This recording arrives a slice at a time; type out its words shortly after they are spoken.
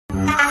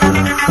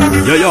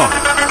Yo.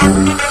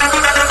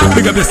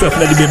 Big up yourself,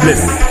 let it be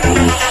blessed.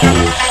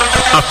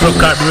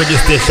 Afro-Carb radio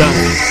station.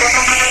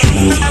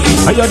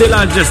 Are you the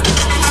largest?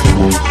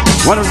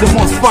 One of the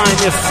most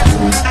finest,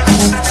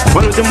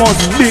 one of the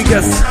most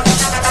biggest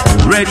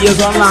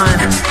radios online.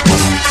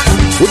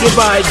 With the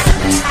vibes,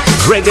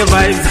 reggae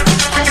vibes,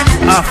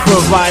 Afro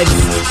vibes,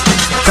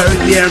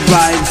 Caribbean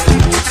vibes.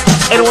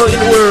 Anywhere in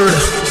the world,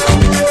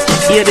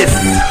 hear this.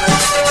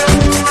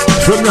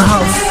 From your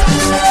house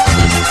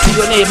to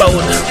your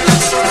neighborhood,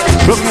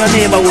 from your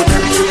neighborhood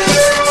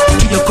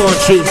to your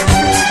country,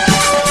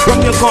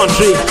 from your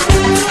country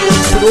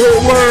to the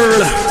whole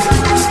world.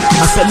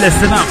 I said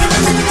listen up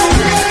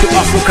to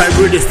Afro-Carb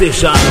radio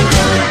station.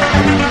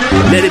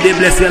 Let it be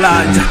blessed, your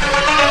Lord.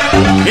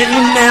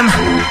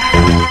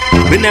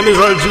 My name is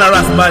Original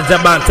Raspa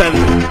Jabantan,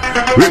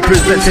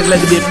 representing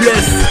Let It Be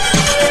Blessed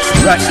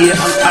right here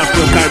on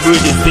Afro-Carb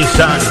radio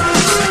station.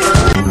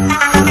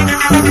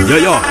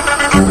 Yo.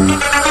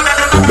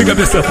 Big up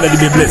yourself, let it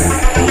be blessed.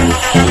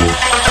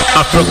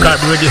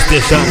 Afro-Carb radio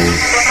station.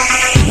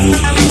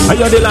 Are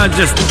you the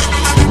largest?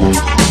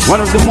 One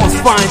of the most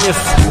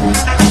finest,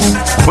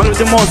 one of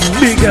the most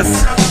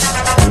biggest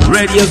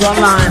radios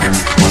online.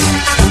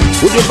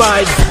 With the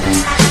vibes,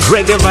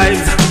 reggae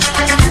vibes,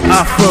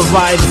 Afro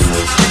vibes,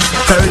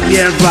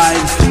 Caribbean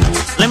vibes.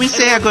 Let me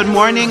say a good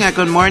morning once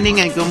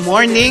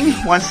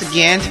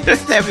again to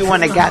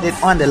everyone that got it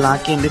on the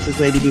lock-in. This is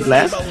Lady Be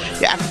Blessed,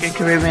 the African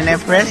Caribbean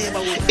Empress.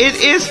 It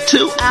is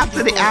 2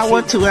 after the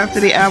hour,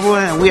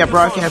 and we are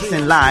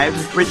broadcasting live,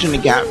 bridging the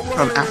gap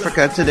from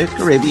Africa to the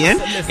Caribbean.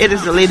 It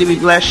is the Lady Be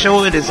Blessed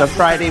show. It is a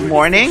Friday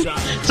morning.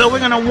 So we're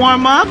going to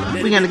warm up.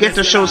 We're going to get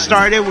the show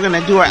started. We're going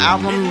to do our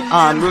album.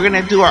 We're going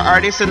to do our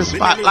artist in the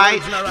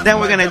spotlight. Then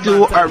we're going to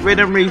do our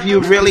rhythm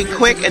review really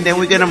quick, and then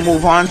we're going to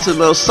move on to a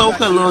little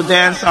soca, a little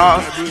dance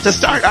hall to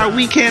start our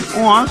weekend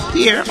off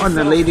here on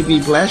the Lady Be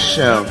Blessed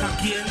show.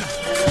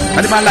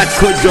 And the man like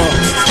Kojo,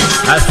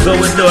 that's so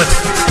we do it.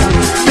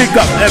 Big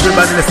up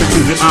everybody listen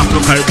to the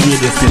Afro-Carb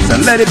radio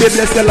station. Let it be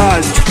blessed, your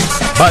Lord.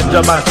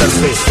 Banja Bantan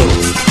say so.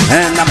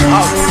 And I'm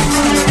out.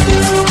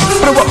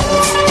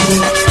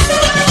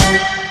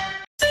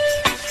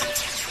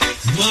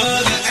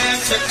 Mother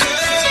Africa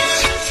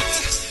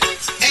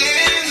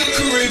and the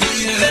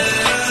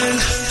Caribbean.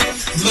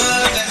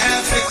 Mother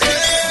Africa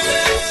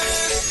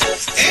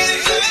and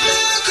the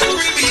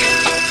Caribbean.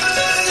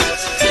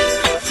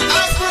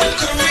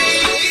 Afro-Carib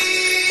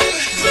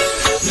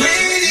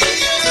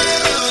Radio.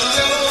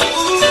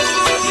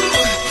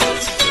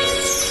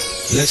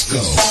 Let's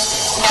go.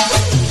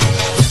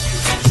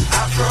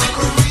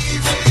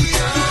 Afro-Carib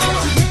Radio.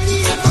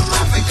 From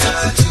Africa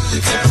to the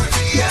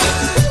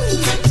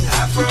Caribbean.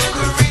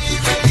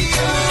 Afro-Carib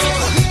Radio.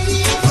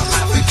 From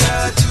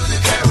Africa to the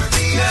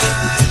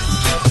Caribbean.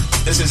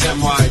 This is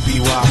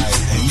MYBY,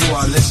 and you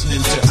are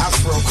listening to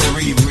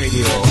Afro-Carib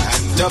Radio at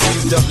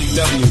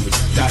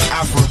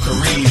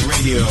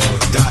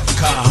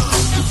www.afrocaribradio.com.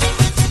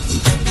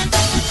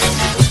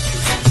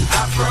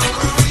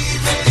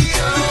 Afro-Carib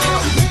Radio.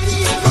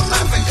 From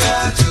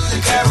Africa to the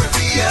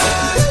Caribbean.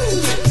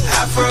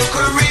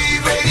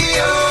 Afro-Carib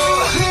Radio.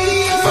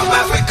 From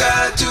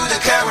Africa to the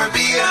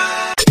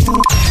Caribbean.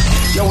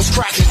 Yo, what's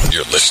cracking?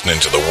 You're listening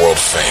to the world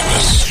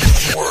famous.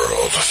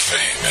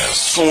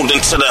 Tuned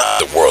into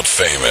the world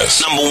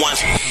famous number one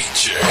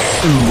DJ.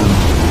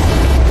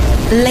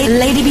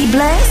 Lady Be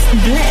Blessed,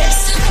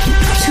 blessed.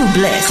 Too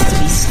blessed to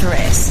be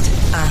stressed.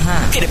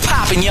 Get it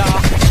poppin', y'all.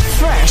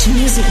 Fresh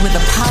music with a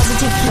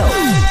positive flow.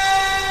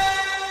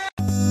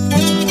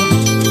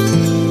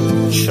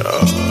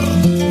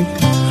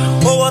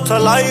 Oh, what a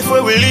life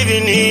where we're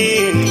living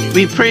in.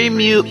 We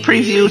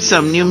previewed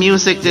some new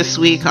music this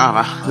week.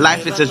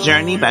 Life is a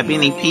Journey by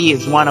Benny P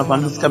is one of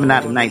them. He's coming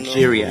out of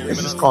Nigeria.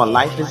 This is called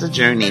Life is a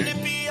Journey.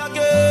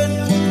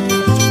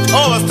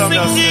 Oh, sing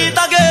it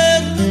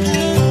again.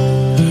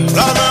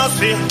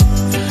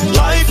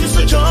 Life is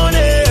a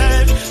journey.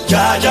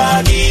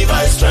 Jaja give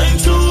us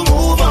strength to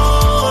move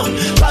on.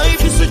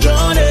 Life is a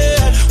journey.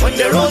 When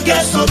the road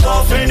gets so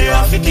tough and you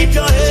have to keep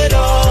your head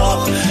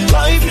up.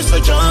 Life is a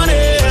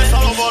journey.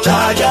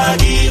 Jaja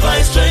give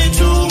us strength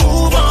to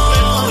move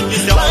on.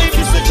 Life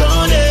is a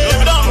journey.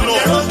 When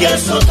the road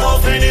gets so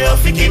tough and you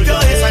have to keep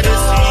your head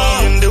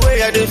up. The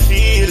way I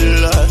feel,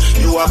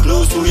 you are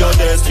close to your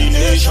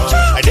destination.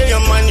 I dare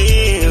your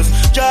knees,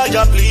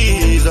 Jaja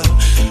please.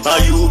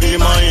 You be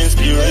my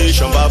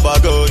inspiration, Baba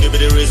God, you be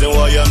the reason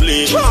why I'm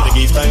living. To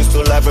give thanks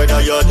to life,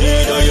 whether you're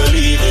dead or you're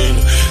living.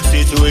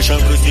 Situation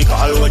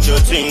critical, what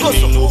you're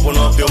thinking. Open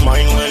up your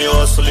mind when you're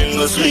hustling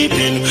or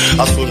sleeping.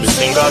 I feel me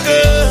sing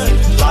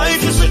again.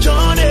 Life is a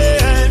journey.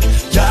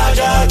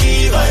 Jaja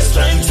give us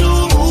strength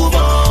to move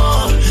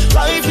on.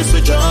 Life is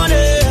a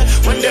journey.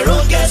 When the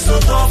road gets so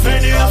tough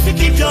and you have to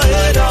keep your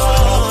head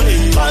on.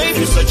 Life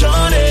is a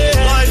journey.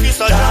 Life is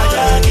a journey.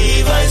 Jaja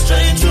give us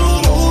strength to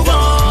move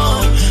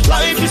on.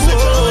 Life is a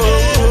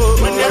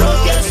journey. When the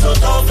road gets so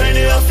tough and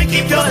you have to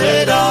keep your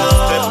head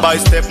up. Step by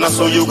step, now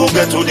so you go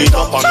get to the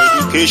top. And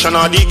education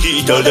are the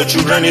key. Tell the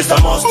children it's a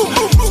must.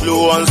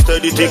 Slow and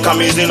steady, take a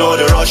easy, no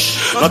the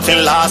rush.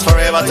 Nothing lasts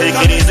forever, take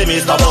it easy,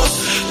 Mr.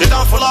 Boss. The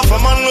downfall of a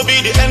man will be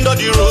the end of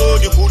the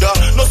road. You coulda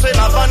no say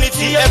na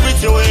vanity,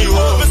 everything when you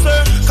own.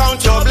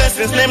 Count your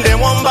blessings, name them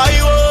one by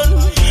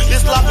one.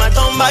 This life might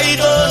turn by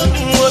done.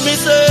 What me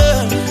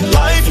say?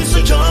 Life is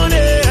a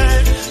journey.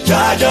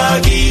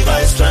 Jaja give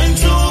us strength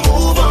to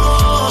move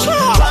on.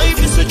 Life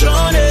is a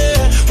journey.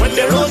 When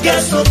the road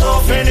gets so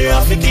tough and you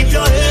have to keep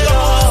your head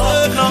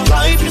up.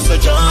 Life is a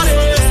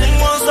journey.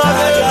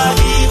 Jaja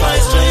give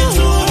us strength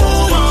to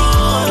move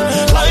on.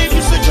 Life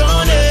is a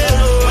journey.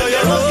 When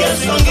the road gets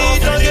so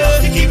tough and you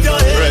have to keep your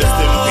head up. Rest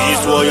in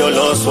peace for your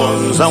lost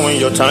ones. And when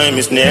your time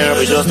is near,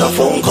 it's just a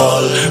phone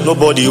call.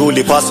 Nobody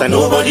only pass and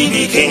nobody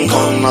be King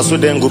Kong. I so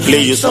them go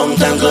play you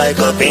sometimes like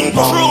a ping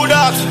pong. True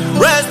that.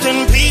 Rest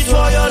in peace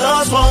for your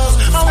lost ones.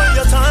 And when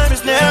your time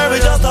is near,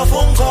 it's just a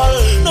phone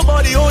call.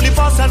 Nobody only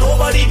pass and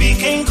nobody be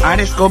King Kong.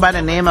 Artist go by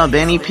the name of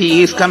Benny P.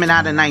 He's coming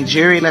out of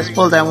Nigeria. Let's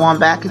pull that one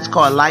back. It's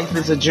called Life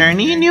is a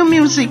Journey. New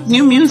music,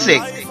 new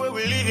music. We're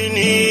living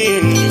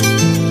in.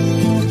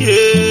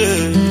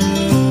 Yeah.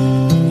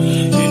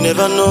 You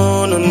never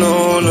know, no.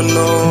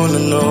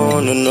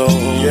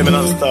 Yeah, man,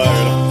 I'm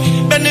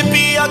started. Benny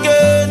P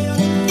again.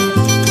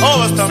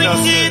 Oh, sing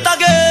it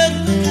again.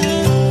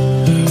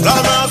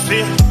 Lord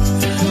mercy.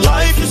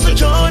 Life is a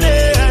journey.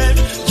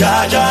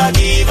 Jaja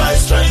give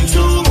us strength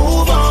to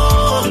move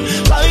on.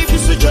 Life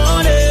is a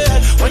journey.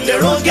 When the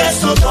road gets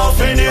so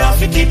tough and you have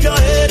to keep your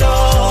head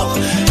up.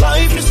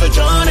 Life is a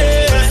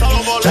journey.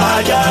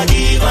 Jaja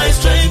give us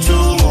strength to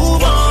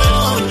move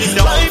on.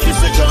 Life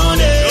is a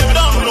journey.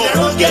 When the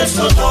road gets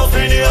so tough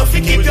and you have to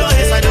keep your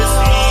head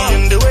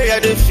up. The way I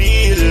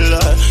feel,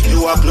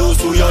 you are close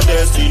to your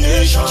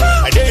destination.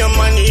 I dare on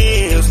my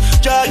knees,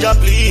 Jaja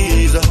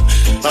please.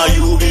 Now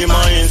you be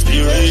my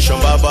inspiration.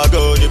 Baba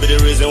God, you be the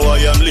reason why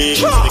I'm living.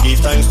 To give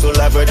thanks to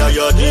life whether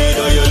you're dead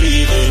or you're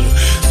living.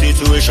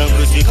 Situation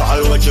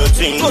critical, what you're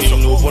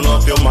thinking. Open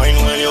up your mind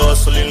when you're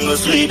hustling or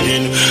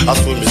sleeping. I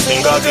feel me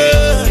sing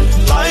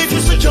again. Life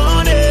is a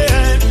journey.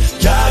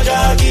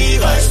 Jaja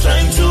give us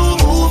strength to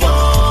move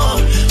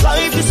on.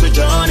 Life is a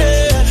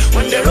journey.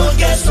 When the road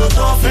gets so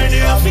tough and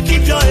you have to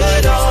keep your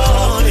head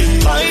on.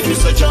 Life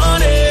is a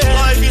journey.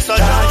 Life is a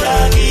journey.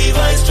 Jaja give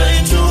us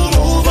strength to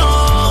move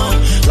on.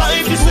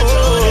 Life is a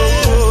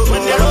journey.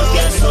 When the road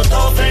gets so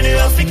tough and you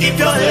have to keep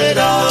your head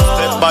up.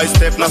 Step by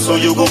step, now so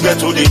you go get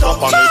to the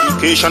top. And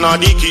education are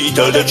the key,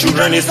 tell the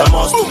children it's a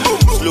must.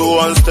 Slow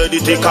and steady,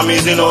 take a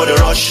easy, no the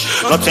rush.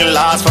 Nothing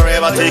lasts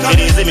forever, take it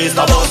easy,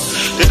 Mr.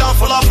 Boss. The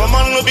downfall of a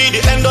man will be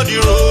the end of the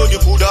road. You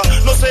coulda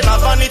no say na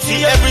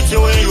vanity,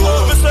 everything when you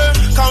own.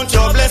 Count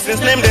your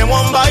blessings, name them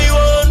one by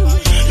one.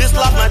 This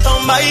life might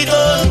turn by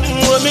done.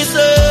 What me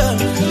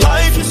say?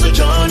 Life is a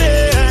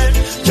journey.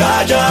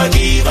 Jaja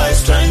give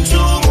us strength to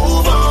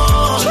move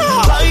on.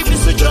 Life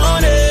is a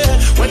journey.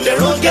 When the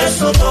road gets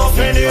so tough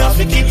and you have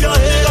to keep your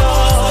head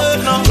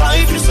up.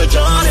 Life is a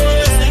journey.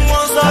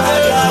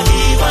 Jaja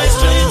give us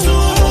strength to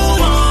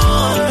move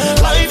on.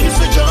 Life is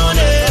a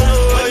journey.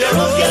 When the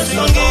road gets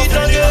so tough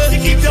and you have to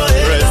keep your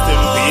head up. Rest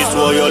in peace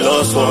for your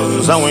lost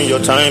ones. And when your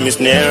time is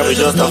near, it's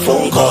just a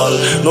phone call.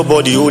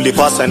 Nobody only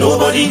pass and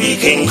nobody be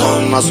King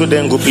Kong. I so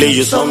then go play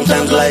you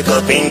sometimes like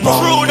a ping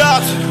pong. True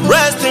that.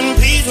 Rest in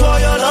peace for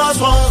your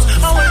lost ones.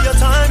 And when your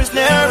time is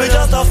near, it's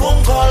just a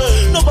phone call.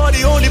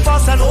 Nobody only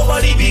pass and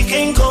nobody be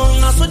King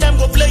Kong. I so them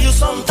go play you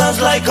sometimes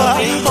like a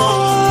ping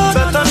pong.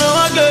 Better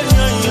know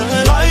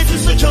again. Life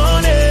is a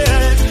journey.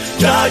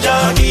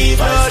 Jaja give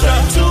us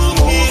strength to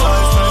move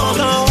on.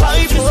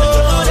 Life is a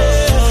journey.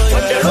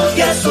 When the road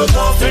gets so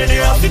tough and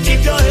you have to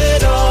keep your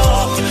head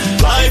up.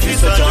 Life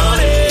is a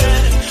journey.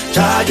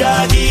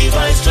 Jaja give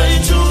us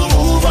strength to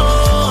move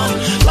on.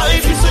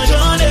 Life is a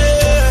journey.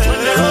 When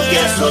the road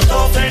gets so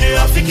tough and you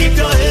have to keep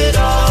your head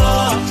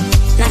up.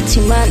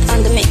 Natty Man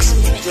on the mix.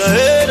 Your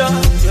head up,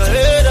 your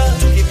head up,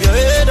 keep your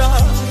head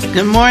up.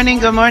 Good morning.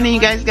 You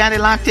guys got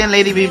it locked in.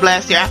 Lady Be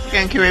Blessed, your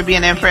African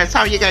Caribbean Empress.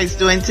 How are you guys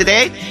doing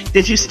today?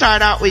 Did you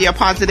start out with your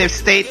positive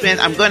statement?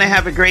 I'm going to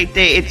have a great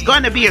day. It's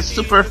going to be a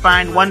super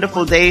fine,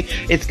 wonderful day.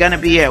 It's going to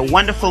be a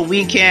wonderful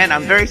weekend.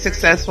 I'm very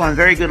successful. I'm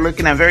very good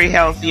looking. I'm very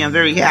healthy. I'm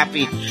very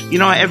happy. You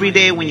know, every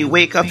day when you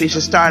wake up, you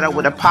should start out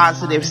with a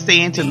positive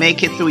saying to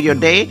make it through your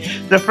day.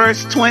 The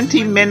first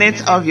 20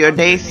 minutes of your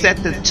day set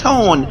the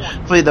tone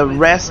for the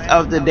rest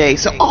of the day.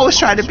 So always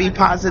try to be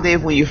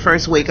positive when you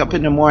first wake up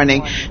in the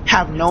morning.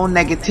 Have no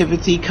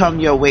negativity come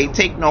your way.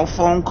 Take no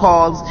phone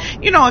calls.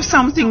 You know, if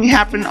something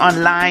happened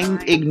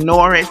online,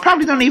 ignore it.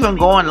 Probably don't even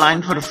go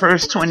online for the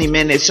first 20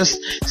 minutes. Just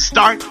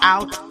start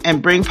out and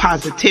bring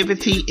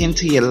positivity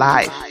into your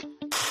life.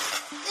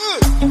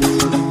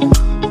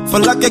 For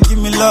like give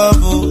me love,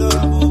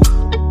 oh.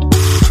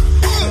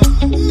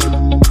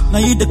 Now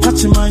you the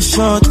catch my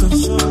shot, oh.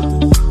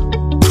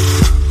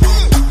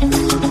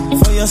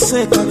 For your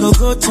sake I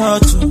go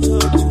touch you.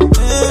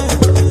 Hey.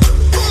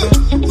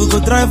 We go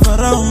drive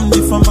around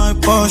for my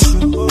Porsche.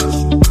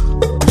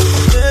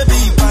 Baby,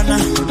 pana,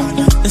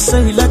 they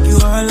say you like you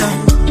all.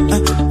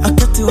 I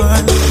get you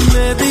all.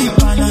 Baby,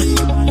 pana,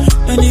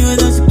 anywhere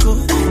that you go,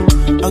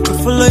 I can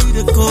follow you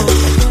to go.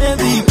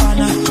 Baby,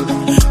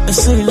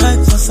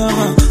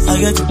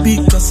 get to big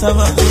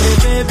cassava.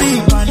 Hey,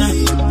 baby, pana.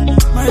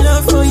 My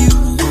love for you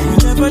will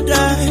never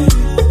die.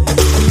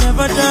 Will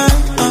never die.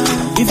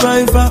 Iva,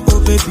 oh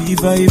baby,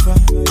 Iva.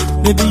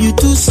 Baby, you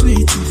too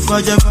sweet,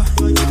 Fajava.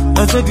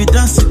 Oh baby,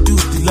 dance it to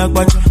the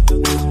lagwaja.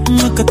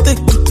 I can take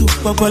you to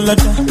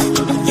Babalada.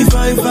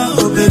 Iva,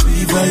 oh baby,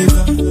 Iva.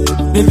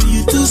 Baby,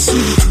 you too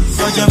sweet,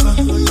 Fajava.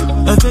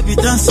 Oh baby,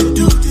 dance it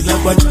to the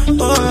lagwaja.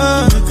 Oh,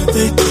 I can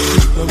take you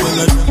to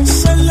Babalada.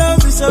 So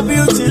love is a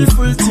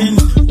beautiful thing.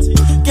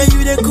 Can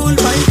you they cool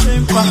my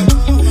temper?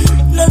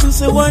 Love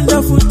is a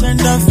wonderful,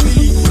 tender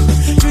feeling.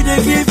 You they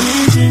give me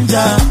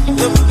ginger.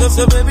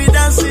 So baby,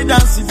 dance it.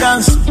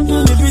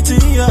 The beauty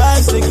in your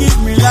eyes, they give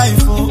me life.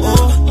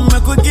 Oh. I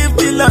could give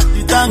the love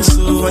the thanks.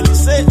 Oh. For the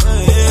sake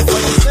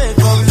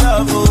of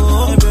love.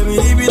 Oh. Baby,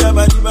 leave it up,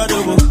 I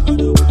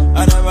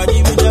never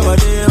give it up, oh,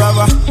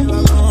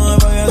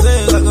 for your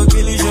sake, I could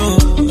kill you.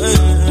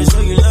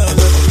 Show you love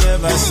that you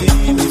never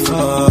seen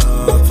before.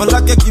 For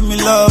like you give me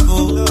love. Oh.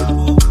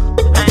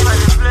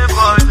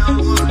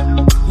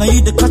 Now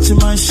you the catch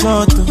my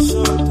shot.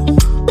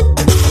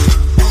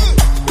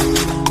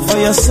 For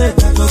your sake,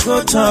 I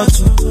go touch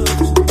you.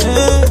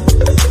 Hey.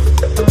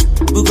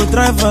 We go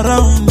drive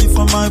around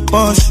for my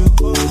Porsche.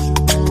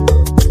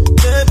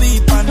 Baby,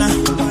 pana.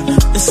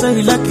 They say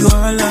you like you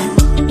all.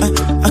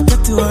 I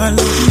get you all.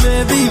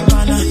 Baby,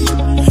 pana.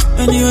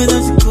 Anywhere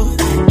that you go,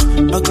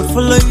 I can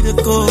follow you to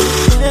go.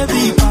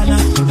 Baby, pana.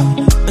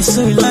 They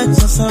say you like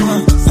cassava.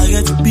 I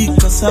get to big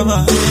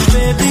cassava.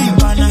 Baby,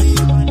 pana.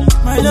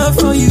 My love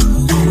for you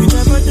will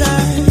never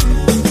die.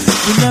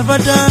 Will never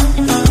die.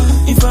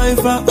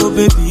 Iva, oh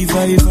baby,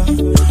 Iva.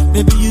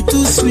 Baby, you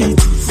too sweet,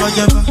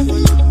 Fajava.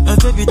 Oh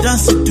baby,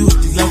 dance it to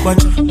the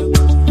lagwaja.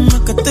 I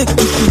can take you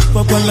to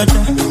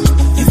Babalada.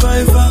 Iva,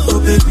 oh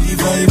baby,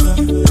 Iva.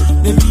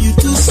 Baby, you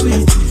too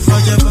sweet,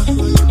 Fajava.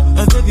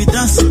 Oh baby,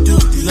 dance it to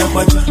the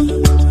lagwaja.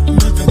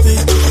 I can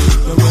take you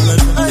to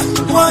Babalada.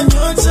 One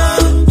your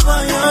time.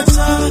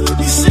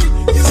 You see,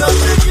 you are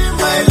taking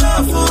my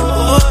love.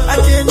 Oh, I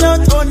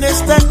cannot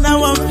understand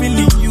now I'm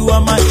feeling you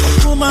are my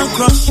woman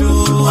crush.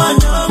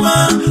 Wanyama,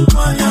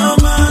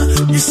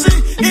 you see,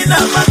 in a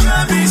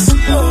Maccabi,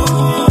 see,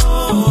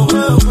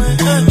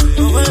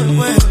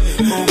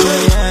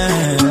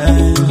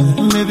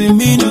 maybe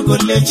me no go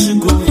let you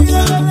go.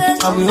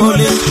 I will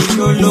always be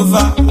your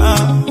lover.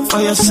 For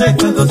your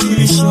sake, I go give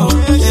you show.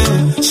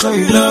 Yeah. Show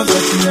you love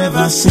that you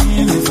never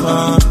seen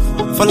before.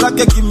 For like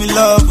you give me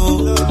love,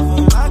 oh.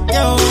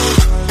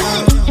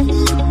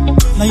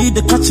 Now you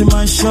the catch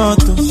my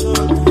shot,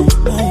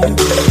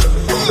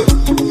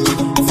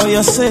 for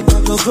your sake,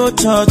 I go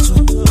touch you.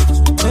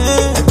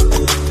 Hey.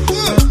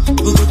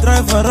 We go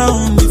drive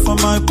around for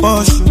my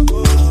Porsche.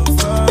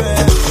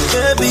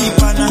 Baby,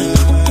 pana.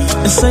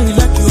 They say you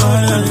like you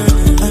all.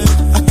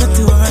 I get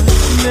you all.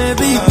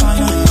 Baby,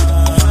 pana.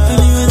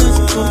 Anywhere that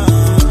you go,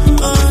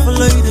 I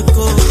follow you to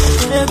go.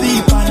 Baby,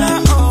 pana.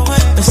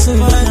 They say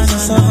you like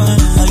cassava.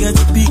 I get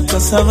to big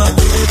cassava.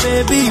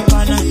 Baby,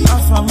 pana.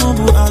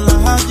 Afamubu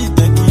Alahadi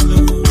Tekilo.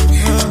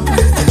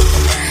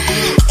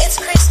 It's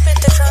Chris with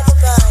the drama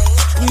guy.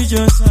 We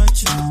just at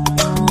you.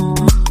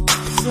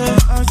 Say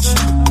at you.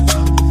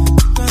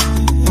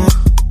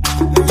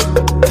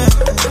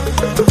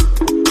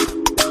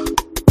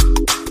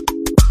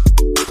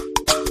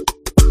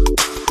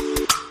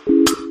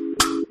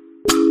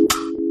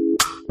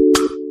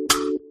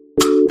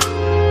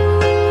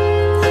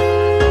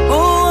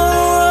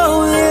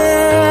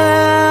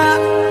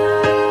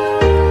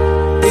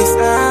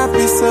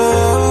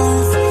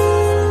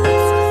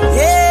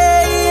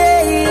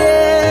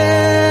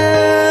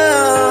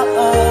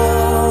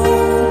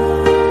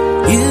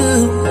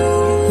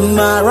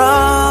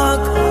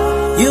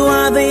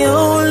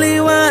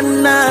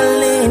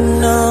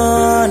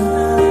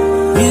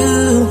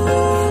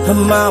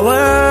 My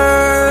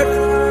word,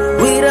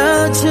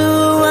 without you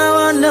I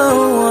want no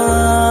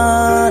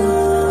one.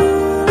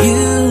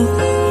 You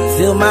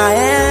fill my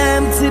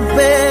empty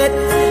bed,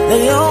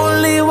 the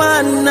only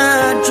one I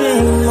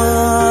dream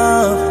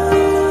of.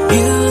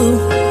 You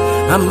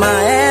are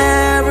my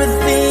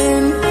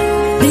everything,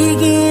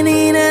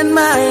 beginning and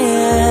my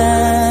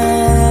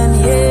end.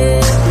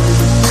 Yeah,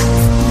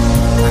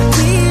 my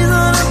keys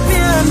on the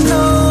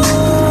piano.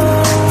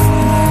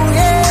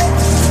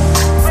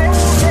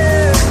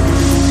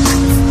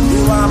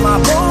 My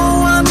boy,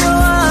 I'm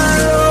your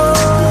hero.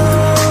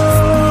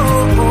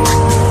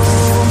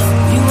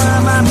 You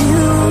are my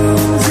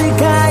music,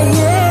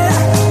 yeah.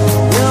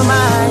 You're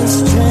my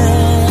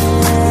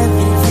strength,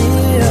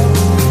 yeah.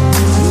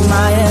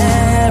 My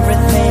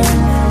everything,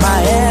 my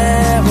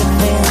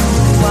everything.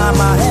 You are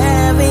my everything.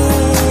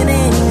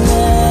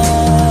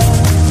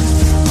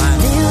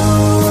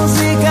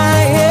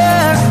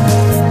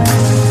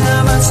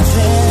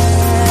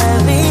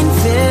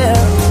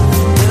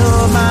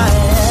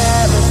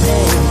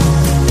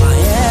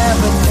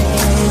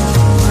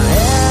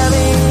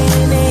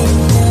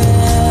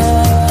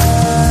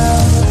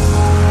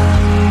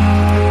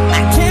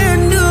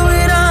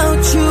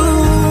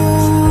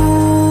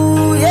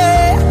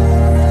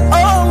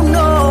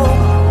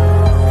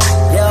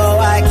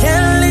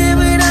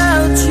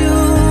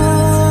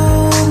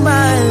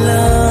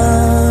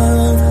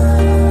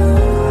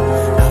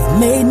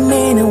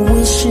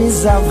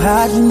 wishes, I've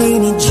had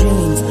many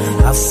dreams.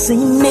 I've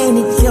seen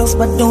many girls,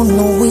 but don't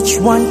know which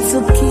one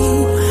to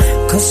keep.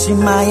 'Cause you're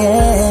my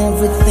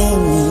everything,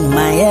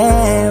 baby.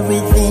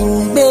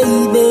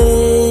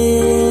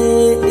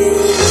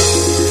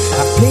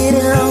 I've played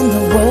around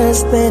the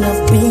west and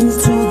I've been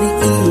to the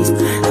east.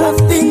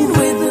 I've been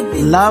with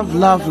the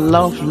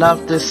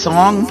Love this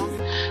song.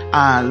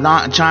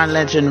 John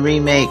Legend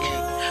remake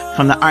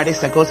from the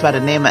artist that goes by the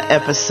name of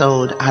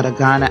Episode out of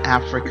Ghana,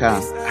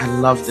 Africa. I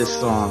love this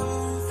song.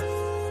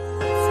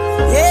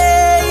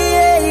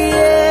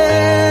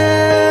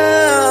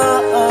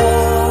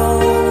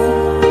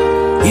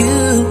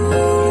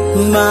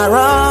 My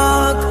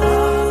rock,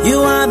 you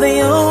are the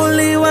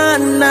only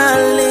one I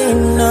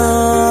lean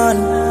on.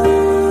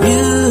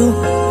 You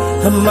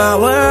are my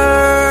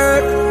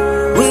word,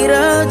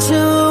 without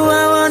you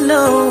I want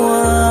no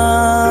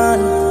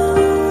one.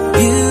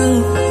 You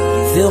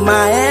fill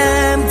my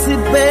empty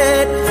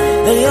bed,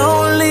 the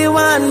only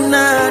one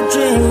I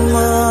dream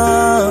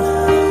of.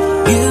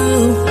 You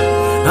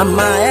are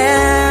my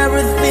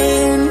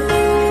everything,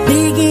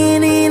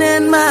 beginning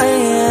and my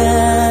end.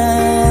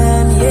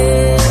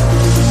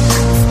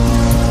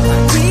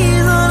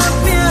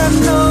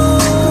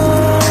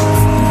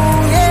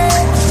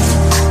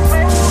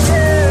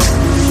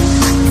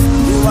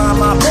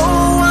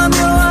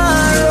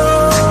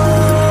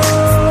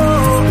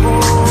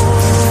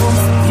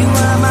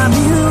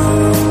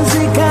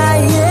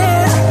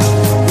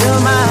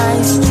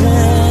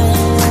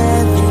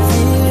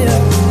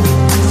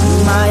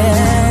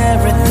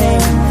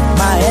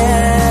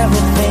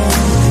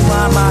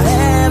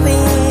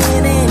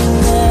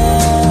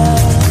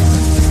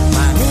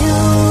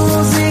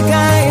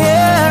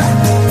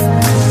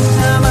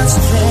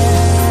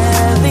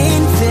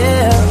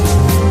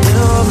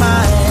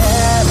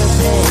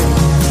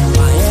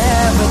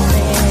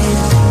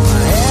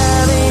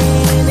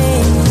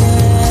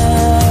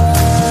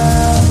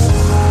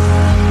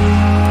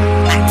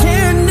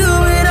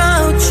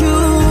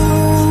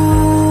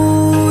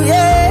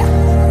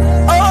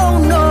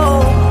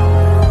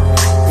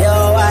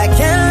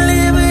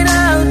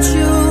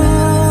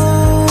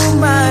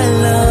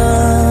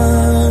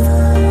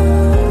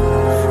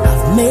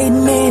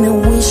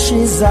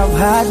 I've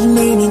had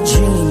many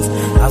dreams.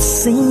 I've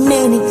seen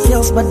many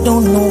girls, but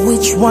don't know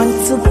which one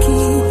to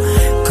keep.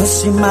 'Cause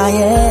you're my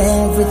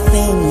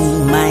everything,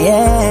 baby.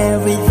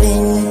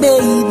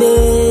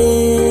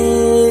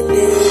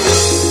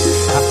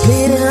 I've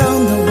played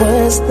around the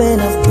west and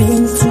I've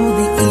been to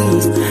the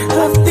east.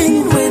 I've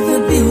been with the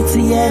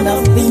beauty and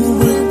I've been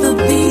with the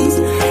beast.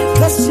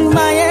 'Cause you're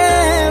my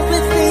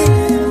everything,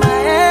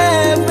 baby.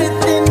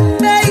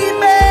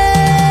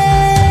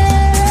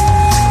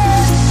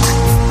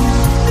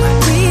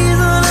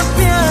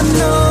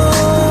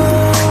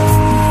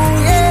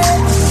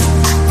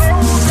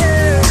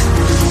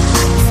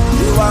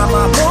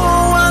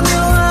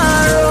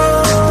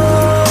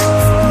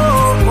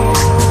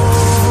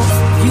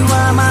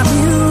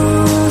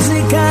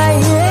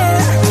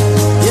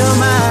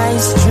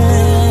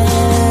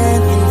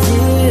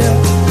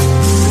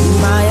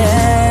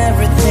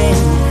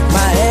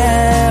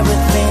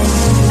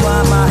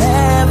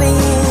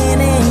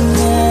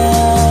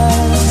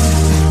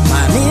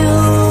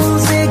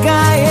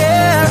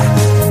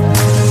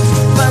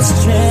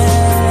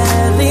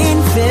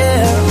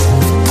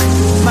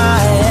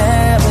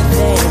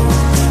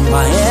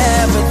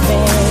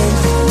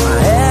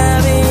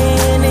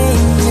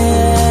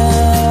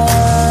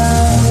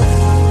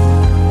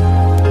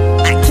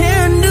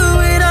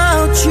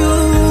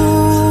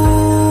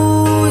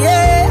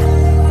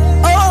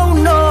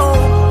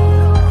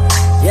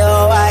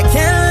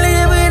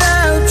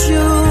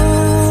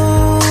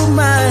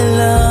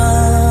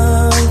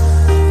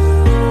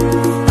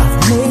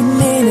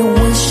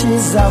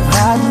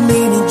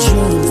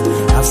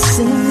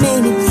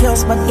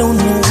 I don't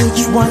know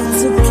which one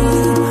to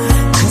keep.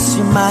 'Cause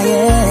you're my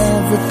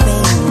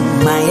everything,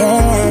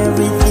 baby.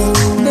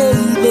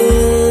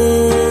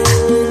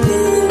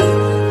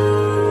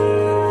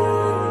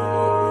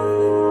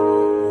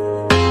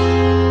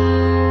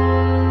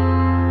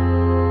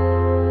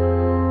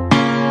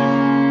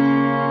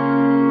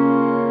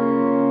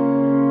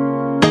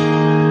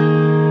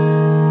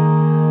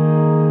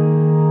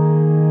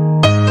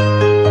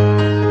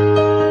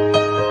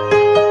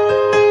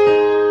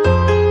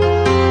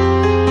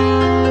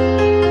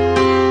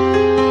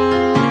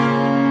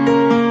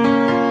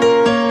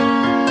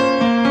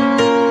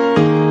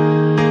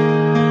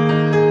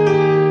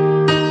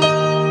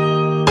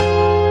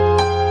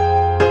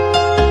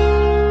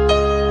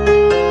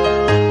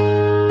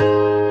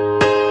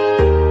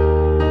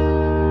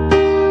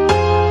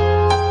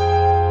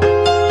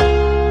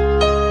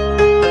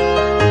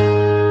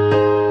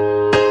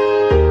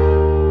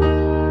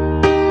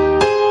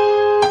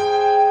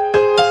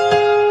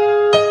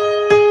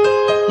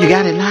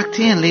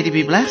 Lady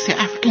Be Blessed, your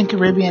African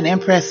Caribbean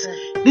Empress.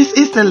 This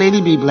is the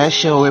Lady Be Blessed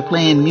show. We're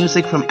playing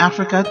music from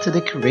Africa to the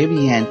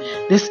Caribbean.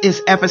 This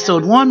is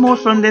episode one more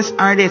from this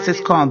artist. It's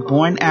called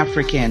Born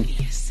African.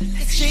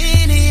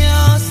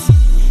 Genius,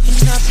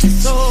 not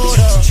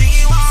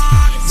disorder.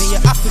 me a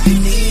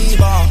African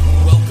neighbor.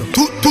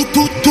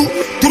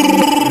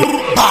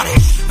 Body.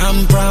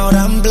 I'm proud,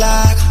 I'm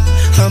black,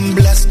 I'm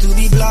blessed to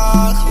be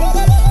black.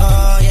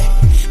 Oh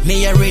yeah,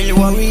 me a real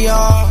warrior,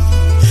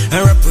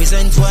 I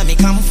represent where me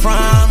come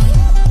from.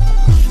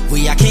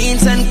 We are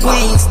kings and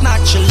queens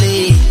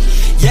naturally,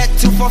 yet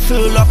to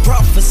fulfill our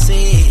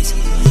prophecies.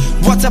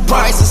 What a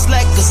priceless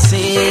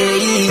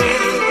legacy.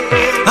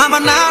 I'm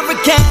an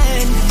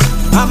African,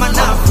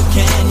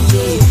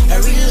 yeah,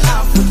 a real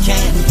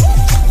African.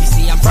 You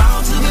see, I'm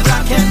proud to be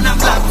black and I'm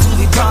black to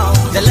be proud.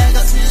 The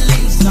legacy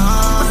lives on.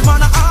 I'm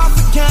an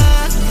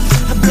African,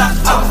 a black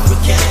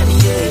African,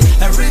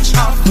 yeah, a rich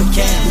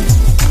African.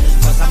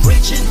 Cause I'm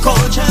rich in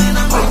culture and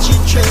I'm rich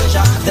in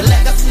treasure. The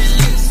legacy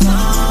lives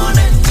on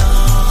and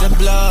on. The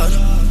blood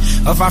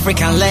of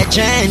African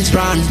legends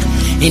run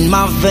in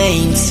my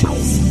veins.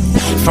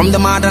 From the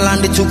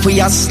motherland they took we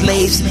as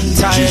slaves,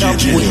 tied up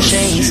with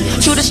chains.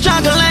 Through the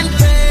struggle and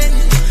pain,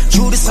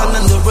 through the sun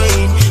and the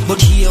rain,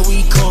 but here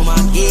we come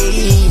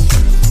again.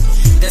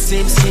 The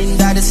same skin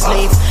that is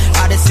slave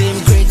are the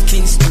same great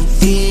kings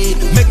today.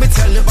 Make me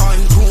tell you about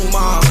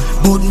Nkrumah,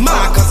 Bud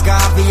Marcus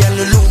Garvey and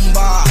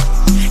Lumumba,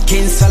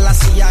 King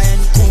Selassie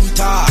and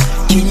Kunta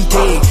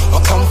Kinte,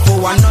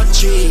 Okomfo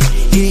Anoche.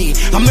 Hey,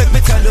 and make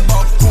me tell you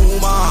about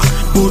Nkrumah,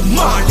 Bud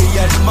Marley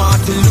and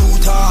Martin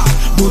Luther,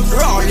 Bud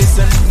Rawlings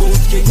and Bud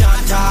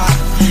Kenyatta,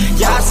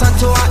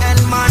 Yasantoa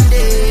and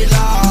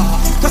Mandela.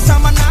 Cause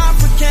I'm an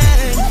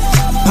African,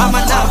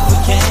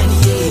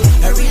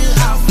 yeah, a real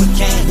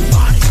African.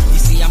 You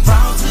see, I'm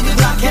proud to be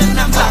black and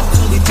I'm black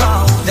to be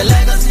proud. The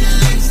legacy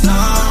lives on.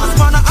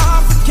 I'm an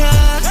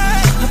African,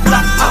 a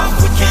black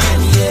African,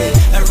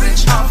 yeah, a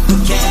rich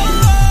African.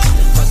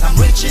 Cause I'm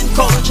rich in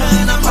culture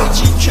and I'm rich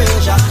in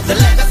treasure. The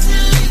legacy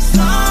lives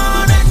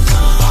on and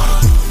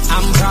on.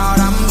 I'm proud,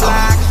 I'm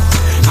black,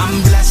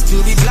 I'm blessed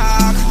to be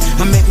black.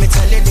 And make me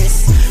tell you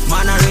this,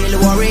 man, a real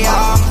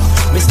warrior.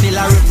 Me still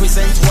I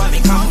represent where me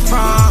come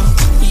from.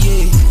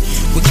 Yeah,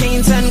 we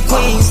kings and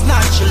queens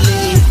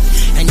naturally,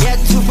 and yet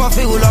to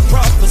fulfill our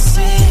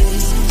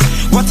prophecies.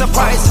 What a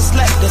priceless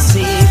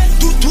legacy.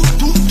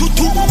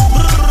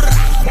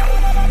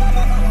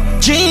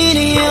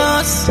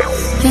 Genius,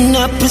 an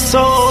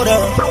episode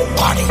of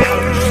body.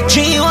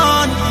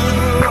 G1,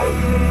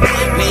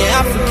 me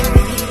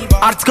African.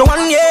 Article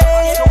 1,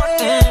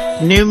 yeah.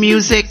 New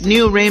music,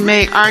 new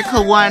remake,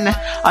 Article 1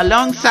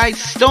 alongside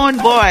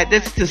Stonebwoy.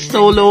 This is the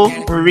solo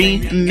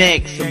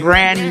remix,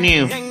 brand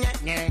new.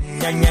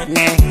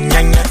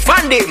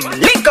 Find him,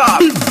 link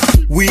up.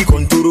 We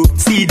contour,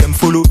 see them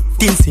follow.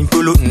 Team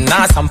simple,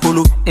 na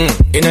sampolo.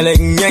 In a leg,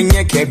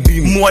 nyanya can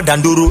be more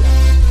than duro.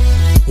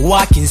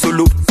 Walking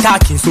solo,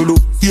 talking solo,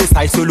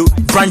 hairstyle solo,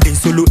 branding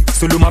solo,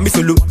 solo mami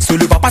solo,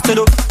 solo papa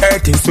solo,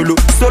 everything solo,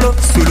 solo,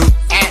 solo,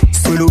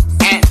 solo,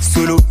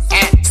 solo,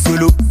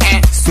 solo,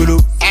 solo,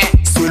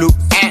 solo,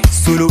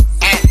 solo,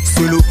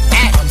 solo,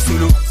 I'm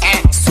solo,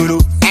 solo,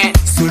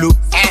 solo,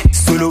 solo,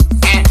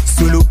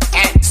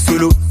 solo,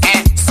 solo,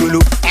 solo,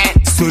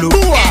 solo,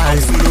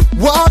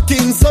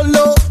 walking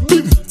solo,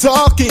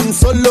 talking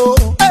solo,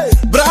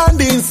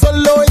 branding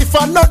solo. If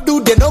I not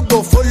do, they no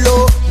go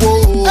follow.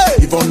 Whoa,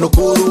 if I no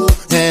go,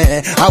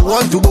 I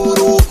want to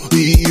borrow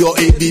your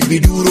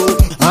ABB duro,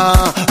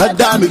 a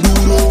dame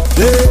duro.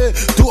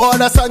 To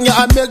understand ya,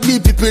 I make the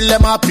people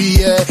them happy.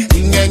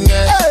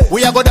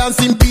 We are go dance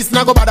in peace,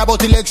 now go bad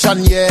about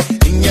election.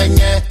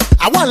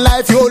 I want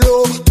life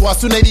YOLO, to a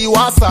soon di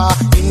wasa.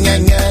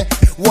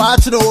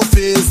 Watch no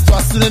face, to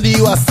a soon di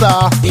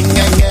wasa.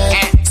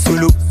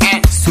 Solo,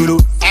 solo,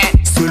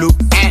 solo,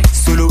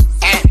 solo,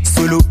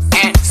 solo,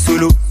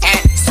 solo,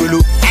 solo,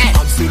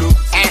 I'm solo,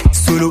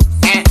 solo,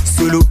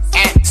 solo,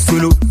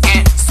 solo,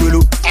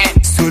 solo,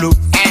 solo,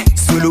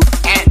 solo,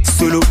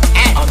 solo,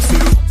 I'm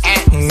solo.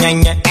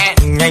 Nyanya,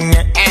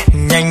 nyanya,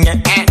 nyanya,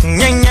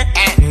 nyanya,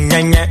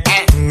 nyanya,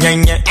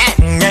 nyanya,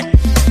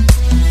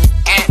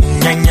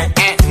 nyanya,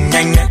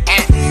 nyanya,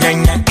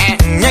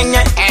 nyanya,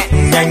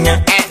 nyanya,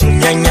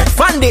 nyanya.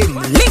 Find him,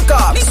 link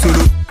up.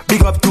 Solo,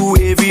 big up to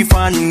every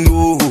fan,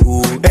 yo,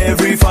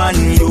 every fan,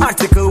 yo.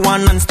 Article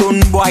 1 and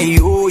Stonebwoy,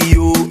 yo,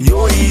 yo,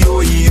 yo, yo,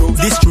 yo.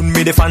 This tune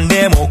made the fan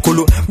them all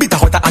colo. Bitter,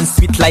 hotter and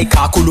sweet like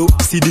Kakolo.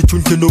 See the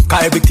tune to look,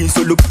 everything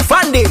so look.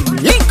 Fan them,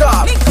 link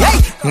up, yay.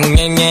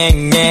 Nye, nye,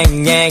 nye,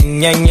 nye,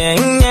 nye, nye,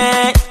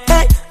 nye.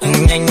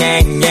 Nye,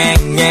 nye, nye,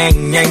 nye,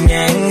 nye,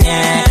 nye,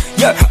 nye.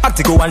 Yeah,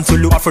 Article 1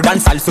 solo, Afro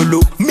dancehall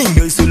solo,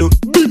 mingle solo,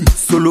 beam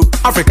solo,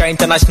 Africa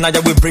International,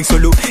 yeah, we bring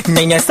solo,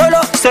 nye, nye,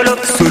 solo, solo,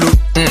 solo.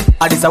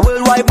 And it's a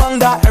worldwide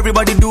banga,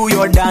 everybody do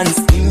your dance.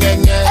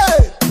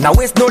 Now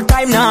waste no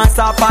time, now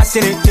start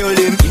passionate, tell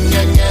them.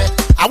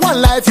 I want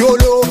life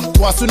YOLO,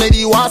 to a soon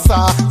di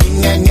wasa.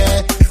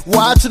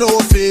 Watch no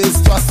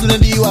face, to a soon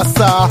di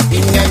wasa.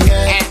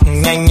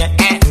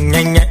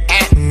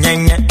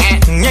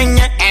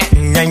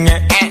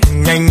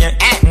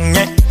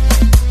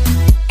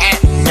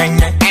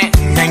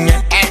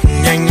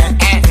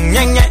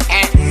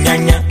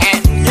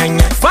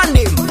 Find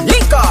him,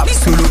 link up.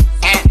 Solo,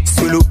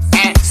 solo,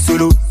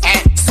 solo,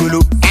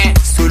 solo,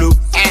 solo,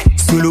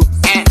 solo,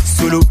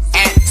 solo,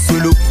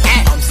 solo,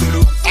 I'm solo.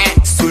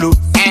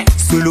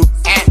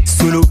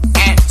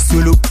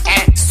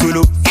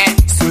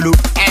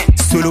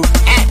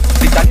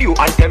 is a new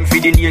anthem for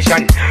the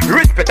nation.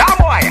 Respect our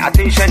boy,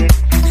 attention.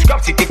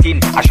 Scrap city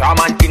thing, a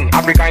shaman thing.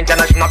 Africa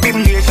International Big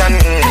Nation.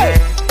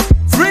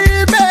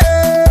 Free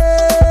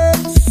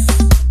base.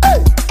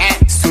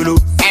 Sulu,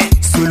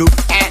 Sulu,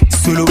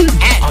 Sulu,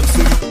 I'm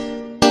Sulu.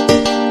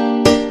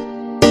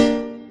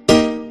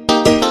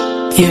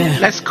 Yeah.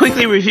 Let's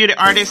quickly review the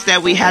artists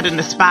that we had in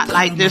the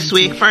spotlight this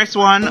week. First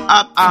one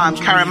up,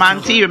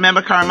 Caramanti.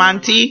 Remember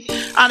Caramanti?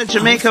 Out of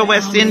Jamaica,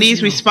 West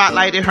Indies. We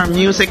spotlighted her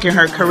music and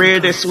her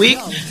career this week.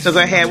 So go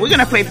ahead. We're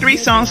going to play 3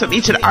 songs of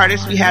each of the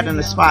artists we had in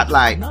the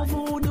spotlight.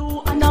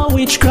 Now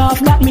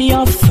witchcraft that me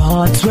have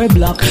thoughts we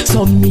block,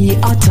 so me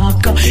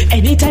attack.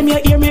 Anytime you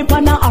hear me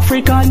on a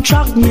African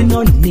track, me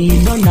no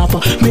need no nap,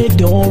 me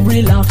don't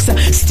relax.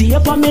 Stay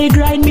up and me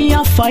grind, me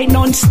a fight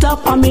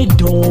non-stop, and me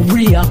don't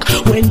react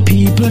when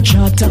people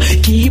chat.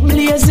 Keep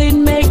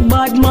blazing, make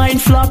bad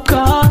mind flop,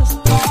 cause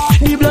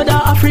the blood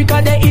of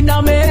Africa they in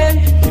a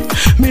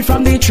me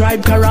from the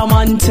tribe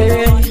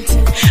Caramanti,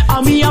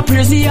 and me a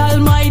praise the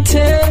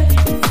Almighty.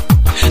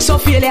 So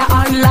failure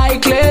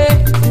unlikely.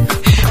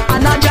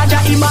 And a Jaja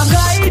him a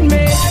guide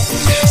me.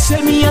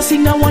 Say me a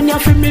sing a one ya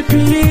for me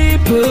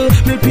people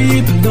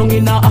down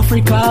in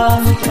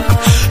Africa.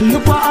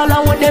 Look at all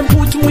of what them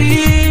put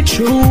we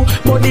through,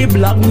 but the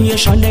black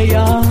nation they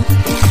are.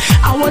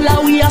 And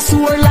all we are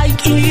soar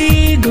like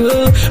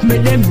eagle,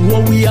 make them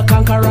know we a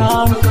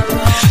conqueror.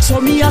 So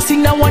me a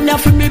sing a one ya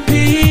for me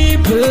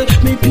people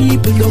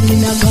down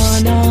in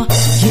Ghana.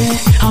 Yeah,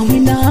 and we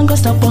nah go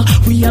stop her.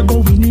 We are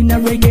going in a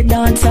reggae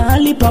dance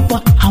and hip hop,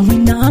 and we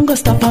nah go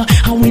stop her,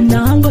 and we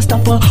nah go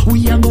stop her.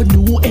 We are go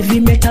do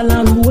heavy metal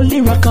and holy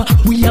rocker.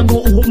 We are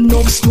go open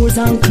up stores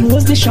and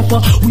close the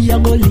shopper. We are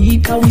go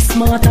leak, we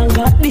smart and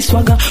got the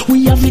swagger.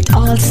 We have it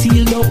all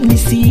sealed up, me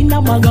see in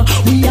a bagger.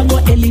 We are go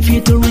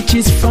elevate to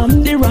riches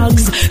from the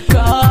rags,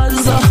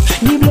 cause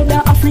the blood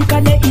of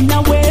Africa they in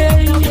a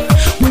way.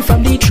 We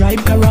from the tribe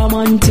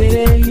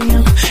Caramanti,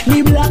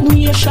 the black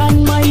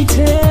nation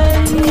mighty.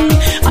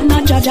 And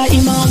a Jaja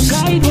him a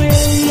guide way.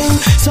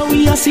 So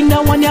we a sing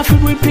that one ya for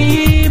we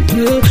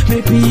people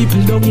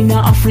down in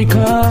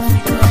Africa.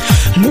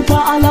 Look at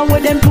all of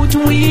what them put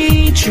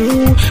we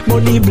through,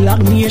 but the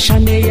black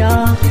nation they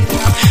are.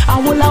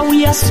 And all of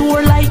we a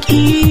soar like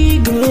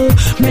eagle,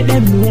 make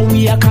them know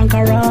we a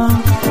conqueror.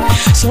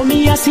 So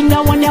me a sing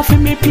that one ya for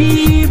me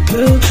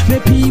people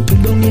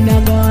down in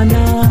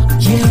Ghana.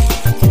 Yeah,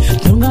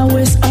 down a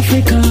West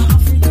Africa,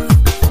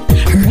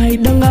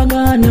 right down a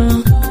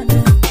Ghana.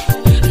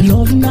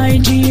 Love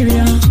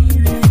Nigeria,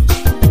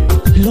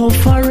 love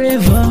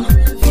forever.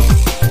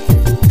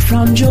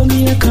 From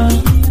Jamaica,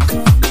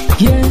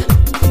 yeah.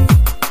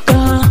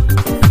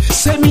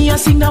 Say me a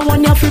sing that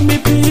one ya for me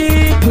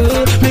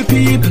people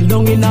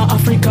down in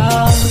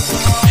Africa.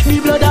 The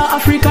blood of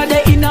Africa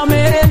they in a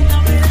me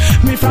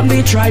from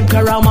the tribe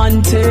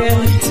Caramanti,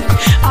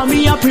 and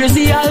me a praise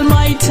the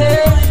Almighty.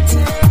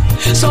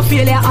 So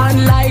failure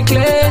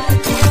unlikely.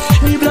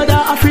 The blood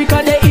of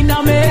Africa they in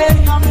a me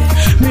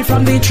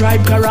from the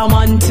tribe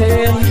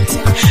Caramanti,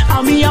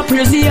 and me a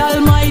praise the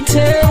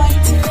Almighty.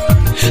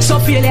 So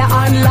failure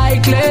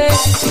unlikely.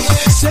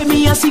 Say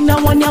me a sing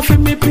that one ya for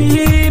me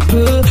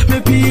people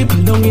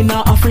down in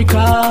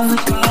Africa.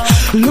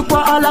 Look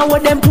at all of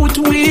what them put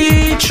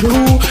we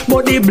through,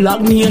 but the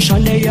black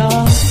nation they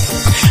are.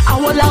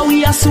 And all of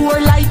we are soar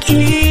like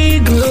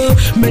eagle,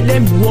 make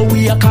them know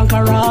we a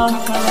conqueror.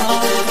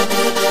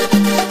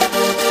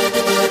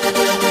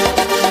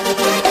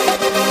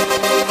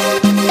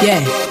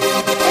 Yeah,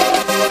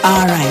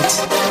 alright.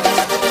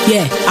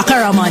 Yeah, a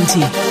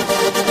Caramanti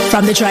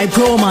from the tribe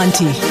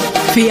Caramanti.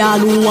 For y'all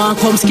who want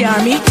come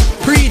scare me,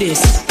 pre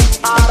this.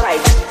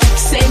 Alright.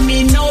 Say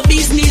me no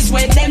business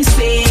when them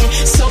say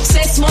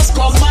success must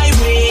come my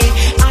way.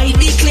 I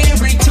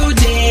declare it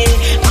today.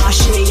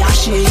 Ashe,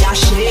 ashe,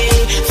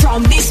 ashe.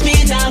 From this me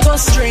nah go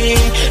stray.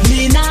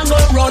 Me nah go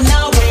run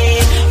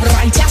away.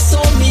 Right ya so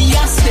me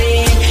a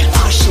stay.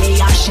 Ashe,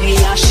 ashe,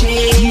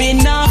 ashe. Me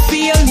nah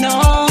feel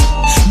no.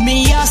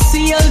 Me a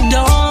seal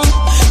down.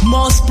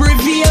 Must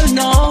prevail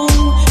now.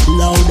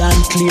 Loud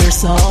and clear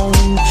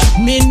sound.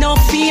 Me no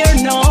fear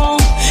no.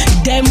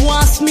 Them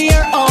want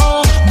smear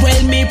oh.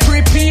 Well me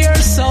prepare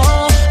so.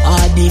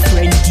 A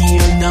different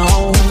gear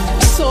now.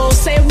 So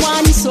say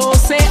one, so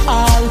say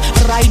all.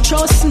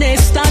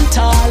 Righteousness stand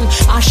tall.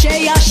 Ashe,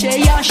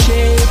 ashe,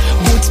 ashe.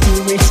 Good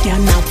spirits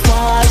cannot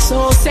fall.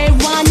 So say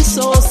one,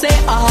 so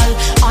say all.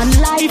 On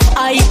life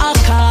I a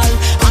call.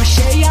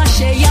 Ashe,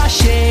 ashe,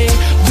 ashe.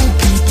 Good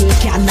people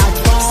cannot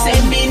fall. Say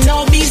me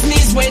no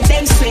business when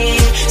them say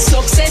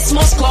success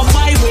must come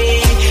my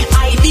way.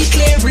 I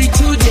declare it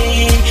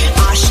today.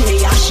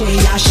 Ashe,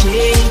 ashe,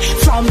 ashe.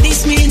 From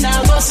this me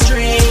nah go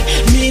stray.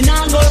 Me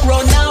nah go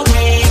run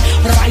away.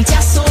 Right ya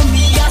so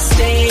me a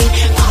stay.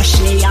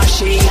 Ashe,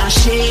 ashe,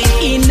 ashe.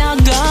 In a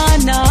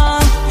Ghana,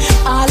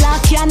 all a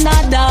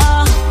Canada.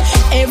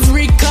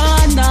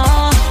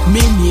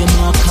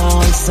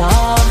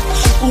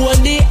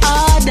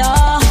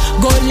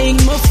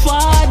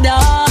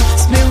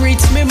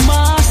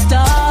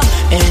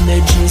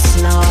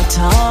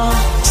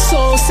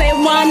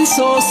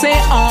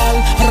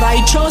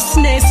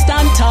 righteousness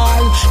stand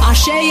tall.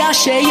 Ashe,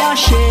 ashe,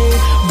 ashe.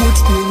 Good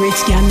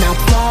spirits cannot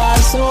fall.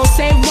 So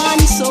say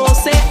one, so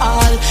say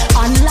all.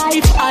 On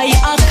life I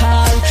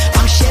call.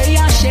 Ashe,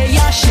 ashe,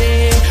 ashe.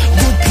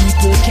 Good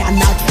people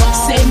cannot fall.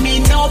 Say me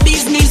no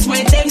business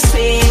when them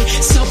say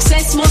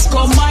success must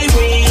come my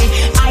way.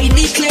 I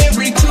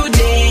declare it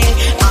today.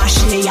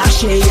 Ashe,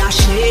 ashe,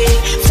 ashe.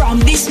 From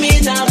this me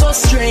not go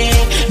stray.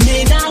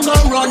 Me not go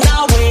run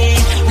away.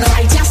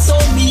 Righteous so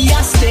me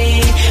a stay.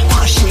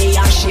 Ashe,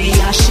 ashe,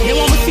 ashe. They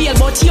want me feel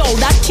but yo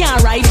that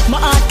can't right. My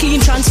heart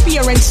clean,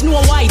 transparent,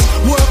 snow white.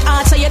 Work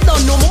hard so you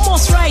don't know me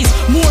must rise.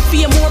 More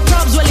fear, more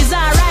probs, well it's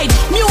alright.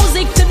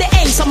 Music to the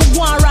end, so I'm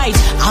going right.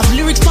 Have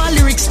lyrics for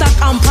lyrics, stack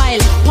and pile.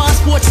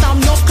 Passport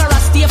stamp, no car,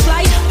 stay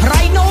fly.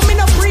 Right now me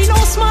no free, no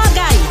smart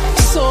guy.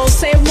 So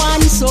say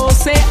one, so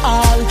say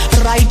all.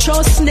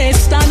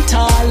 Righteousness stand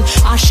tall.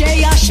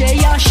 Ashe, ashe,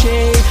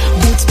 ashe.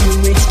 Good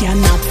spirits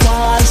cannot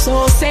fall.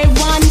 So say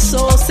one,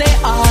 so say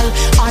all.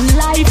 On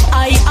life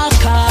I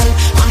call.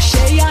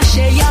 Ashe,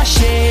 ashe,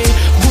 ashe.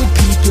 Good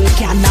people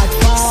cannot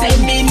fall. Say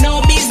me no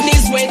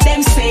business where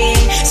them say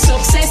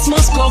success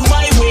must come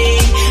my way.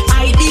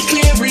 I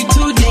declare it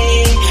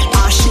today.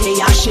 Ashe,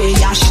 ashe,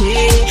 ashe.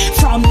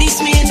 From this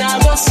me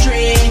not go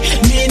stray.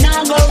 Me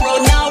not go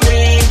run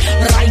away.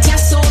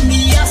 Righteous so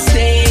me a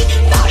stay.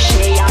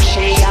 Ashe,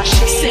 ashe,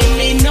 ashe. Say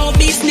me no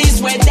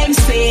business where them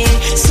say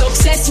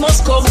success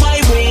must come my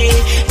way.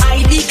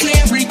 I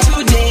declare it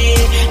today.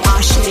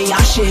 Ashe,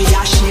 ashe,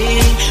 ashe.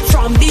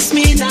 From this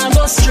me not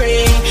go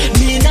stray.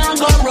 Me not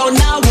go run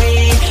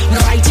away.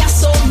 Righteous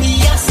so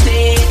me a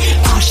stay.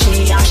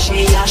 Ashe,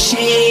 ashe,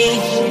 ashe.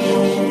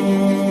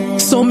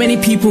 So many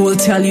people will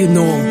tell you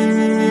no.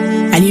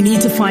 And you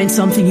need to find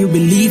something you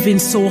believe in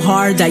so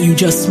hard that you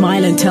just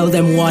smile and tell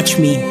them, watch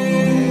me.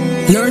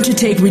 Learn to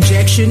take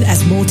rejection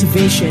as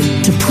motivation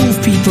to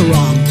prove people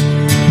wrong.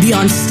 Be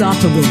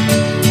unstoppable.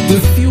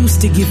 Refuse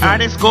to give up.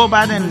 Artists go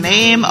by the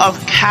name of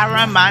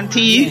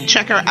Caramanti.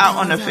 Check her out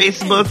on the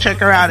Facebook. Check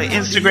her out on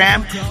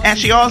Instagram. And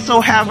she also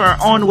have her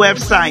own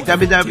website,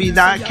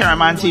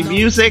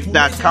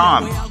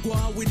 www.caramantimusic.com.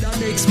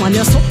 Next man,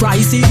 you're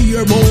surprised to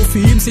hear about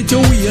film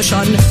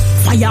situation.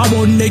 Fire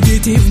on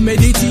negative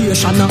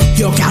meditation.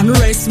 You can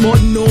rest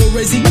but no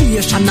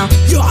resignation.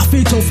 You have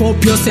to tough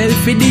up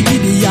yourself in the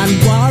Gideon.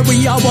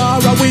 Warrior,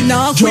 we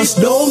now. Just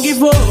don't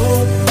give up.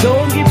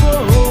 Don't give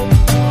up.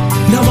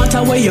 No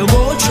matter where you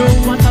go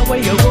through.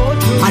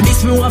 And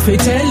this me want to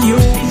tell you.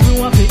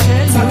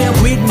 From your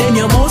quit then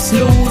you must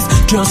lose.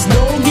 Just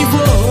don't give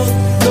up.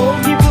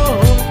 Don't give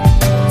up.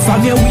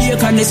 From your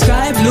wake and the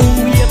sky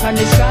blue. And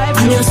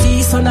you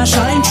see sun a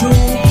shine through.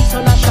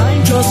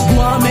 Just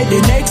go and make the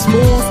next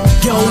move.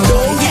 Yo,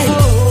 don't give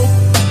up.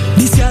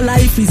 This your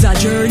life is a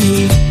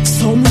journey.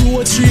 Some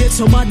road straight,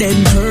 some of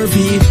them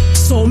curvy.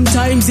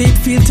 Sometimes it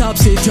feel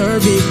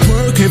topsy-turvy.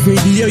 Work every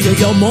day,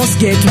 you must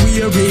get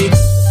weary.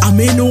 I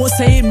may know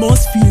say it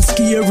must feel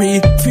scary.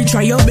 If you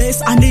try your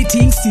best and the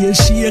thing still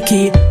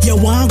shaky. You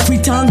want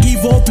quit and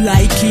give up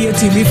like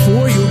Katie.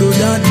 Before you do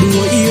that,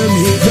 don't hear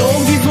me.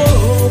 Don't give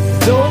up,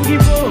 don't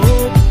give up.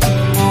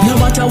 No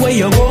matter where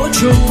you go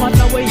through,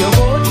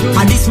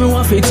 and this me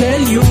want to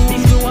tell you.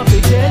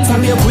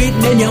 From you quit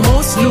then you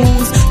must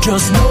lose.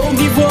 Just don't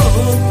give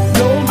up,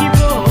 don't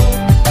give up.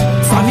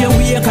 From your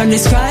wake and the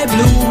sky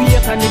blue.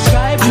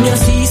 And you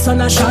see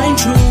sun a shine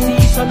through.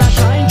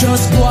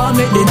 Just go and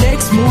make the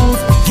next move.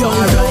 Yo,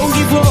 don't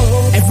give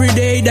up. Every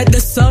day that the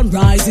sun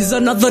rises,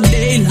 another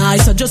day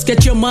lies. So just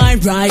get your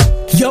mind right.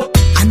 Yo,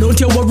 and don't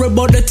you worry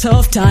about the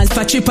tough times.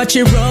 Patchy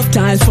rough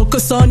times.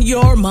 Focus on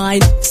your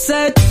mind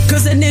set.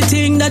 Cause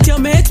anything that you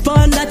made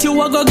fun, that you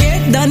are gonna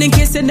get done. In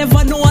case you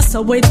never know what's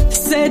a wait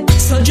set.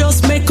 So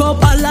just make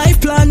up a life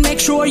plan. Make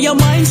sure your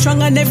mind's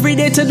strong, and every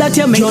day to that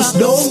you make. Just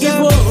don't give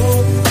up.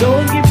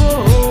 Don't give up.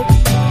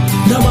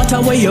 No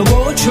matter where you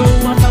go through,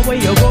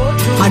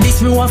 and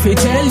this me want to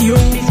tell you.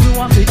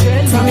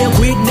 From your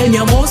quit then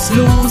you must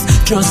lose.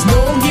 Just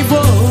don't give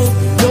up,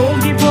 don't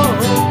give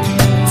up.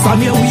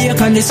 From your wake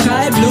and the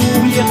sky blue,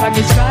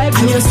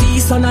 and you see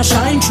sun a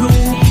shine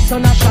through.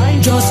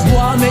 Just go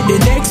and make the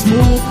next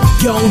move.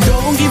 Yo,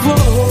 don't give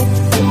up.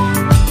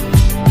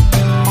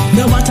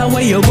 No matter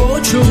where you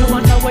go through,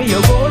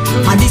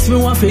 and this me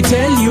want to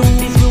tell you.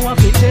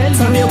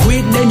 From your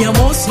quit then you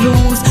must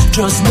lose.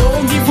 Just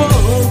don't give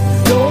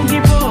up, don't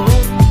give up.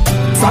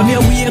 From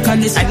your wake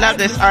and the I love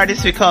this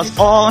artist because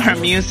all her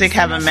music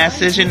have a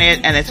message in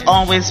it, and it's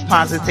always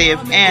positive,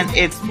 and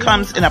it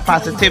comes in a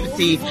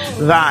positivity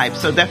vibe.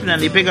 So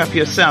definitely big up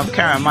yourself,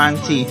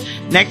 Caramanti.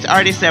 Next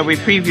artist that we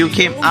preview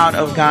came out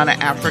of Ghana,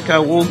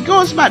 Africa, who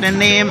goes by the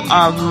name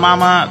of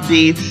Mama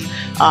Beats.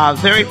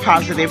 Very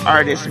positive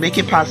artist,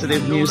 making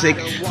positive music,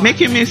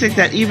 making music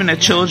that even the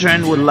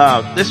children would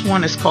love. This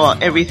one is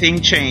called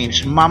Everything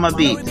Changed, Mama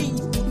Beats.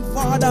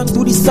 Father,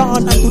 to the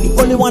Son, and to the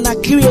only one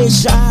of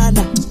creation.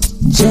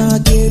 Jah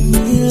gave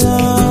me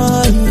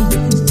life,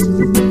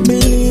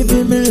 believe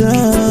in me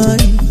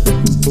life.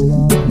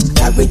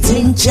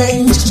 Everything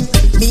changed.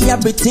 Me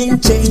everything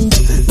change.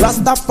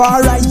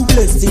 Rastafari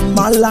blessing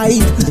my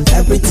life.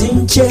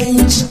 Everything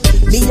change.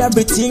 Me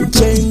everything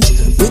change.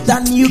 With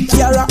a new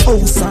car, a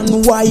house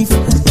and wife.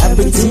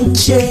 Everything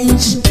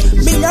change.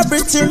 Me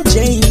everything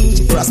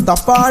change.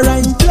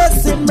 Rastafari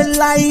blessing my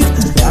life.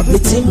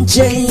 Everything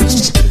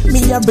change.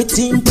 Me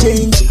everything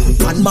change.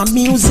 And my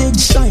music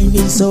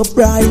shining so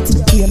bright.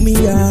 Hear me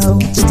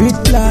out.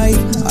 Street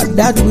life,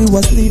 that we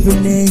was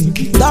living in.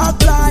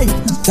 Dark life,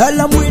 tell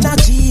them we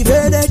not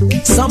achieving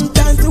it.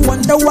 Sometimes we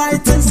wonder why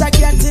things are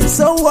getting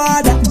so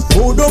hard.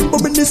 Hold on,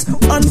 business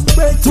and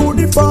pray to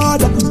the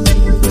Father.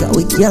 Cause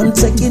we can't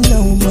take it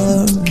no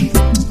more.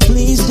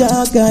 Please,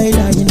 your guide,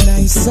 I and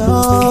I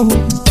saw.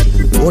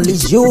 Only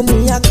you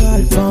me a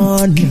call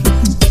on.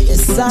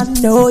 Yes, I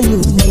know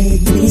you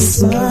make me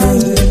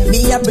smile.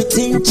 Me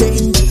everything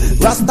change.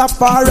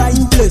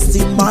 Rastafari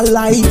blessing my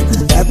life.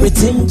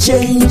 Everything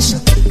change.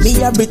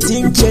 Me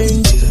everything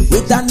change.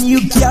 With a new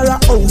car, a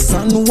house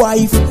and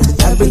wife.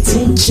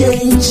 Everything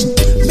change.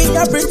 Me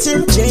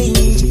everything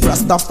change.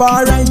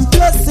 Rastafari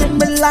blessing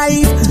my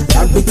life.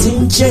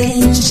 Everything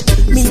change.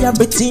 Me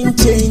everything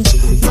change.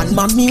 And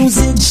my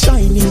music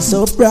shining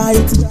so bright.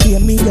 Hear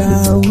me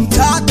out.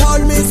 God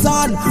told me,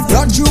 son,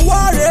 don't you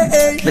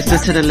worry. Listen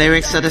to the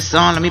lyrics of the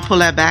song. Let me pull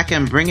that back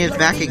and bring it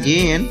back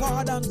again.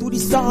 To the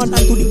sun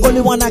and to the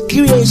only one of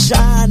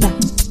creation.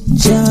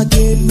 Jah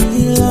gave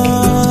me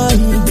life.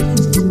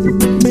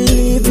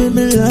 Believe in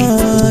me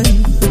life.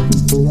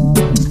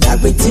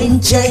 Everything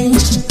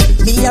changed.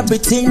 Me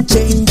everything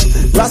changed.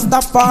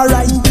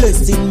 Rastafari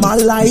blessing my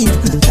life.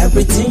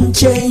 Everything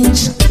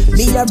changed.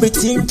 Me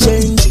everything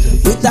changed.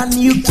 With a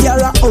new car,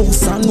 a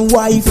house and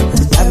wife.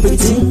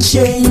 Everything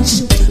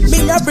changed.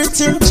 Me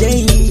everything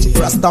changed.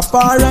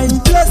 Rastafari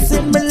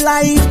blessing my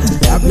life.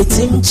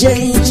 Everything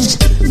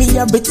changed. Me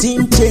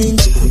everything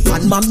changed.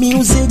 And my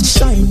music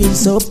shining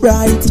so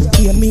bright.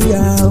 Hear me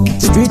out.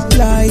 Street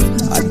life,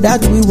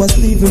 that we was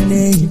living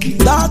in.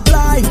 Dark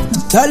life,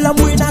 tell them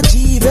we not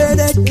achieving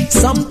it.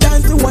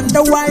 Sometimes we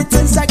wonder why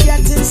things are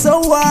getting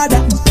so hard.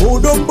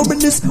 Hold on,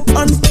 business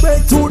and pray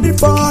to the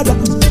Father.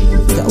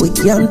 Cause we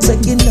can't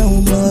take it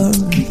no more.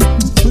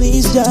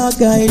 Please, your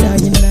guide, I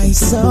and I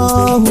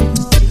saw.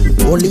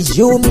 Only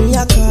you me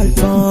a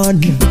call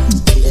on.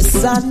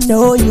 Yes, I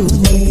know you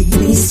make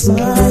me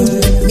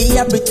smile. Me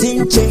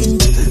everything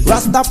change.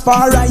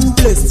 Rastafari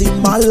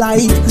blessing my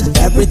life.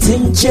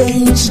 Everything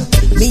change.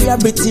 Me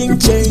everything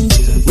change.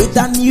 With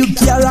a new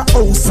car, a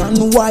house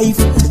and wife.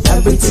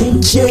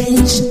 Everything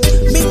change.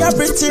 Me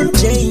everything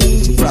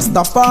change.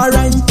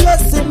 Rastafari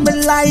blessing my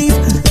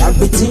life.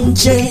 Everything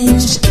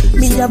change.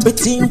 Me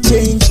everything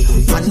change.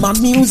 And my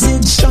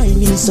music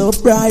shining so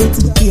bright.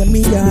 Hear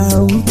me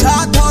out.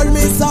 God told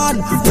me, son,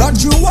 don't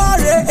you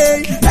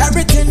worry.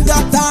 Everything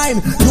got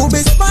time. You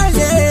be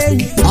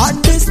smiling.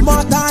 And this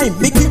more time,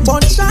 me keep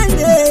on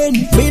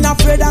shining. Me not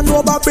afraid of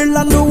no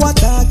Babylon, no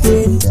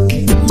attacking.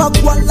 My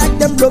one like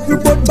them love you,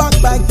 but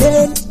back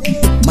then.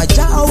 My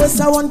child always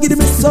I want give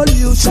me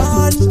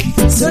solution.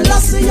 So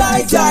let's see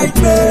I guide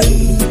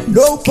me.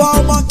 No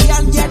farmer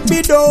can get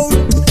me down.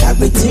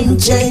 Everything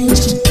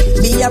changed.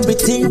 Me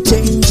everything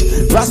changed.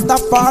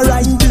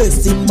 Rastafari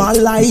blessing my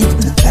life.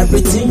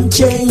 Everything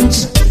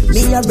changed.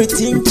 Me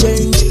everything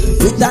changed.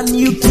 With a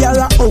new car,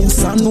 a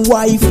house and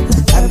wife.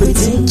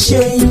 Everything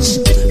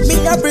changed. Me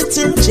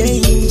everything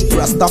changed.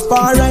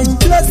 Rastafari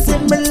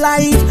blessing my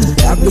life.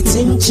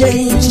 Everything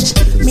changed.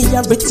 Me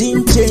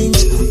everything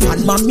changed.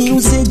 And my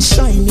music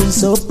shining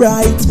so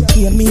bright.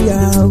 Hear me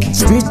out.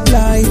 Street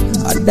life,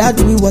 that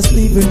we was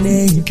living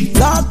in.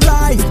 Dark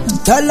life,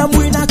 tell them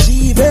we not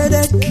achieving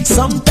it.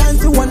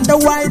 Sometimes we wonder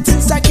why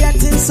things are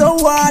getting so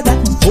hard.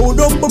 Hold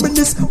on,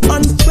 business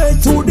and pray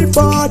to the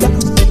Father.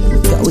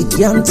 Cause we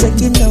can't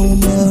take it no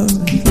more.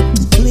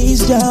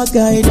 Please, your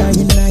guide, I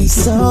and I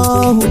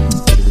saw.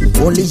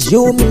 Only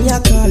you me a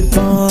call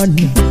on.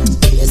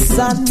 Yes,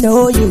 I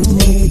know you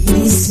make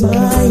me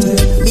smile.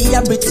 Me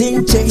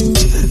everything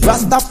changed.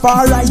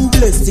 Rastafari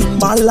blessing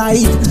my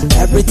life.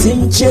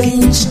 Everything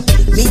changed.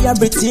 Me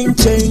everything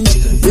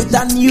changed. With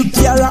a new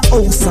car, a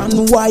house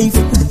and wife.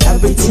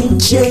 Everything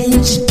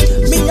changed.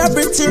 Me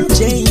everything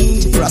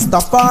changed.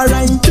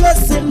 Rastafari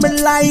blessing my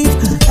life.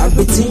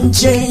 Everything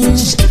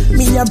changed.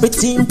 Me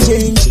everything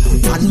changed.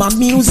 And my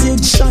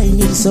music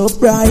shining so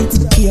bright.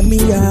 Hear me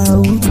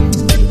out.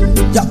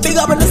 Ya big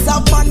up on the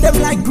south man, them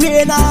like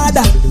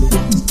Grenada,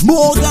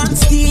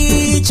 Morgan's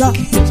teacher,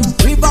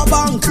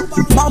 Riverbank,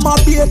 Mama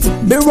Beat,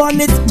 me run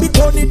it, me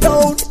turn it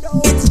down.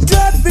 It's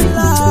driving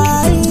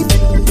life.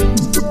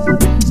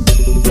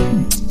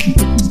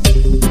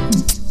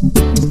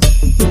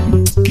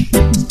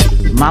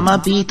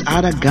 Mama Beat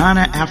out of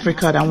Ghana,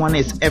 Africa. That one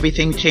is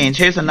Everything Changed.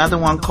 Here's another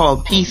one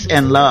called Peace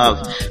and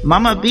Love.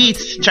 Mama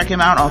Beats, check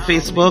him out on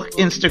Facebook,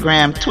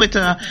 Instagram,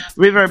 Twitter,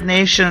 Reverb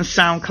Nation,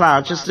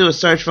 SoundCloud. Just do a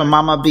search for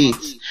Mama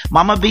Beats.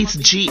 Mama Beats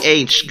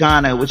GH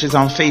Ghana, which is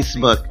on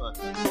Facebook.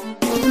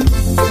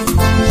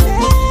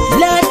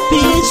 Let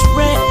peace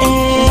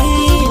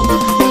reign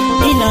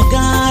in a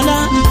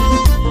Ghana.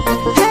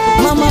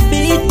 Mama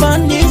Beat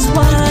on this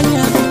one.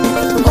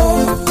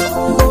 Oh,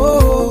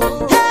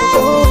 oh, hey.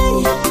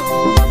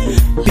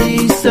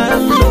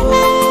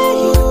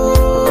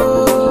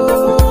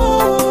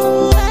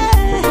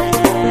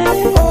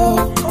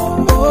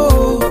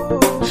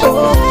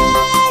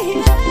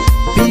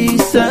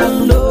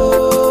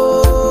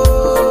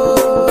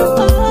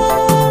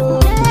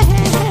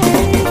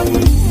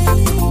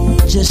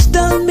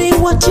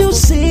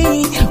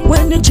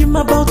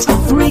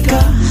 about Africa.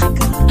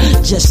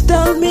 Just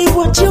tell me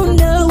what you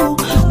know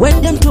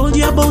when them told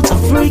you about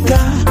Africa.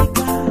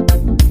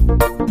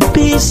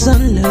 Peace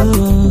and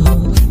love.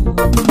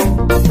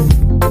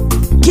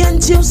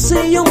 Can't you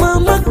see your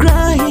mama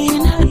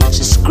crying?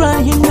 She's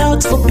crying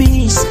out for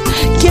peace.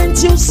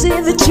 Can't you see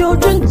the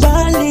children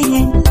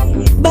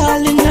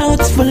bawling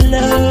out for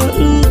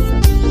love?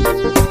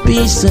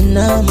 Peace and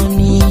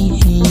harmony.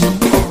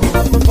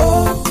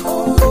 Oh,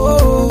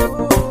 oh,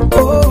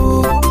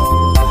 oh,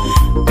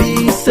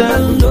 peace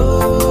and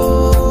love.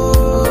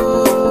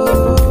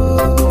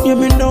 You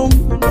me know.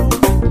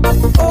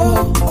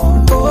 Oh,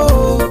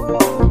 oh,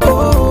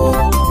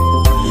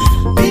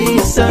 oh,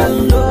 peace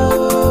and love.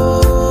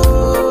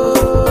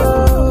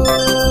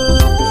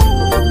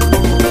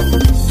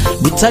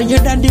 We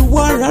tired of the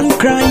war and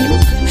crime.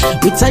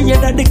 We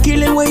tired of the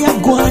killing where you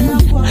gone.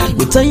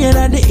 We tired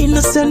of the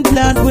innocent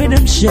blood where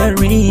them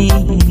sharing.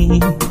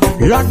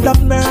 Lord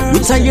of mercy. We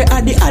tired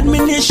of the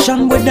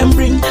admonition where them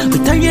bring. We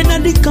tired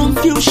of the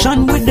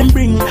confusion where them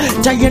bring.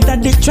 Tired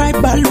of the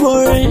tribal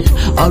war.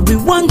 All we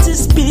want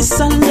is peace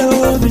and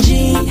love.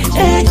 G-H-A-N-A.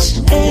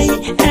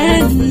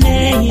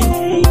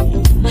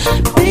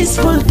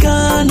 Peaceful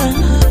Ghana,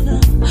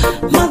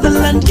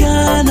 motherland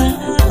Ghana.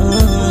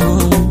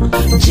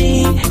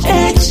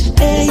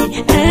 G-H-A-N-A.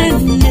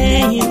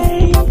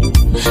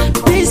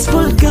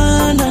 Peaceful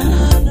Ghana,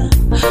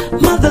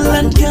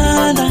 motherland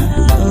Ghana.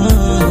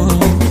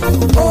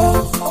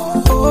 Oh,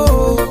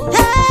 oh,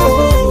 oh,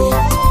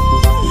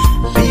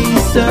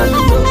 peace and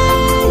love.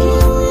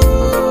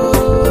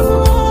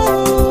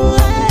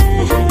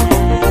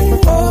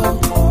 Oh,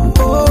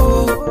 oh,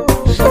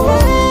 oh,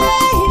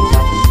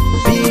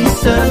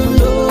 peace and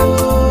love.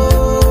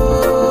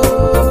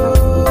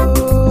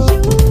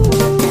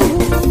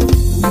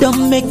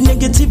 Don't make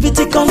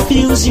negativity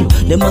confuse you.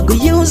 Them a go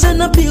use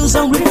and abuse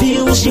and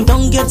refuse you.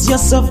 Don't get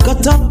yourself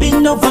caught up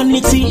in no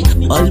vanity.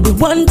 All we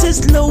want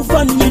is love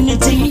and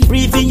unity.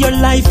 Breathing your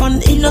life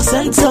and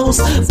innocent souls.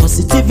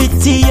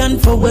 Positivity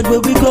and forward where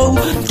we go.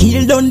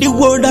 Kill down the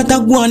world that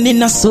are going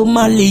in a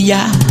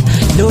Somalia.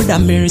 Lord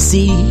have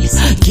mercy.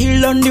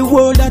 Kill on the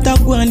world that are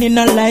going in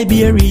a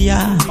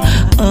Liberia.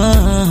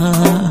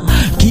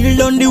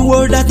 Kill on the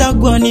world that are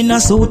going in a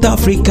South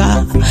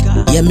Africa.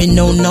 Yeah, me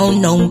no.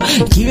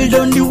 Kill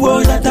on the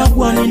world that are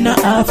going in a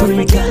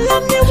Africa.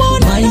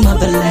 My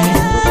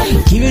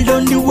motherland. Kill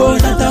on the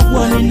world that are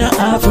going in a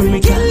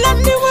Africa.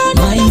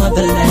 My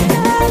motherland.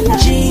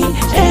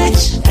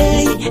 G-H-A-N-A.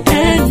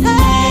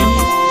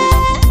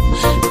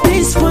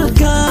 Peaceful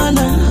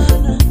Ghana,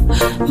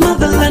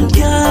 motherland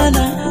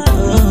Ghana.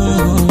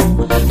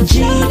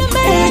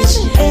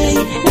 G-H-A-N-A.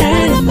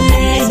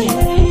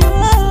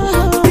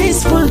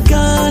 Peaceful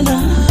Ghana,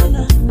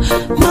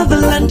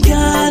 motherland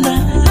Ghana.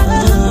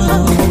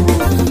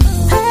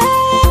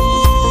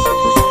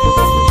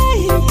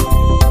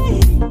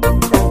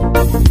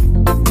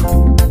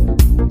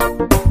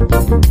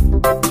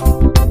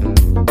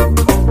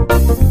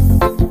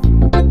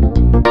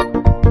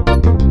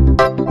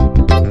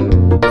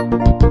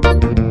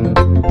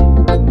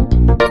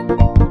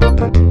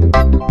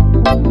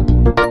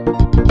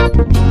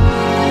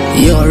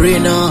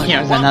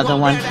 Here's another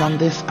one from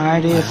this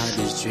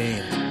artist.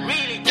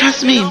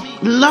 Trust me,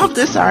 love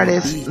this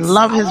artist,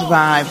 love his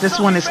vibe. This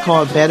one is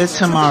called Better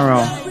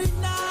Tomorrow.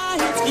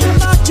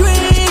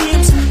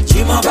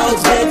 Dream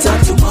about better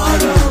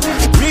tomorrow.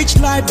 Rich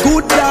life,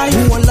 good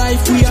life, one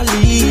life we are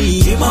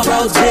live. Dream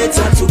about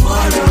better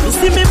tomorrow. You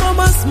see me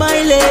mama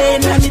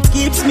smiling and it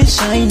keeps me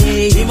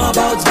shining. Dream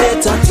about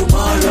better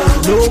tomorrow.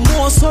 No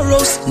more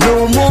sorrows,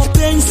 no more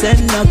pains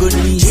and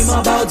agonies. Dream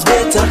about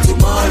better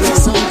tomorrow.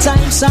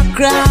 Sometimes I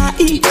cry,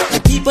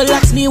 people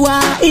ask me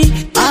why.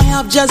 I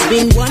have just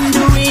been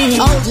wondering.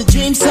 All the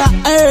dreams I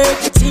heard,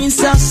 things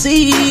I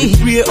see.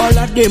 Pray all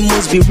of them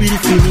must be real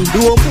for me.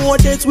 No more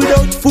days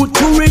without food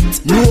to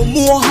eat. No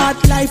more hard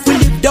life we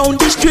live down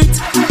the street.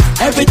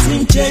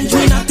 Everything changed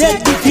when I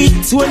take the beat.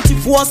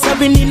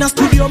 24/7 in a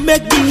studio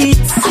make the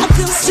hits. I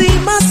can see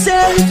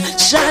myself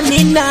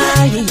shining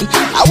night.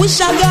 I wish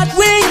I got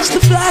wings to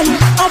fly.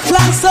 I'll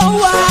fly so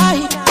high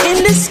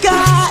in the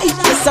sky.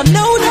 Yes, I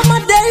know that my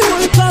day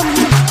will come.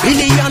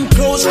 Billion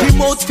crows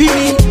scream out for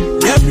me.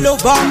 Them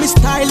love all me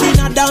styling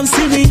and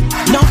dancing me.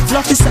 Not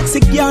fluffy sexy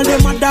girl,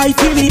 them a die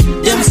for me.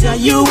 Them say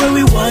you where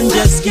we want,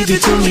 just give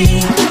it to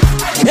me.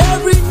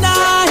 Every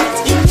night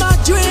in my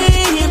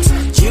dreams,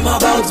 dream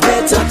about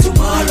better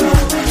tomorrow.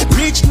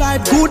 Rich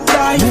life, good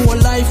life, more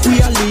life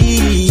we are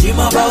live. Dream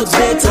about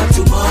better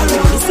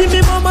tomorrow. You see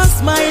me mama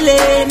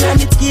smiling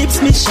and it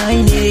keeps me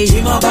shining.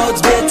 Dream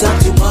about better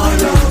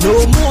tomorrow. No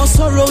more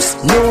sorrows,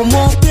 no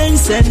more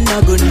pains and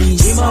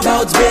agonies. Dream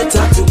about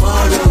better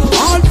tomorrow.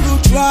 All blue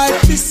tribe,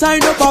 we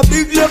sign up a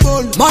big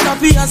level. Man of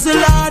the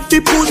hustle hard, we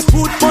put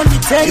food on the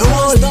table. You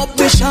won't stop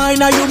me shine,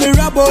 now you me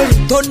rebel.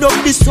 Turn up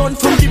the sun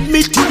from the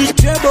mid to the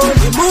treble.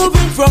 We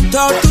moving from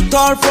top to it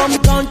all from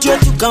country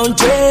to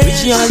country.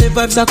 Reaching all the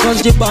vibes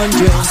across the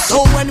boundaries.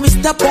 So when we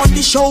step on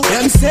the show,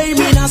 them say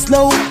me not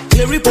slow.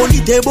 Clear up on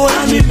the table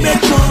and we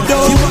make more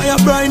dough. You buy a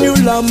brand new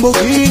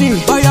Lamborghini,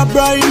 buy a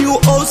brand new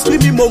house,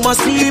 with me mama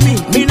see me.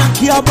 Me not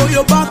care about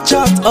your back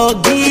chat or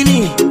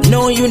guinea.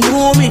 No, you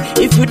know me,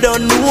 if you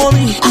don't know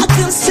me. I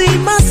can see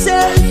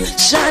myself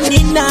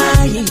shining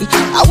night.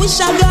 I wish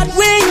I got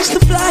wings to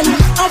fly.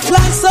 I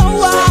fly so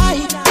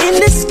high in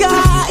the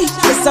sky.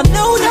 Yes, I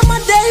know that my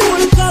day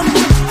will come.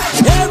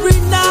 Every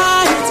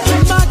night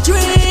in my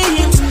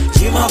dreams,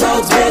 dream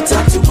about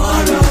better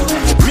tomorrow.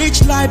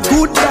 Rich life,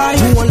 good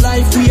life, one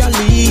life we are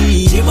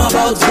lead. Dream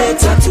about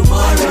better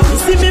tomorrow. You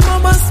see me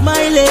mama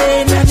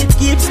smiling and it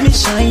keeps me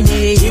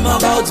shining. Dream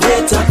about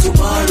better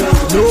tomorrow.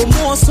 No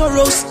more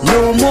sorrows,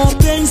 no more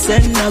pains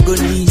and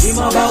agonies. Dream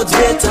about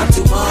better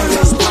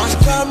tomorrow.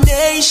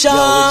 Incarnation.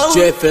 Yo, it's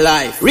Jeff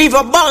Life.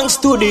 Riverbank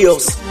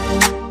Studios.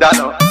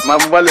 Dano, my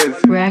wallet.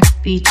 Rack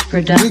Beach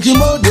Production. Ricky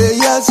Mode,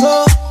 yes,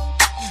 so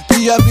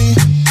P.A.B.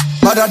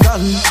 better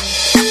than.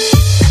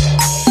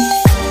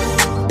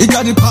 It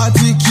got the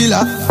party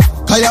killer.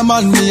 Kaya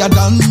man, me a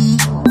done.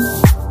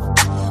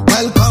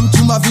 Welcome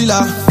to my villa.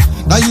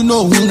 Now you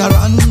know who na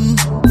run.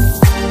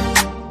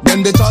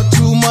 Then they talk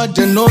too much,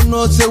 they no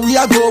say we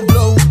a go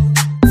blow.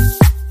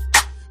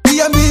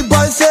 P.A.B.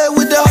 boys say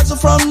with the hustle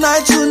from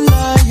night to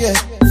night, yeah.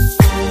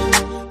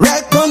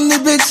 Wreck on the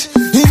beat,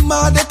 him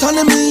mad, they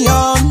turning me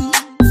on.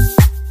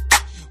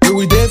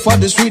 We there for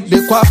the street,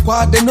 they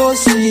quack, they no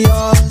see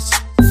us.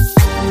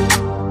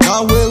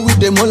 Now we with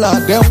the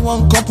mullah, then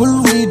one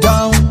couple we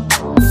down.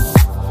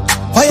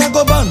 Fire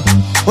go burn,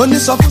 only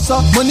so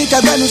money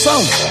can burn the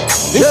sound.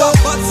 If I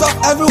butts up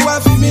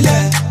everywhere,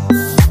 familiar.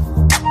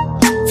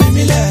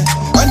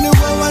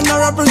 Anywhere when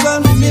I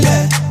represent,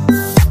 familiar.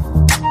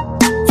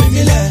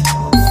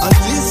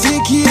 Anti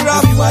Kira,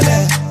 Fiwale.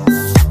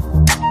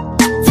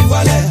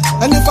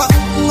 And if I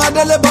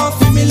deliver,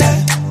 familiar.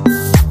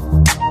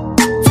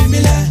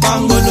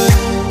 Pangolo.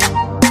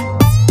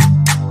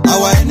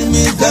 Our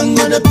enemies then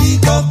gonna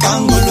pick up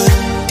Pangolo.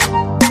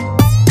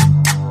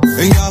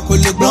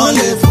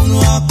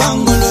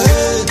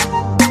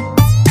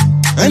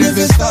 And if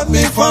you stop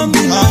me from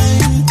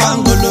behind,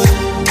 Pangolo.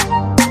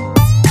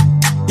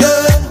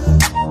 Yeah,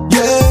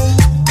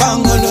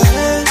 Pangolo.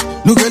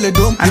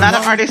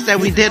 Another artist that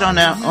we did on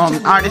a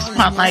artist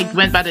spotlight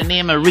went by the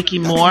name of Ricky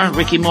Moore.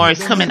 Ricky Moore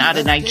is coming out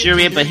of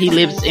Nigeria, but he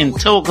lives in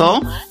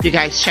Togo. You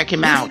guys check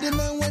him out.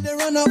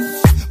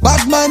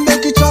 Bad man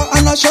make it up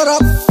and I shut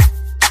up.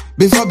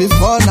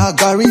 Before now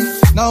Gary.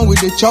 Now we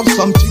dey chop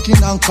some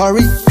chicken and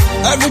curry.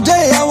 Every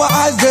day our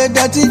eyes they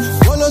dirty.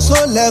 Follow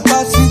so let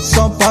us sit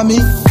some for me.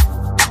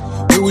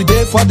 We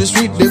there for the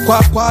street, they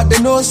quack, they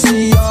no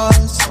see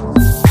us.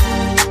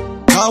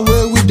 Now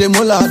we with the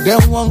mullah, then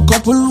one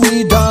couple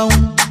we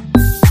down.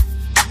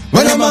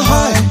 When I'm a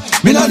high,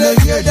 me not they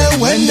hear them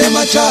when them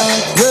a chat.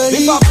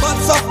 If I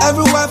butts up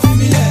everywhere,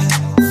 familiar.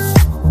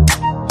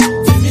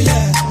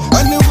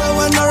 Anywhere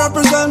when I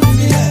represent,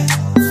 familiar.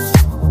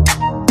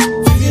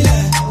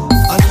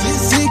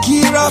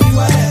 Kira,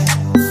 Fiwale.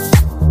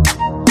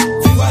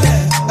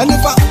 And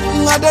if I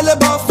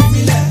deliver,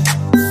 familiar.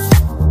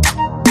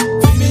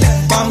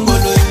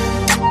 Pangolo.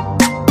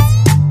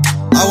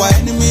 Our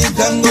enemies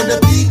then go to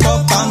pick up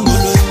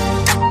Pangolo.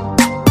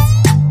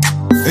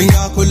 And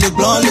ya could look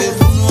blonde,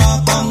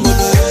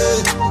 Pangolo.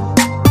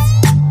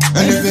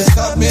 And if you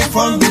stop me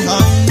from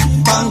behind,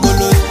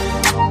 Pangolo.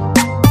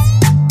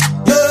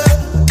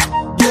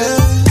 Yeah,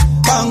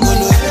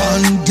 Pangolo.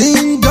 And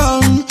ding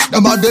dong,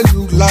 them a they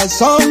look like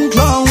some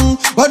clown,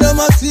 but them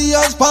a see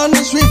us on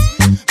the street.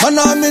 And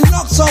I me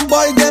knock some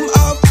boy them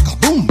out.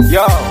 Kaboom.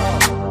 Yo,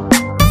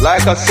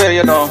 like I say,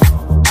 you know,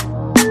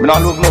 me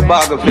not love no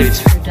bag of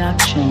it.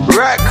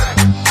 Wreck,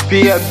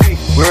 P.A.B.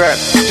 we rap.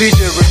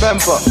 DJ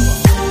remember.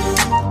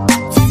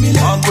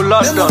 Uncle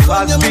London,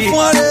 last beat. If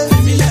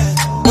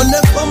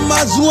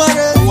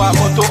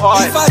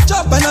I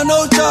chop and I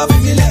no chop,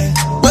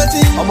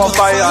 I'm on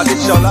fire,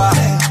 this your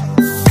life.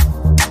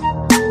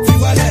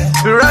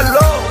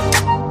 Pirello.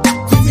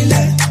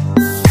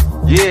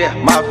 Yeah,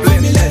 my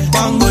flame.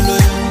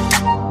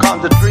 Come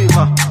the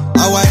dreamer.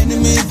 Our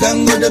enemies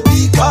then go to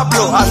pick up.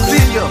 Pablo, I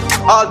see you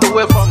all the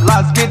way from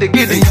Las Giddy. Yo,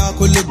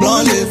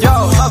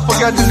 not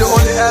forgetting the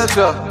only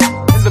elder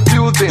in the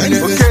building. Okay,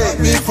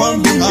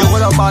 yeah,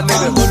 what up, my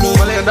nigga?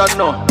 Well, you don't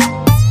know.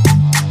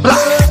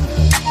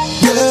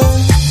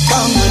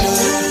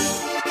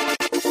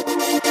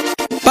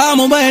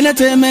 Vamos,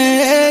 bailate,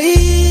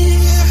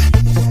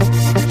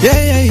 yeah.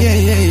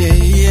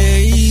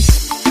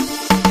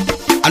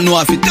 I know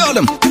if you tell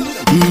them.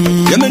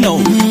 Let me know.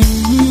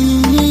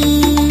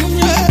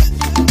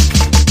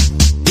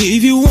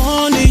 If you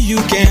want it, you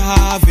can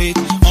have it.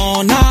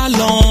 All night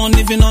long,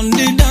 even on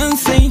the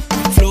dancing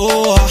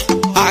floor.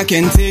 I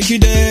can take you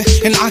there,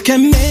 and I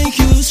can make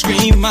you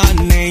scream my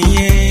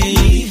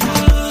name.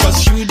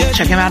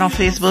 Check him out on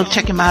Facebook,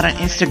 check him out on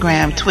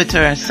Instagram,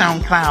 Twitter, and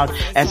SoundCloud,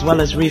 as well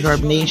as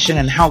Reverb Nation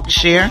and Hulk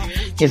Share.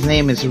 His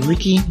name is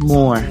Ricky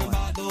Moore.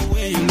 The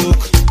way you look,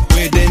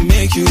 where they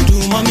make you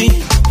do, mommy.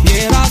 Yeah.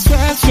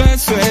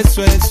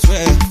 said I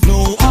swear,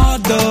 no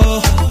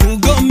other who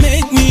gon'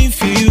 make me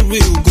feel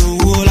real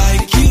good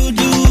like you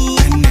do.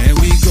 And there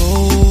we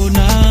go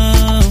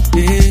now,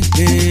 hey,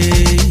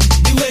 hey.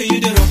 The way you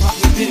did rough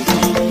me ping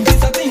pong,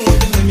 this a thing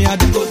with you let me had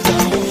to go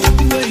down.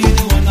 The way you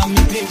did wanna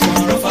me ping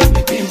pong, rough as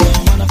me ping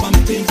pong, wanna pa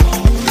me ping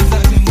pong. This a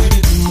thing with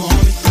you do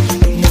mommy,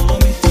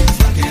 it's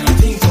like I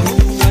think oh,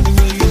 the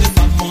way you did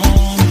my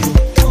mommy,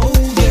 oh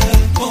yeah,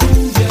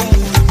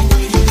 the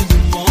way you did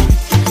do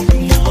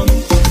mommy,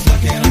 it's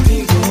like I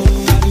think oh,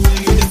 the way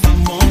you did my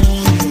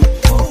mommy,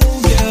 oh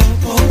yeah,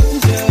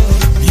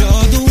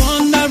 you're the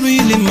one that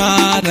really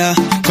matter,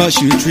 'cause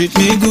you treat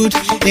me good.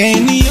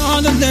 Any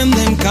other them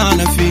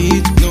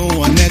counterfeit, no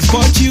one else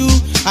but you.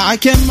 I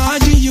can't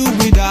imagine you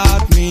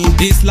without me.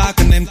 It's like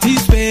an empty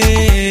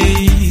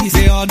space.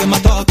 They all them are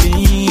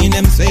talking,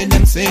 them saying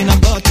I'm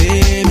got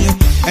you.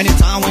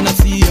 Anytime when I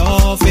see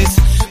your face,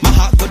 my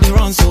heart go to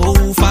run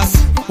so fast.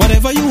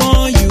 Whatever you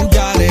want, you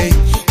got it.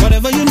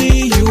 Whatever you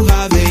need, you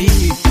have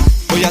it.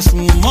 Oh, you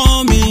swoon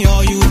on me,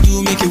 all you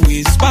do make it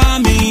whisper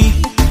me.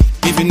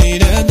 If you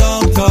need a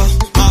doctor,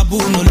 my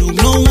boo no look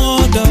no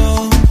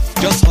other.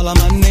 Just holler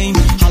my name,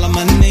 holler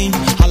my name,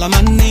 holler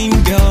my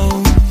name,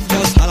 girl.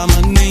 Just holler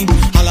my name,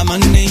 holler my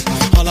name,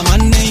 holler my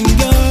name,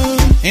 girl.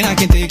 And I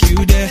can take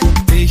you there,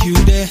 take you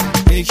there,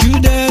 take you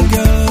there,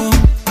 girl.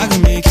 I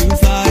can make you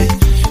fly,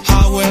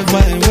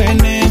 however and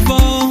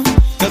whenever.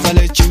 'Cause I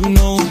let you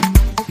know,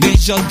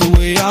 it's just the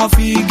way I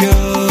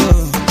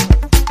figure.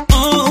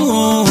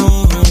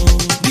 Oh,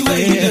 the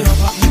way you did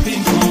rough me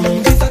ping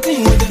pong, this a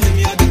thing with them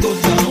me had to go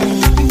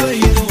down. The way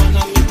you do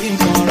wanna me ping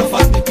pong, rough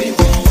as me ping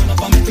pong, wanna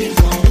pa me ping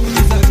pong.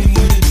 This a thing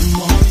with you do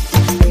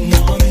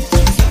mommy,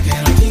 it's like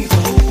I think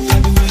oh,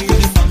 the way you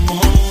did my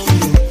mommy,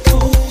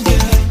 oh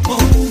yeah,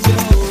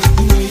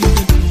 the way you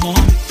did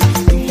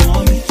do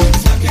mommy,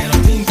 it's like I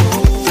think oh,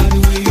 the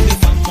way you did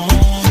my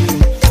mommy,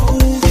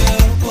 oh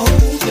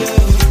yeah.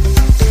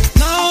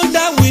 Now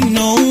that we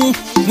know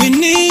we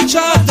need each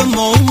other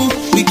more,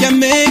 we can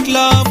make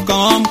love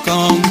come,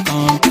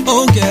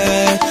 oh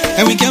yeah.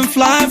 And we can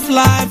fly to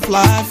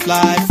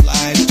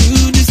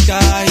the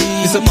sky.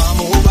 It's a palm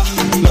over,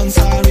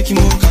 alongside Ricky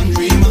Mo can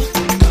dreamer.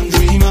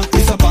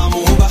 It's a palm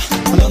over,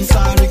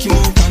 alongside Ricky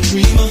Mo can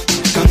dreamer.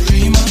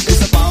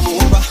 It's a palm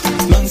over,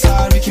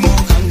 alongside Ricky Mo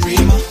can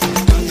dreamer.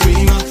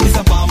 It's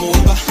a palm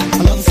over,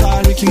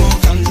 alongside Ricky Mo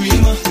can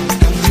dreamer.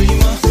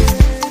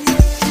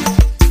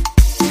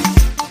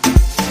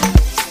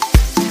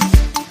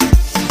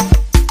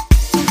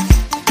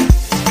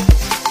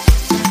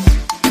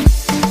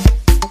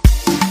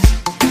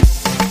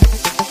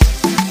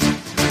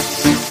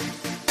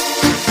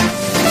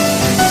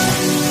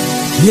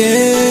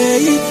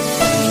 Yay!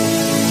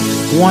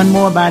 One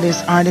more by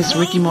this artist,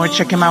 Ricky Moore.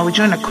 Check him out. We're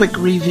doing a quick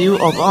review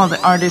of all the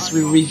artists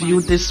we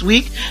reviewed this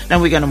week.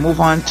 Then we're going to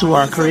move on to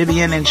our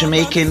Caribbean and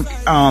Jamaican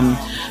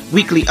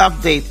weekly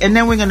update. And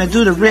then we're going to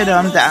do the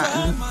rhythm,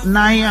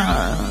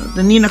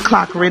 the Nina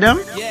Clark rhythm.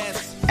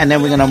 And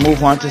then we're going to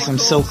move on to some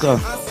soca.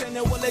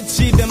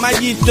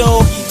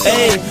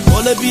 Hey,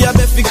 ole bia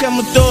be fike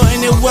muto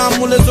ene wa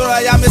mule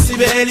zora ya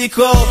mesibe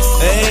heliko.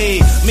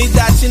 Hey, mi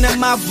dachi na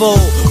mavo.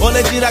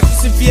 Ole dira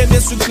crucifié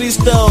Yesu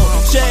Cristo.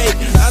 Shake,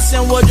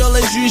 ancien word yo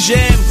le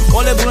jugem.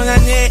 Ole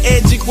brunane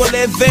e dik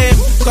wole vem.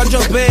 Quand je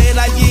be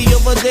la yi yo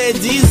vode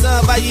 10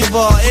 ans va y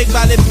vo ek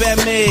va le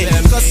perme.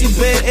 Quand si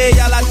be e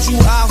ya la chu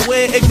a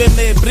we ek be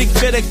me brick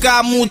be de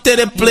ka mute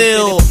de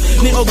pleo.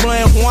 Ni o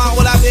grand roi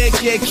ola be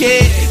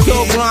keke.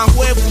 Yo grand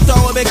we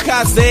puto be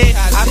kaze.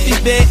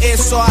 Afibe e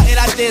so e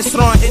la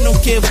desron e no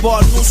ke vo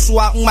no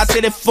soa uma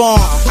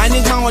telefone.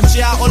 Ani ma on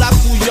chia ola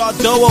ku yo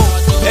do.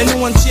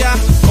 Anyone chia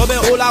obe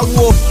ola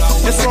wo.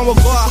 E so mo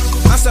go.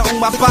 Asa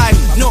un pai.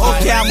 No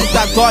okay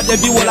amuta God de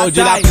bi wola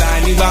die.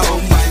 Ni ba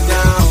on by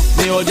now.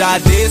 Ni o ja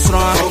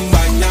desron on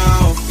by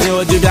now. Ni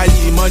o de da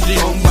yi moji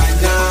on by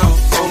now.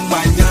 On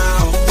by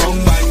now. On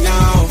by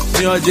now.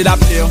 Ni o de da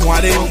play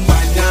one on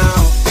by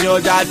now. Ni o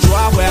ja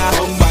draw where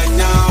on by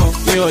now.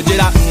 Ni o de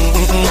da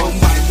on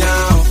by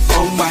now.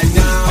 On by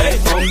now. Hey,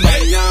 on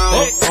by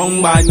now.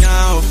 On by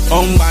now.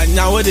 On by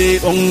now with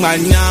it. On by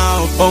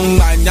now. On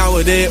by now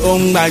with it.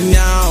 On by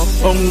now.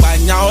 On by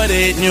now with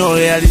it. New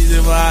reality.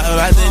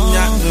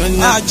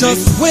 I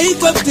just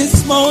wake up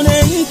this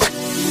morning,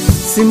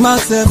 see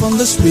myself on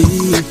the street,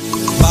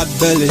 bad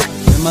belly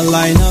in my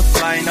line up.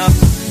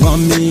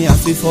 Want me, I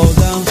feel fall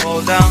down.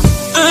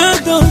 I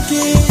don't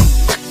care,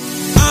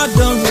 I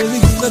don't really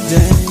give a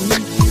damn,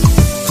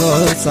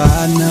 'cause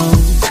I know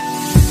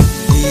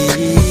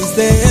He's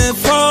there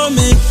for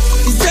me.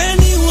 Is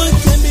anyone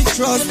can be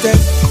trusted?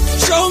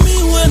 Show me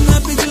when I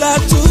be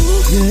glad to.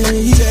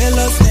 Yeah,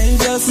 jealous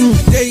angels,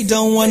 they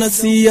don't wanna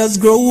see us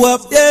grow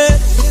up. Yeah,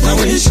 now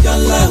wish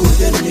can lie with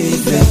the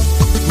nigga.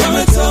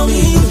 Mama tell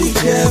me be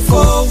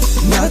careful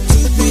not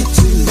to be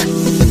too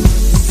loose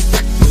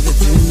with the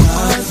thing I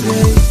do.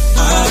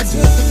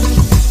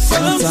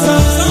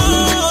 Sometimes.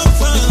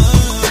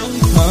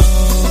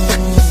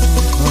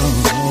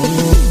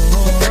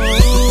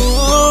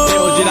 Ni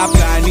o jira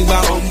plani ba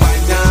on by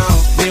now.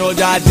 Ni o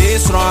ja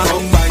desron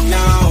on by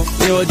now.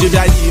 Ni o ojú bí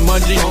ayé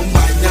ìmọ̀jì.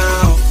 Ọ̀ngbà náà,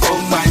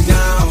 ọ̀ngbà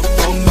náà,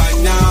 ọ̀ngbà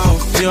náà.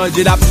 Ní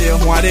ojú dá play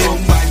wọn dé.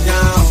 Ọ̀ngbà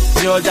náà.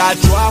 Ní ojú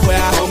àjọ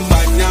àwẹ̀. Ọ̀ngbà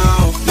náà.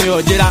 Ní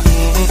ojú dá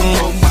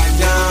ọ̀ngbà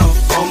náà,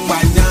 ọ̀ngbà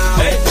náà,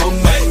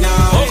 ọ̀ngbà náà,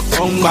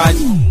 ọ̀ngbà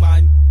náà.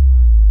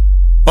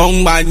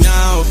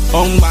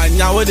 Ongba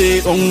nyao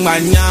de, ongba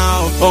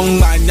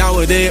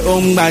nyao de,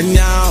 ongba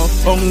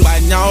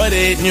nyao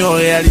de, ni o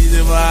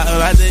realize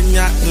va de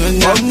nya.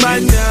 Ongba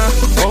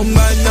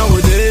nyao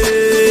de,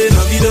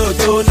 no video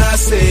to na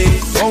se.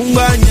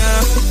 Ongba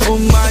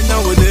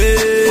nyao de,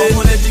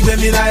 omo le jigbe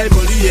mi la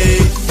eboliye.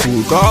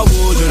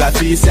 Kukowo do la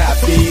fi se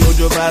afi,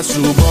 ojo ba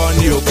subo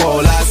ni o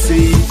ko la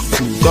si.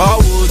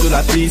 Kukowo do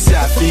la fi se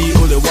afi,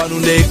 o le wanu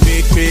le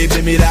pe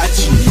be mi la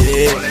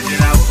chiye.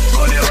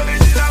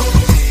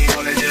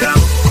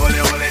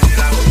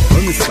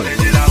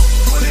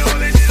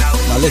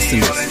 Now listen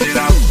to this.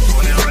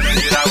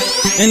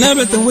 In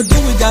everything we do,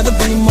 we gotta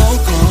be more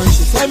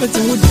conscious.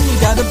 Everything we do, we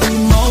gotta be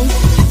more.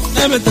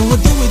 Everything we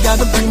do, we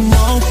gotta be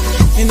more.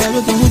 In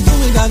everything we do,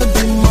 we gotta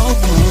be more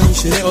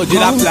conscious. Ni ojú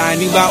la plan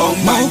nígbà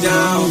ọ̀ngbà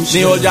náà.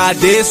 Ni ojú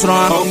adé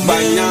sọ̀rọ̀ ọ̀ngbà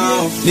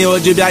náà. Ni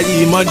ojú bí ayé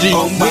ìmọ̀jì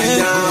ọ̀ngbà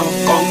náà.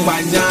 Ọ̀ngbà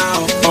náà,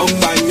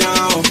 ọ̀ngbà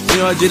náà. Ni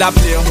ojú la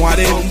play wọn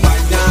dé ọ̀ngbà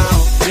náà.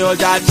 Ni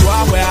ojú àjọ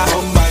àwẹ̀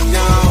ọ̀ngbà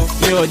náà.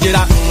 Ni ojú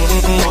la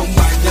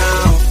ọ̀ngbà náà,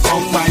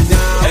 ọ̀ngbà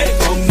náà,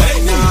 ọ̀ngbà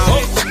náà.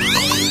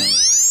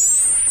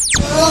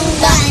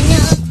 Ọ̀ngbà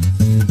náà.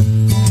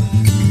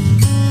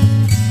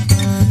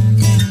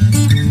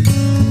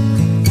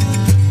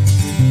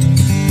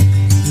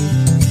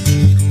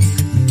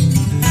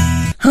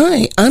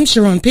 Hi, I'm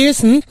Sharon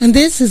Pearson, and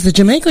this is the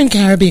Jamaica and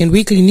Caribbean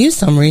Weekly News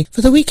Summary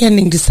for the week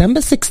ending December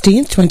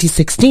 16th,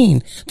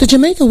 2016. The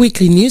Jamaica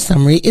Weekly News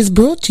Summary is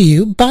brought to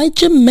you by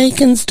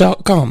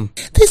Jamaicans.com.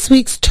 This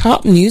week's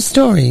top news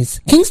stories.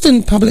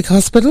 Kingston Public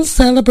Hospital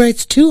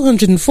celebrates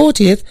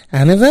 240th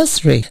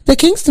anniversary. The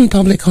Kingston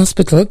Public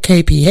Hospital,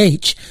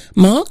 KPH,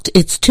 marked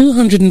its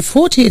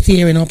 240th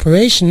year in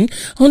operation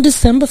on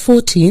December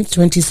 14th,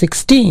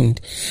 2016.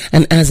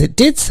 And as it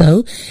did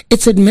so,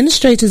 its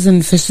administrators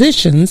and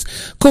physicians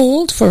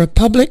called for a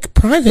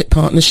public-private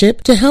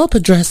partnership to help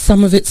address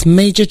some of its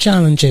major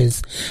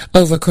challenges.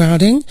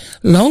 Overcrowding,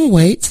 long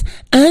waits,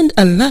 and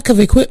a lack of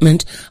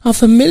equipment are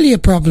familiar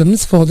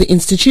problems for the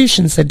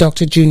institution, said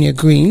Dr. Junior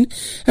Green,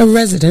 a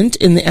resident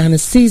in the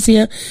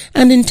anesthesia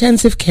and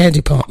intensive care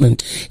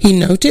department. He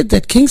noted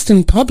that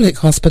Kingston Public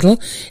Hospital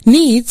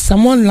needs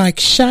someone like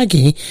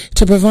Shaggy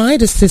to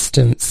provide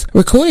assistance.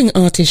 Recording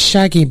artist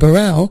Shaggy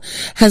Burrell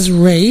has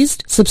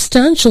raised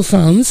substantial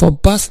funds for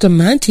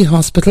Bustamante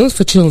Hospital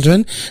for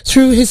Children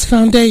through his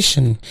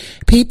foundation.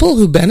 People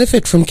who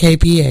benefit from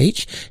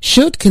KPH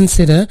should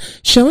consider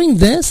showing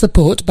their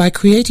support by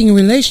creating a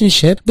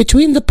relationship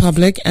between the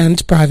public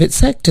and private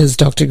sectors,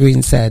 Dr.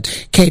 Green said.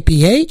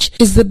 KPH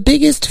is the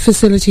biggest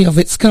facility of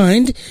its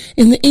kind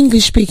in the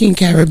English-speaking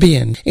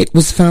Caribbean. It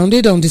was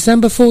founded on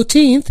December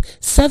 14th,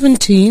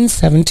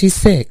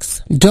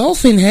 1776.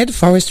 Dolphin Head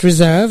Forest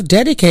Reserve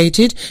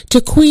dedicated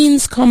to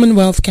Queen's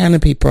Commonwealth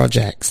Canopy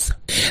projects.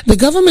 The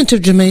Government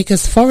of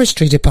Jamaica's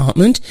Forestry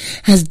Department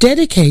has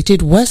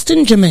dedicated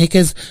Western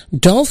Jamaica's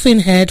Dolphin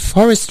Head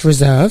Forest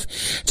Reserve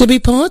to be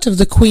part of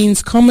the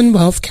Queen's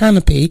Commonwealth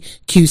Canopy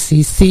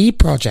QCC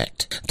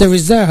project. The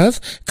reserve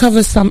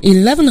covers some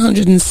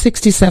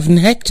 1,167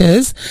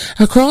 hectares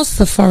across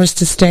the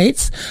forest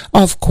estates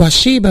of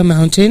Quashiba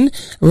Mountain,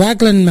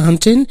 Raglan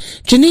Mountain,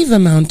 Geneva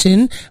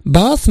Mountain,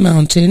 Bath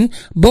Mountain,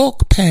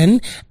 Bork Pen,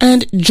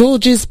 and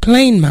George's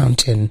Plain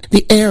Mountain.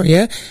 The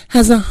area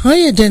has a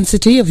higher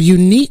density of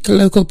unique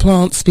local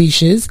plant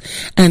species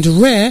and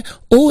rare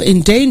or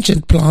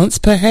endangered plants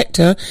per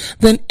hectare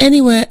than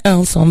anywhere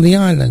else on the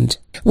island.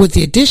 With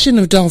the addition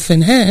of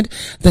Dolphin Head,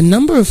 the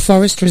number of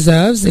forest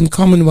reserves in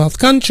Commonwealth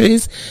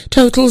countries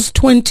totals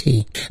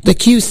 20. The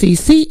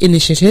QCC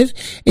initiative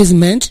is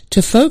meant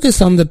to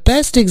focus on the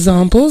best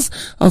examples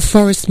of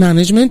forest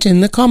management in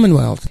the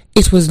Commonwealth.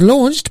 It was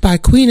launched by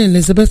Queen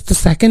Elizabeth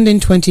II in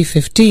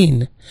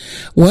 2015.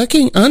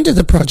 Working under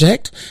the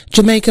project,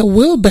 Jamaica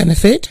will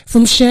benefit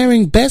from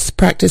sharing best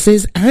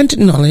practices and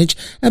knowledge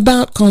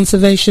about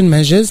conservation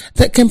measures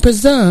that can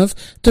preserve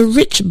the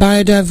rich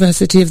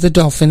biodiversity of the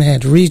Dolphin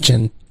Head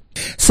region.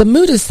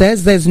 Samuda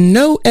says there's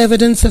no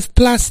evidence of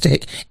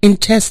plastic in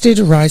tested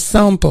rice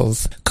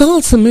samples.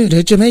 Carl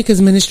Samuda, Jamaica's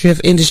Ministry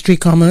of Industry,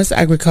 Commerce,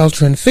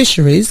 Agriculture and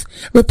Fisheries,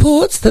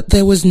 reports that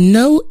there was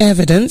no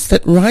evidence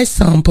that rice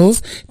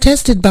samples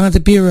tested by the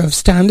Bureau of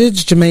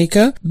Standards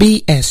Jamaica,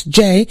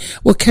 BSJ,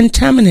 were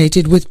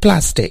contaminated with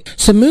plastic.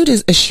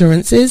 Samuda's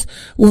assurances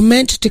were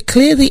meant to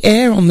clear the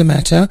air on the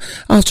matter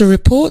after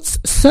reports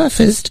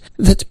surfaced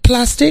that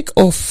plastic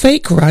or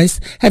fake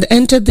rice had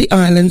entered the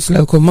island's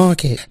local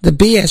market. The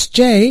BSJ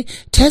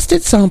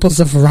tested samples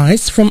of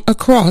rice from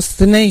across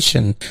the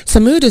nation.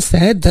 Samuda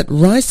said that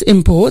rice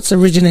imports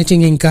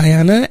originating in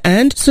Guyana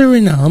and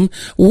Suriname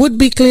would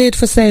be cleared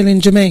for sale in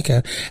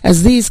Jamaica,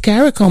 as these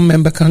CARICOM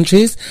member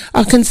countries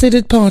are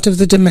considered part of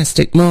the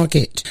domestic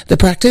market. The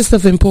practice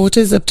of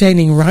importers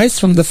obtaining rice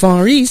from the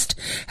Far East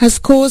has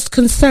caused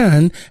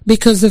concern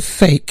because of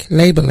fake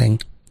labeling.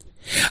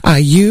 Are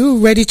you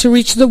ready to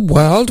reach the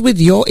world with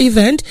your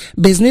event,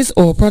 business,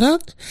 or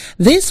product?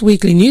 This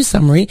weekly news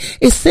summary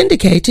is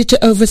syndicated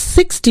to over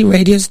 60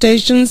 radio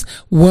stations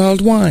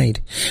worldwide.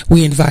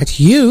 We invite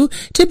you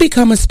to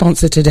become a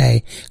sponsor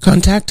today.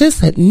 Contact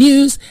us at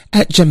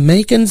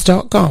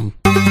news@jamaicans.com.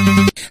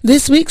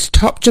 This week's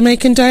top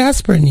Jamaican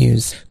diaspora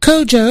news.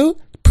 Kojo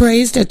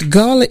praised at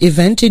gala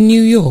event in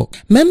New York.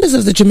 Members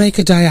of the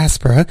Jamaica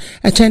diaspora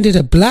attended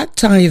a black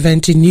tie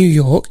event in New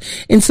York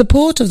in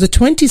support of the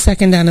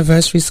 22nd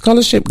anniversary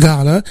scholarship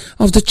gala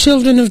of the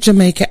Children of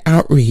Jamaica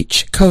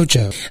Outreach,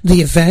 Kojo.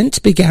 The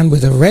event began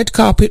with a red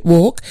carpet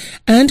walk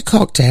and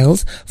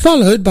cocktails,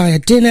 followed by a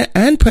dinner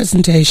and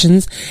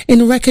presentations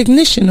in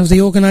recognition of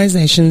the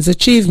organization's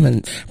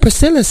achievement.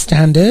 Priscilla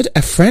Standard,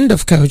 a friend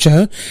of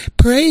Kojo,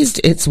 praised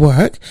its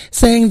work,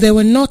 saying there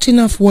were not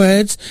enough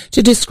words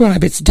to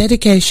describe its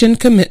dedication,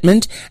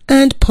 commitment,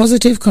 and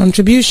positive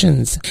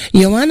contributions.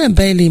 Joanna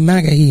Bailey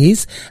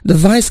Magahies, the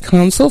Vice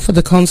Consul for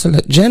the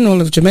Consulate General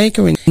of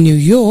Jamaica in New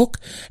York,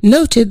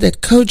 noted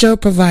that Kojo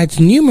provides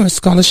numerous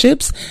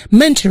scholarships,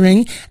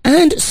 mentoring,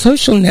 and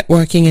social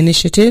networking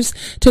initiatives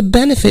to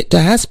benefit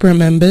diaspora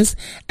members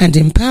and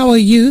empower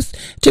youth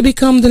to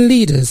become the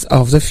leaders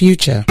of the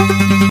future.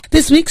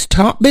 This week's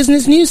top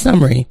business news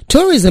summary.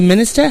 Tourism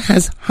Minister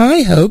has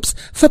high hopes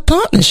for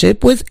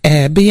partnership with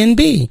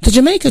Airbnb. The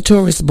Jamaica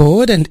Tourist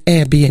Board and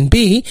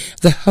Airbnb,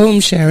 the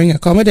home-sharing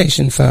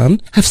accommodation firm,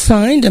 have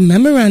signed a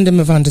Memorandum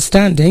of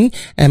Understanding,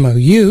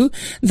 MOU,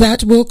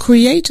 that will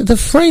create the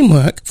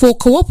framework for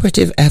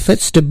cooperative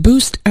efforts to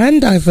boost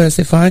and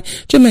diversify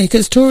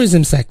Jamaica's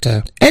tourism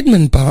sector.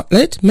 Edmund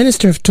Bartlett,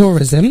 Minister of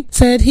Tourism,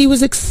 said he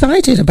was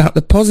excited about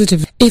the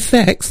positive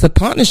effects the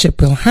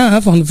partnership will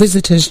have on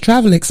visitors'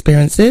 travel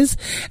experiences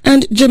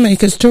and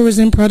Jamaica's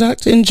tourism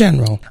product in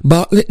general.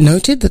 Bartlett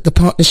noted that the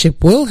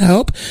partnership will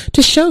help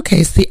to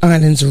showcase the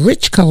island's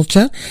rich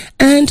culture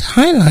and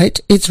highlight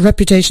its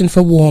reputation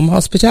for warm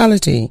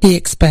hospitality. He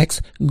expects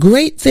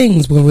great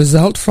things will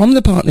result from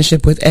the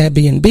partnership with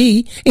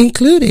Airbnb,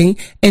 including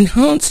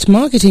enhanced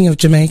marketing of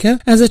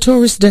Jamaica as a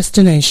tourist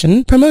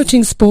destination,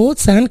 promoting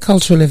sports and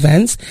cultural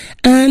events,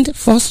 and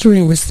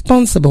fostering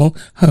responsible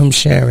home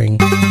sharing.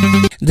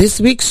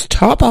 This week's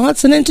top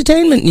arts and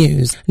entertainment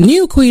news.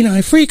 New Queen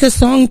Ifrica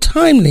song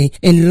timely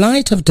in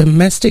light of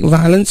domestic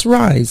violence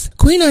rise.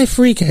 Queen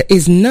Ifrica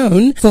is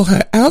known for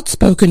her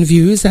outspoken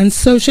views and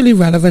socially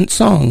relevant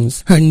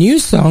songs. Her new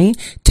song,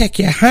 Take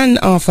Your Hand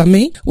Off of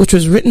Me, which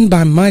was written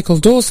by Michael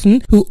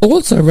Dawson, who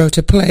also wrote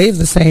a play of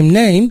the same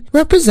name,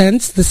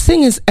 represents the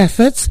singer's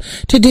efforts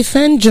to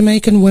defend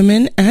Jamaican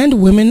women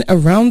and women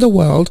around the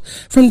world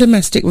from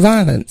domestic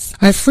violence.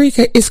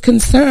 Ifrica is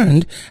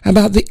concerned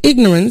about the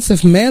ignorance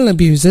of male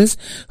abusers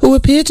who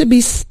appear to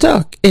be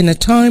stuck in a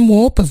time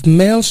warp of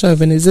male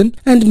chauvinism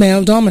and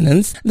male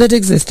dominance that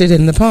existed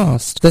in the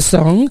past. The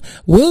song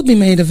will be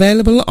made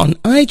available on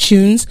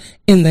iTunes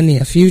in the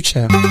near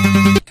future.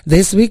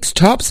 This week's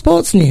top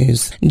sports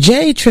news.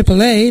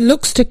 JAAA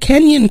looks to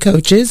Kenyan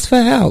coaches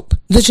for help.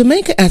 The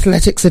Jamaica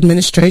Athletics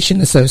Administration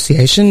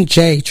Association,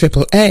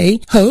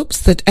 JAAA, hopes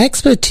that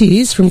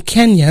expertise from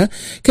Kenya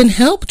can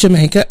help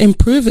Jamaica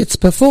improve its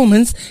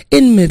performance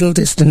in middle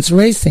distance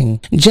racing.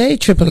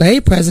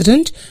 JAAA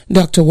President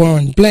Dr.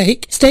 Warren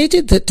Blake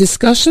stated that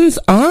discussions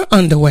are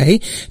underway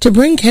to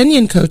bring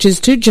Kenyan coaches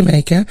to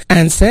Jamaica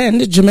and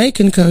send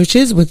Jamaican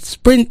coaches with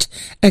sprint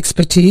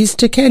expertise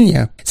to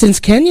Kenya. Since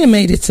Kenya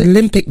made its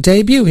Olympic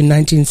debut in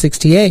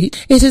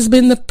 1968, it has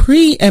been the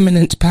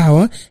preeminent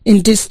power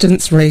in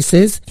distance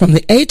races from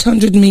the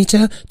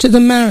 800-meter to the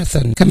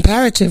marathon.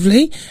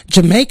 Comparatively,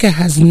 Jamaica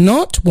has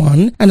not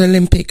won an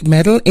Olympic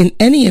medal in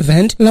any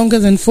event longer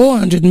than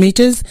 400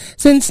 meters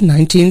since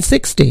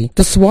 1960.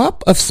 The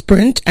swap of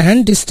sprint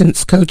and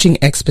distance coaching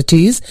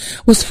expertise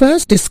was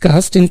first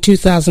discussed in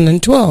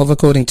 2012,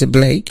 according to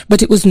Blake,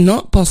 but it was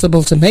not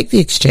possible to make the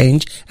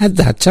exchange at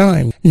that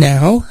time.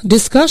 Now,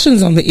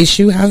 discussions on the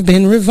issue have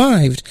been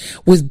revived,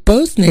 with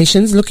both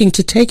nations looking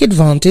to take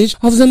advantage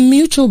of the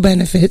mutual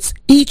benefits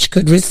each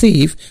could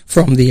receive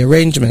from the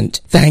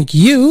arrangement. Thank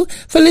you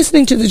for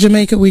listening to the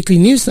Jamaica Weekly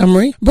News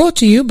Summary, brought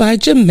to you by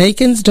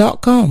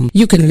Jamaicans.com.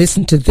 You can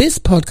listen to this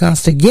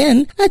podcast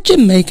again at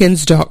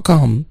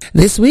Jamaicans.com.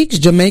 This week's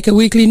Jamaica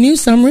Weekly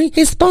News Summary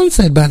is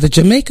sponsored by the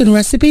Jamaican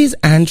Recipes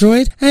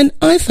Android and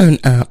iPhone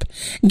app.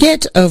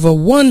 Get over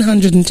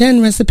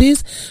 110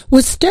 recipes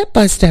with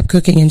step-by-step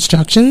cooking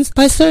instructions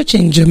by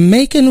searching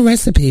Jamaican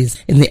Recipes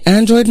in the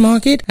Android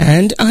market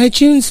and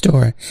iTunes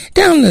store.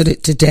 Download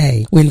it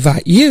today. We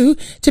invite you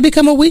to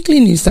become a weekly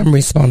news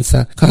summary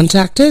sponsor.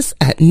 Contact us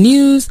at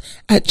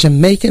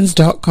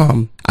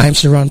news@jamaicans.com. I'm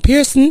Sharon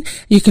Pearson.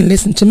 You can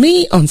listen to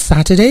me on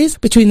Saturdays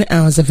between the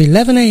hours of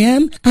 11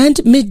 a.m. and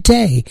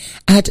midday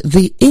at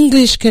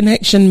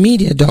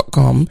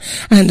theenglishconnectionmedia.com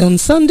and on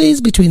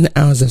Sundays between the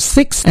hours of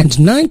 6 and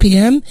 9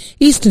 p.m.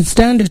 Eastern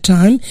Standard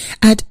Time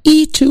at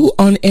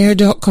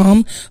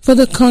e2onair.com for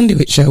The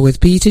Conduit Show with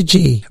Peter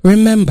G.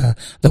 Remember,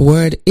 the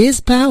word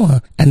is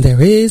power and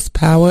there is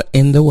power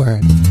in the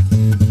word.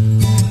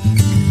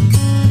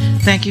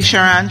 Thank you,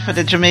 Sharon, for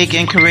the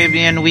Jamaican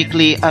Caribbean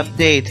Weekly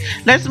Update.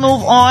 Let's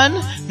move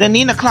on. The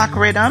Nina Clock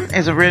Rhythm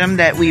is a rhythm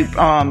that we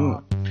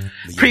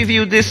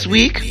previewed this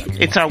week.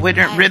 It's our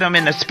rhythm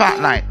in the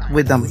spotlight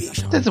with them. It's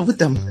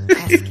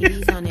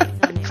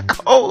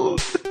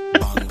cold.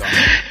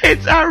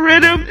 It's our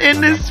rhythm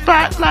in the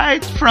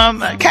spotlight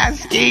from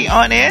Kasky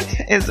on it.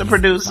 It's a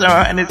producer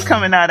and it's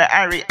coming out of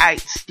Ari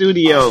Ite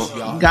Studio,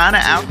 Ghana,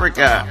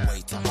 Africa.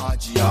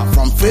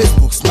 From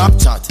Facebook,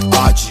 Snapchat,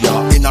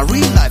 Ajia. In a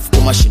real life,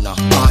 Kumashina,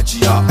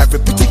 Ajia. Every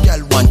pretty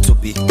girl want to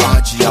be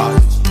Ajia,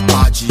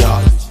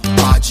 Ajia,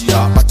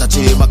 Ajia.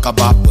 Patache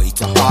Makaba, wait,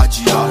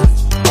 Ajia,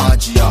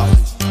 Ajia,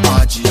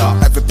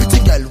 Ajia. Every pretty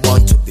girl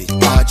want to be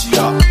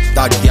Ajia.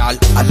 That girl,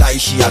 I lie,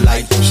 she a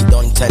lie. She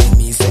don't tell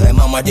me, say,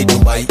 mama did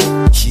Dubai.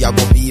 She a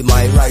go be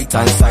my right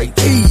hand side.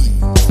 Hey,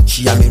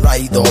 she a me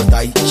ride or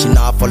die. She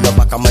not follow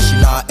back, and she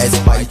not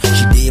espy.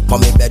 She deep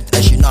on me bed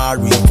and she not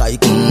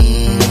retike.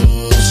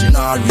 She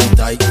not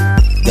retike.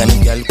 Them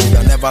girl could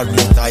have never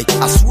retike.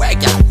 I swear,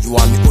 girl, you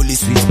are me only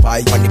sweet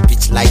pie. On the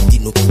pitch like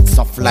Dino,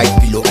 soft like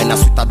pillow, and I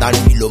sweeter than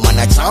Milo. Man,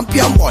 a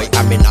champion boy,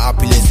 I'm in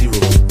Apple Zero.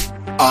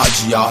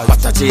 Ajia,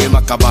 Patache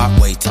Makaba,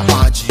 wait,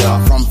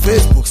 Ajia. From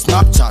Facebook,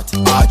 Snapchat,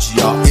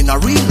 Ajia. In a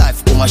real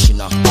life,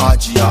 Kumashina,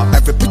 Ajia.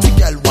 Every pretty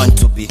girl want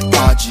to be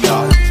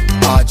Ajia,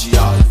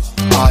 Ajia,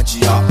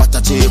 Ajia.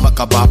 Patache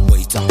Makaba,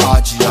 wait,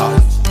 Ajia,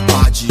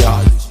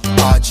 Ajia,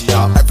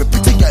 Ajia. Every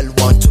pretty girl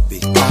want to be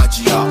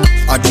Ajia.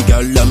 The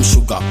girl, them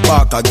sugar,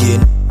 back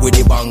again. With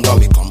the banger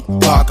we come,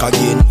 back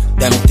again.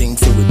 Them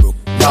things we broke,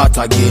 not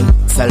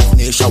again.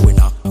 Self-nation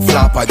winner,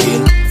 flap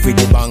again. Free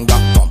the banger,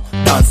 come.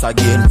 Dance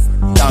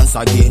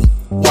again,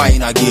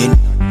 wine again.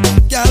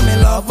 Girl, me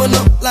love you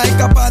know, like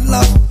a bad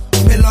luck.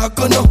 Me lock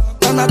you know,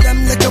 none of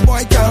them little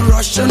boy can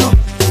rush you know.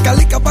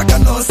 Calica back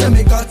and know, say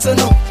me got to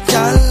know.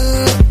 Girl,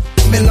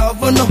 me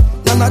love you know,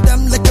 none of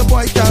them little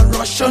boy can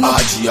rush you know.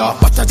 Ajia,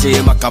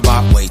 Patache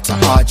Makaba, wait,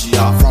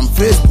 Ajia. From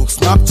Facebook,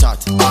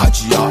 Snapchat,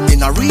 Ajia.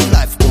 In a real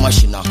life,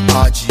 Kumashina,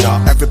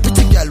 Ajia. Every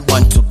pretty girl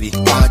want to be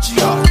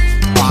Ajia,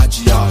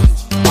 Ajia,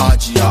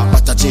 Ajia.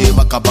 Patache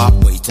Makaba,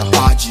 wait,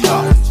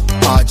 Ajia.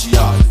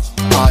 Ajia,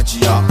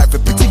 Ajia. Every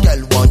pretty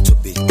girl want to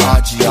be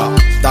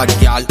Ajia. That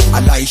girl,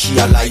 a lie, she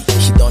a lie.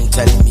 She don't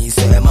tell me,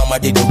 say, mama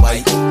did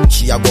Dubai.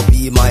 She a go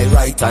be my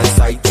right hand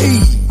side. Hey,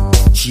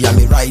 she a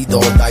me ride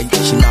or die.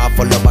 She not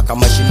follow back,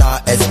 and she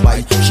not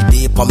espy. She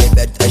deep on me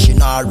bed and she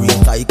not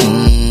retike.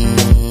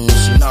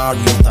 She not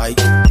retike.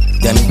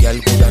 Them girl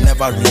could have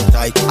never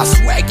retike. I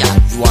swear, girl,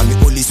 you are me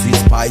only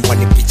sweet pie. On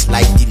the pitch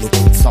like Dino,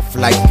 soft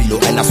like pillow,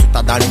 and I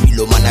sweeter than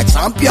Milo. Man, a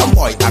champion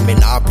boy, I'm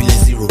in Apple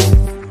Zero.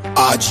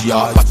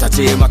 Ajia,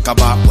 Patache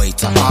Makaba, wait,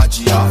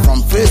 Ajia.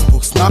 From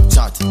Facebook,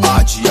 Snapchat,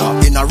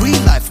 Ajia. In a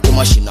real life,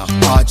 Kumashina,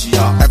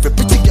 Ajia. Every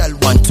pretty girl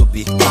want to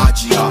be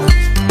Ajia,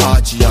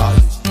 Ajia,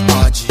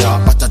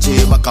 Ajia.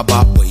 Patache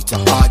Makaba, wait,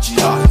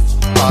 Ajia,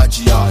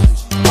 Ajia,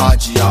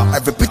 Ajia.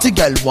 Every pretty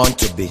girl want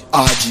to be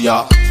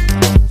Ajia.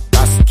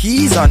 That's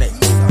keys on it.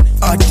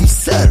 Aji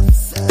self.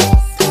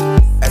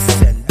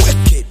 SN,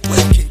 wicked,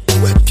 wicked,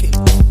 wicked.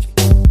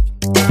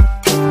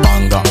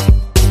 Banger.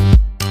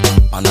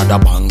 Another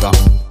banger.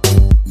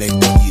 Make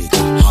the heat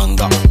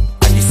hunger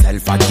and the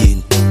self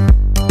again.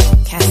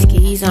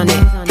 Cascades on it.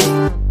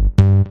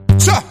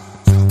 Sure.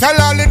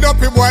 Tell all the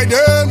dopey boy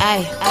them.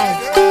 Aye.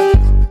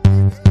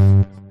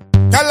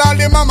 Tell all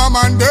the mama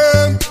man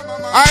them.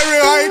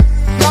 I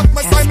lock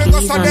my side me go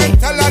so them.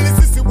 Tell all the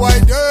sissy boy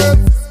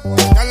them.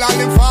 Tell all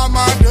the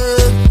farmer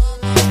them.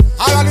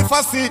 All of the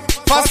fussy.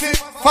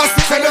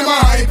 Say them a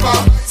hyper.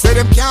 Say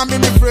them can't be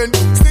my friend.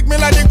 Stick me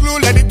like the glue,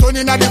 let it turn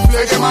in at the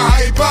flesh. Them a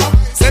hyper.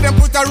 Say them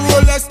put a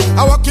rollers.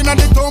 I walk in at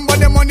the town,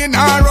 but the money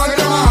not run. Say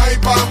them a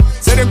hyper.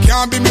 Say them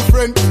can't be my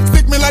friend.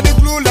 Stick me like the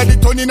glue, let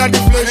it turn in at the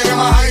flesh. Them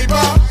a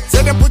hyper.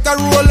 Say them put a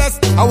rollers.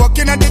 I walk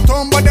in at the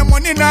town, but the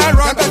money not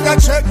run. Them better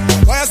check.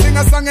 Why I sing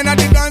a song in at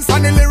the dance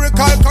and the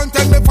lyrical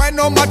content me find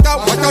no matter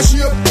what a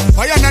shape.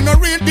 Why I not no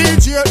real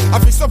DJ.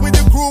 I fix up with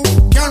the crew.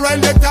 Can't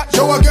write letter,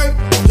 show again.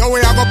 Yo, we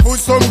I go put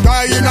some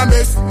guy in a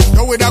mess.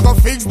 Yo, we I go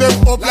fix them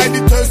up like the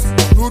test.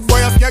 Rude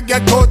boy, I scared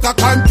get out a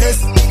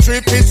contest.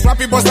 3-piece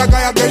rappy boss a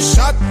guy a get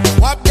shot.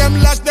 Whap them,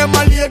 lash them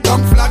and lay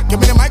down flat.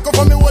 Give me the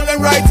microphone, me hold and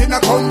right in a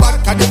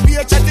combat. Cause the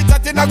beer chatty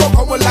I go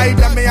come alive.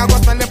 And me I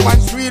go sell it on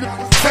street.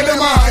 Say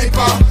them a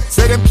hyper.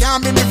 Say them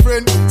can't be me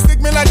friend.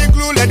 Stick me like the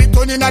glue, let it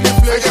turn in at the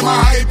flesh. Them a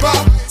hyper.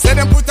 Say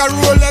them put a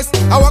rollers.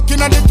 I walk in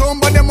at the town,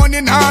 but the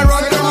money not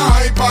run. Say them a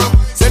hyper.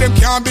 Say them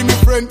can't be me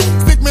friend.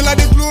 Stick me like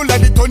the glue,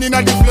 let it turn in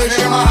at the flesh.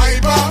 Them a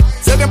hyper.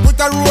 Say them put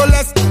a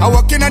rollers. I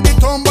walk in at the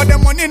town, but the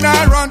money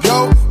not run.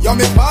 Yo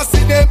me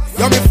passy them,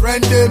 yo me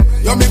friend them,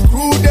 yo me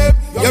crew them,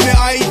 yo me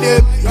hide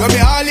them, yo me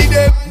holly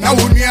them. Now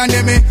who me and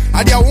me,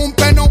 I dia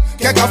umpeno,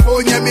 keka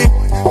phone me.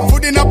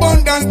 Food in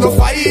abundance, no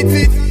fight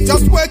it.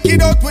 Just work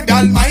it out with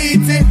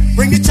Almighty.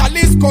 Bring the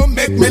chalice, come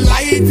make me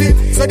light it.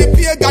 So the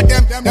peer got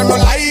them don't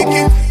like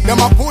it. Them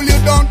a pull you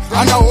down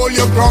and a hold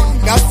you ground.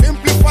 That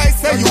simplify,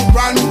 say you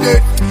branded.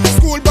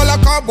 School ball a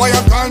car boy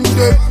a candy.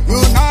 You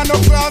nah no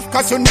class,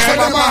 cause you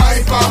never my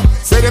hyper.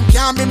 Say them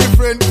can't be my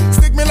friend.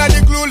 Stick me like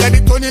the glue, let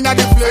it turn in at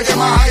the flesh. Say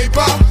them a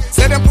hyper.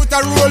 Say them put a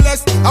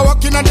rollers. I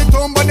walk in at the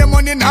tomb, but the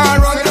money nah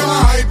run. Say them a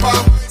hyper.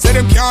 Say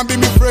them can't be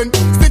my friend.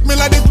 Stick me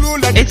like the glue,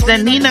 let It's the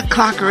Nina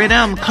Clock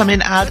rhythm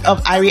coming out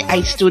of Irie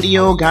Ice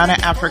Studio, Ghana,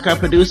 Africa,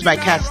 produced by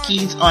Cass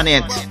Keys on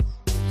it.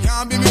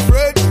 Can't be my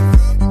friend.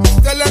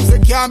 Tell them say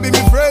can't be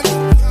my friend.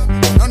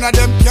 None of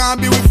them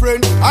can't be with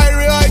friend.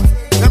 Irie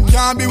Ice, them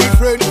can't be with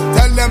friend.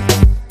 Tell them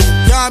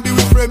can't be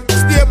with friend.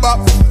 Stay back.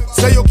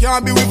 Say you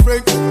can't be with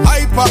friend.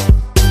 Hyper.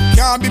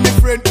 Can't be my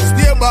friend.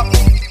 Stay back.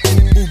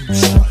 Boom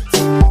shot.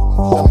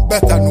 Them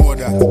better know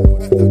that.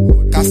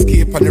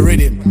 Cascape on the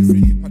rhythm.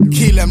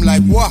 Kill them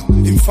like what?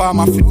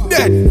 Informer for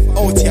dead.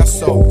 Out here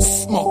so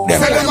smoke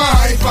them. Say them a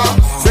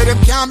hyper. Say them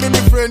can't be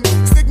my friend.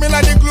 Stick me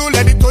like the glue,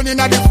 let it turn in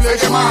at the flesh.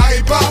 Say them a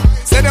hyper.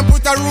 Say them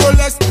put a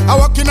rollers. I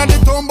walk in at the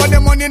tomb, but the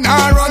money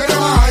nah run. Say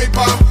them a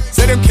hyper.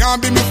 Say them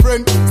can't be my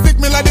friend. Stick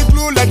me like the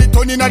glue, let it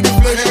turn in at the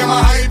flesh. Say them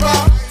a hyper.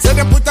 Say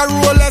them put a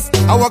rollers.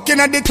 I walk in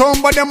at the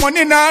tomb, but the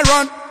money nah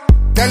run.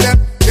 Tell them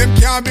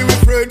can't be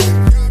with friend.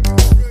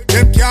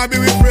 Them can't be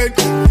with friend.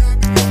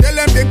 Tell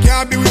them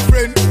can't be with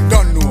friend.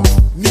 Don't know.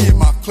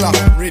 Name a clock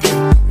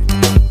rhythm.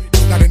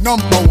 Now the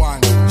number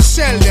one.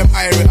 Shell them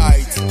Irie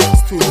Ice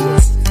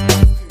Studios.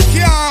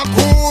 Can't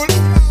cool.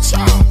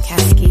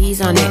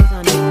 Cascades on it.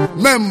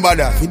 Remember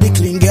that. For the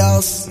clean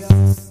girls.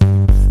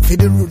 For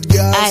the rude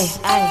girls. Aye.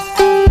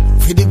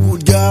 For the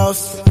good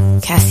girls.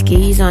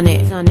 Cascades on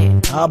it.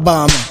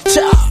 Habame.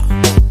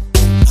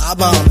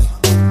 Habame.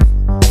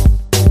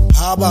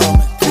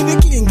 Habame. For the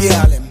clean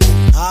girl.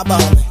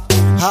 Habame.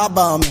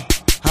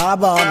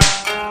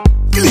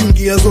 Clean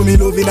girls who me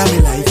love in my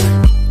life.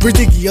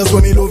 Pretty girls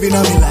who me love in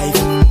my life.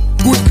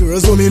 Good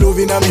girls who me love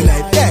in my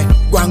life. Yeah,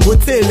 go and go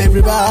tell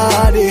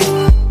everybody.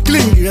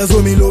 Clean girls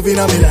who me love in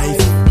my life.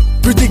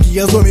 Pretty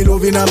girls who me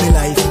love in my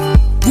life.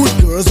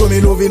 Good girls who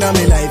me love in my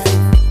life.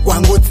 Go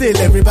and go tell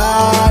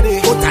everybody.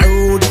 Out the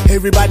road,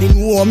 everybody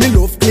know me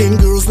love clean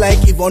girls like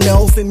Yvonne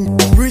Nelson.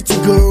 Pretty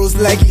girls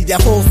like Lydia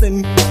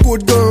Folsen.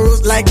 Good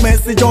girls like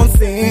Mercy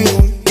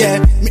Johnson.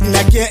 Yeah, me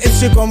not care if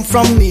she come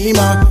from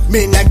Nima.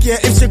 Me not care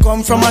if she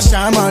come from a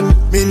shaman.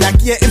 Me not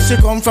care if she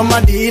come from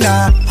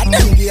Medina. And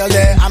them girl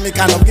there, I'm a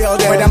kind of girl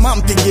there. Whether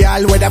mumpy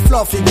girl, whether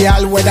fluffy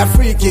girl, whether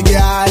freaky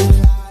girl.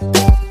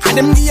 And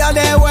them girl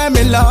there where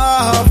me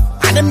love.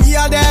 And them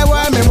girl there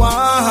where me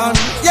want.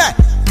 Yeah,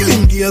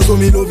 clean girls who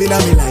me love in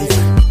my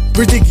life.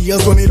 Pretty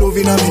girls who me love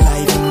in my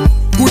life.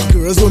 Good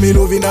girls who me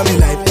love in my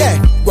life. Yeah,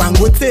 go and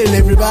go tell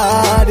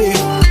everybody.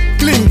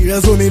 Clean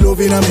girls who me love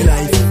in my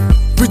life.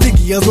 Pretty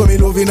girls who me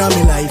love in my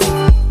life.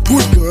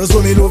 Good girls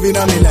who me love in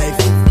my life.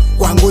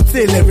 Go and go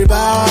tell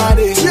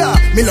everybody. Yeah,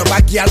 me love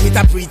a girl with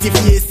a pretty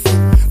face.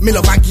 Me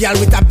love a girl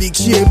with a big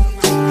shape.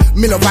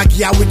 Me love a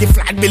girl with the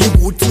flat belly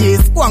good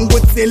taste. Go and go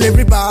tell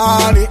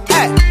everybody.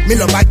 Hey, me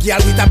love a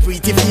girl with a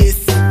pretty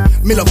face.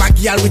 Me love a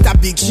girl with a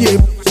big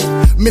shape.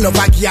 Me love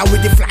a girl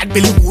with the flat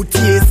belly good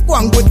taste. Go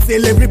and go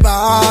tell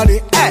everybody.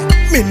 Hey,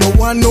 me no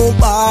want no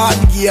bad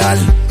girl.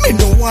 Me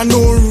no want no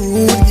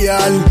rude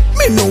girl.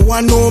 Me no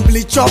want no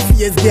bleach up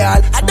face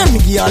girl. And them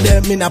girl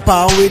them in a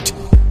power with.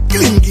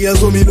 Clean girls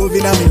who me love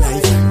in my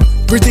life.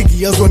 Pretty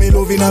girls who me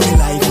love in my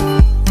life.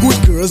 Good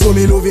girls who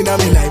me love in my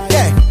life.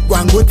 Yeah, go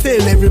and go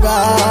tell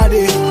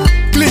everybody.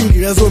 Clean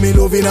girls who me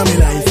love in my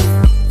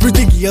life.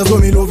 Pretty girls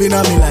who me love in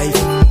my life.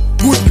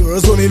 Good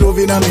girls who me love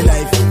in my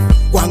life.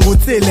 Go and go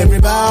tell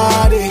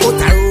everybody. Out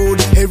the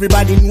road,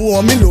 everybody know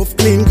me love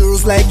clean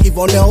girls like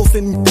Yvonne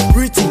Nelson.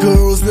 Pretty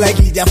girls like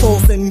Lydia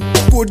Folsen.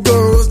 Good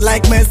girls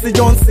like Mercy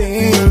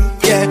Johnson.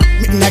 Yeah,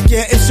 me not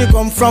care if she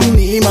come from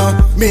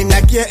Nima. Me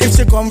not care if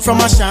she come from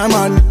a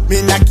shaman.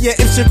 Me not care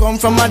if she come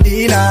from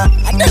Medina.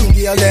 And them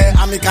girl there,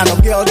 I'm a kind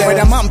of girl there.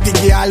 Whether mumpy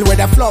girl,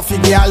 whether fluffy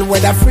girl,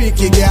 whether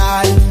freaky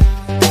girl.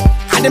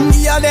 And them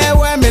girl there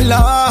where me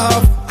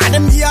love. And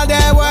them girl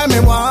there where me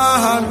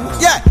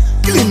want. Yeah,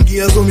 clean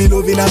girls who me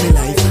love in my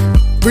life.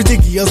 Pretty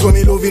girls who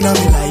me love in my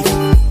life.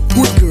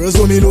 Good girls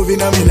who me love in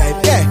my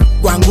life. Yeah,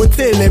 go and go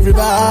tell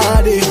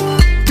everybody.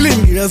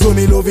 Clean girls who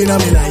me love in my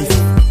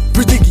life.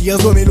 Pretty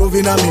girls who me love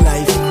in my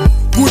life.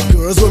 Good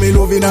girls who me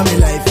love in my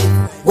life.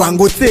 Go and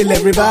go tell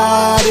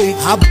everybody.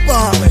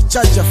 Habame,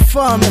 charge your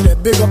family.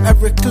 Big up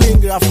every clean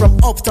girl from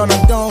uptown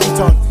and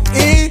downtown.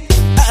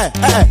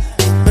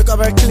 Big up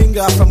every clean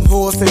girl from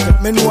Hosting.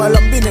 Me know all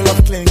I'm been in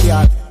love clean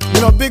girl.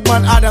 You know Big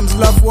Man Adams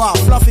love wow,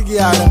 fluffy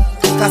girl.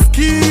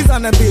 Cascades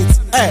on the beat.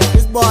 Hey,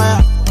 this boy.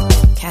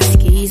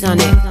 Cascades on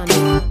it.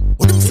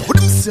 What do you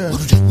say?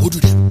 What do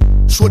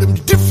them? Show them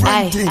the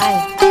different thing.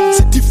 It's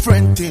a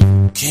different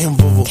thing.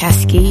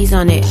 Cascades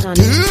on it.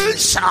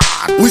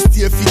 We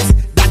stay fit.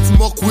 That's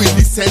mock with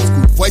the sense.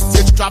 Good voice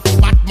stage trap.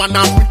 Batman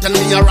and pretend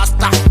me a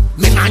rasta.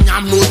 Me nah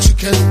yam no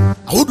chicken.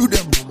 How do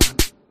them?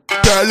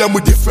 Tell them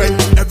we different.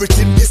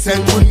 Everything decent.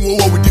 We know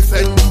what we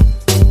different.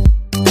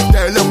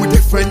 Tell them we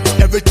different.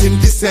 Everything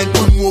decent.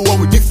 We know what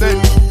we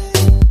different.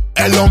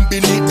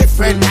 Elombini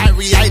different.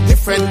 Irie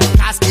different.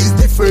 Casky is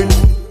different.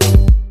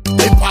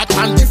 The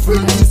pattern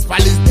different. Principal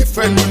is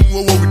different. We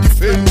know what we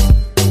different.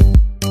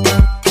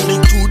 Me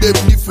to them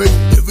different.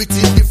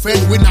 Everything different.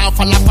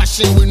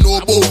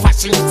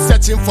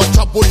 searching for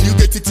trouble, you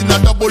get it in a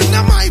double. In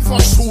a my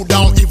for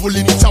showdown, evil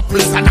in the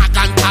chapel. And I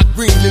can't tag,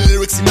 bring the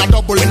lyrics in a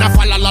double. In a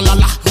fa la la la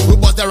la, we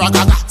bust the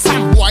ragaga.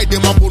 Some boy,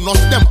 them a bonus,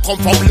 them come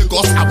from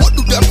Lagos. I what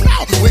do them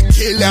now? We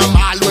kill them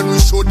all when we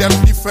show them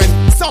different.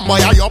 Some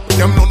boy I up,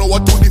 them don't know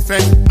what to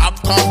defend.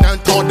 Uptown,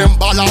 downtown, them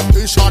ball out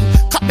patient.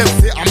 Cut them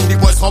say I'm the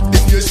voice of the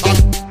nation.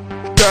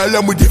 Tell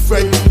them we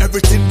different,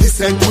 everything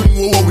decent, we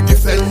know what we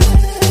different.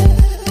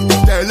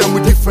 Tell them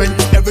we different,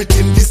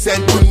 everything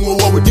decent, we know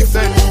what we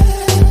different.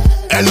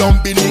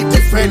 Elon beneath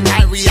different,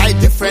 I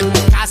different,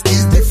 cast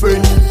is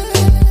different.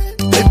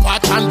 The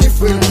pattern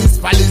different,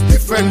 principal is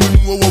different,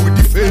 we know what we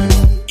different.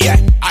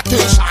 Yeah,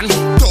 attention,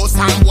 those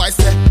some boys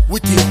say, we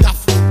think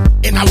tough.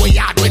 In our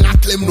yard when I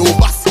claim no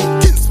bus.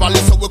 Principal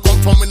is how we come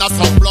from in a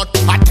some blood.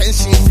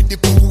 Attention to the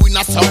people in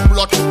a some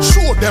blood.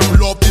 Show them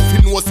love if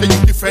you know say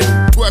you different.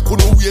 Twerk on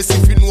the ways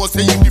if you know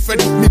say you different.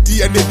 Me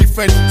DNA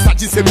different,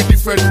 Saji say me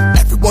different.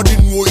 Everybody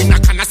know in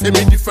a canna say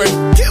me different.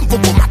 Came for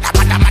mada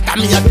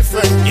me a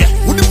different. Yeah,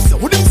 who them say?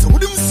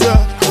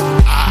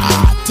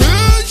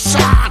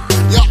 Attention,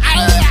 you're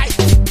alright.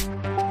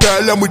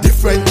 Tell them we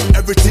different,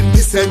 everything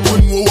decent,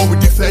 we know what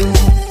we different.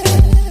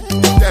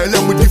 Tell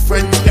them we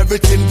different,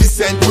 everything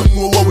decent, we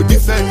know what we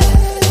different.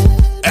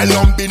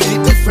 Elon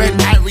beneath different,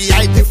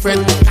 I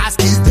different,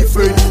 cast is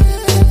different.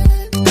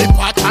 The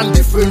pattern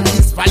different,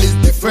 principal is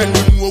different,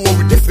 we know what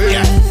we different.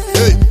 Yeah.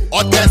 Hey,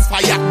 Others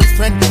fire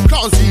different,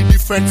 Clownsy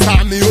different,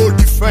 Sammy all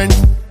different.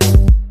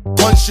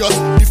 Conscious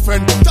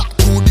different,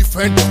 tattoo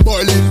different,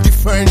 boiling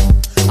different.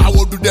 I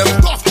will do them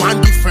tough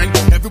man different,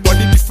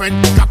 everybody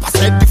different,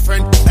 capacity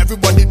different,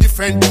 everybody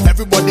different,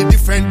 everybody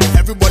different,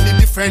 everybody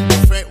different,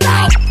 different.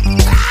 Wow,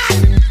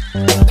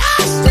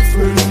 that's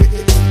different,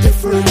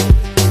 different,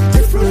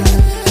 different,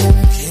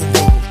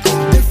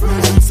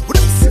 different,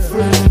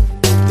 different.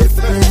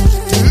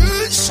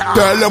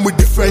 Tell them we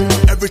different,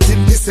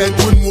 everything decent,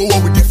 we know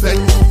what we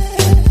different.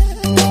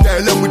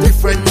 Tell them we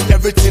different,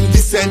 everything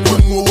decent, we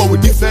know what we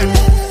different.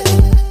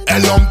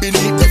 Elon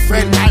beneath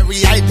different,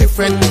 I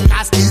different,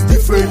 cast is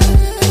different.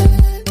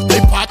 The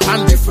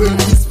pattern different,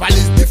 principal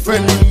is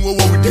different, we know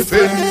what we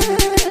different.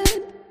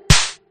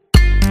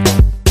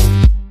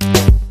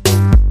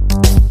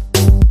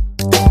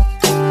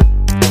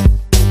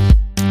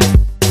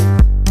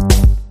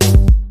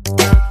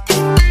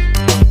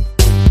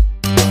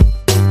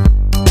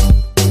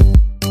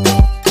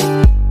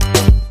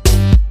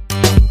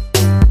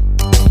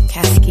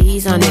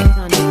 Cascades on it.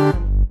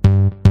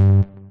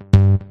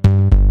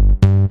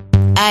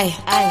 Aye.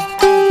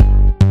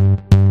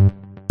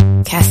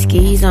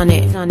 Cascades on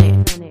it.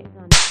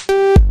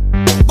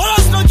 But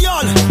that's not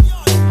y'all.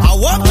 I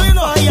walk in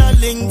all your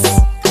links.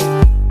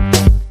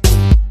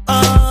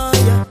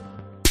 Yeah.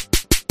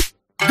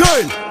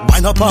 Girl,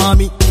 wind up on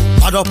me,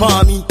 mad up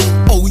on me.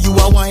 Oh, you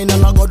a wine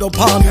and I got up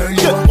on me.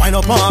 Yeah. Wind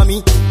up on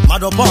me,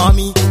 mad up on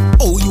me.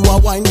 Oh, you a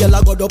wine, girl,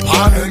 I got up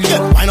on me.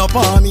 Yeah. Wind up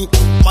on me,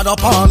 mad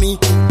up on me.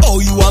 Oh,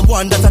 you a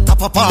one that a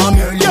tap up on me.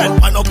 Yeah.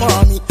 Wind up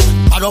on me,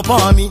 mad up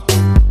on me.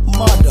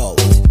 Mad out.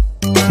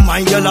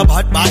 Mine girl a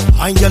bad,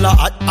 mine girl a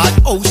hot.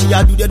 Oh, she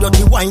a do the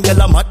dirty wine,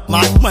 girl a mad.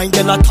 Mine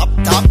girl a top,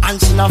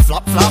 and she a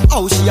flop.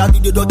 Oh, she a do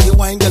the dirty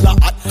wine, girl a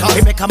hot.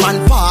 They make a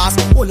man fast,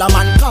 all a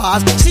man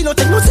cars. She no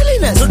take no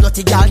silliness, no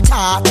dirty girl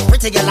talk.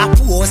 Pretty girl a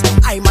pose,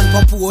 I man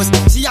propose.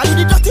 She a do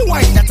the dirty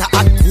wine that a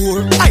hot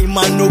core. I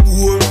man no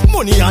bore,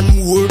 money and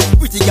more.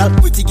 Pretty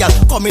girl,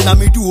 come in a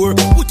me door.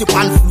 Put it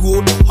on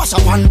floor, mash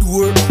up on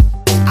door.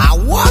 I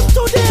want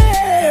to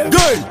them.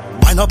 Girl,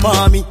 wind up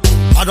on me,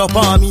 mad up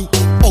on me.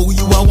 Oh,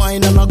 you a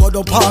wine and I got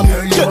up on me.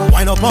 Yeah.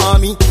 Wine up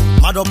on me,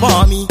 mad up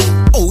on me.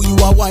 Oh, you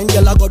a wine,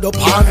 girl, I got up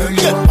on me.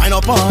 Yeah. Wine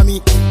up on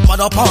me, mad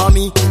up on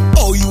me.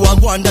 Oh, you a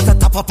one that a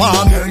tap up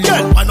on me.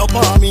 Yeah. Wine up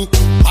on me,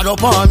 mad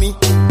up on me.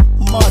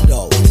 Mad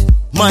out.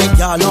 My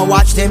girl, no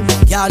watch them,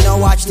 girl, no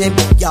watch them.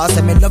 Girl,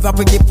 say me love a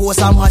pretty pose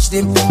and match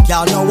them.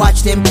 Girl, no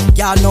watch them,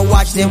 girl, no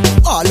watch them.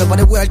 All over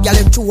the world, girl,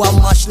 them true and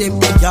match them.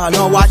 Girl,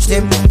 no watch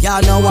them,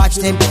 girl, no watch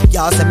them.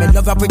 Girl, say me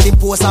love a pretty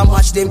pose and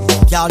match them.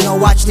 Girl, no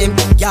watch them,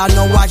 girl,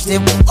 no watch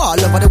them. All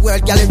over the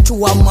world, girl, them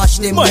true and match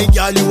them. My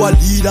girl, you a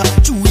leader,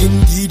 true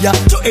indeed.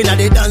 To enter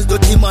the dance,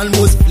 dirty man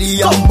must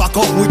flee. Come back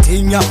up with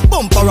him, ya,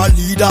 bumper a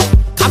leader.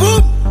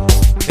 Kaboom!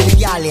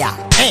 Baby girl, yeah.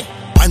 Hey,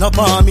 wind up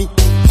on me,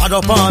 mad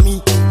up on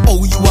me.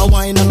 Oh, you a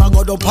wine and I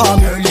got up on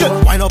me.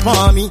 Yeah. Wine up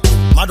on me,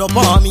 mad up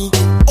on me.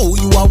 Oh,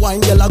 you a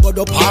wine, girl, I got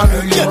up on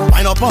me. Yeah.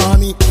 Wine up on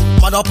me,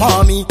 mad up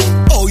on me.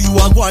 Oh, you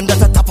a one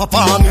that a tap up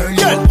on me.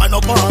 Yeah. Wine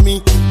up on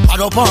me, mad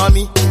up on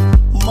me.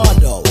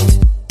 Mad out.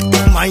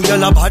 Mine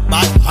girl a bad,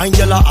 mine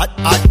girl a hot.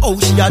 Oh,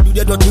 she a do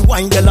the dirty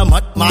wine, girl a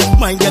mad.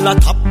 Mine girl a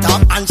top,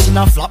 and she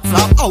a flop.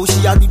 Oh,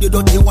 she a do the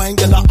dirty wine,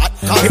 girl a hot.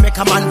 He make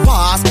a man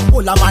fast,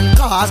 all a man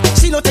cars.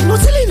 She no take no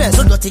silliness,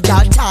 so dirty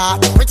girl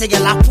talk. Pretty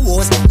girl a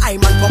pose, I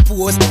man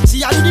propose. She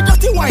a do the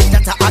dirty wine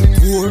that a hot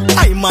pour.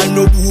 I man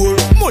no bore,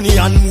 money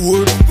and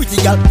more. Pretty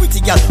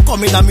girl,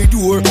 come in a me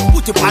door.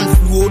 Put it on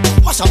floor,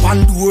 mash up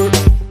on door.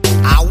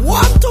 I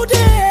want to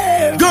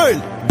them. Girl,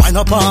 wind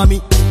up on me,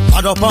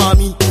 mad up on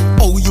me.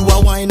 Oh, you a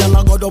wine and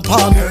I got up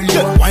on me.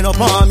 Yeah. Wine up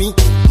on me,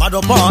 mad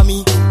up on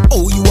me.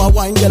 Oh, you a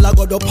wine, girl, I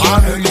got up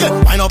on me.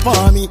 Girl, wine up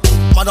on me,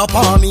 mad up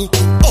on me.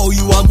 Oh,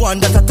 you a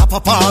one that a tap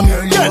up on me.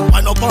 Girl,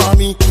 wine up on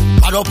me,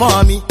 mad up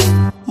on me.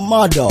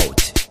 Mad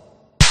out.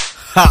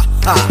 Ha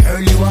ha.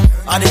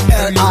 And the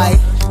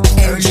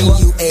L-I-N-G-U-A-K-A-T.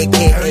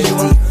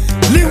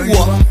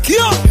 Liwa,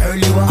 Kia.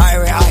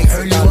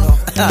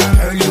 I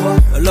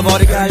love all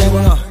the girls, you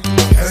know.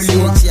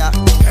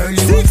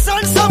 6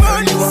 and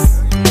 7.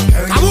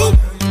 Kaboom.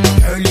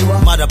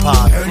 Mother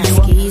park.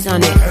 Skis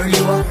on it.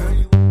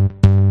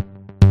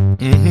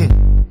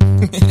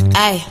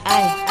 Aye.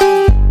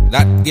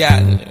 That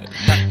girl.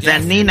 The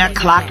Nina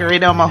Clocker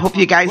rhythm. I hope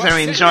you guys are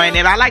enjoying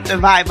it. I like the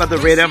vibe of the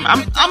rhythm.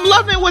 I'm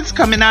loving what's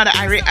coming out of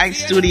Irie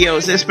Ice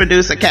Studios. This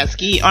producer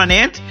Kaski on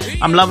it.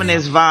 I'm loving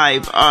his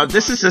vibe.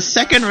 This is the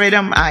second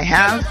rhythm I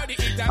have.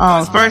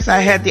 First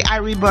I had the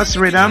Irie Bus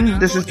rhythm.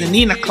 This is the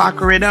Nina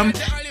Clocker rhythm.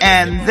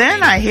 And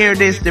then I hear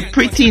the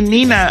Pretty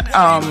Nina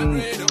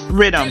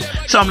rhythm.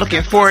 So I'm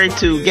looking forward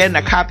to getting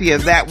a copy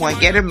of that one,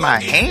 getting my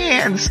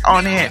hands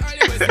on it.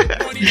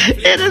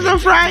 It is a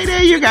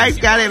Friday. You guys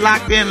got it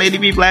locked in. Lady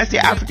Be Blessed,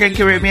 your African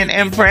Caribbean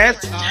Empress.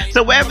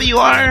 So wherever you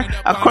are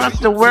across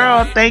the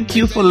world, thank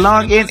you for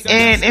logging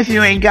in. If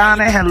you're in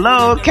Ghana,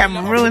 hello.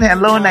 Cameroon,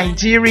 hello.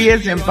 Nigeria,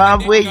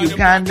 Zimbabwe,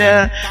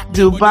 Uganda,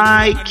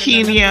 Dubai,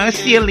 Kenya,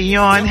 Sierra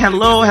Leone,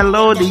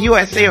 hello. The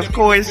USA, of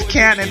course,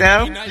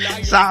 Canada,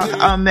 South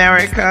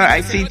America.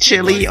 I see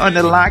Chile on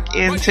the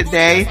lock-in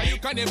today.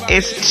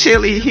 It's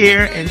chilly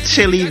here and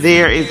chilly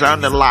there is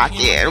on the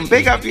lock-in.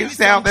 Big up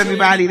yourself,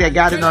 everybody that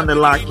got it on the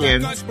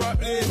lock-in.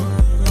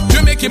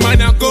 You make him man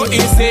go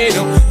insane.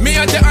 Me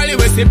at the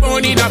alleyway say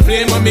born in a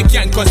flame. Me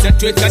can't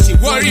concentrate cause she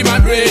worry my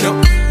brain.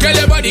 Girl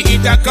your body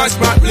eat a cash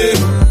problem.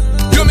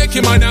 You make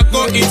him man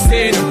go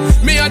insane.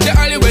 Me at the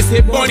alleyway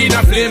say born in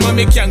a flame.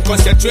 Me can't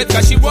concentrate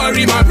cause she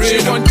worry my brain.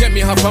 She don't tell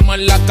me half a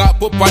man lock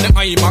up on the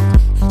iMac.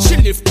 She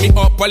lift me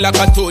up like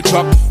a tow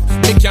truck.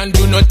 Me can't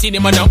do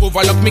nothing, man a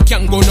overlook. Me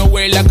can't go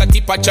nowhere like a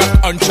tipper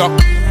truck on truck.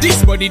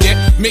 This body there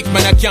make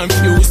man a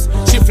confuse.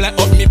 She fly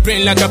up me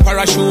brain like a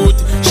parachute.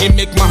 She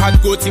make my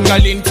heart go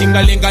ting-a-ling,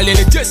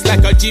 ting-a-ling-a-ling. Just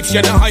like a jeep, she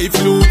a high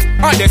flute.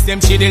 All the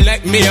same she dey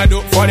like me I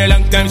do. For a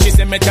long time she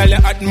say me tell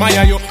her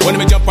admire you. When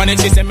me jump on it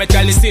she say me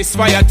tell her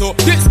ceasefire too.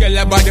 This girl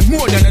her body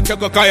more than a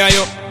truck kaya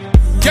yo.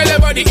 Girl her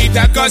body eat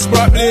a cash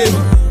problem.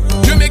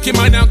 You make him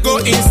man go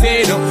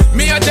insane.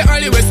 Me at the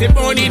alleyway say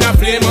born in a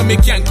flame. Me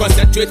can't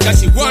concentrate cause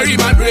she worry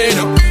my brain.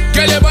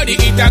 Girl your body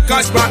eat a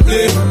cash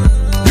problem.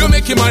 You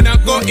make him man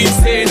go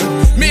insane.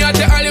 Me at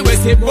the alleyway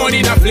say born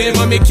in a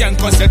flame. Me can't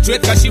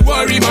concentrate cause she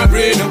worry my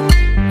brain.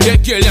 The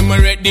girl them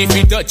ready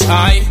fi touch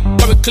high.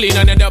 But we clean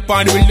and end up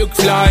and we look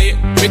fly.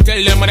 Me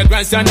tell them on the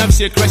grandson of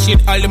Sheikh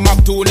Rashid Al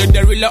Maktoum,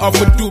 the rilla of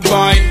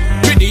Dubai.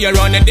 Ready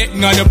around the deck,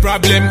 not a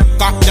problem.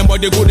 Cock them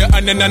body good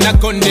and then I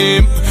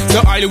condemn.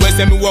 So always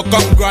say me walk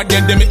on grad,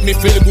 then they make me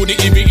feel good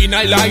even in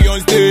a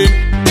lion's den.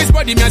 This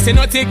body me I say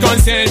nothing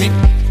concern me.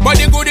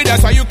 Body good,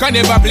 that's why you can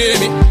never blame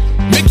me.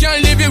 Me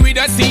can't live it with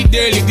a seed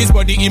daily. This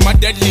body in my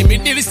deadly, me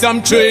need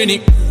some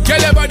training. Tell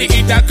your body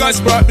it a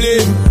cause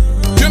problem.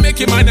 You make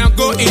him man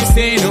go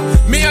insane.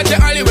 Me at the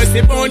alleyway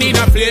say born in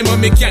a flame.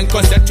 Me can't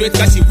concentrate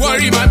cause she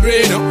worry my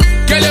brain.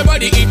 Tell your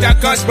body it a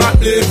cause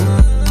problem.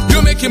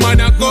 You make him man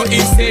go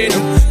insane.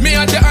 Me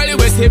at the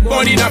alleyway say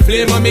born in a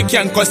flame. Me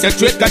can't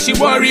concentrate cause she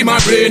worry my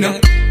brain.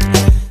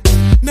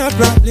 No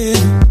problem.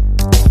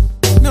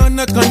 No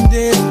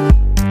condemn.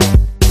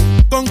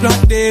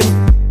 Congrats them.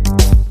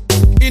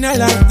 In a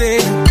life day.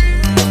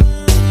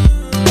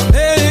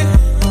 Hey,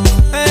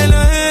 hey, no,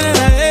 hey,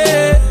 no,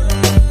 hey.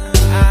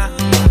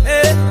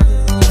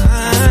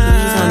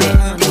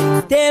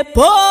 Step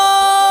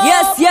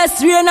up.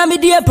 Yes, Rihanna me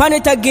deep on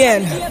it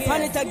again.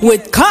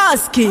 With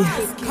Kaski.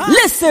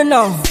 Listen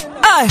now.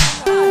 I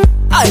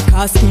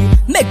Kaski.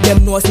 Make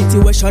them know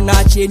situation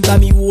not change, but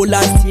me whole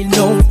and still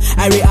know.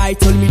 I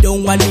told me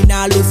don't want me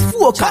now lose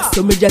focus,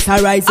 so me just a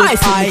rise up. I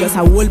see me just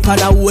a whole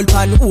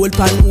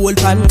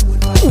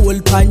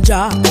pan,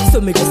 ja.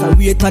 So me just a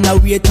wait pan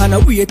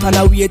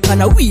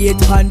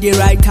the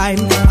right time.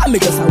 And me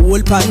just a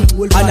whole pan,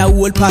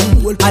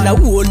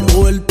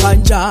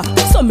 ja.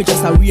 So me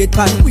just a wait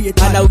pan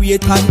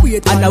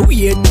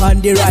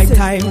the right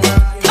time.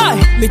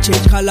 Me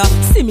change color,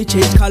 see me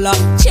change color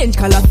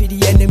for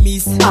the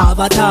enemies.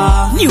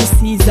 Avatar, new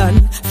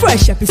season,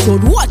 fresh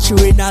episode. Watch you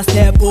in a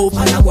step up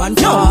and I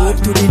want now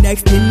up to the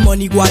next thing.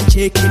 Money go and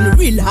checking,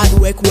 real hard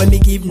work when me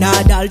give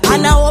Nadal thing.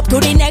 And now up to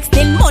the next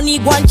thing. Money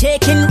go and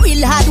checking,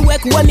 real hard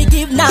work when me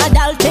give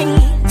Nadal thing.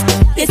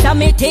 This a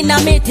meeting,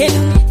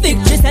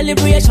 victory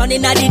celebration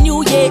in the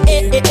new year.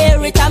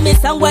 Every time me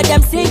song what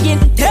them singing,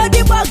 tell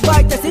the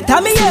backbiters it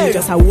a me here.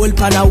 Just a whole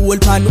pan,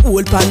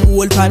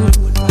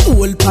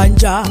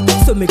 ja.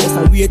 So me just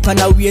a wait pan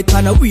the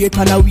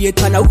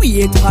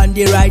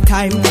right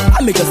time.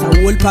 And me just a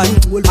whole pan,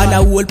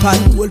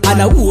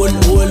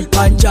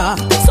 ja.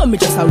 So me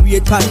just a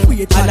wait pan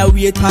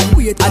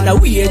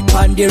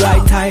the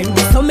right time.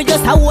 So me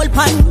just a whole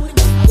pan,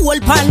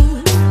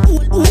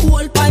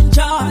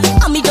 ja.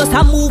 And me just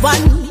a move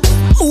on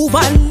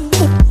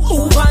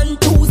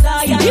to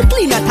Zion. You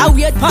clean at a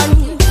wait pan,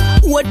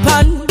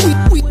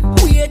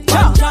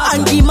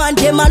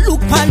 them a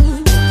look pan,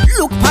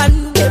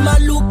 them a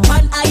look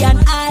pan, eye and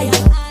eye.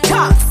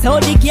 Cha, so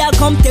the girl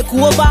come take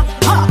over,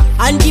 ha,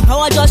 and the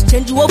power just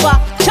change over.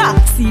 Cha,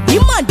 see the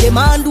man them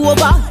hand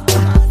over,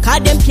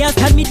 cause them can't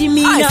stand me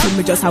demeanor. I see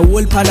me just a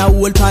whole pan,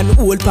 whole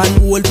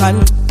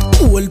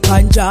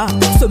pan jar.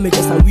 So me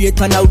just a wait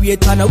pan the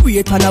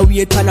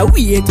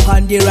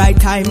right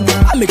time.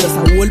 I me just a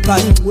whole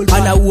pan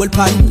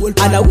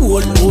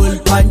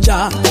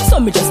jar. So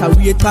me just a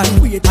wait pan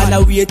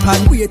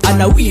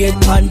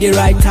the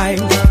right time.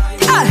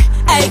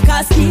 Hey,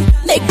 Kasky,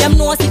 make them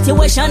know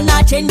situation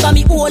not change, but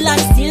me hold and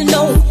still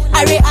know.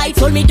 I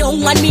told me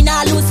don't want me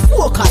not lose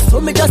focus, so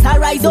me just a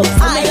rise up. So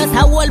me just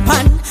a whole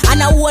pan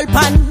and a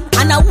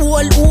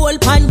whole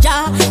pan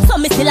jar. So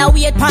me still a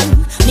wait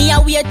pan, me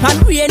a wait pan,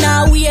 rain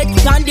a wait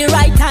pan the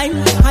right time.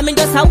 I mean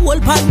just a whole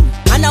pan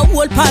and a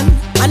whole pan.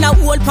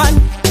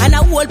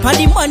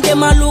 The man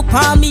them a look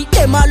pan me,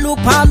 them a look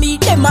pan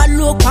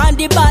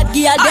the bad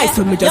gear there.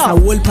 So me just a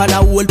whole pan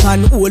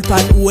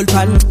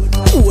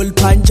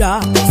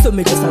jar. So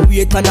me just a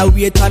wait pan the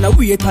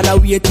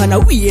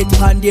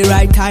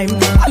right time.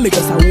 I me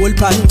just a whole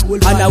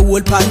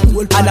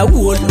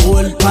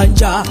pan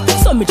jar.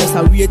 So me just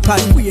a wait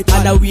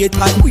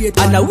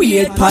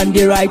pan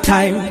the right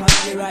time.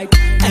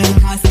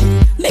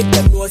 Make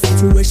them know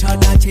situation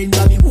not change,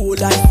 but me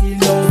hold and still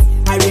know.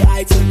 I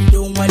tell me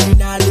don't want me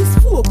not lose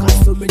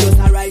focus, so me just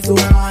a rise up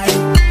high.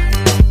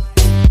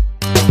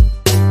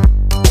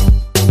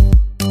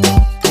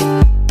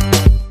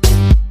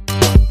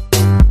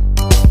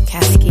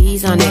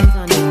 Kasky's on it.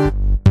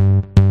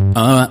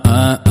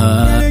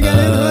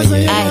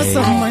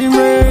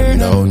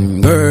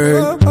 Down,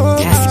 girl.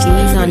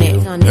 Kasky's on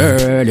it.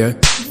 Girl, yeah.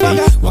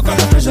 What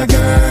kind of treasure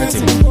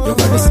getting? You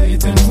gotta see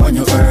it when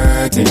you're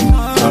hurting.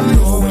 Don't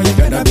know when you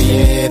gotta be,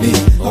 baby.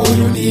 Oh,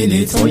 you need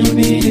it,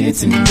 baby.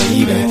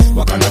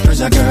 What kind of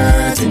treasure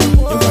getting? You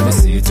gotta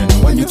see it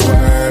when you're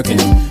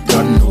twerking.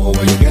 Don't know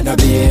when you gotta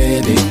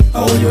be, baby.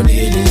 Oh, you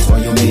need it,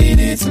 baby.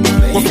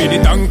 Go for the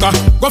tanker,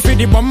 go for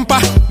the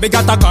bumper. Me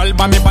got a call,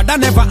 but me but I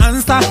never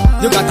answer.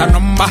 You got a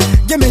number,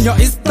 give me your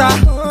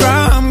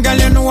Instagram. Girl,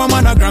 you know I'm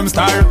on a gram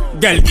star.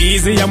 Girl,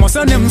 easy, I must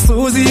send them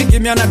Susie.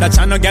 Give me another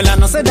channel, girl, I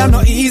know say that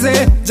no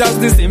easy. Just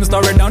the same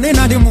story down in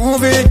the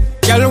movie.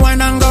 Girl,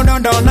 wine and go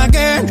down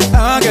again.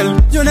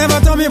 Girl, you never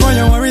told me about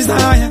your worries, me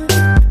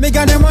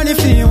got the money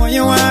for you when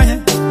you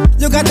want.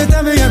 You got to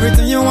tell me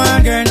everything you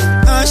want, girl.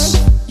 Hush,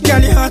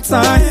 girl, you hot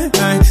side.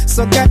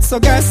 So get,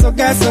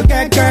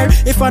 girl.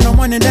 If I no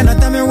money, then I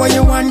tell me what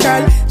you want,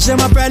 girl. Je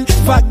m'appelle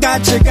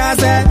Fagat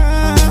Chikaze.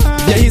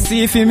 Yeah, you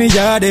see for me,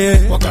 yeah, there.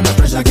 What kind of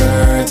treasure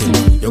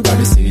getting? You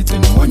gotta see it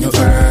when you're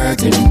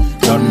hurting.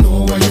 Don't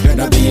know where you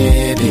gotta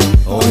be, baby.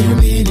 Oh, you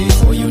need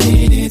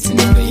it,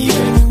 baby.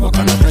 What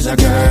kind of treasure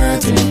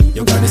getting?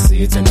 You gotta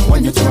see it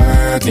when you're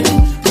twerking.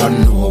 Don't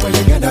know where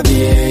you gotta be,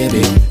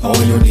 baby.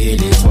 Oh, you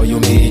need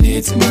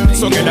it, baby.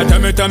 So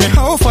girl, tell me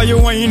how far you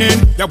whining?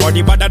 Your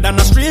body better than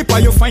a street,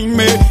 where you find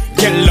me?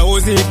 Get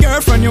lousy,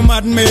 girlfriend, you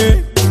mad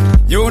me.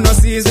 You know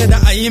see the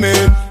eye me.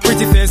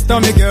 Pretty face, tell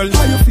me girl,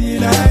 how you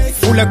feel like?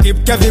 Full of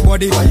keep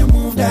everybody, how you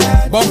move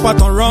that? Bumper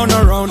turn round,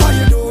 how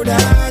you do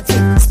that?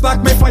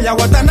 Spark me fire,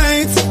 what a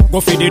night.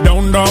 Go feed it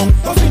down, girl.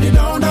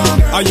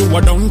 Are you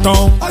a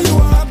downtown? Are you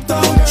a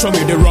uptown? Show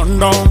me the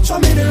rundown,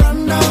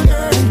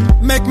 girl.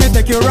 Make me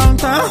take you round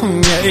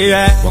town,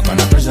 yeah. What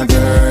kind of treasure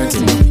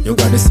getting? You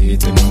gotta see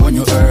it when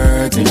you're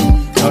hurting.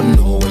 Don't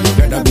know where you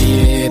gotta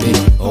be, baby.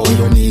 Oh,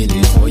 you need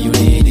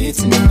it,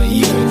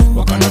 baby.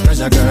 What kind of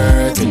treasure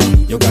getting?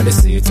 You gotta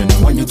see it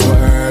when you're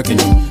twerking.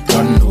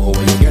 Don't know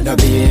where you gotta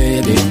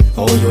be, baby.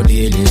 Oh, you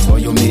need it,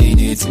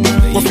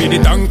 baby. Go for the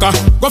tanker,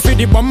 go for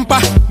the bumper.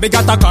 Me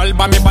got a call,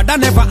 but me but I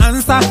never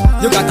answer.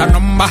 You got a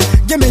number,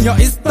 give me your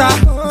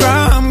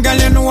Instagram. Girl,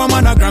 you know I'm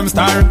on a gram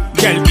star.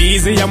 Girl,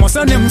 easy, I must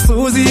send them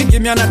Susie.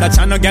 Give me another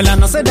channel, girl, I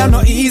know say that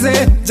no easy.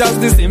 Just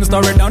the same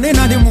story down in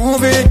the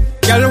movie.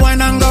 Girl,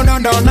 wine and go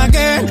down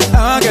again.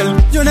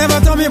 Girl, you never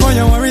told me about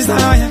your worries,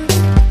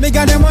 me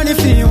got the money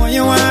for you when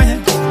you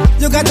want.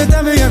 You got to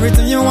tell me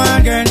everything you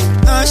want, girl.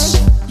 Hush,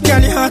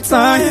 girl, you hot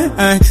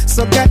side.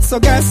 So get,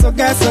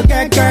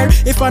 girl.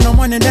 If I no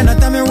money, then I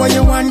tell me what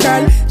you want,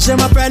 girl. Je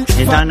m'appelle.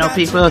 You don't know,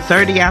 people,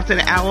 30 after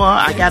the hour,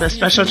 I got a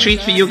special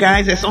treat for you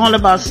guys. It's all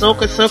about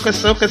soca.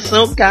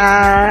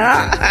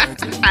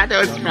 I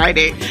know it's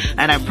Friday,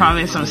 and I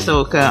promised some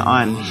soca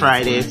on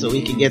Friday so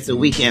we can get the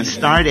weekend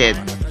started.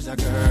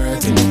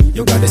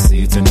 You gotta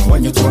see it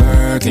when you're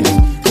twerking.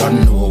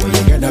 Don't know where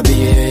you gotta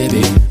be,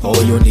 baby. How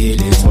you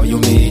need it, how you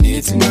mean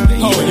it, baby.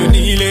 How you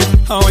need it,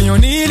 how you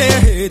need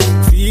it.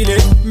 Feel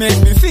it, make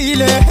me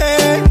feel it.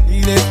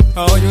 Feel it,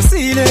 how you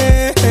see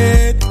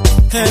it.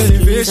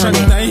 Elevation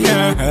time.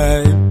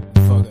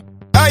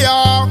 Hey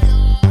yo,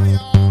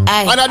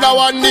 another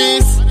one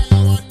this.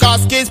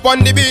 Kasky's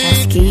on the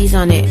beat. Kasky's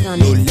on it.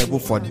 No level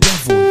for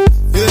devil.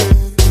 Yeah.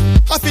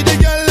 I feel the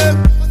girl.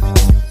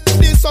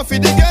 This I feel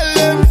the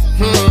girl.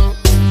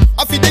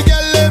 I feel the girl.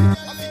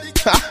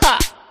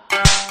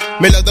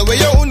 Me love the way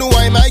you know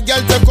why my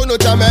girl take on no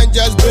time and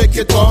just break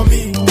it for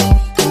me.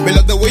 Me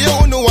love the way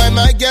you know why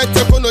my girl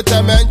take on no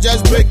time and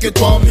just break it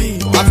for me.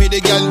 I feel the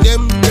girl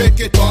them break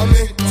it for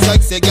me.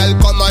 Sexy girl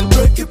come and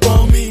break it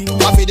for me.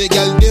 I feel the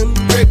girl them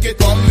break it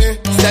for me.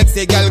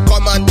 Sexy girl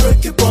come and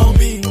break it for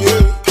me.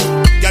 Yeah.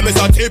 Get me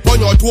some tape on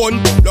your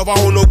tone. Love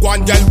how no go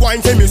and girl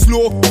wine say me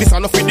slow. This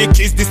enough for the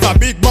kiss, this a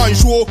big man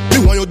show.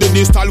 The one you do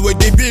this style with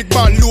the big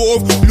man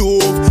love.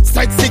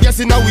 Sexy girls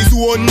in our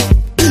zone.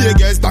 Yeah,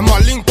 girls that my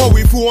link for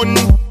we phone.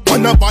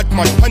 I'm a bad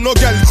man, I'm no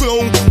girl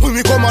clown. When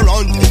we come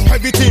around,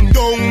 everything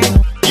down.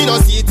 You know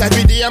see it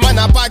every day, I'm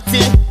on a party.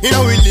 You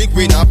know we lick,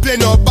 we not play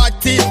no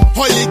party.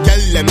 Holy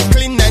girl, them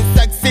clean and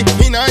sexy.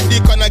 In a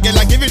the corner, girl,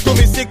 I give it to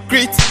me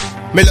secret.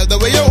 Me love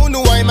the way you know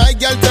why my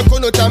girl take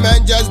on no time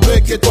and just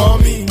break it for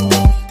me.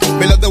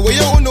 Me love the way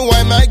you know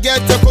why my girl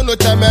take on no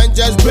time and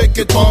just break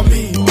it for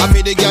me. I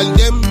feel the girl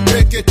them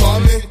break it for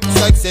me.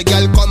 Sexy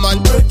girl come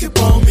and break it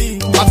for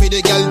me. I feel the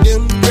girl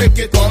them break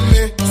it for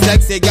me.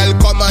 Sexy girl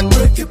come and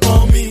break it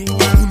for me.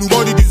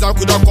 Nobody deserve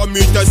coulda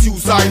committed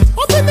suicide.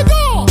 Open the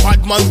door.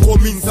 Bad man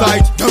come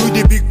inside. Carry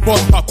the big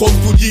bumper come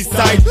to this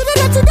side. You know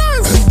that to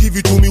dance. And give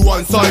it to me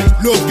one side.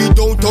 Love the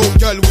downtown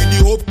girl with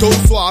the uptown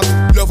swag.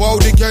 Love how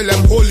the girl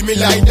them hold me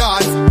like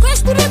that.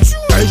 Crash to the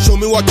tune. And show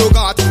me what you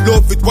got.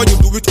 Love it when you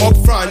do it up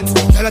front.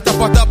 Girl a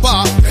tapa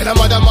tapa. Girl a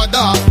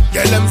mada.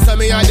 Girl them say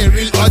me are the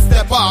real hot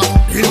stepper.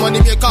 Real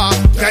money maker.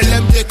 Girl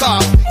them taker.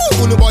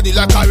 Move on the body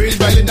like a real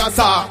belly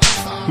dancer.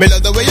 Me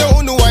love the way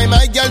you know why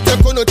my girl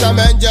take on no time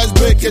and just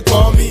break it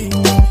for me.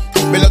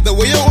 Me love the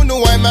way you know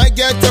why my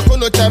girl take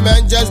on no time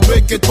and just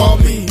break it for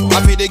me.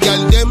 I feel the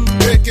girl them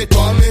break it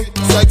for me.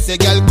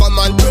 Sexy girl come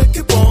and break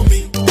it for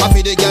me. I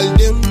feel the girl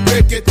them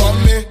break it for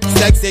me.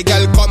 Sexy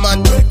girl come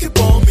and break it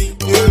for me.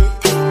 Yeah.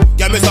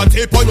 Get me some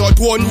tape on your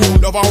tone.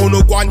 Love how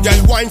no go and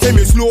girl wine say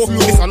me slow.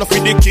 This enough for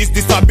the kiss,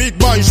 this a big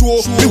man show.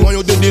 The one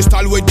you do this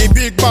style with the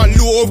big man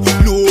love.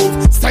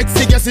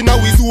 Sexy girls in our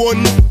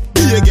zone.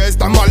 Yeah, girls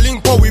that my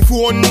link for we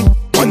phone.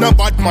 I'm a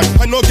bad man,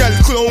 I'm no girl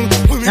clown.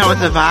 That was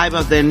the vibe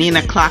of the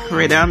Nina Clock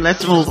rhythm.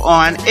 Let's move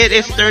on. It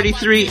is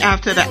 33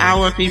 after the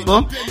hour,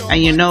 people.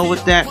 And you know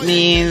what that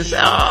means.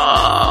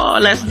 Oh,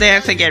 let's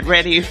dance and get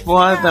ready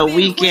for the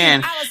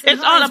weekend.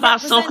 It's all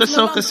about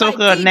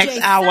soca. Next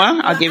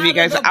hour, I'll give you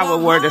guys our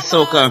word of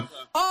soca.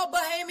 All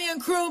Bahamian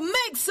crew,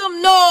 make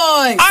some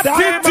noise.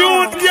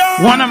 Attitude,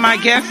 yo. One of my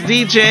guest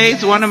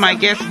DJs.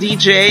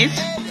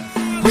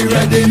 We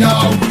ready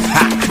now.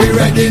 We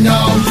ready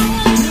now.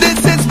 This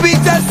is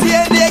Peter C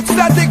and the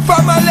Ecstatic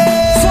Family.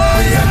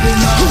 We ready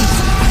now.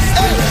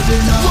 We ready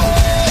now.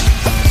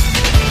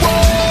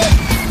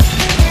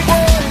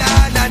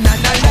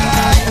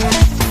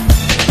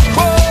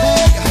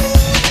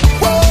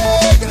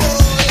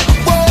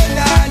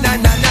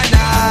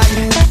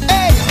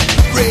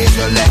 Raise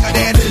your leg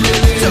again,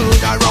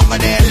 turn around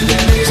again,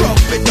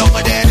 drop it down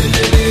again,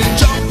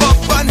 jump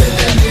up and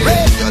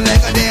raise your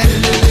leg again,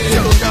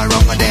 turn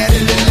around again,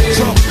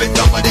 drop it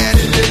down again,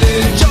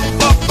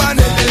 jump up and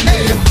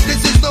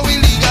this is no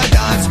illegal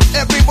dance.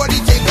 Everybody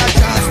take a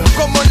chance.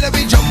 Come on, let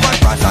me jump and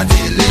pass a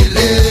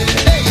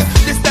hey,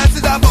 this dance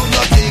is about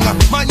nothing.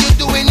 Man, you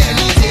doing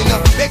anything.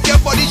 Make your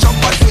body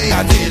jump and sway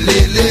a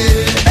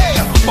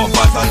hey,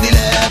 bumpers on the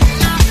left,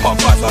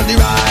 bumpers on the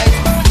right,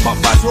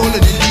 bumpers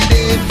rolling in the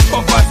day,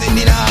 bumpers in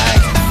the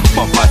night,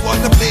 bumpers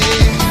want to play,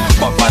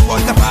 bumpers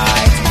want to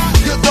fight.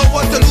 You don't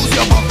want to lose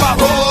your bumper,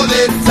 hold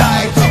it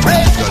tight.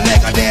 Raise your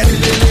leg again,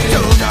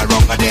 turn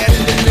around again,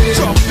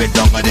 drop it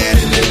down again,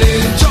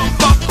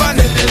 jump up and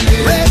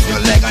raise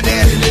your leg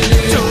again,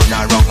 turn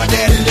around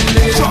again,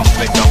 drop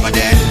it down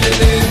again,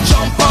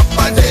 jump up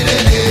and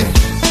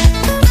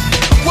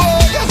whoa,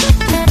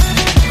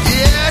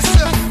 yes,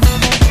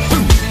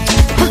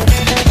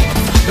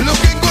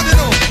 looking good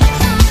enough,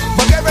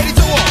 but get ready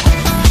to walk,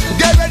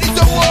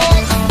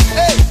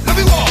 hey, let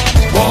me walk.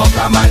 Walk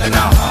a mile and a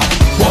half,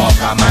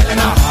 walk a mile and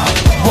a half,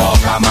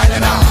 walk a mile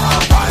and a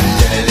half,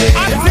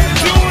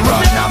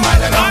 run a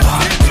mile and a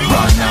half,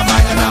 run a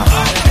mile and a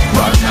half,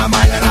 run a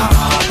mile and a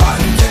half,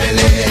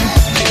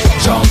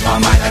 jump a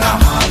mile and a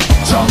half,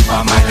 jump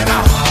a mile and a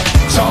half,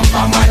 jump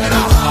a mile and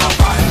a half,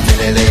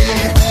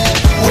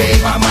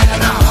 wave a mile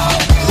and a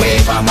half,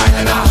 wave a mile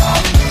and a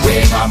half,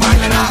 wave a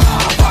mile and a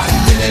half,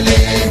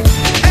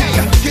 hey,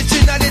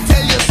 kitchen and they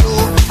tell you so,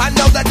 and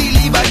now that he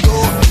leave and go,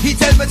 he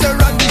tell me to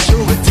run the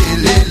show with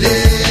Tilly.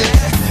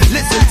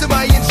 Listen to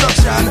my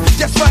instruction,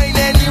 just find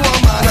any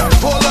woman,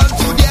 hold on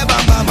to their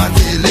bam and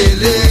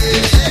Tilly.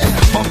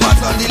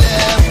 Bumpers on the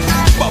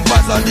left,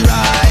 bumpers on the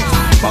right,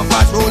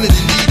 bumpers rolling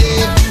in the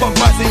day,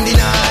 bumpers in the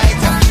night,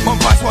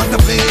 bumpers want to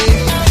play,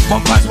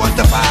 bumpers want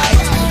to fight.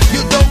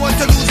 You don't want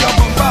to lose your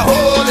bumper,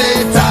 hold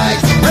it tight.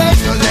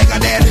 Raise your leg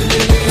again,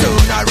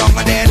 turn around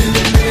again,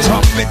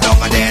 drop it down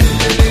again,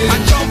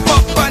 and jump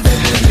up and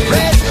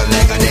raise your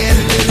leg again,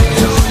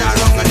 turn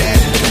around again,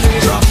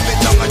 drop it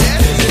down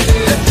again,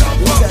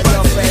 jump up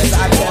and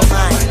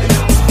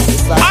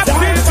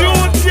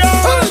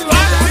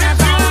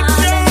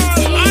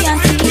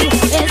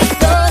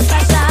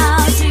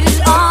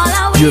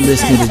You're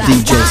listening to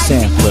DJ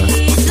Sampler.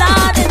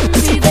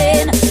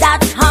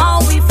 That's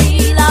how we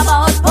feel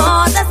about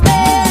Port of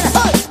Spain.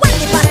 When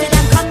the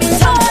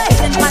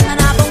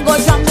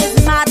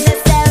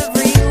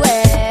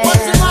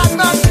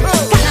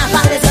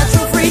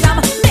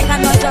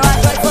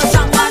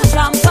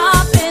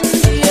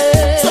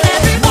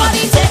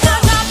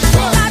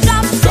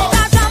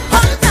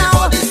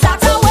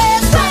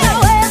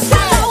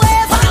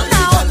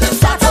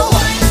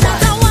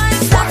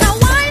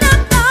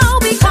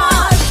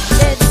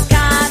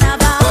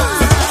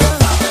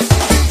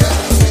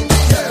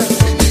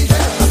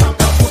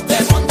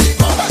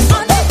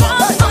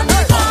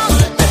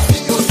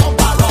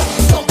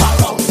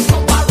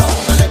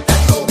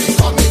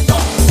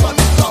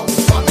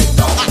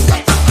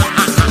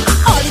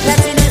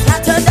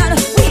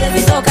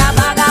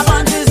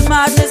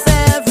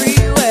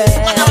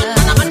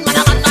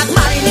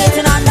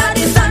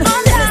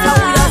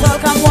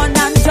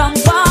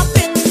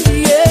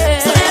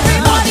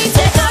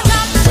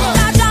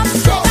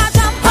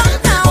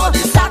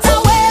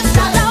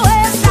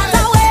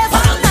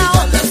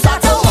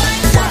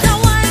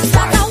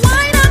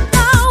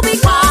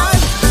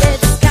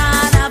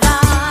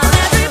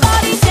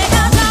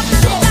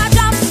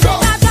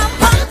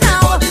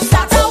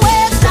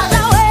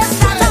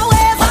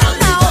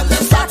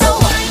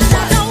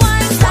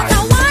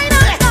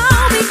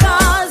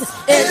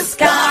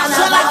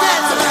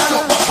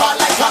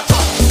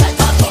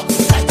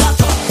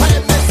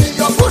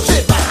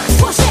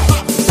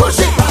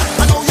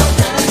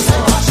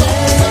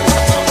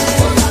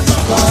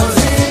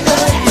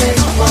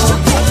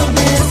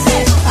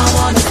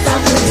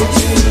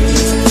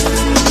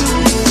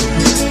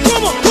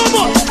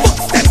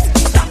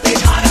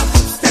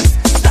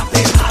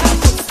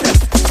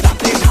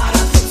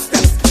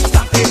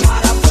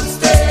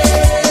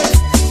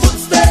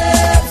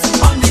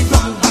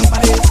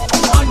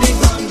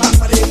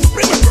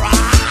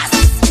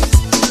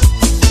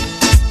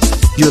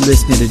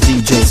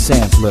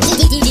Sampler.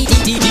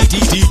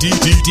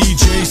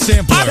 DJ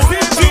Sampler.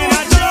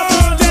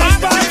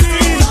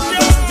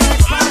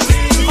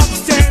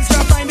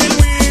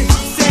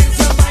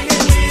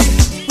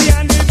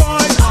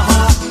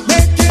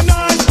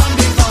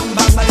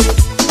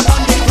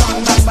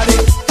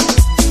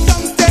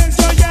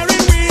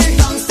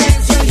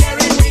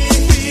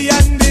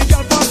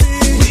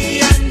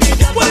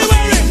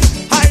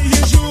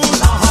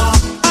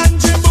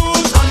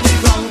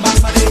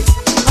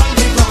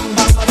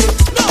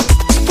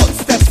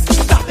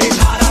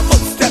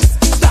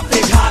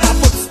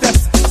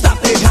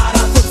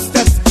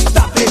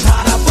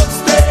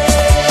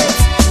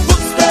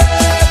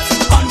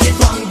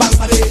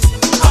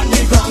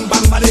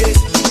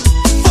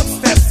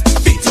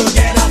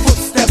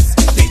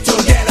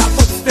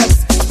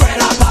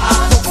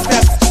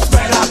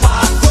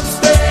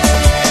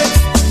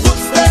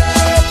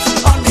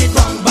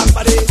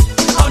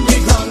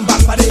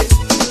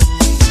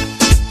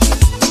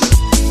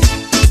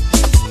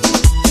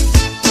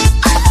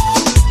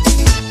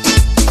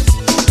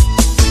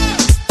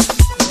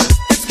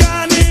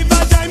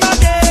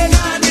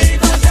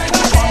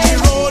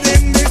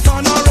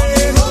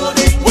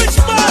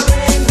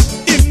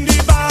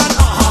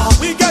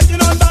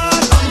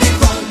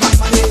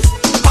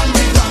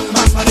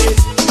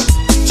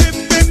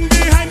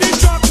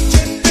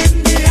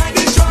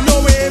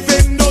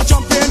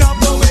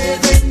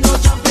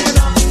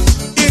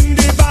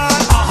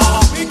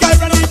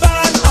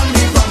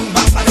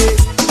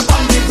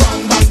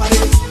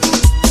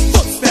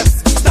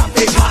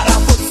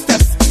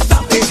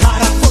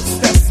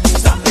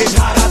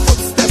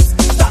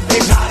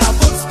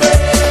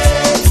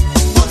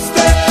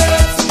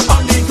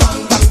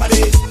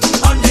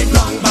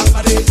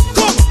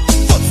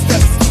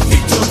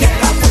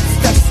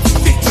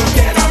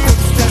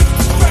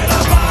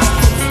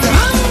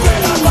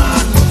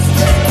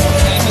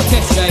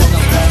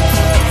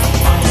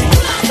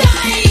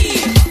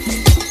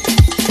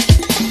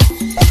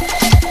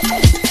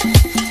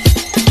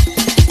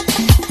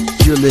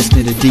 You're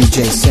listening to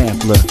DJ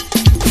Sampler.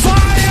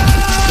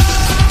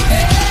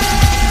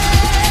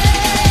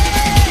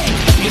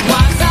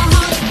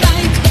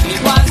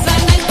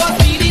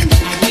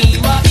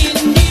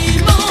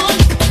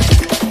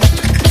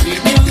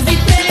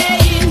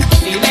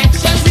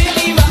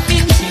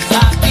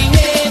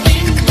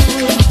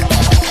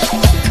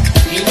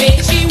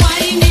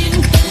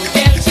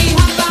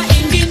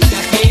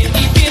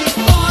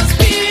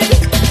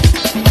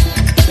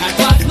 That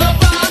was no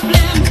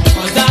problem,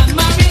 'cause I'm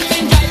a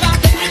racing driver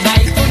and I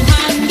could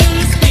handle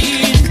speed.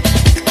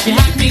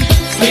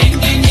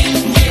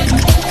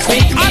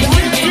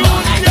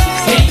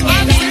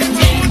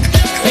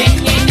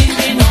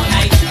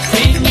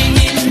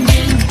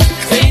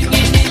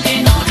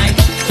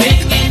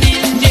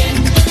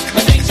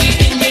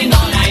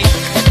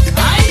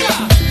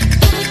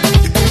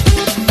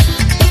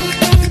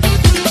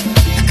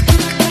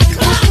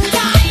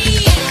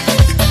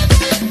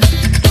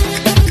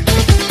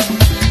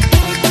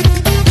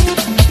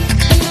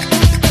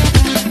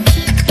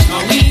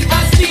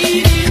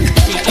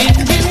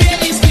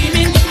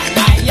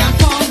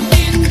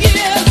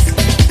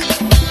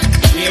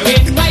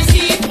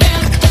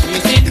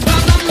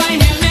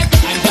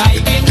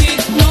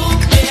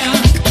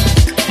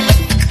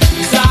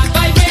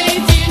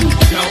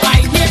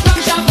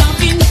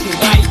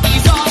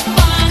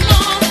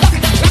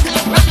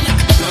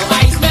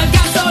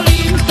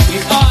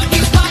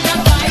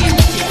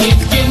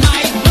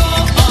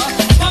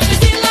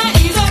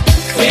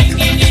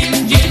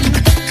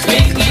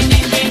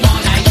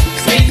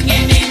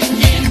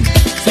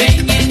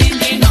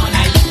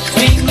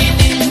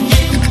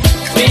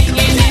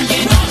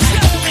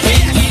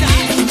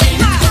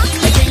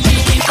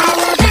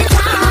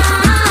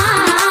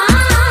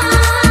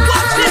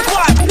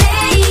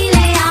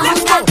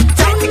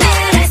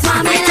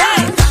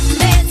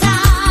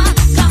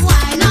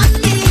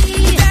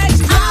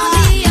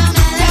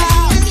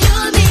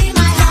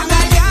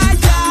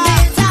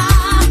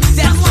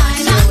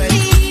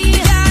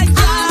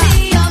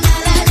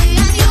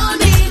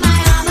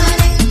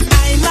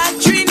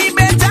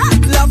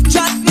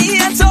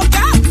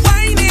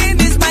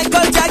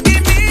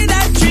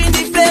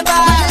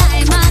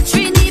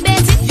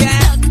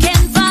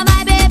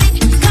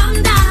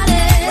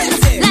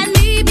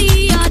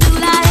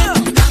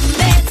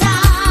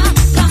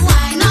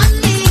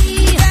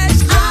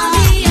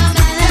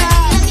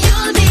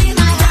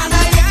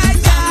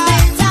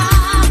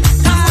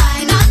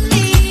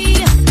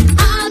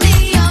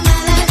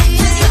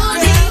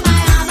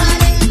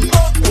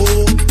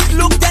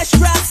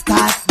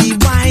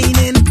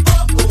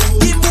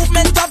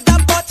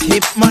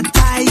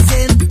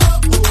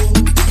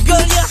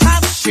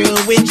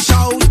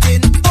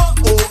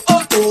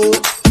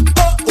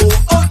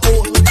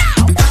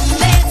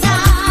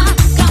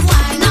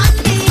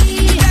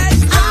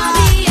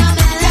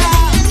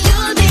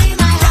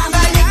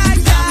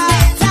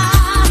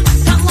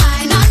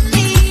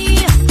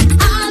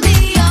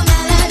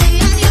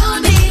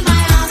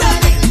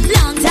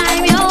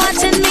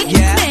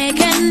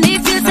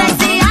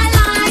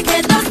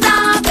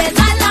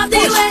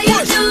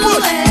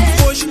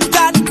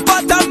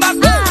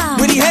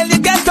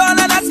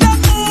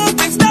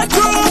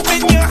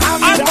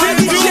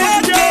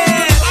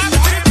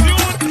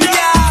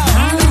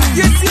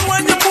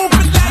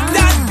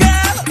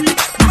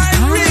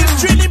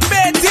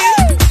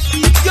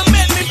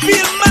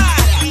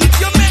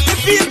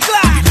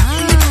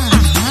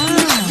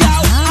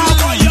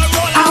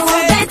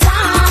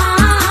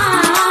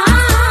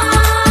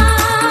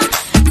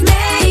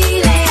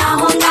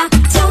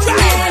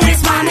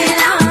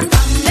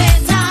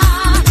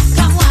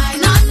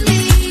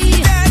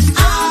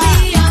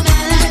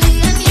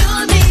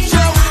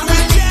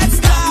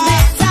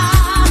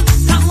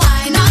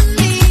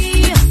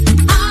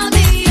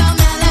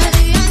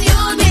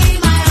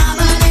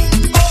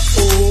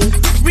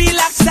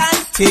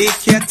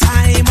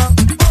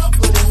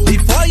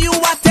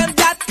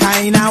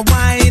 wine a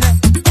wine.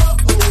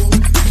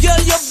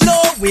 Girl, you're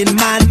blowing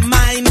man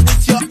mind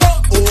with your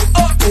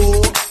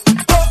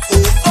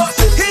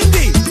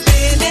Hindi,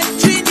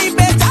 Trini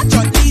beta,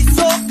 Johnny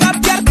soca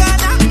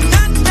piarcana,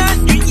 na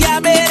dunya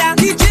bera,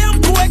 DJ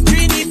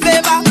Trini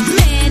flavor.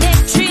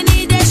 Trini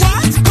de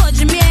shot,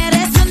 pode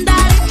mere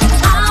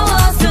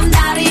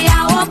sundari,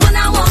 awo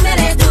puna wo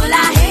mere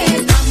dula he,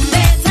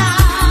 beta,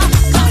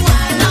 come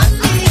wine on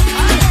me.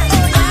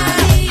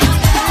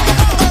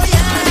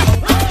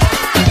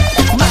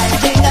 My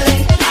ding-a-ling.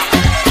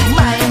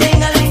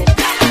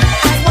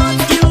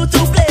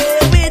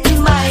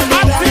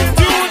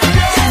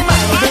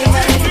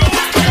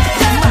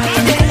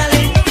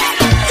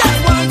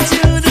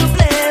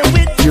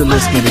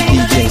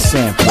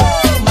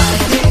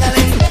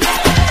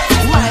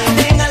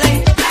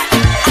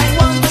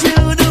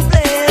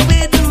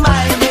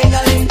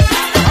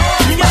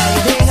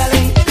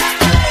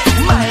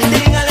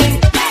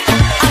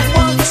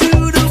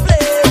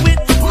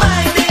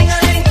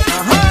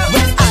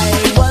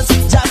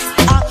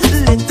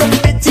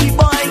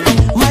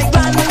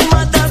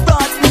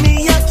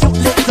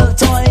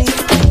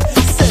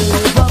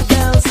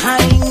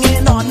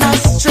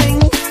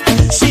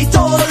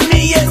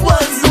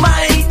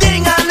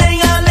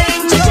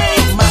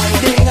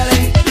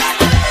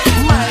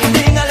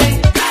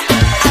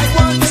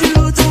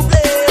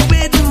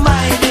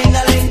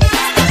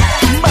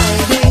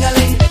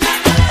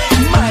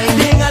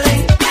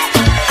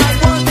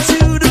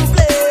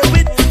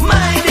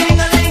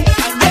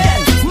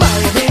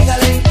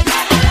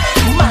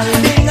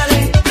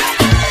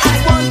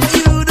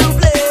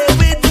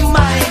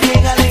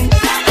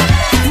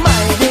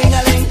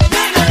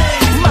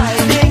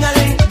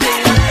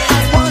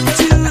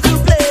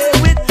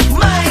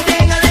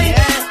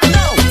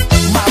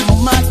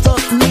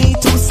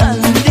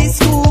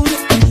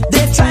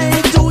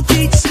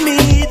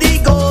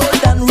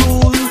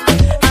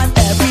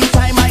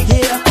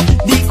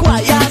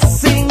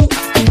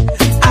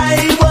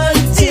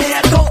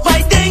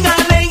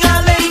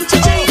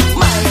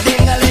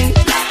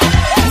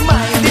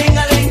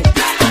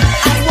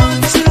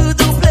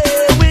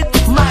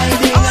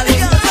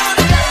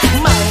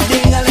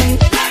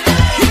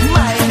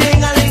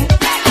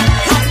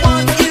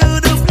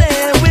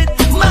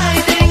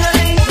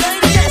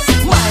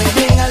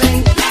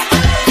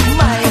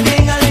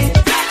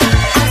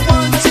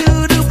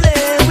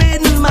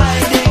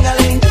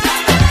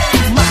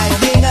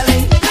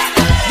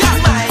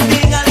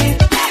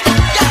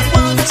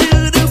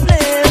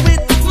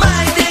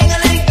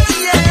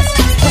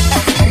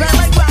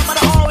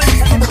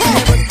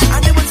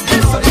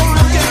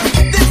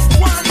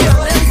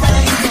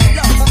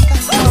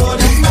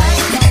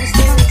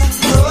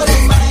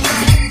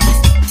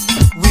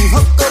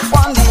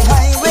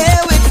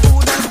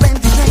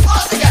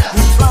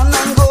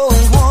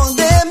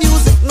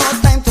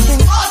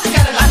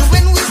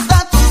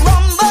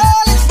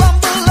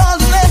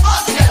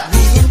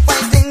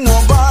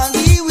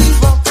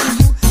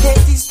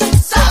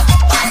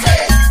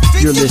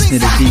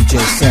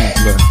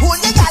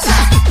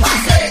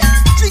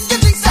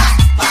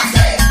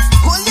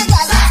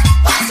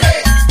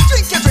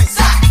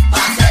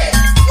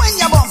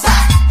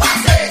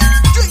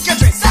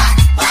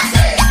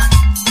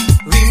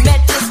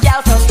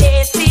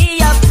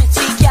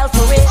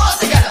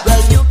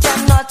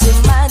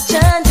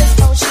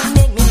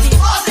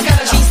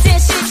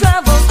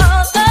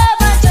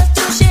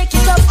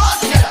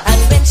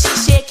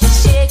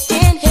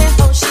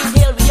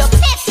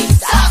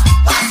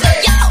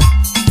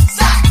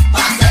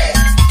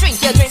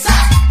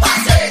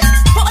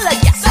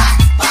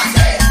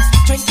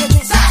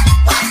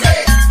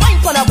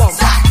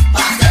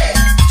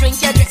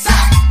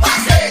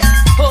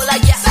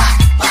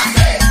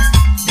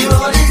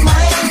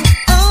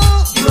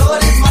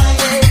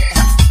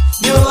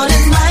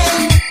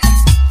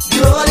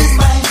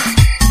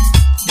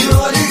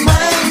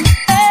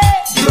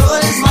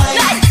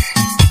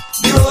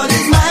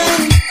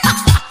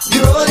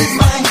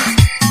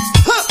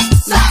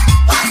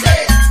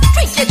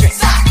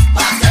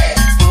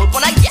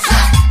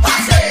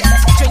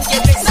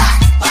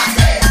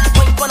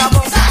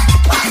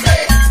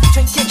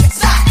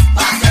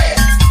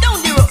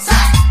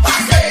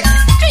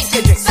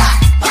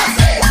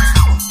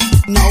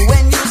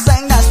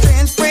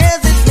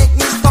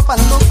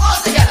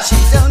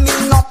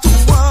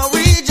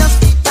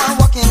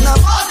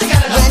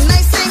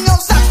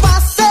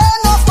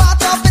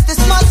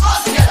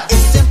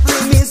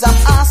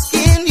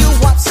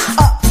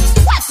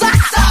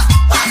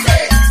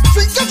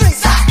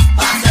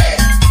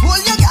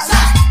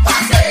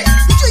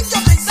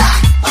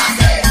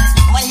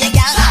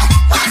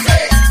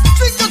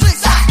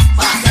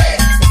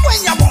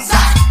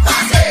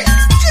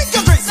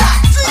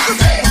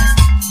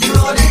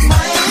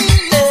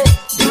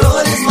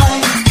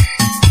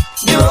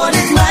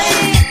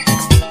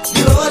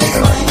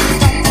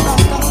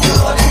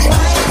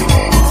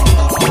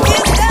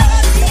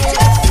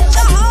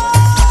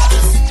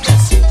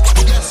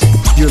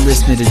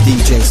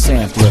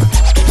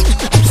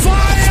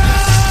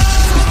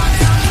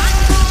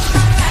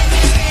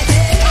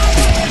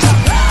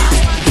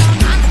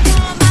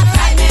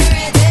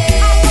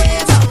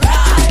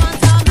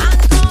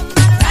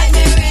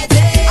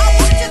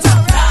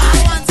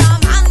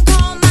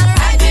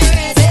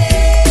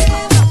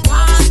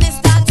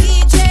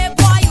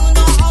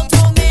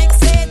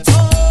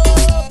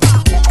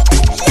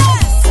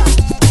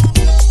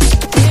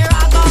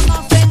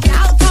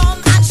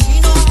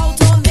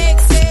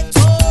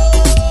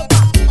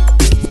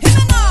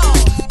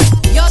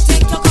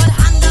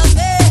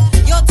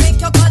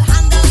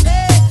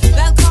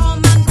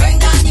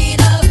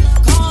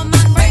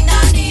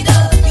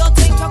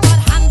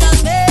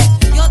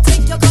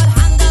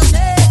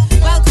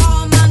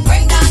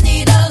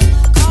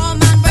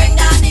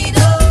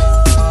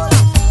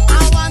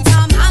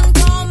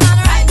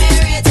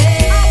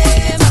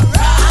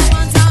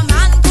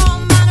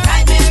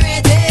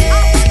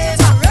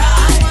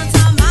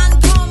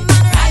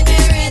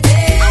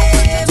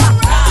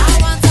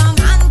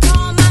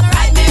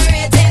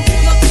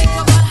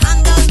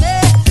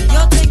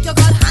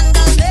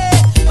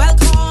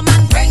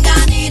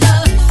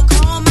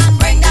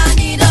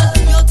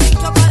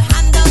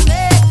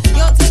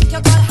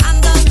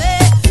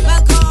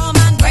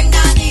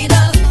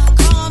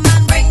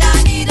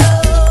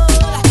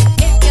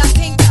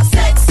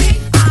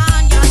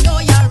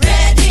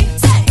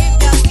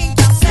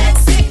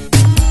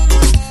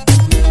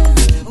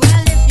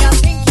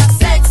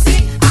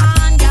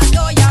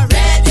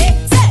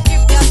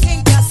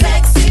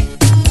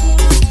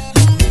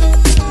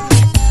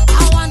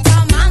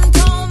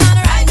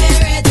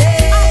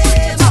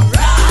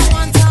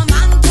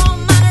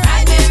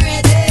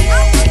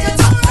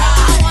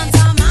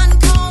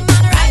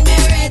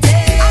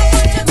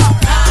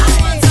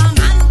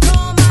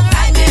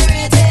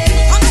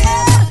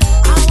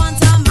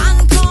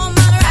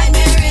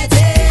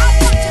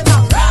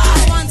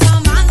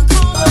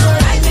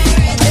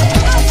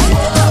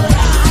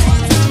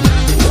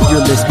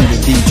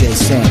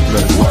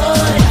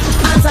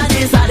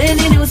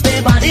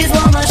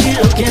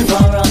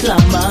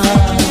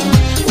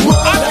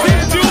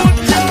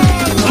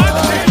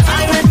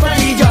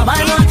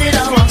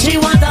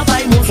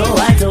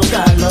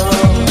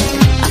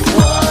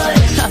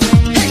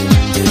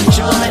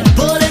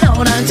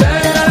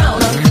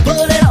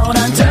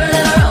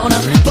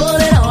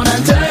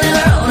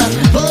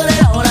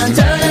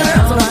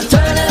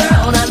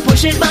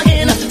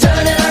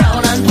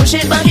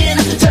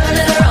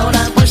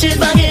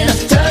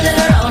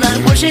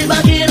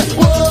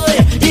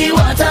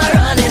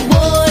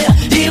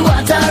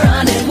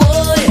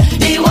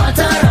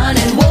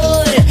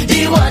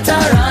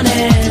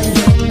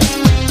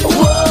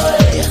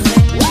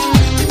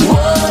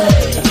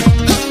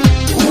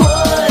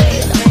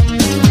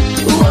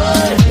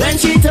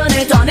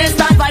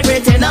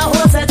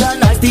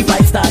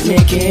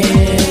 making.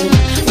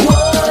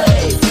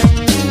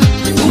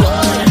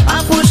 I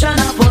push and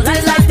I pull,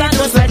 like that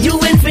was when you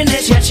ain't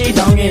finished yet. She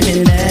don't give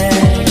me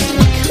neck.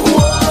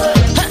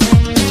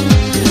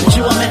 She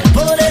want me to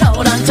pull it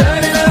out and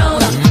turn it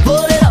around,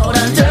 pull it out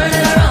and turn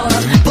it around,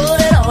 pull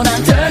it out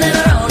and turn it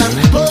around,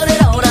 pull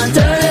it out and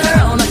turn it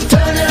around,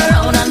 turn it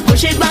around and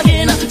push it back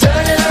in,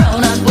 turn it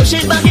around and push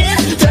it back in,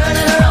 turn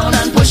it around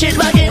and push it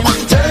back in,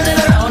 turn it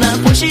around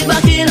and push it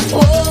back in.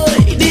 Oh,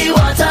 the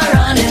water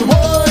running,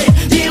 boy,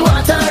 the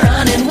water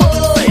running,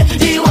 boy,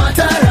 the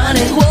water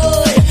running,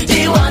 boy,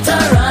 the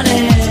water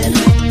running.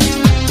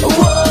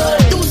 Boy,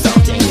 do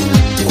something.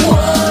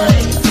 Boy,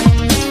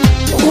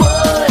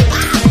 boy,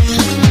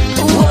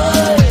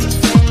 boy,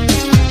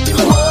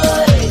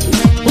 boy,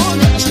 oh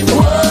gosh,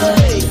 boy,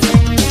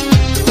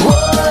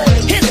 boy,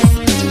 hit it.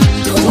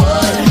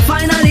 Boy,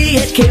 finally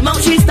it came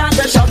out. She started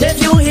to shout. If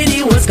you hit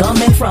it was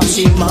coming from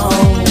she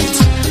mouth.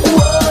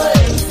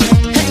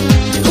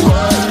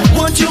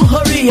 Won't you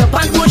hurry up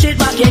and push it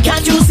back in?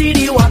 Can't you see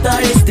the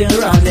water is still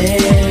running?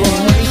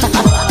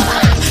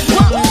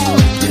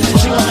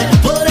 She want me to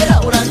pull it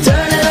out and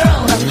turn it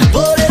around,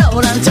 pull it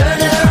out and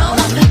turn it around,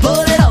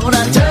 pull it out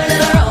and turn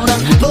it around,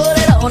 pull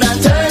it out and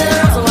turn it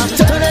around,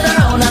 turn it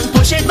around and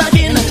push it back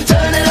in,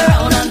 turn it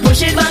around and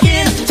push it back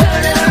in,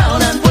 turn it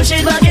around and push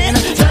it back in,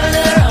 turn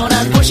it around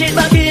and push it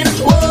back in.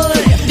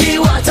 Boy, the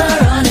water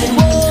running,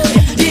 boy,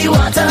 the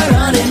water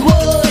running,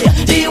 boy,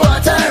 the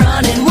water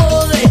running,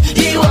 boy,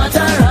 the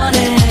water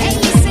running. Hey,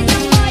 listen,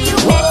 boy, you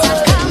better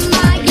come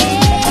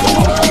again.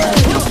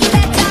 You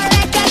better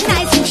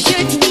recognize you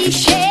should be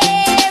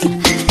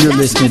shamed. You're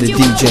listening to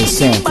DJ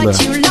Sampler. But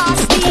you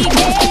lost the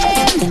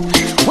game.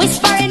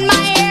 Whisper in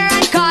my ear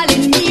and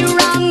calling me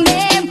wrong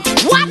name.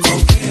 What?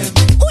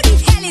 Who the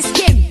hell is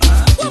Kim?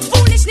 What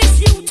foolishness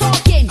you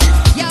talking?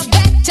 You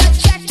better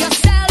check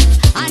yourself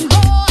and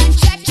go and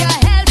check your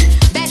health.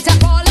 Better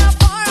call her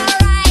for a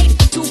ride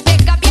to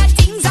pick up your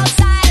things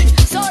outside.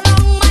 So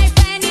long, my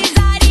friend, is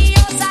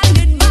adios and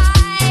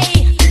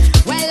goodbye.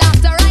 Well,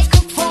 after I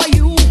cook for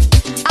you,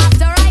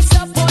 after I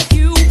support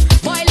you,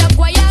 boy, look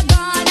what you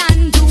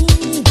gonna do.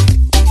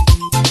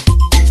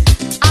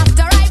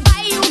 After I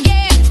buy you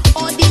game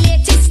or the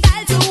latest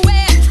style to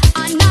wear,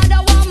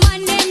 another woman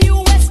named you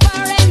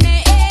whisper in my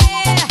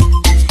ear.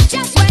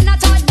 Just when I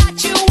thought that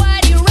you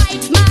were the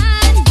right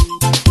man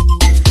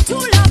to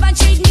love and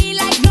treat me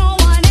like no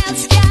one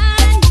else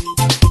can.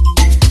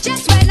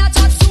 Just when I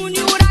thought soon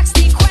you'd ask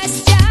the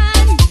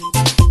question,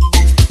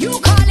 you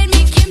calling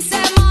me Kim,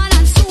 Simon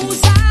and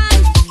Susan.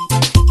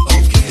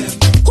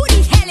 Who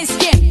the hell is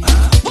Kim?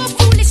 What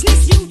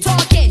foolishness you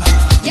talking?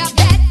 You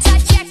better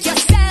check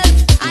yourself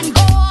and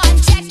go and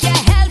check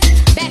your health.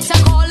 Better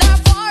call her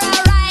for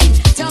a ride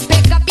to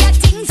pick up your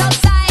things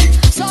outside.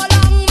 So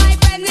long, my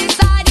friend, it's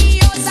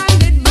adios and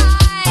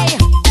goodbye.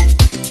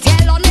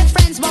 Tell all my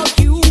friends about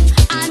you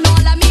and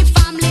all of me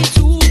family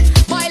too.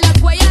 Boy, look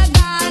what you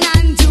gone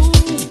and do.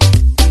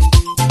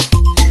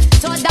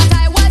 So that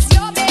I was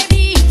your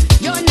baby,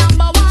 your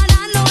number one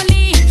and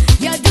only.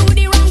 You do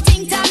the wrong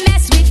thing to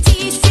mess with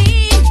TC.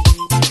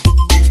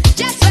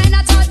 Just when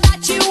I thought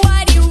that you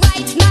were the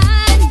right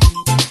man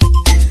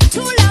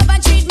to love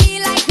and treat me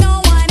like no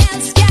one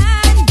else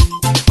can.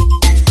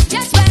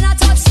 Just when I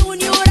thought soon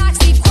you'd ask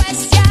the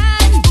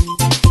question,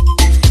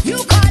 you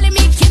calling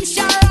me Kim,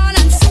 Sharon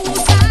and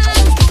Susan.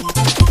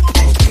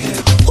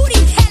 Who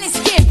the hell is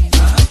Kim?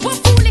 What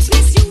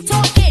foolishness you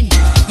talking?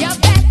 You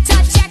better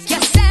check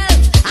yourself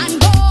and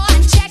go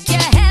and check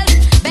your health.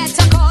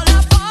 Better call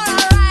her for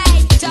a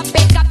ride to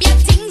pick up your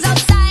things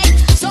outside.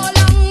 So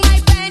long, my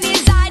friend,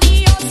 is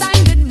adios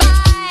and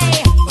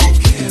goodbye.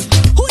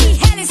 Who the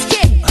hell is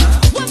Kim?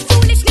 What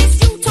foolishness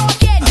you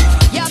talking?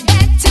 You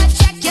better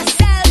check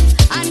yourself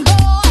and go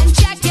and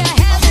check your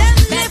health.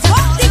 Better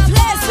call the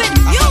place with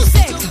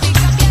music.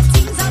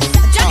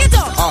 Jack it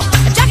up,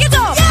 jack it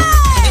up.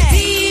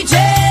 DJ,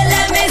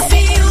 let me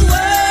see you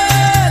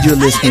work. You're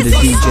listening to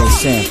DJ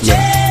Sampler.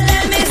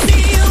 Let me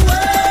see you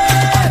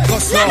work.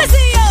 Let me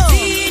see you.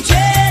 DJ,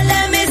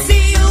 let me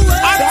see you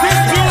work.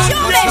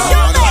 Show me,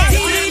 show me.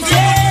 DJ,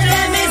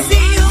 let me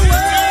see you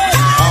work.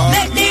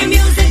 Make the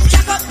music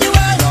jack up the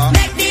world.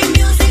 Make the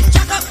music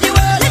jack up the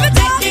world. Make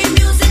the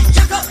music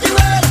jack up the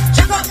world.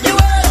 Jack up the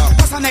world.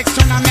 What's the next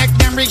one? I make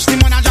them reach the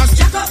moon and just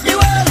Jack up the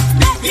world.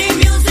 Make the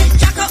music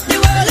jack up the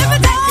world.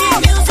 Make the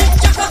music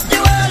jack up the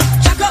world.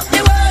 Jack up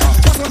the world.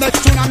 What's the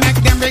next one? I make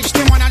them reach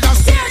the moon and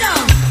just Tear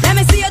down. Let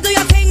me see you do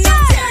your thing now.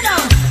 Tear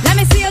down.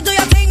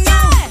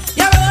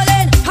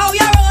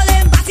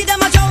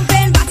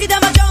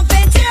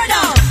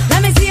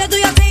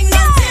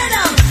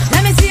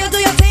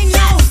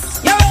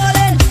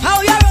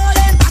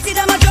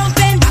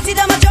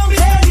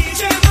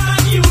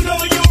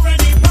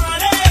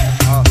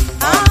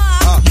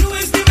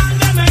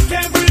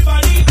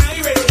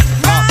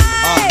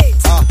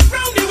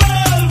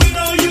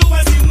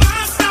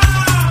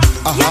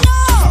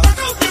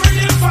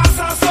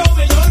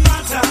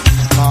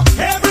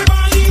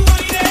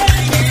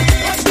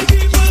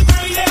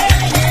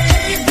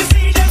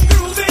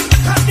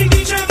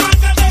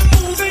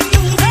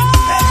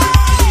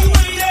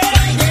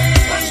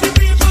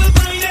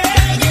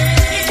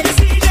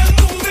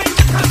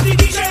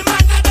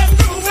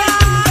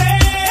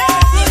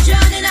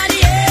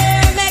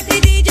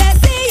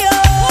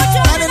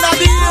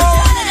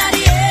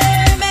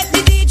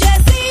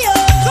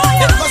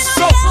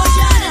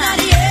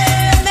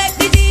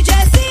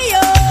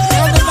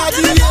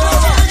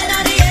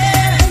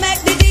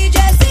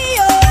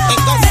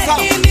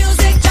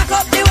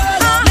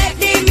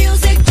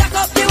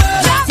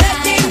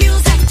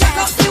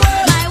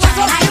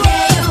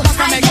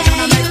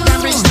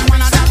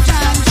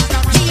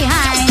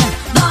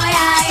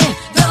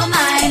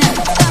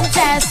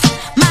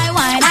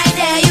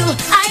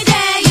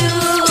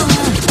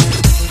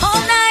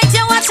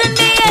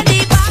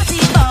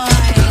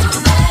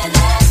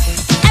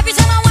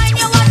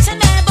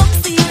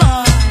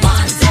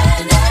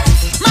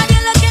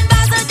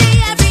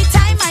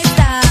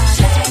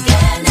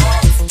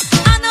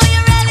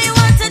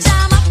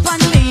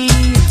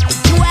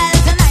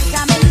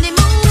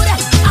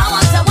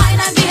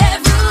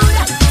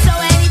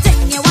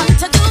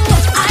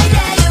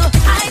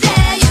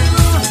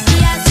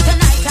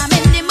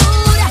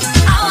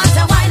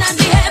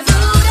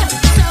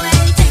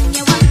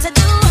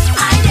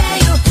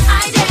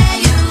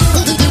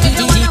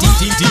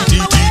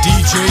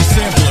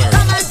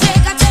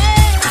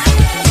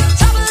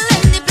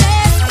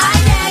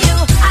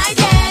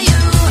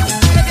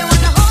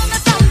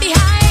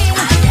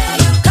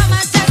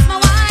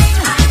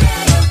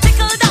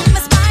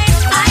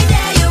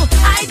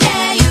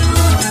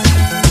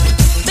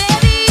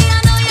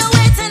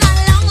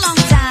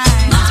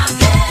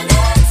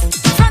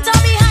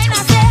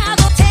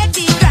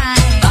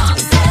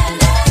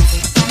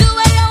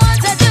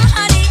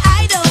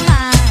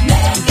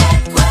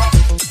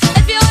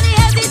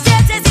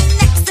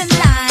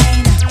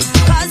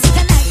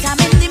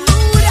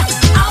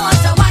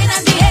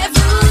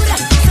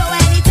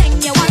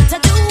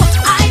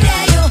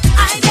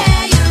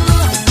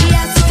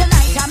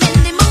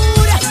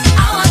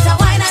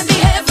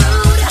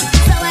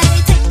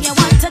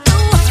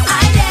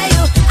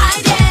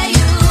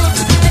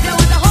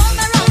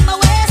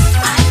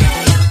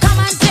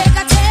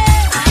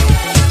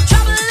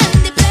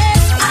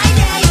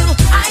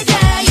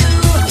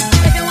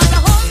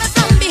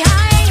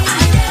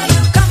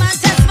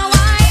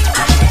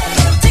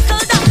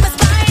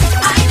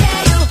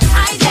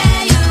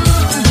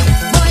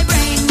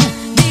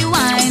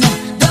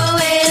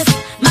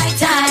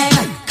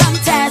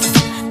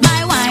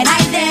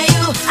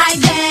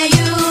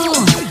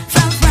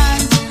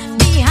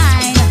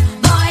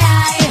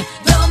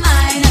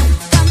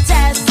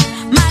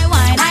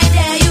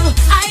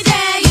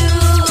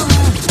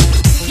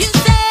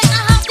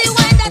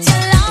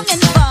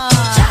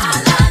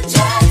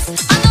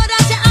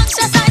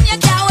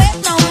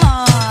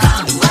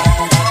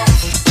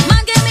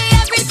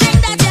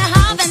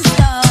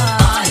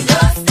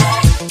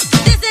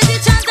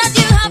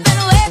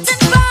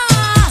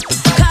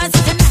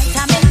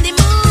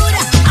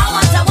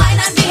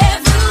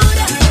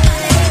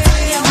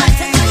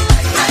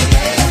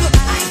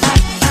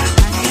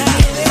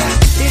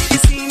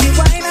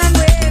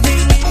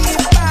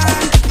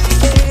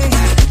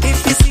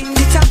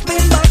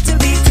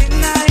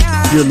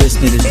 You're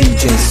listening to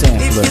DJ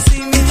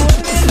Sampler.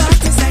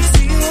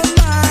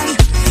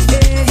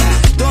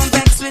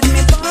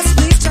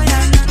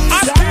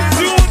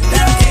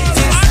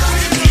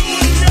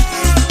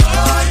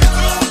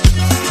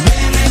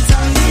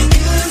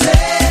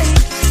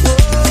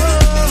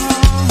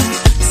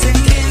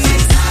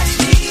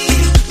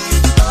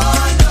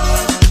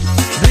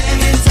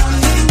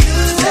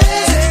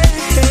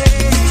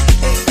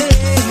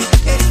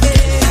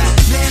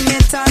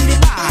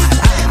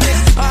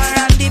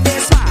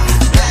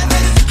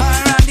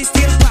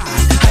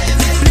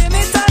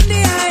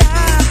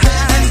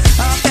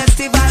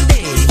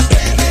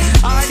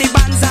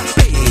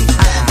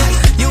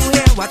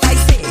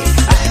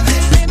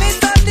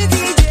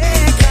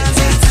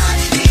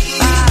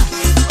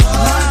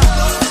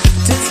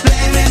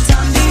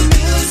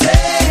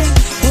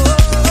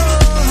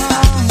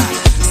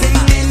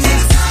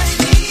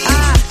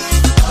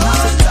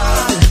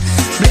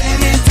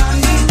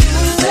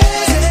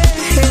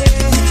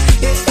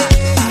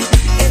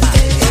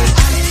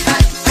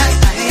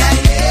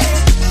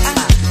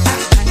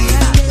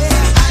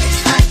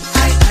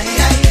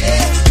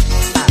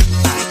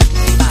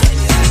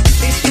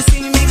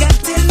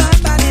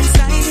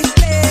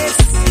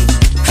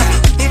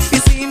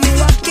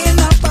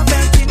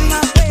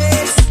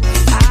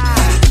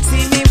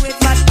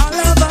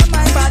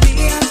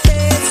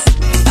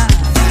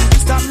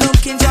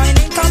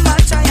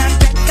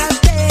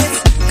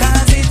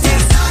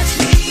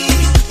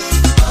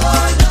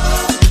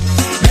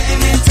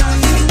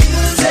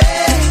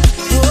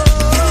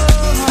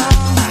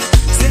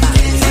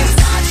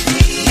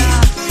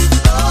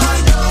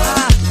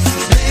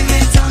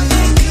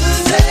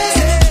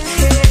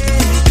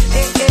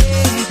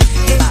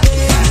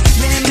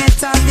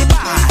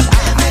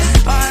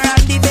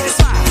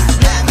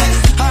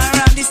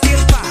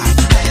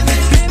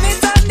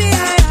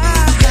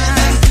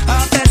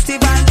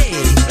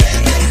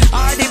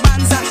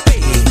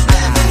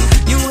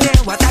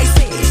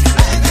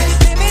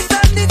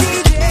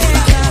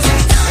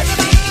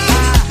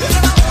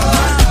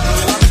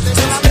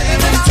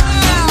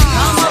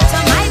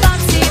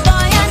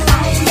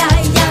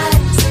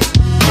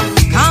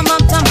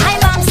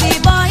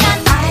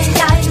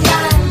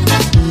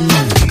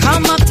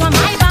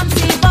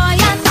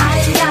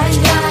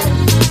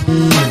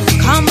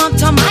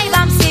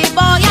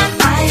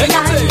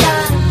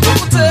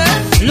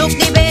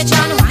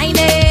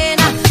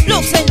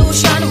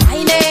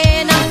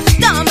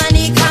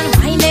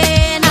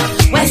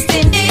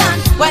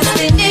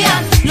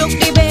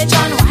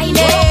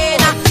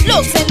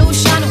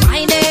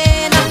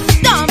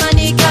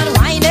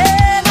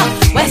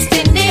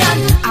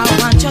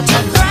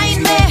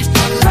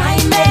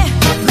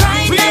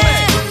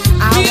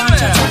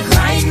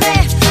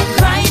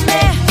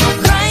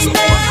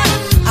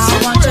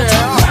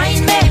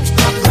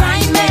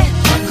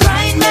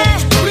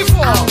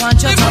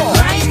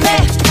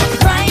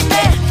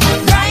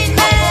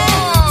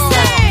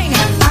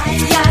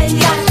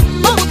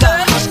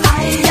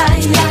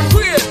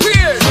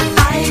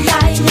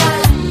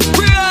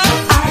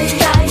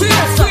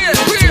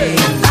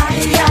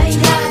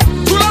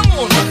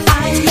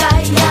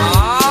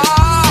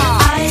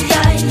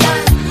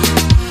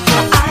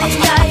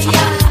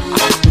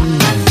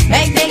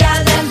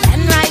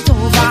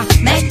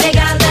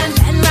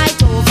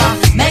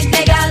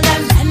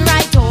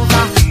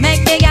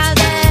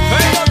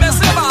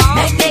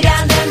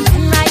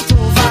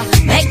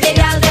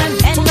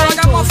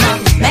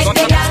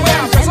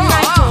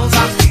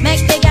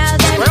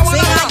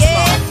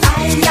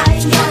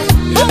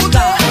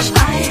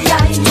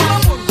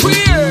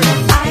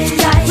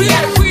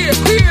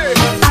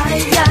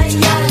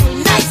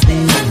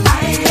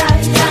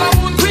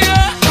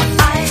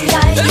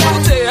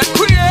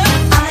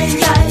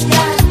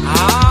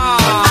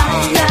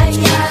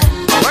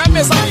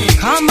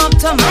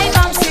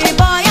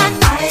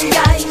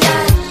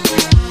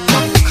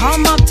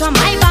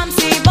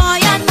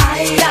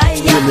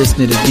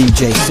 Listening to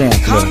DJ Sampler.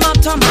 Come up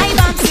to my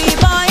bouncy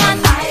boy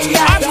and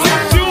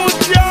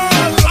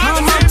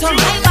come up to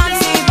my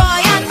bouncy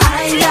boy and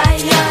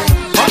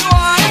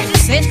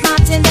St.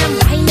 Martin them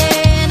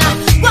whining,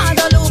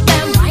 Guadeloupe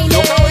them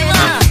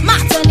whining,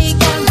 Martinique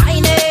them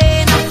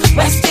whining,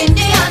 West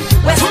Indian,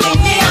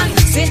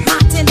 St.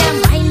 Martin them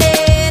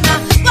whining,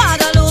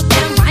 Guadeloupe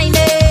them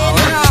whining,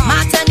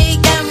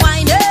 Martinique them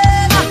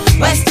whining,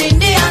 West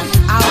Indian.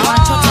 I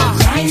want you to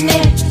grind me,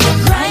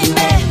 grind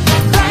me,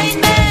 grind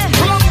me.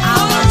 I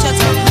want you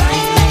to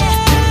grind me.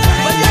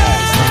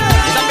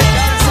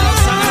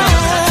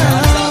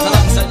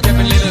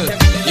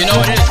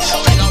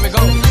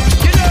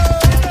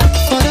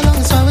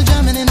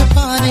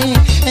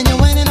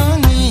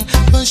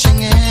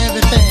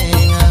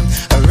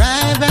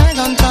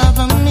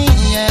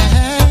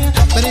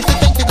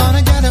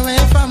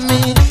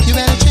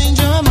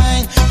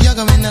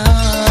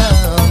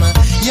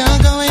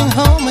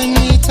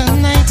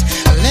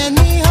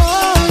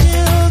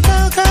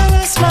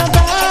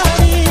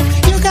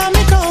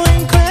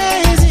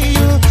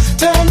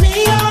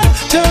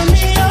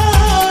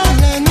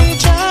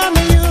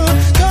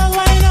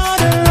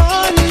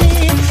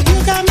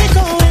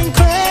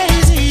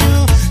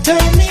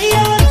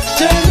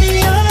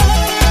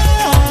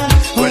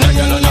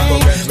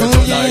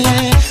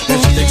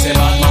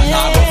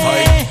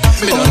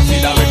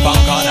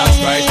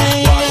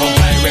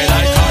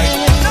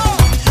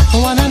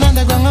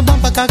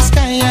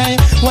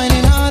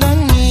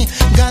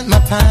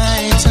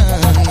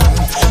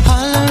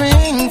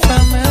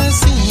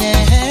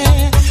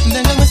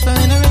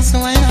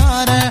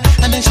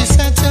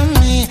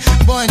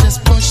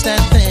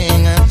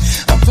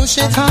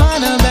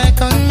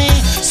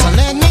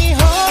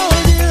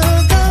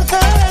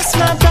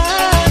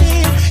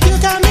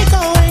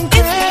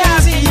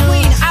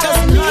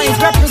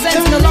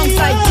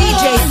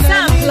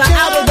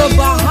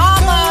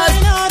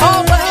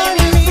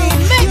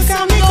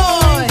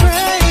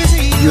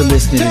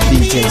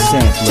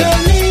 Sampler.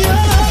 Turn me on,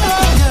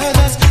 girl,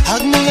 just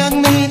hug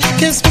me,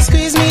 kiss me,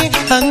 squeeze me,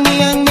 hug me,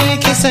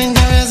 kiss and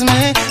caress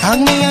me, hug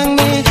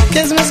me,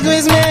 kiss me,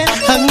 squeeze me,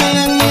 hug me,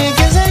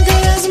 kiss and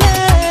caress me.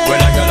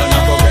 Well, I gotta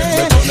not go get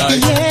me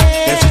tonight.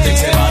 If she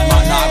thinks a bad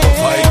man, I go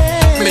fight.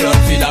 Me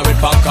don't feel her with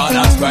popcorn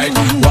and Sprite.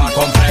 Walk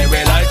on play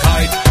way like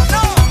kite.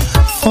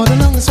 For the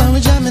longest while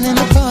we're jamming in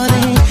the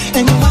party,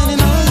 and you're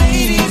finding all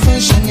ladies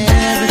pushing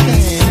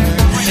everything.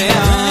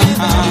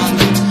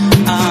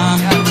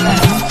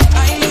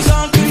 I lose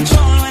all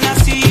control when I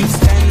see you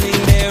standing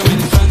there in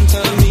front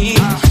of me.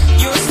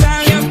 Your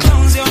style, your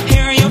clothes, your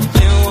hair, your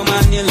play,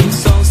 woman, you look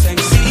so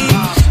sexy.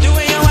 The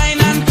way you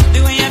whine and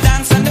the way you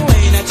dance and the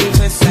way that you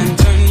twist and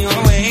turn your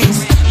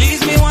waist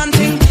leaves me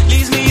wanting,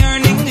 leaves me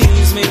yearning,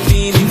 leaves me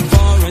feeling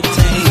for a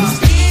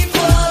taste.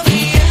 Before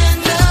the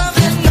end of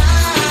the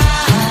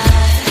night,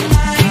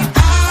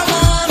 I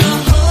wanna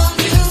hold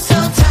you so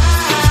tight.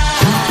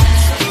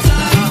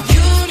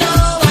 You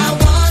know I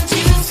want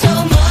you so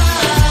much,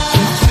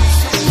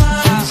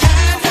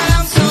 and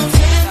I'm so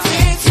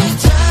tempted to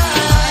touch.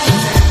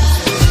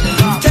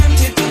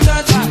 Tempted to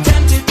touch,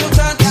 tempted to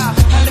touch.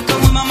 A little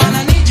woman, man,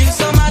 I need you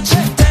so much.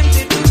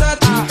 Tempted to touch,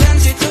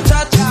 tempted to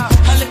touch.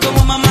 A little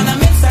woman, man,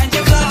 I'm inside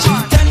your clutch.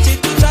 Tempted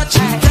to touch,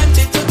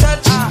 tempted to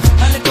touch.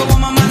 A little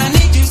woman, man, I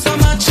need you so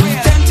much.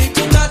 Tempted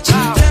to touch,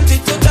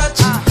 tempted to touch.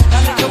 A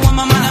little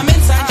woman, man, I'm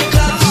inside your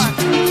clutch.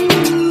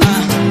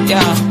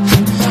 Yeah.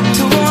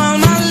 To all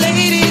my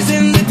ladies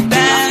in the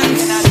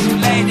dance,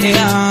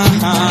 yeah.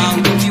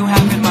 You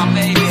have been my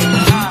baby.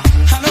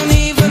 I don't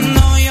even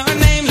know your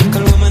name,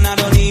 little woman. I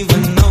don't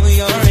even know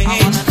your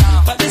age.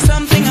 But there's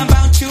something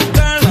about you,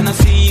 girl, when I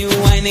see you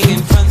whining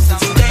in front of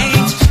the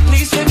stage.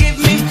 Please forgive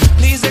me,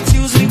 please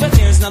excuse me, but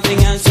there's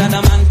nothing else that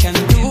a man can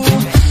do.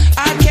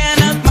 I can't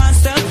help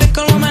myself,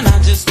 little woman. I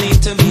just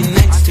need to be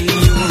next to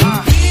you.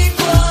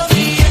 Before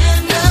the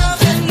end of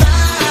the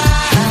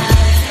night,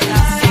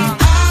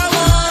 I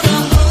wanna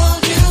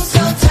hold you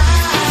so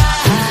tight.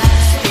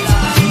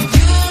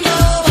 You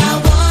know I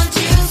want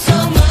you so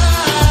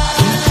much,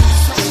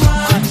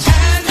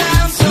 and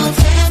I'm so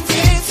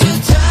tempted to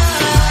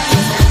touch.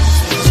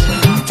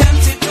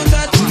 Tempted to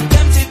touch,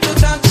 tempted to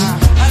touch.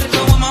 A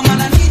little woman, man,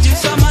 I need you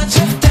so much.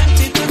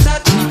 Tempted to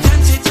touch,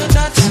 tempted to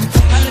touch.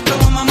 A little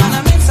woman, man,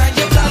 I'm inside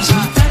your clutch.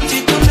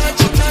 Tempted to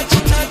touch.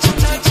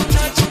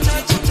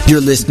 You're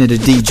listening to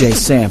DJ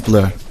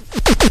Sampler.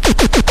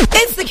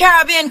 It's the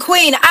Caribbean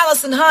Queen,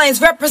 Alison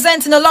Hines,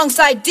 representing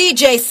alongside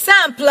DJ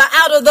Sampler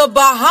out of the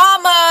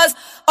Bahamas.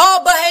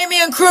 All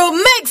Bahamian crew,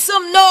 make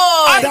some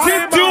noise!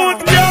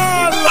 Attitude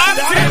girl,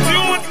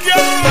 attitude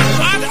girl,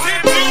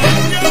 attitude girl.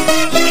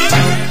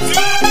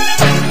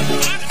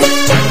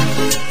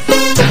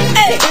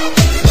 Hey!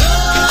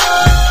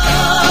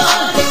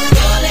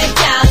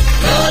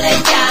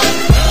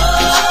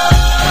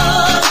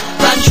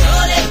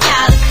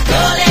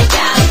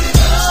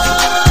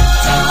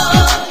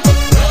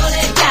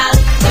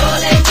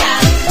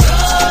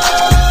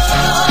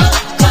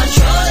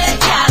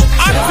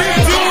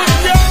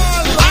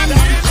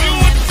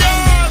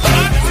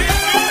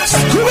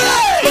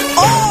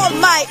 All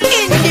my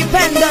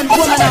independent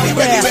women out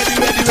there,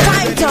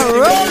 time to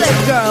roll it,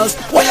 girls.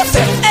 What you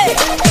say? Hey!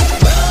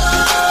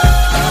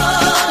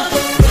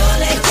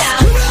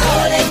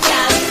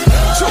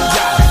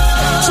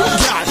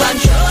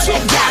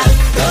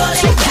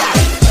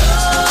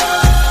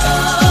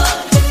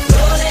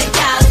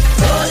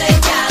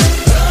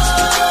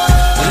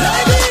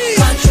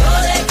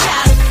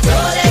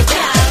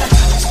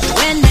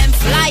 When them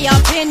fly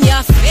up in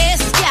your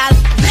face, gal,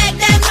 make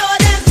them know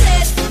them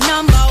place.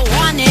 Number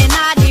one in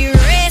all the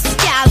race,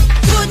 gal,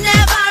 could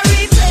never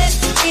replace.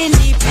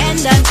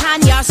 Independent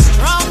and you're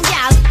strong,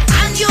 gal,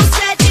 and you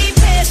set the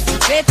pace.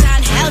 Fit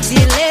and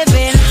healthy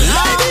living,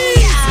 long,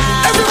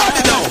 gal.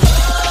 Everybody know.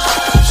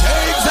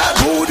 Shake that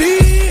booty,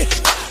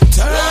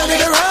 turn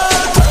it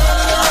around,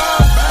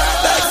 back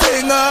that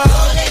thing up.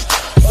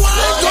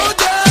 One go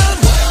down,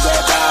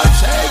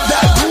 shake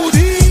that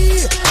booty,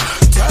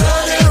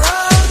 turn it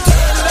around,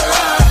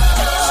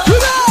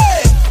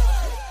 Today,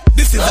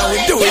 this is how we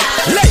do it,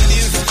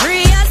 ladies.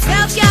 Free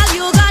yourself, gal,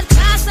 you got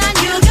class and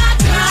you got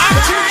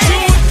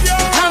pride.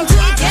 Come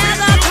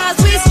together, cause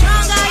we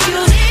stronger,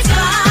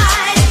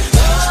 unified.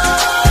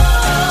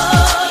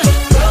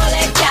 Roll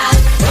it, gal,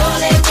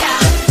 roll it,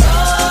 gal,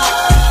 roll.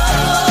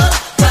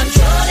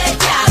 Control it,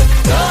 gal,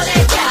 roll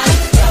it, gal,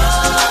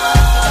 roll.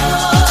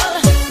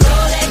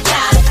 Roll it,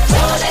 gal,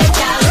 roll it,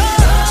 gal,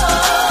 roll.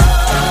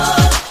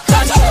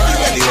 Control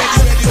it, gal,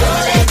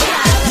 roll it,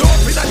 gal. You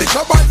open at the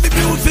club and the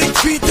music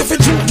feet if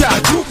it's juke gal,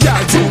 juke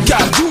gal, juke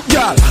gal, juke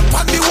gal.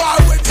 On the wall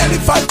when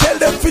elephant tell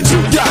them for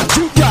juke gal,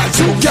 juke gal,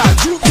 juke gal,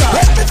 juke gal.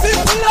 Let me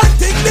people and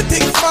think the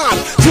thing man.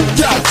 Juke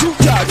gal, juke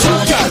gal,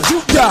 juke gal,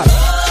 juke gal.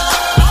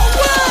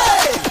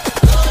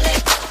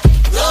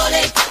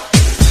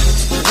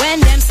 When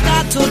them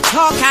start to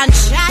talk and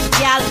chat,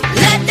 gal,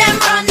 let them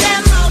run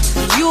them out.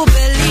 You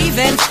believe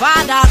in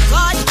Father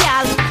God,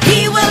 gal,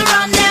 He will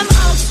run them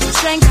out.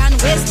 Strength and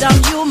wisdom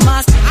you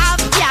must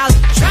have, gal.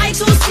 Try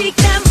to seek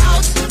them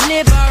out.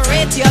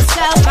 Liberate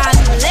yourself and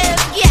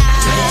live, gal.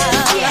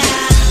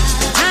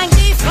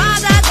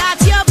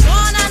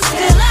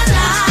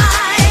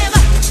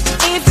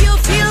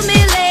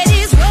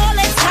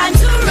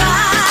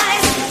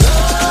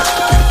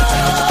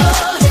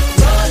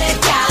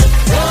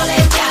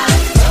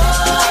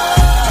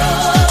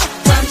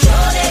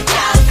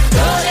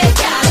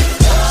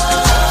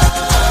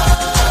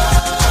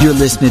 You're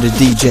listening to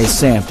DJ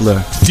Sampler.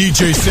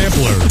 DJ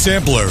Sampler.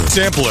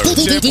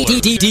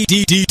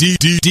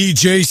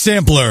 DJ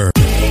Sampler.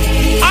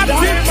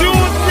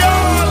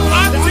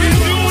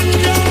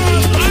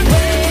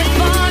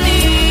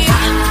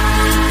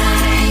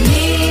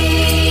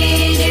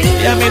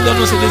 Yeah, man, don't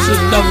know say this is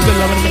double good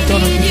love and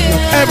McDonald's.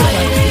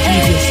 Everybody,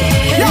 DJ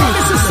Sampler. Yeah,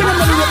 this is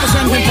Cinnamon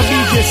representing for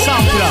DJ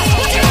Sampler.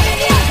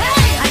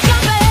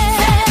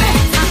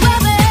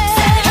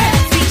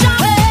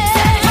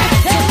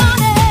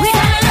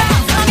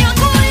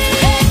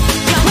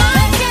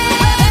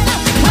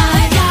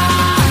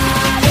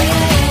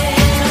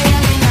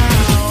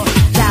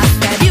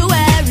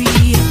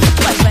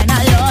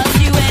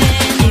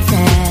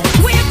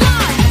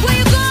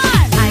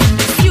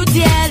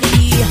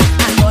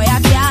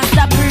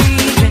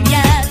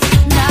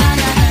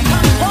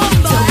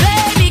 So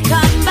baby,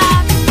 come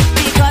back,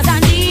 because I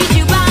need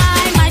you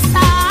by my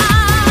side.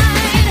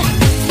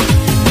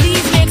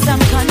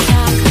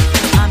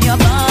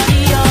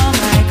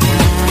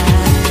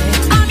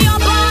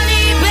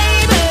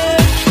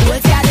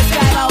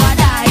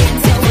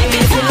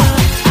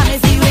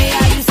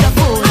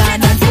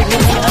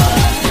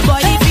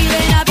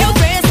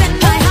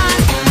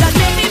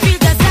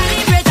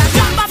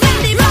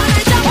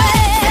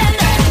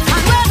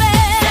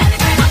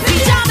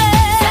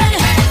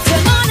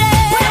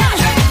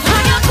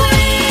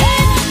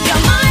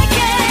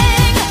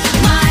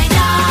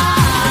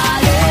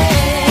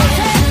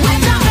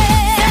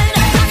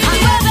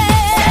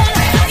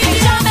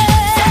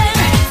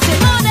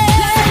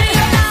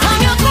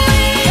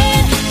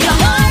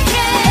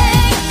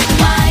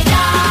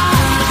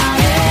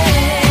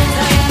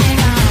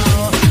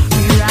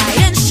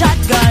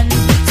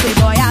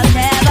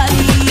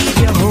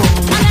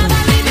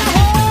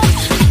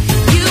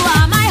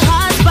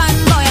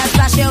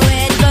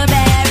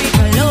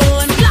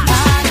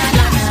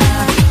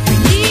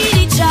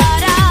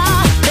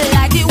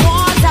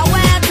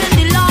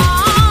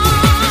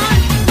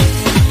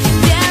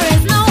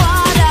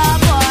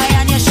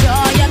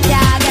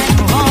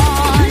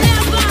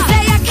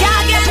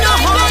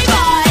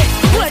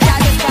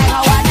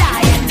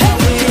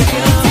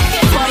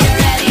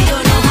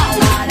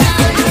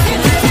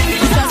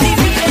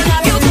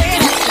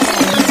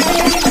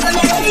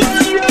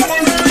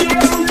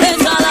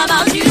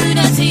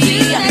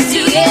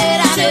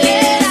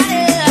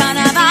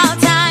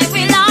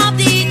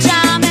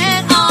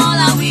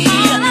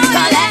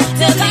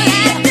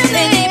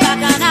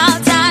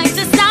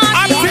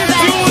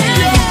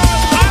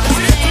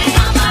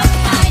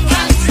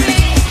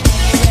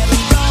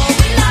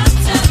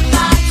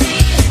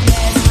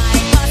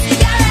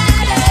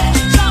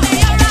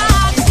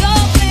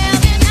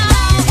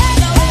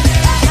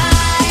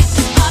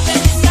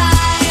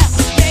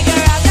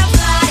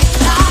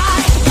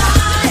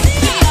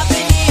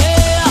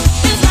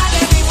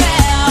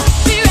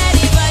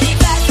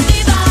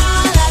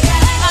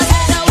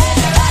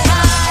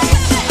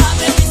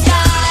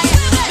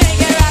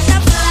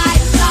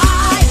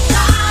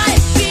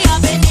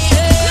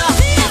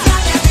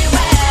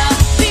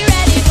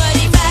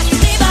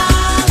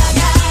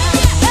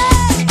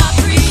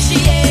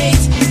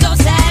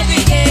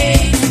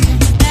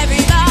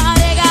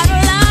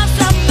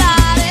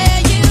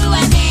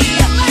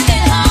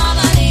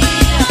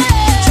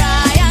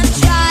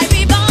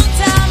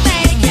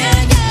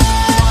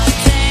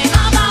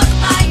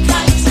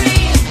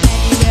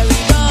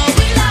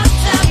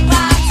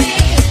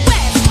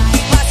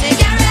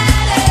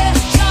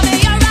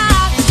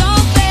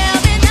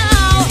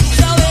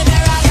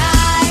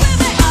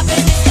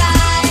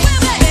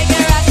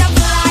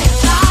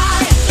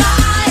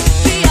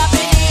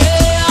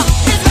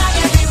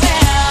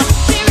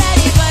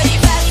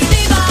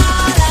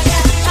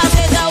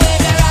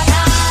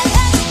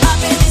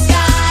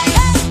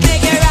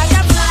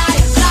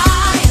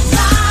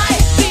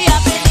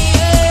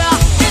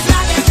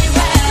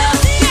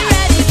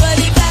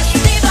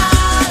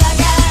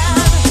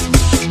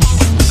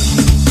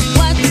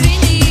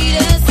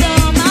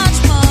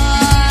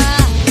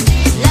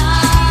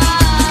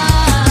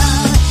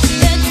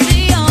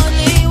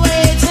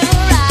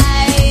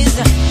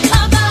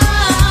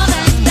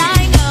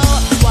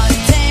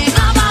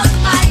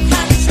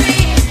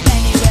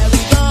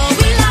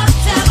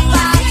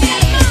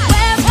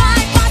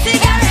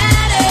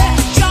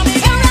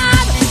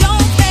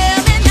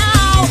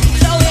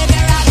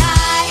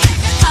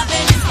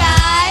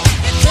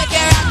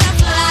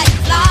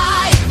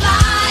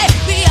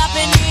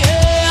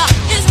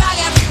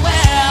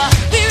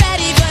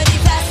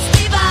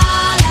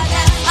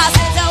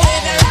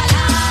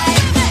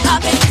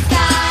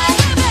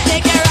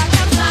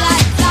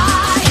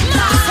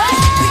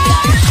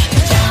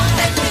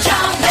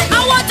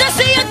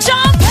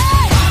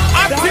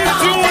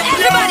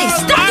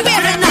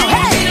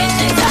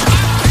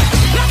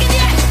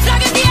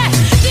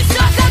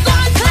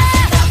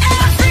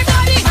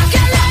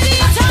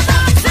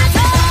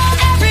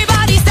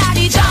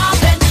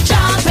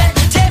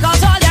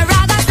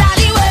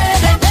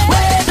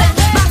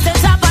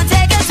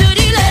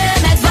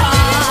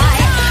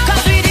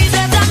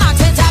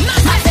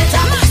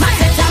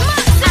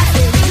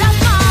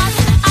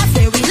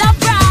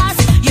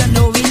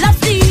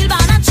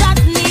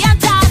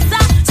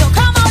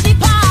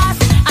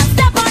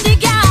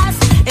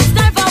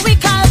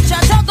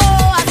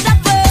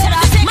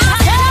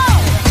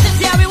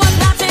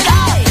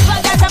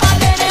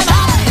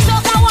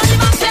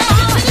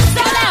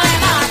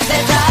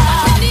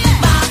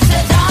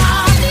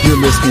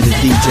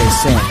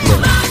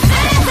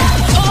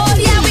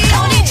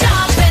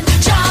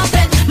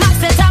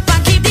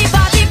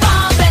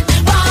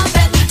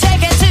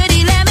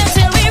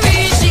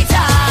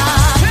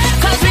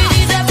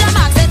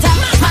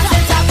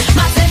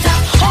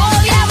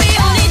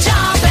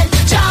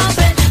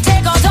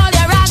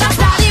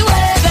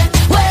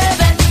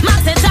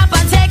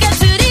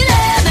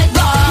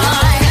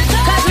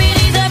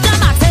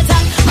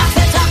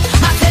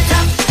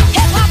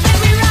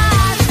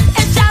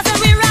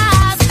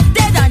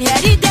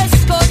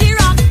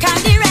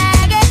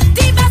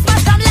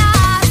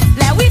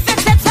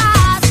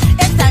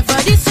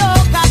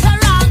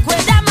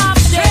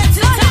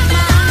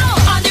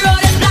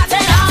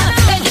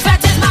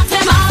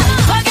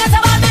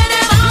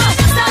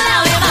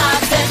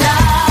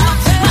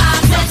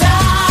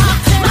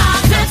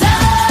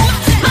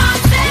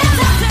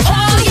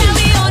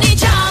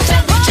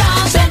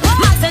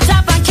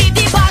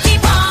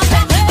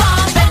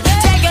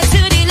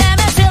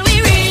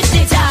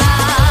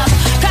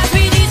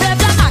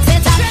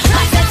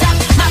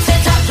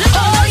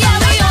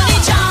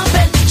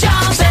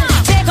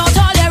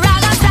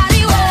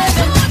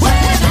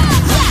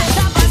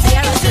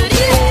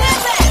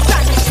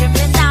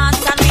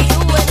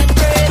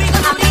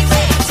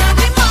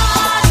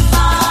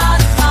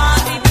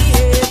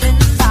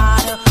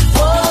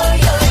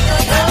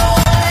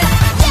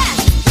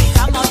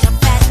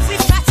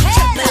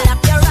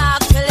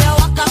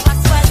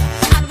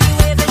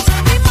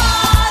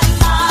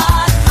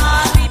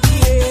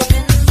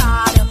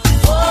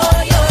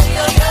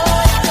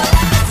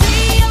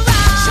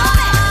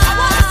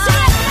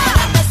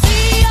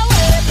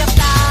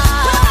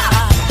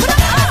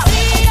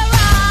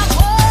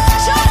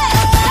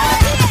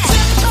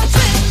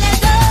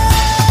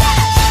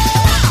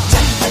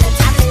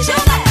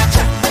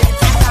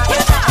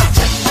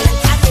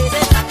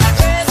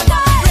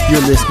 You're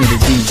listening to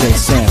DJ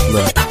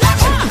Sampler.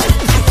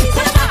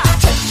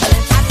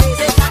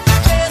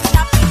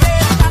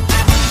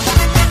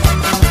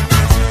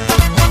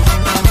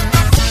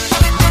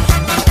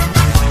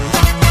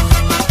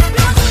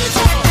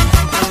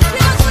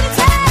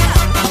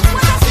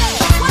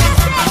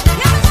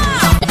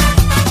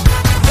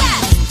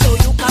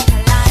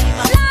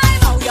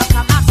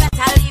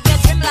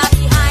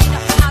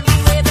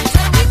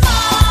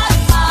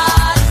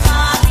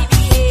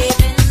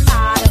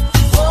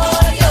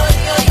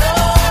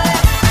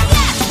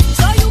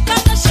 So you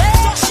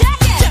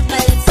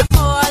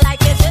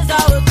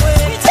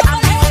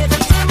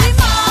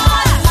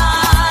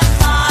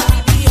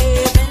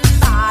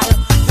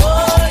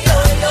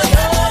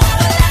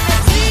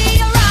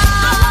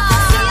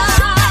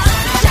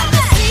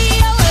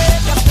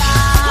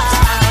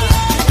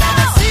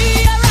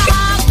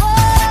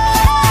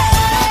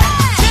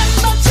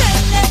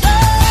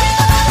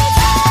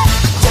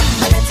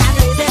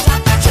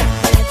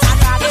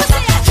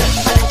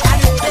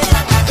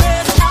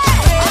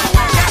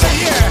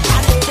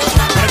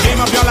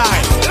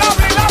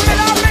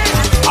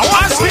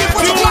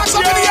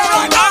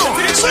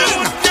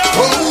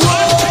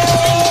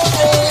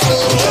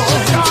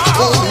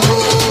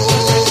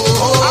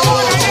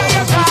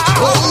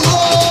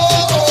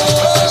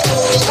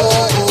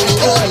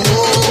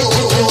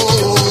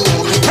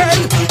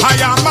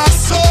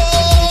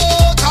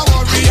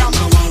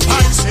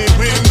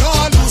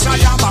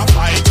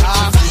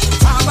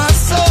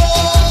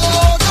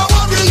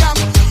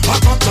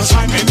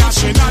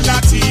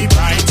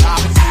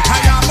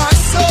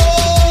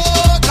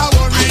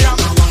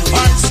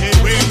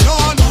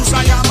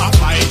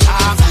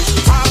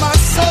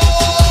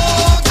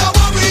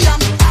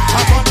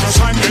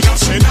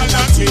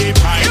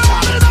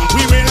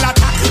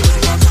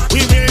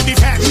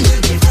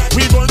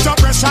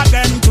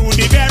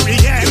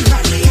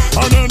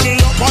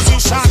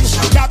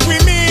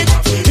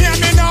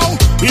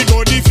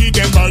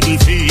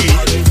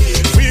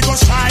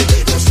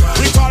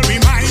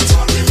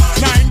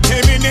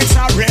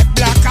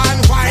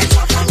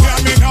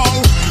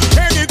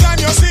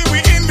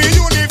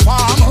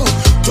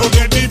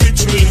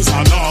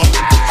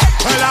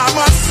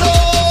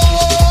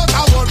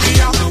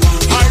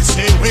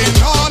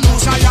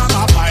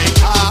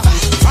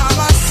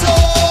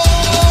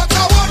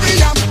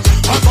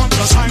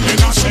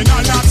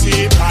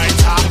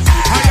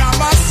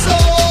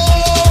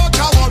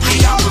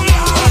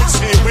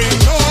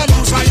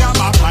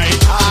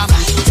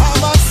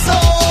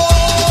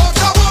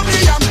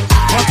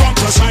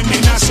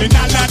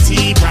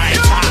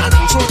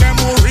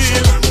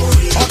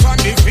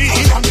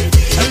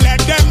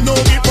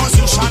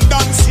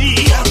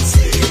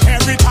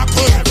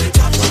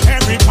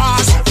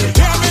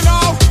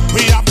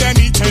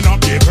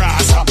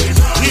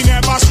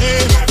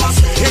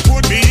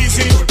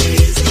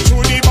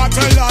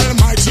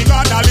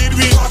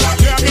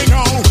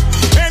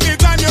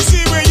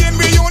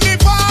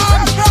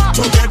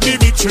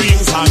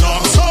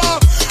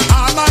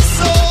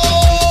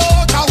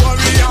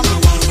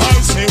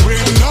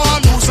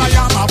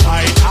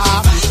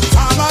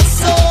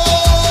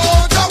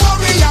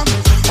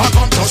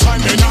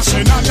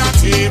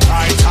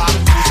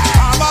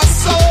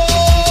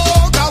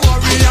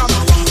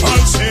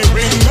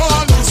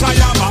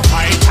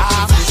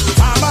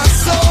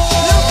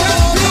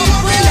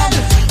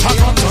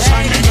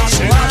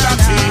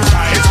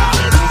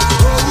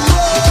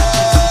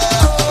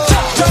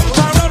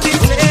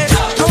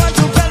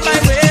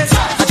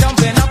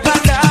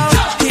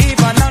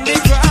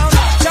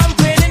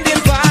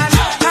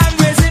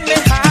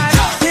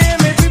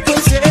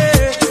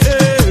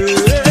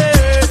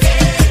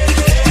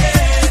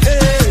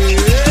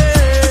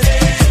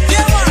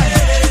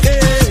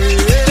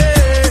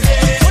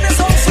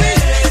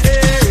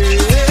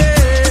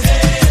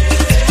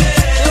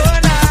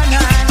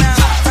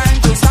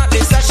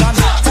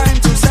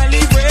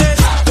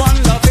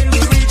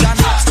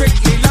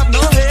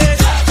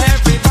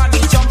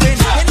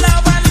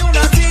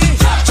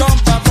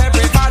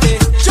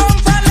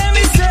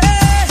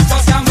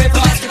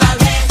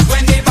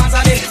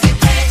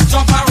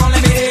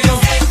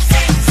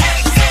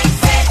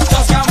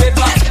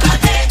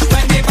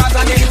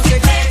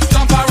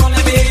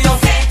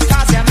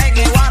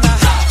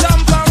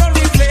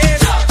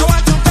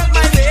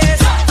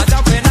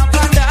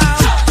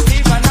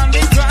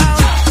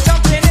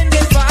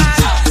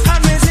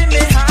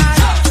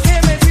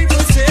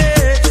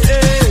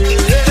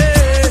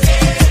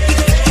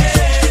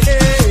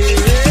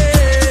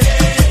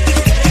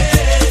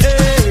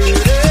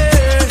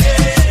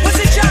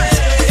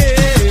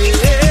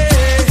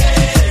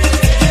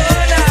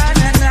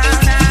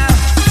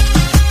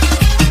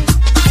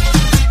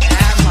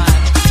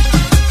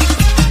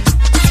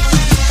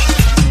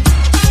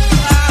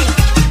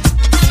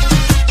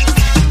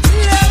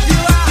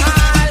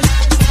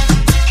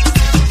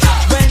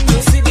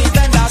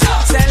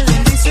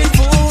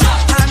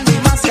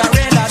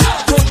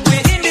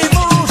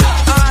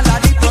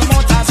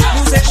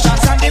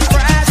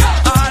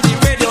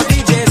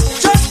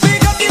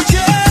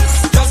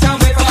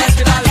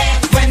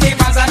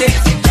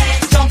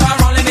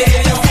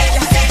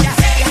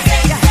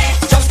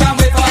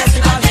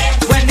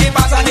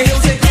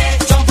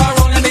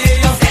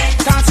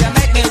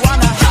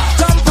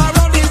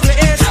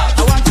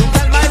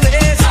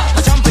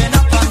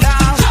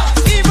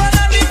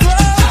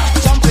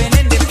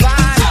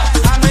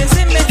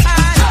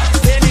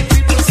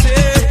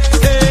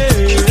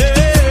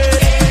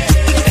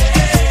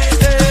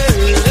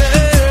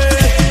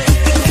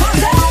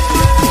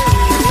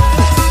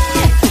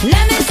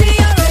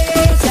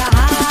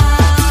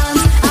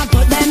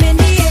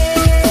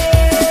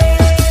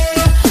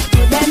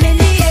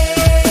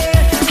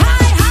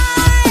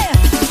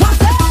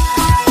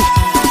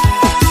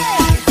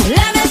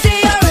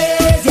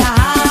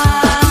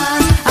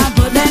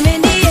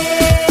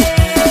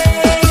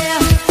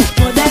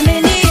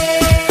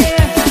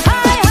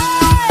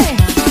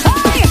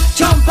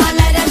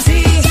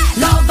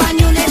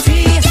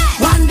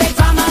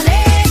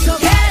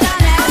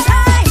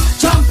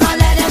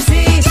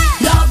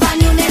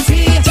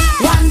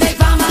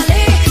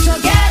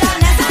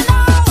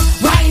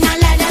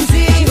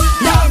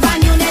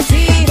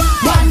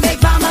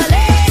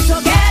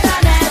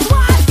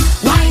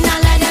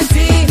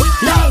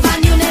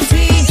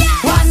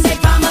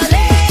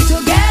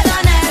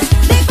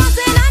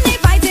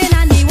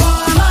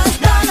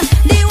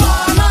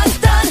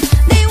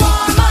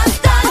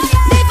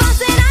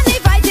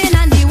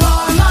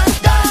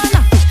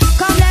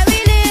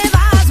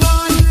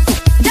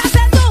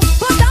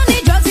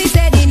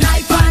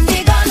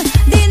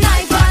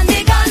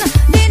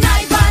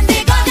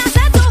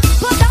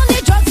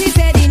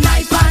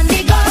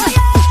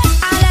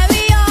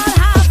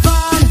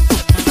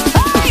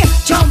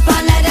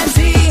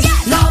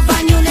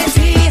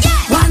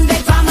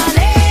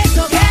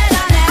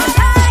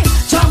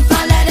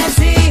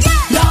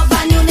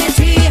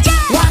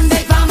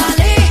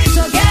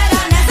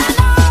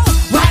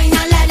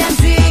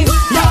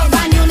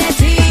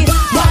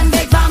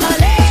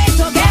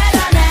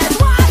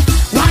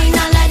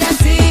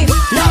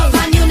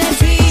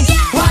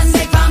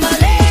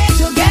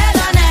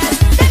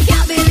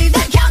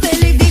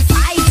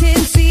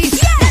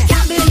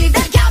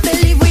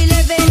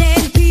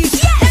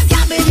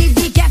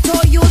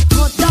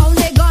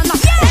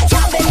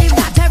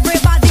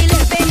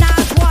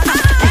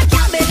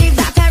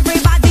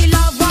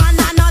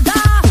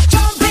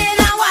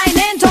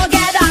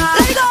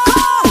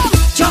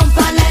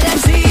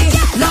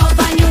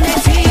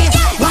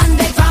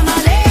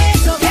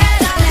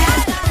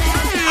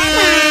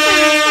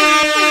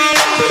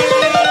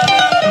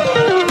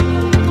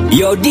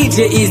Yo,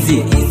 DJ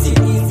Easy.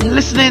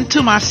 Listening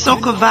to my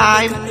soca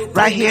vibe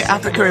right here,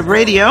 Africa Rib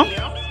Radio.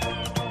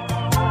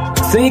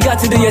 So you got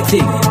to do your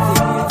thing.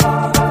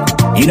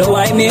 You know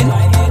what I mean?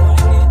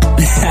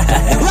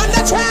 Run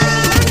the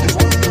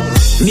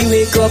track! Me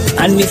wake up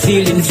and me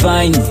feeling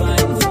fine.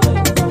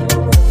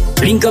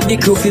 Link up the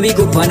crew, we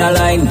go on a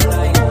line.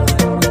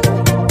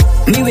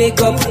 Me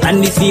wake up and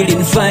me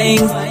feeling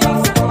fine.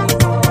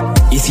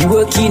 If you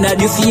working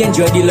hard, you feel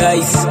enjoy the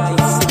life.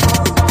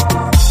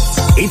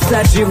 It's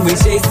a dream we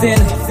chasing,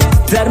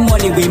 that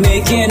money we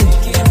making,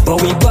 but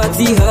we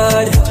party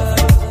hard.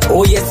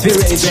 Oh yes, we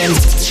raising.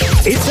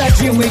 It's a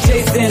dream we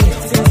chasing,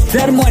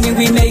 that money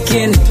we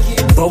making,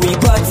 but we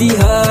party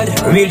hard.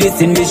 Real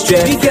this in this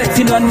stress. We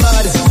getting on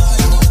mad,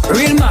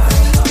 real mad.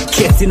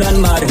 Getting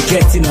on mad,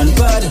 getting on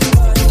bad.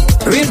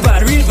 Real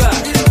bad, real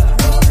bad.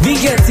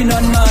 We getting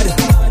on mad,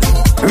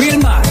 real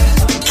mad.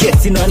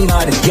 Getting on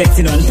mad,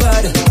 getting on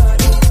bad.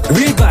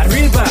 Real bad,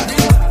 real bad.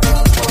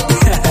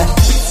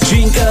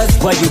 Drinkers,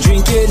 why you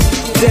drinking?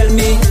 Tell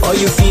me how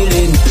you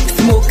feeling.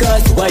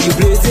 Smokers, why you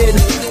blazing?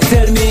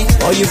 Tell me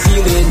how you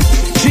feeling.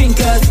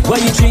 Drinkers, why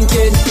you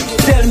drinking?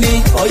 Tell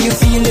me how you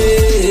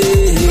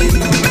feeling.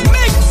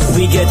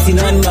 We getting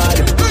on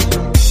mad.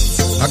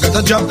 I got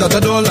a job that I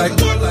don't like.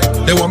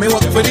 They want me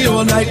work for the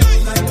whole night.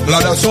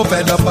 Blood, I'm so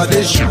fed up by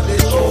this shit.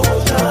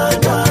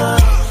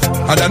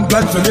 I done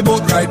planned for the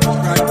boat ride.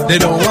 They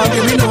don't want to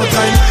give me no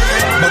time,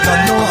 but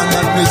I know I'm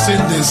not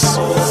missing this.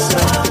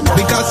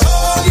 Because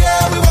oh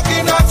yeah, we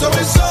working hard, so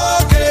it's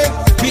okay.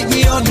 Meet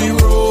me on the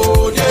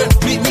road, yeah.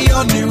 Meet me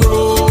on the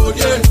road,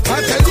 yeah.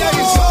 I tell you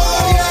it's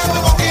oh yeah, we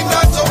working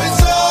hard, so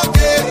it's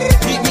okay.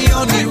 Meet me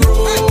on the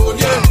road,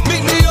 yeah.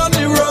 Meet me on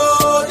the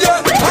road, yeah.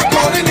 I'm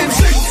calling in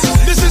sick.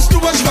 This is too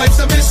much vibes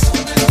to miss.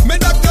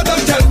 My doctor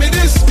don't tell me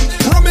this.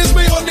 Promise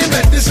me on the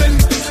medicine.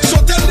 So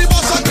tell the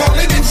boss I'm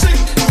calling in sick.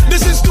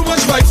 This is too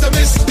much vibes to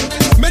miss.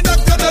 My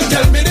doctor don't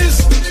tell me this.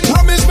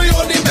 Promise me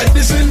on the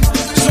medicine.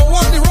 So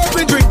on the road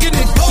we drinking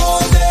it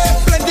all day.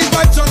 Plenty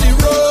vibes on the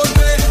road,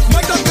 man.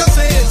 My doctor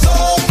say it's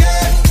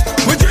okay.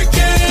 We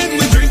drinking,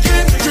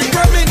 drink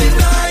rum in the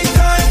night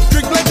time.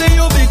 Drink plenty,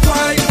 you'll be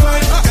quite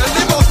fine. Tell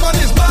the boss man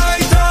it's my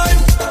time.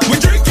 We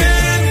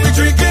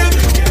drinking.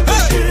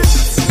 Hey.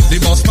 The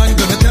boss man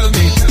gonna tell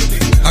me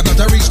I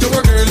gotta reach to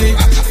work early,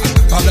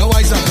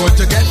 otherwise I'm going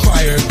to get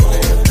fired.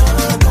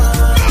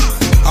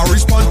 I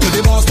respond to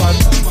the boss man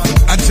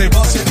and say,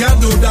 boss, you can't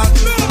do that.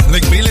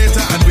 Link me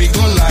later and we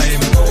go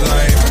live.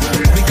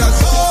 Because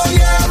oh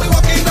yeah, we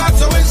working hard,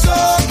 so it's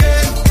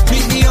okay.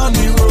 Meet me on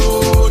the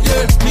road,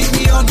 yeah. Meet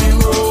me on the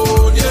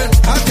road,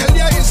 yeah. I tell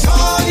ya it's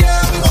oh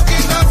yeah, we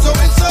working hard, so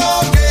it's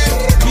okay.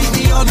 Meet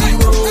me on the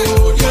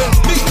road, yeah.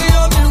 Meet me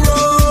on the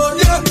road,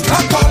 yeah.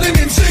 I'm calling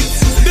in sick.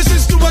 This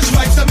is too much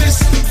vibes to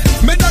miss.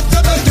 My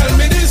doctor don't tell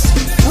me this.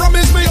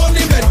 Promise me on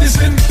the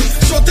medicine.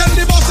 So tell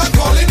the boss I'm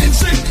calling in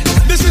sick.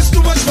 This is too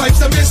much vibes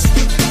to miss.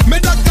 My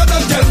doctor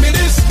don't tell me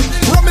this.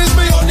 Promise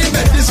me on the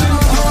medicine.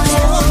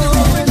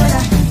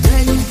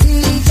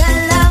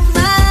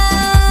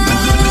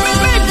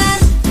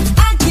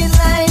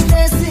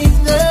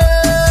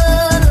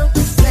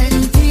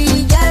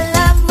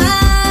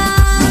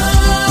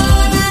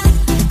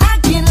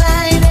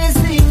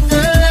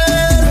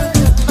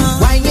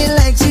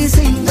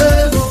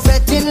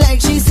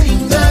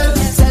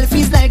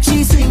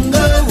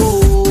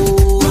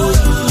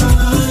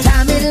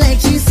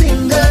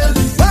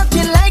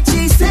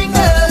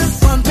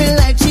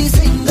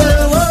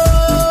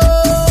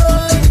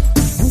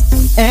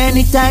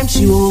 Anytime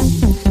she home,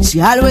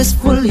 she always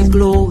fully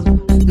clothed,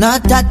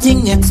 not that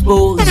thing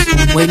exposed.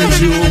 When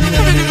she home,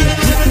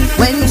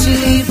 when she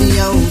leave the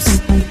house,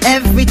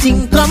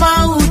 everything come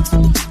out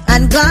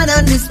and gone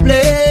on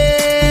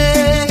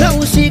display.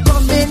 Now she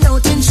coming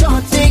out in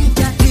short thing,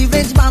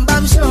 cleavage bam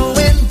bam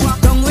showing,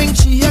 tongue ring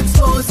she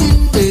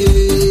exposing.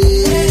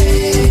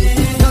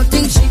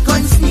 Nothing she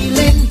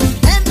concealing,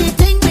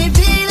 everything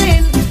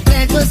revealing.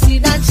 Glad to see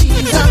that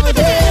she's out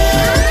there.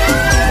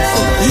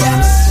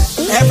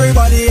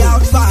 Everybody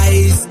out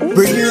vibes,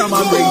 bring the rum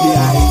and bring the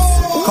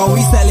ice, cause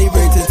we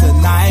celebrating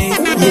tonight,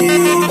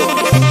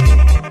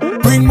 yeah.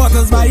 Bring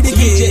bottles by the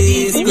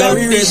case, let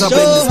me raise up in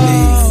this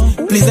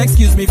place. Please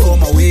excuse me for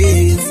my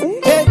ways.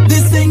 Hey,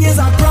 this thing is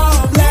a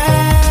problem.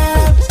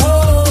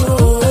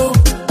 Oh,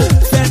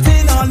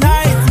 sweating all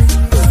night,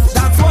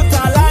 that's what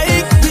I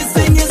like. This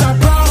thing is a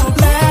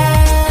problem.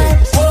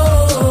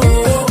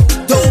 Oh,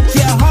 don't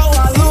care how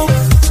I look,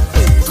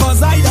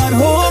 cause I don't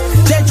hope.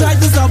 They try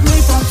to stop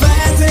me from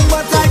fighting,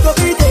 but I go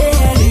be there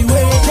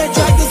anyway. They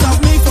try to stop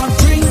me from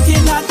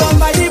drinking, I done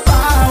by the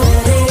bar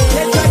already.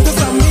 They try to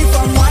stop me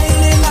from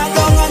whining, I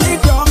done on the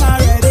ground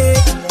already.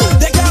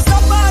 They can't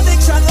stop my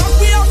addiction, lock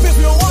me up if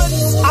you want.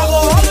 I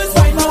will always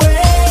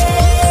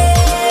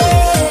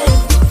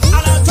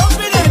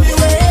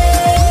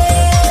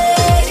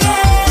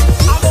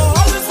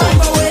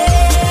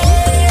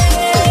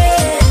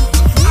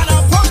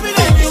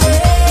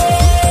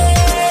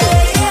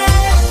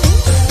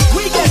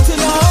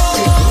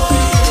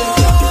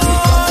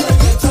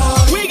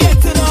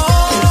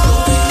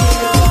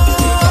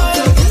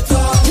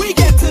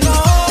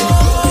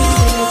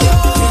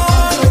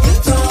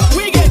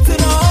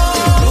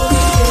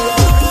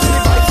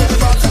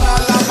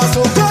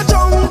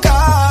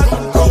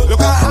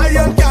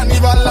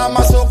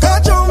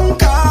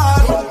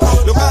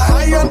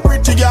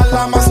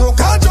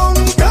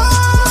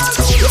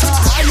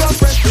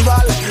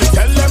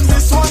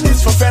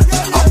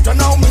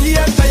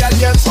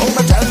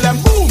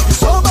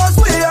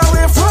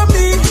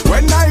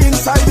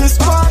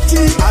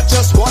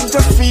want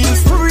to feel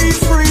free,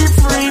 free,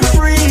 free,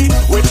 free.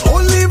 With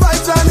only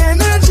vibes and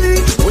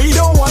energy. We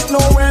don't want no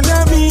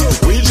enemy.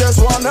 We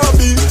just wanna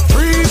be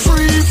free,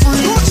 free,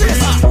 free, free.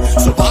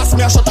 So pass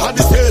me a shot at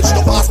the stage.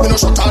 No pass me no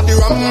shot at the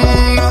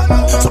rum.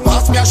 So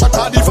pass me a shot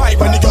at the vibe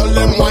when the girl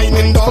them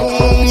whining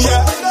down.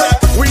 Yeah,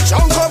 we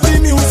jump up the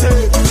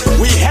music.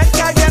 We head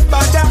can get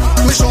better.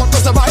 Me short to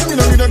survive. Me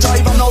no need a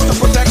driver now to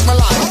protect my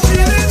life. I'm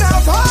feeling a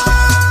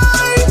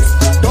vibes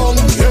down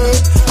here.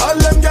 All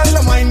them girl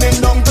them whining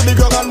down to the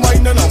girl and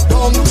whining up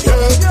down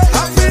here.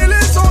 I'm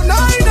feeling so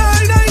nice,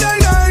 nice, nice,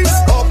 nice, nice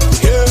up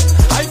here.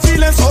 I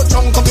feeling so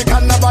drunk of the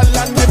carnival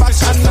and the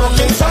bash and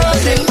looking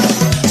something.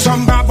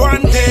 Some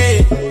babwante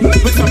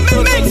with some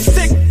big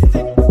stick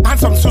and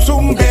some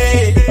susumbe.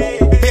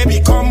 Baby,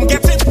 come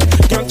get it.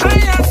 Girl, I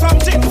have some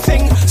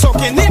ginseng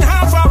soaking in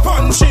half a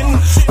punching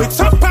with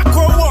some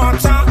Paco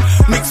water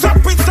mixed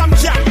up with some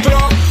Jack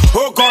Club.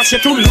 Oh gosh,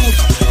 you're too loose,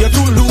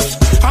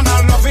 and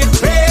I love it,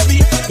 baby.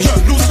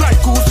 You're loose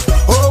like goose.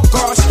 Oh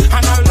gosh,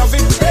 and I love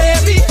it,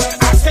 baby.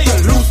 I say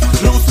you're loose,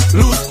 loose,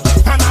 loose,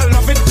 and I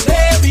love it,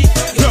 baby.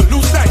 You're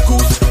loose like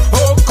goose.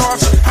 Oh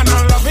gosh, and I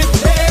love it,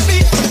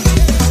 baby.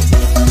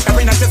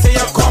 Every night you say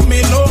you're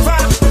coming over.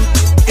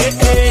 Hey,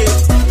 hey.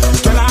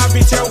 Girl, I'll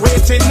be here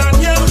waiting on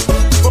you.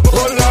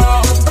 Oh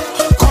Lord,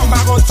 come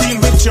back and deal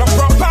with your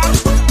proper.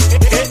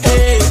 Hey,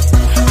 hey.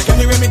 I can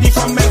the remedy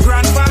from my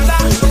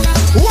grandfather.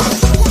 What?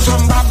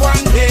 Some bab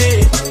one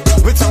day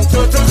with some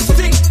turtle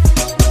stick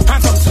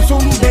and some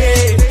susumbe.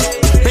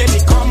 Baby,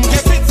 come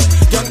get it.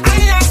 Girl, I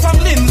have some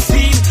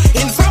linseed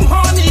in some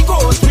honey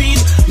goat weed.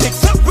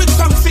 Mix up with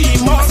some sea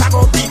moss. I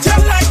go beat you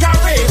like a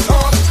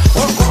racehorse.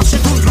 Oh gosh,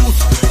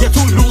 you're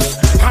too loose,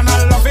 and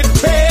I love it,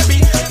 baby.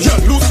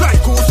 You're loose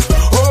like goose.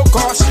 Oh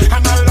gosh,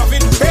 and I love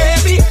it,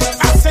 baby.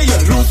 I say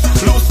you're loose,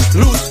 loose,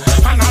 loose,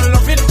 and I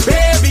love it,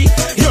 baby.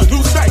 You're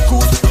loose like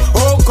goose.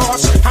 Oh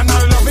gosh, and I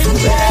love it,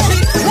 baby.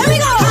 Let me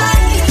go.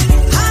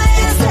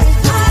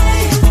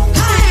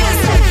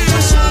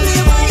 Show me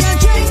why you're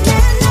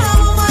drinking now,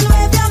 man.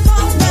 Wave your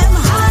cup, them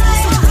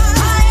high.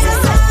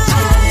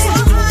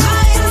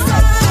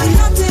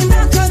 Nothing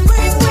that could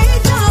bring me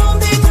down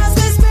because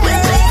the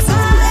spirit's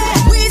high.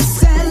 We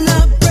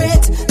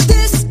celebrate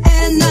this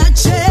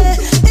energy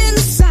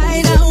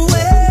inside our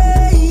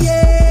way.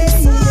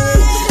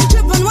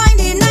 Trip and wind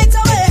the night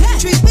away.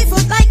 Treat me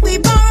foot like we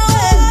borrow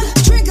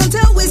it. Drink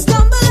until we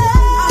stumble.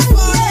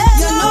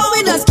 You know we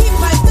just keep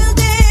right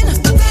building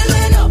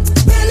up.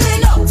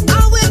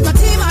 I'm with my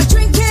team, I'm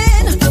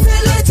drinking.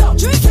 Fill it up,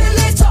 drink, fill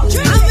it up.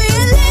 I'm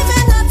here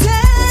living a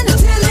 10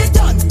 till it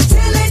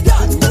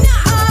done.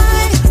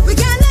 We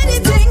can't let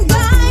anything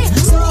by,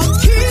 so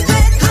keep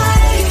it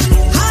high.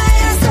 I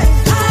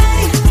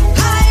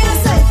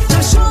say.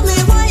 Now show me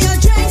why you're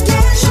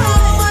drinking. Show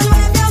and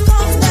wave your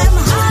cup, them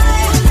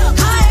high.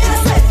 I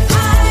say.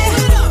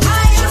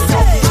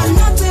 And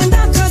nothing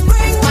that could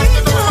bring me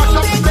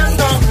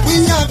down. We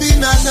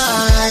having a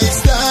nice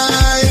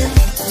time.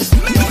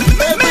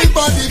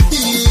 Everybody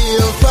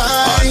feel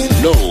fine.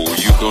 No,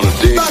 you gonna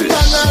dig Back this.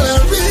 on a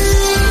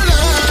real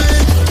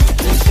life.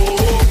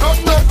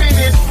 Come up in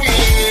it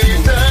sweet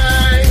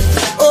time.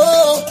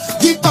 Oh,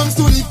 give thanks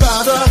to the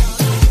Father.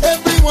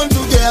 Everyone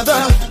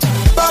together.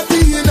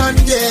 Partying and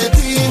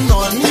getting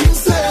on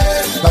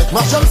himself. Like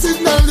Marshall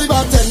Signal, the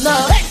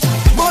bartender.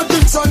 More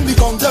drinks on the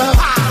counter.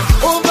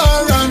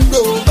 Over and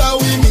over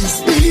we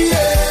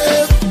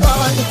misbehave.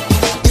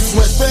 It's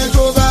West Fed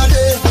over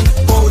there,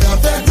 Powder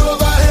Fed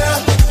over here.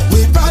 We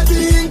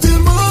partying till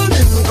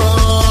morning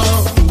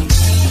come.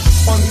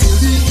 Until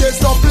the kids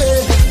don't play,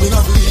 we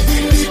not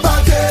leaving the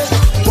party.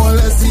 But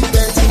let's see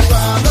that you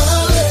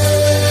family.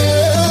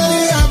 We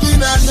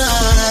having a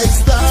nice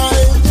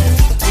time.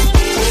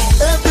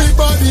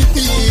 Everybody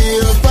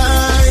feel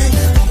fine.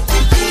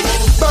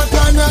 Back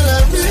on a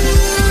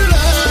real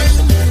life.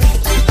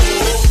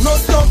 No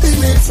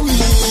stopping it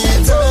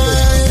sweet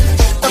time.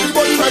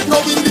 Everybody right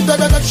now in the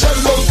dead and shell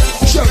down.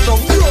 Shell down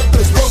the road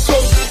place, broke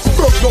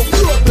down the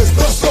road place,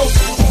 dust down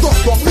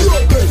the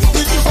road place.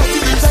 If you want to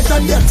be tight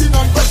and getting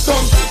on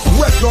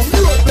wet down the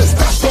road place,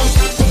 dash down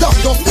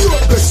the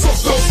road place,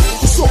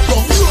 soak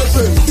down the road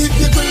place. If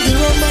you drink the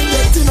rum and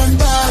getting on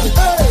bad,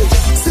 hey,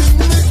 sing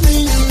with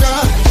me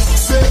now.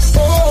 Say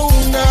oh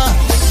nah.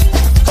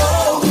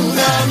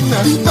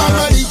 The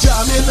party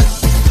jamming,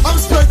 I'm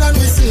spread and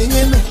we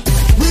singing.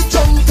 We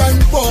jump and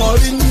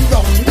falling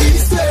down the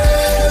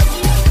stairs.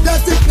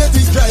 That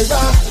hypnotic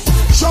driver,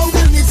 show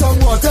we need some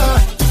water.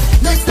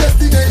 Next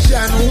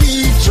destination,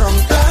 we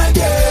drunk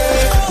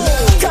again.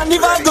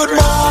 Carnival, good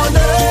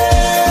morning.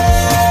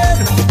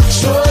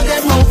 Show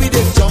them how we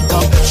just jump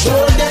up.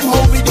 Show them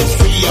how we just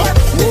free up.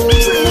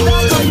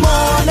 Trinidad, good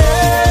morning.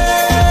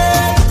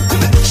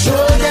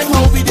 Show them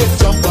how we just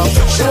jump up.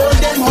 Show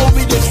them how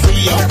we just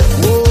free up.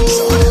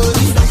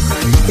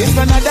 It's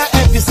another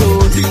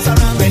episode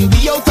when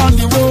we out on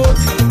the road.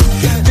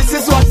 This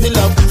is what we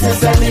love to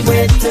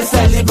celebrate.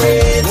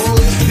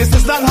 This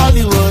is not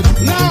Hollywood.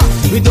 No,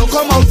 we don't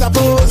come out a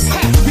pose.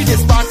 We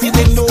just party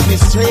with no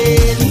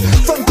restraint.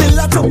 From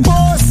pillar to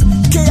post,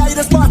 KI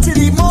just party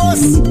the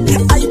most.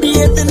 I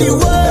behave in the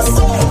world.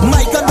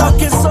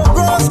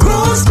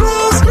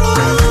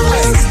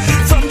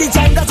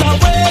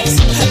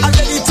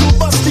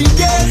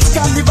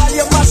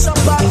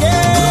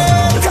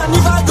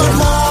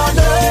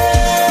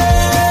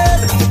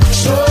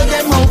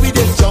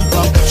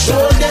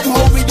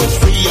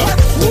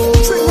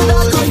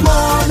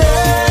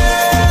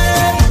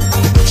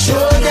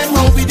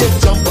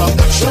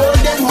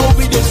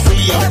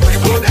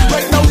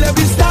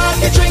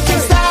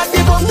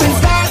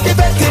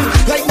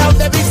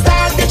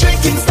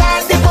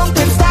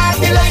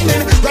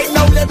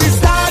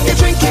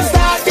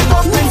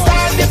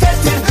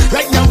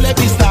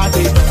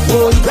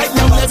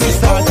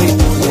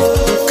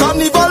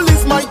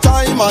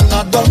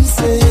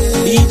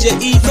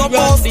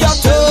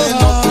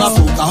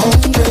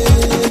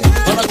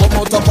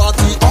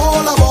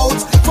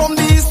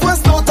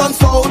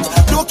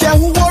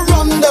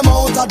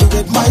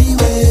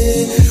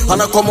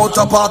 come out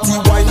a party,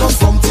 why not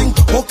something?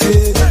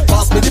 Okay,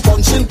 pass me the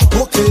punching.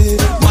 Okay,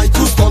 my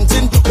two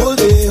stunting. Hold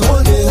it,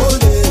 hold it,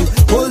 hold it,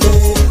 hold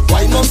it.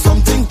 Why not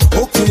something?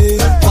 Okay,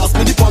 pass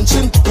me the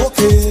punching.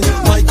 Okay,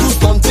 my two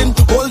stunting.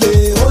 Hold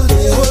it, hold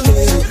it, hold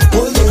it,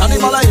 hold it.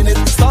 Animal in it,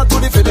 start to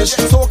the finish.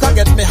 So can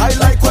get me high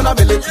like when I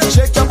bill it.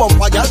 Shake your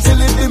bumper, girl,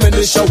 till it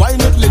diminish. Why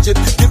not legit?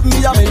 Give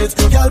me a minute,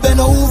 girl, bend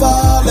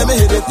over, let me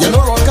hit it. You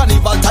know run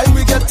carnival time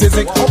we get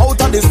dizzy.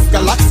 Out of this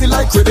galaxy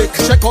like critic.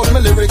 Check out my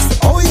lyrics.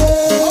 Oh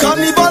yeah,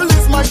 carnival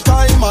is my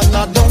time and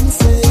I don't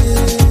say.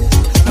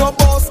 No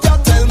boss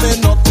can tell me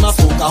nothing. I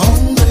soak a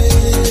hungry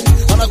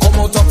and I come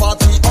out a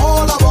party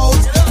all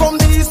about. From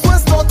the east,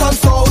 west, north and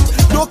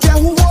south. Don't care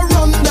who will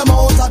run them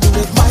out. I do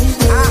it my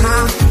way.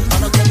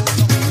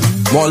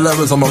 More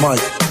levels on my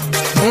mic.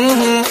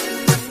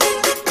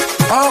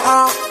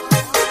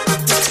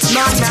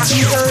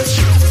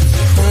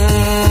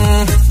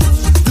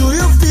 Do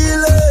you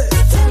feel it?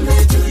 Tell me,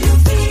 do you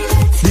feel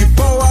it? The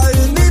power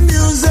in the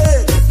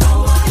music.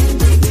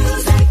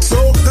 So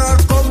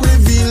come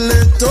reveal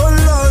it. Oh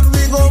Lord,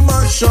 we gon'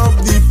 mash up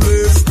the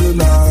place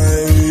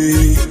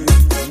tonight.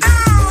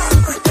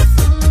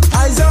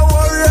 Eyes a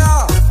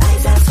warrior,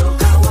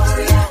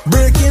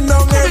 breaking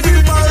down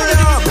every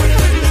barrier.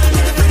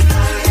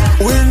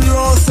 Win,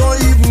 loss or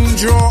even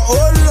draw.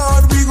 Oh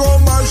Lord, we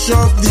gon' mash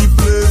up the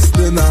place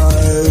tonight.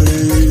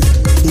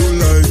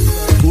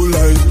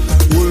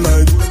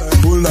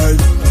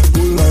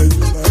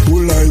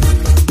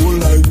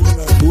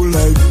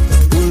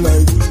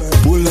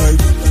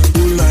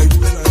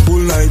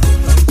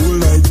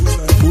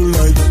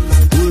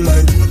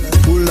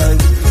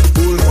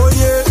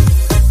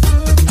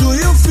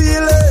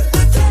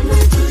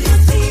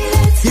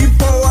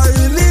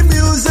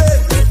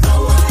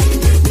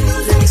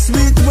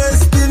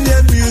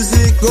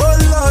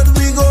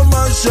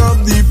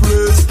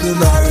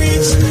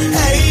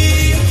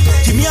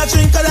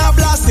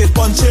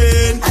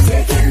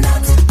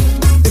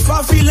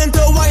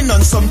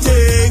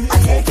 Something.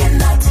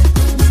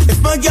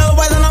 If my girl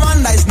while on a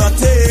man, that is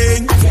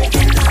nothing.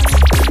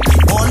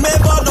 On me,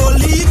 but don't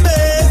leave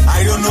me.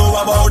 I don't know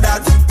about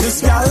that.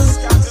 This gal,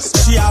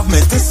 she have me.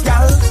 This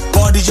gal,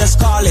 body just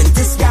calling.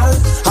 This gal,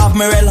 have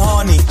me real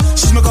honey.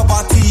 She make up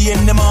a tea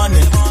in the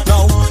morning.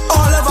 Now,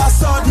 all of a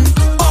sudden,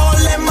 all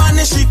them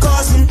money she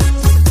causing.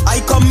 I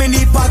come in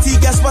the party,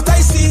 guess what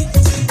I see?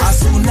 As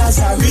soon as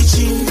I reach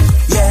in,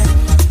 yeah,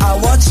 I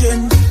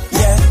watching,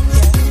 yeah.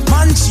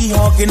 Man, she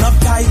hugging up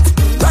tight.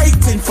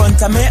 Right in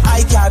front of me,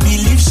 I can't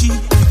believe she,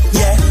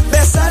 yeah,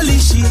 best Ali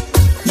she,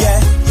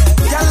 yeah.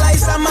 Girl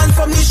likes a man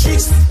from the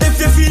streets. If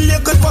you feel you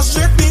could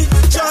frustrate me,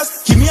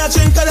 just give me a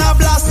drink and I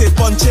blast it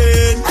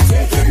punching. I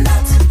taking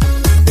that.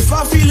 If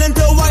I'm feeling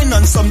to wine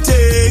on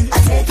something, I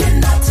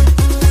taking that.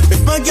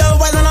 If my girl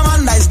wine on a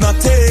man, that is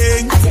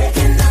nothing. I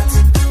taking that.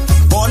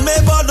 On me,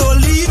 but don't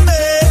leave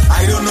me.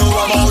 I don't know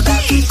about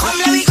that. Come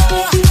let me go,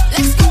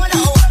 let's go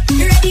now.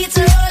 You ready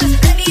to roll,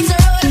 ready to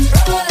roll,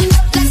 roll.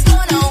 Let's go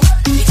now.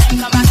 The time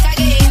come back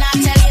again, I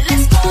tell you,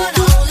 let's go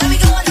now. Let me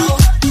go now.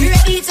 You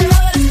ready to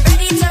roll,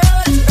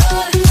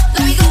 roll.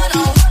 Let me go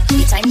now.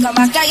 The time come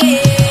back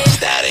again.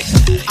 Static.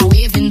 I'm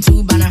waving to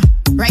banner.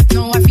 Right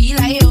now I feel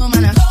like oh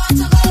man.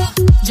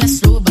 Just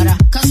slow butter,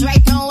 cause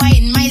right now I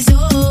in my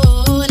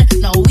zone.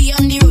 Now we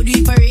on the road,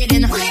 we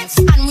parading,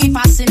 and we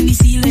passing the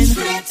ceiling.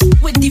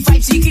 With the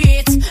vibes we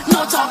create,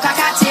 no talk I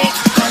can take,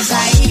 cause I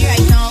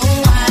right now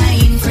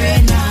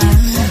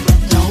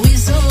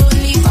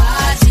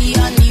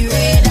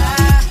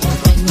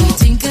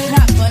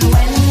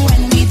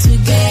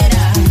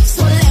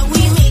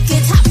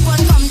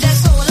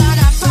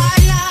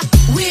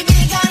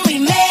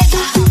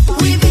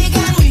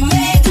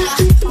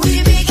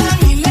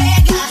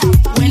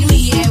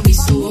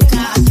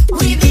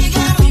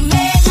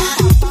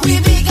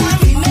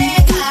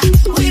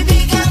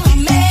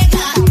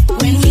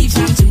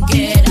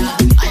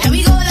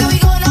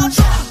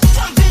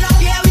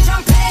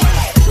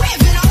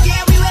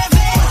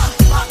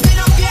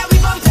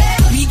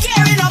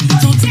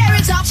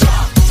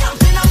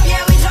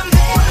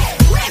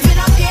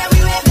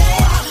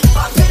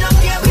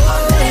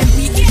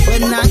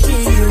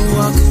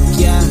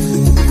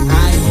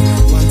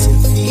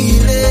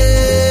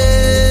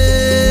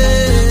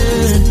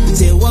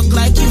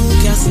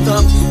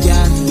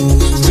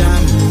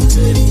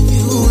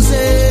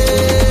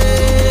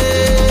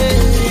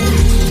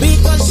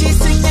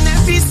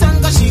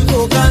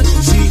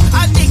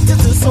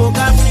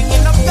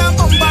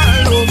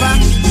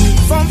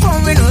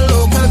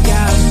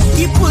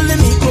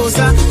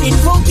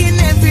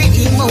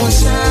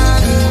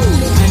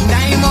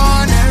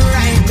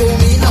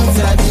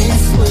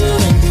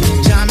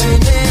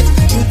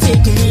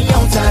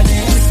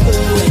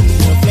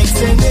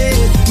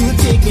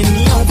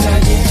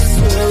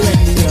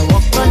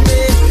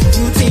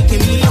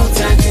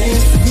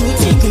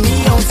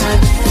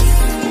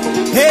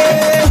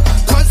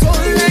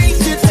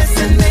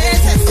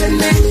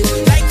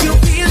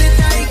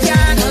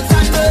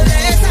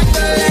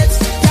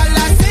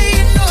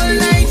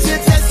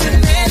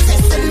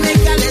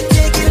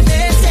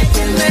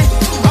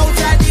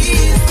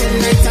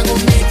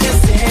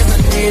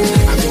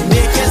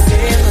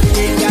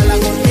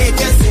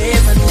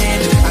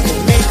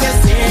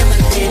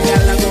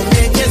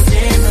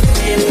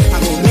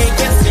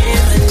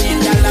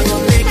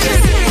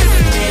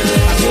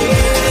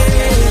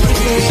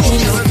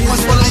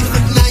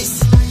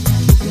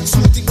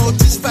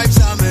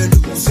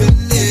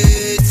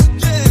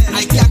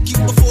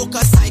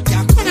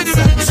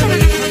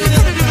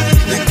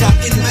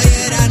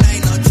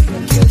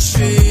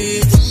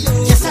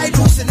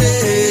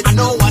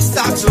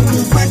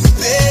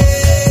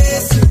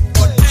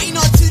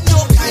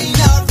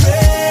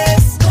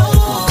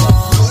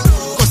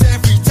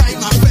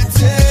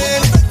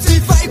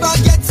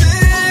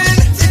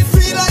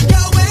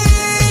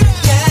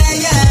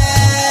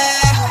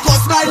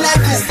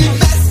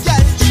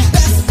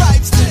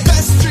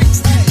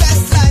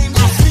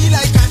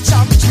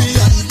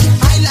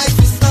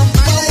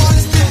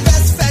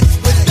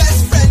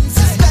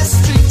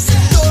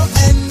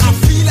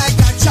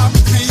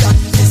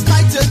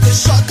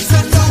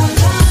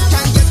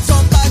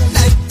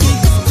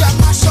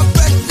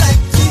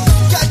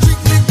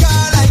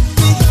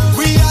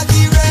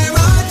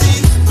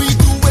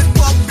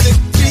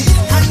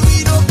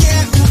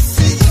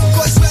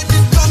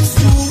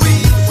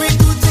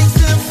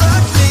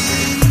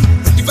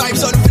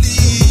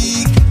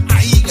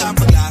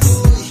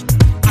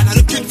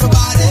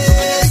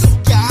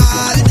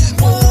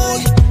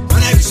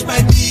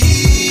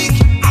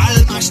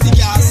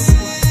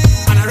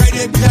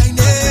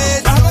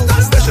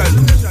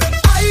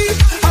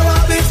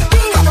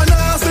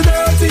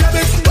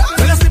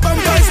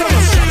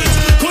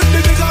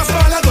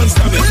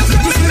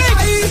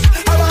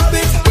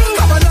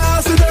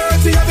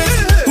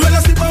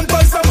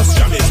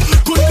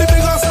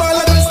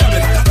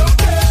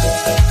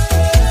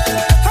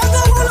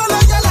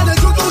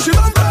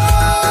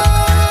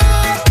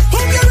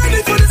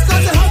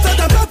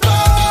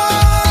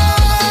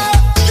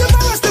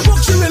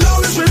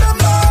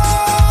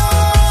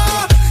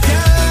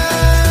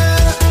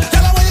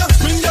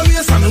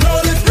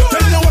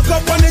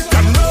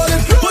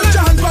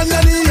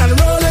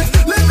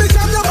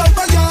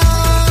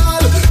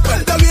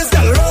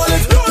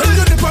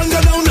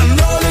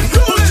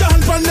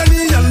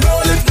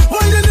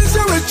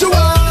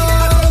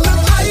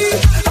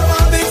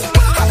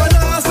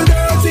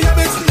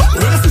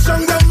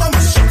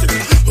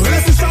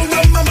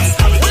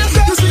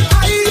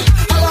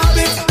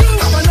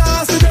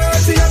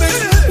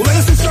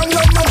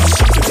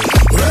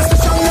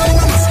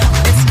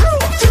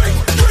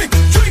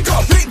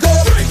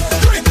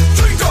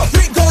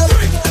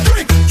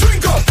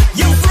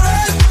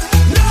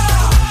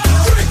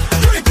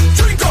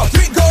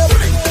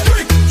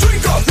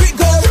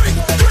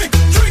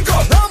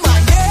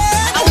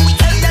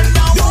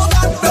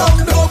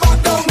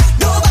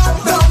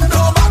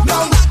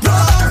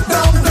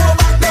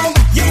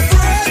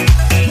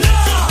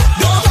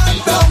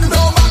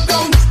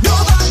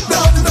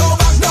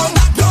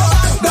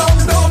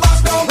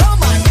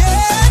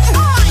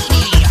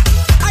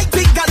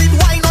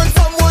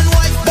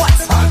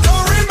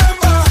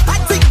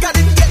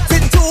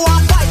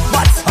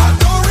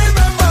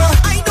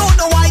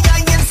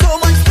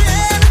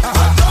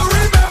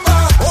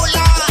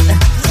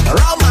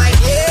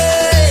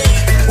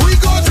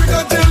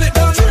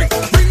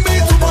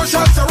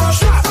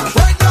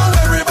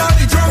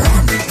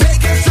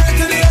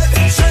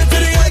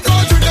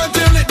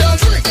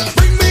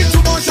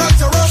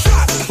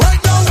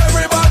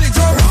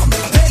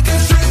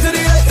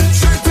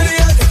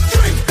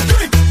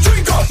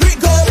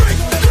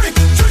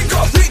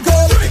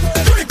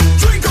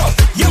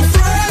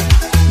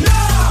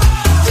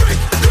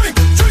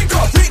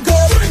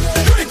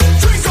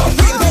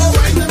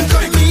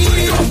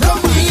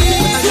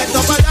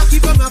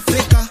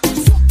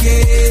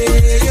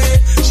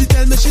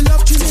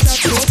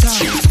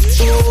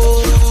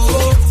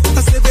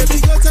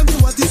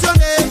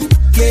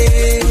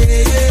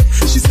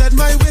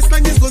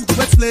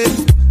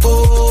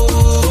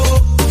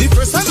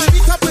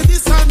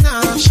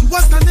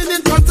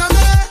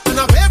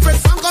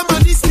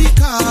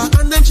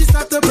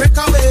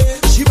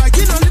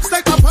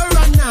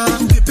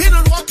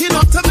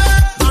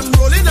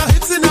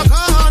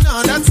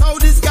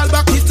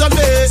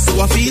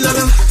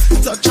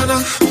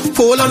her,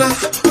 hold on her,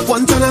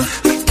 want on her,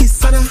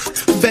 kiss on her,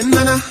 bend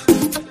on her.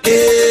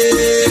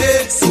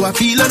 Eh, so I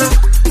feel on her,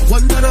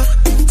 want on her,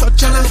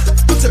 touch on her,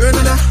 turn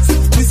on her,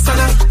 twist on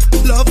her,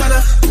 love on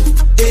her.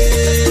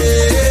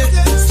 Eh,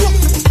 so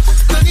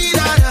I need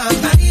her.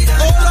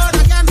 Oh Lord,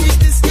 I can't leave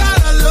this girl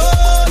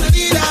alone. I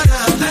need her.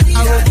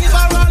 I will give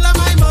her all of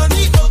my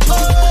money.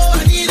 Oh,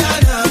 I need her.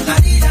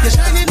 You're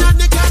shining on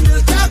the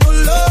candle table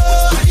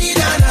low. I need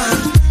her.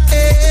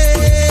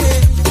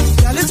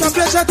 Girl, it's a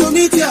pleasure to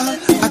meet ya.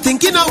 I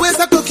think in a ways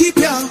I could keep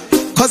ya.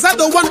 Cause I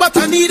don't want but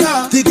I need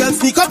her. The girl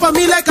sneak up on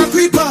me like a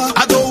creeper.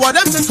 I don't want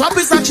them to swap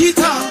is a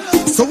cheater.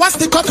 So I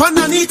stick up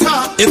underneath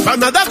her. If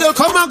another girl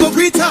come and go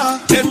greet her,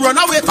 then run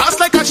away fast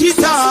like a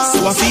cheetah.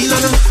 So I feel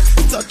on her,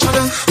 touch on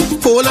her,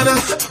 hold on her,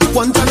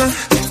 want on her,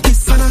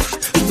 kiss on her,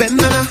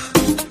 bend on her.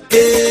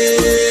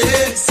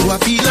 Eh, so I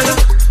feel on her,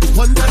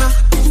 want on her,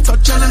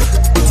 touch on her,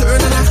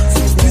 turn on her,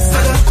 kiss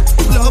on her,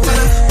 love on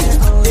her.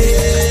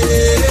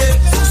 Eh,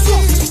 so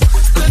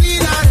I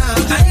need her.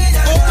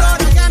 Oh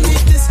Lord, I can't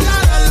leave this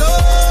girl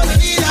alone. I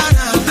need her.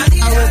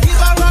 I will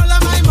give her all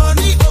of my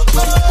money.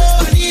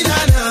 Oh, I need her.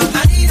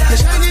 You're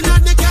shining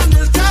on the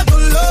candle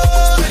table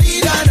low. I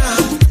need her.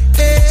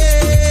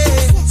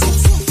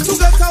 To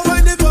get her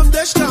wine from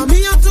Deshta, me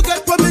have to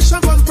get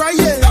permission from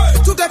Friday.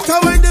 To get her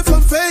wine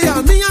from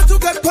Faya, me have to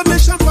get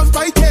permission from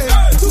Friday.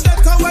 To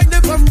get her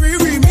wine from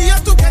Riri, me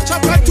have to catch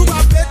up right to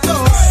my bed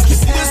door. You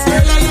see this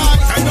girl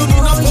alive, I don't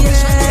need no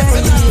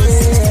permission.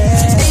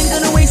 Ain't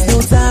gonna waste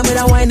no time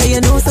with a wine that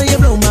you know, so you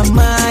blow my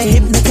mind.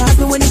 Hypnotize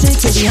me when you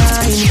shake your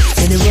behind,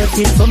 and you work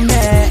it for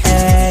me.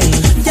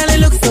 Girl, you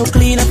look so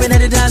clean up in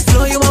the dance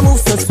floor, you a move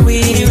so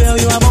sweet. Well,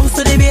 you a bounce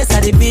to the bass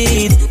of the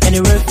beat, and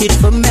you work it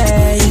for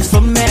me,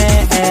 for me.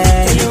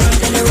 Can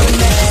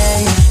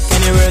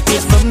you work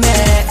it for me?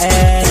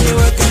 Can you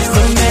work it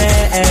for me?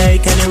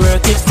 Can you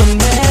work it for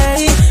me?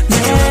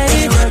 Can you work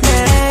it for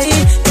me?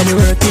 Can you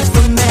work it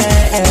for me?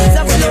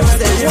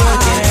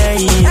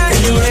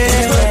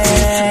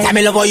 I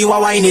me love how you a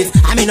wine it.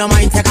 I me no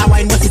mind take a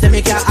wine, but it's to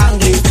make you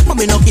angry. But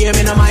me no care,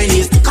 me no mind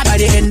it. Cause by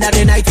the end of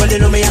the night, well you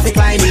know me have to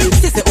climb it.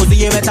 She say, oh, do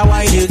you better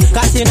wine it?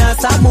 Cause she not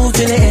stop move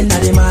till the end of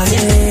the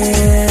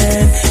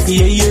morning.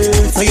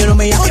 Yeah. So you know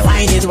me have to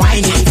wine it.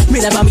 Me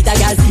never meet a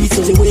girl sweet,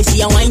 so the way she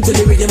a wine to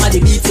the rhythm of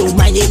the beat. So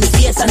my name is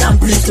Fierce and I'm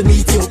pleased to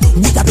meet you.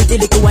 Meet a pretty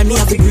little one, me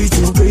have to greet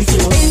you.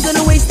 Ain't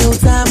gonna waste no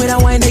time with a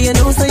wine that you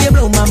know, so you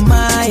blow my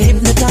mind.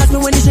 Hypnotize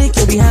me when you shake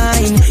your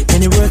behind,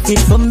 can you work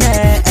it for me?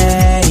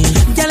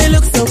 Girl, you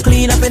look so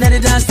clean up in the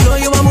dance floor,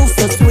 you a move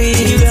so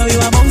sweet. Girl, you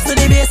a bounce to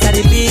the bass of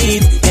the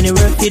beat, can you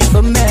work it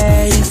for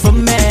me? For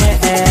me?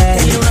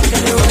 Can you work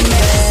it for me?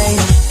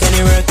 Can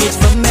you work it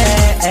for me?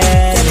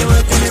 Can you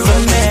work it for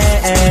me?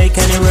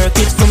 Can you work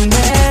it for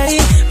me?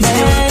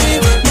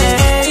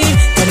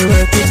 Can you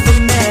work it for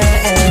me?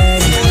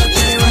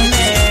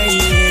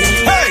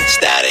 Hey,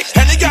 static.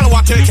 Any girl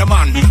want take your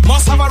man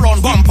must have a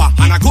round bumper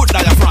and a good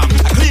diaphragm,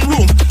 a clean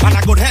room and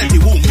a good healthy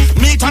womb.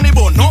 Meat on the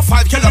bone, no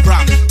 5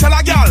 kilogram. Tell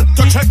a girl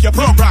to check your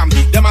program.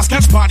 Them a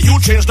sketch pad, you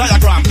change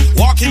diagram.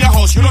 Walk in your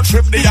house, you don't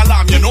trip the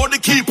alarm. You know the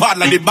keypad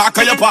like the back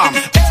of your palm.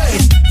 Hey,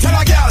 tell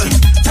a girl,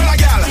 ra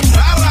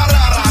ra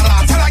ra ra ra.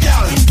 Tell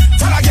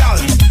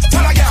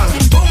a girl,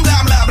 boom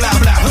blah blah blah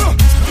blah.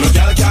 No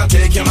girl can't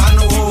take your man,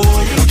 oh.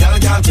 No girl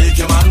can't take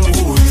your man,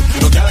 oh.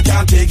 No girl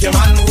can't take your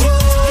man, oh.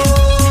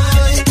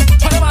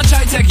 What am I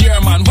try to take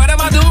your man? What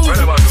am I do?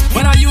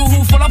 When are you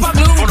who full up a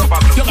glue?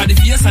 You got the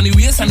face and the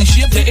waist and the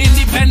shape, the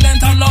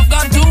independent and love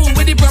God too.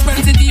 With the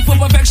propensity for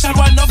perfection,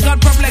 one love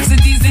God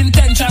perplexities,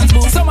 intentions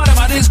move. Some of them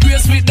are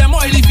disgrace with them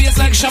oily face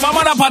like Shabba,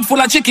 man a pot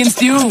full of chicken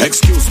stew.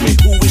 Excuse me,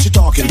 who is she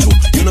talking to?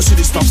 You know see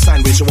the stop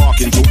sign where she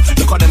walking to.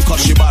 Look at them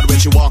cause she bad when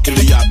she walk in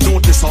the yard.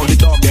 Notice how the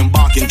dog them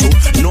barking to.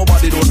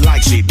 Nobody don't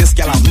like she. This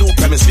girl have no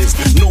premises,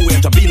 nowhere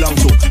to belong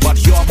to.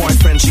 But your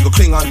boyfriend she go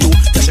cling on to.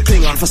 Then she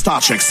cling on for Star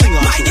Trek, sing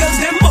on. My girls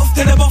them buff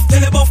till they buff till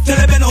they buff till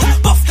they bend out.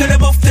 Buff till they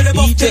buff till they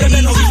buff till they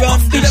bend out.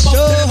 Buff till they buff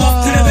till they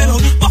buff till they bend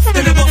out. Buff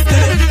till they buff till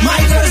they. My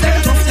girls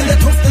them tough till they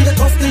tough till they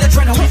tough till they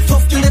trend out.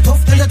 Tough till they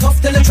tough till they tough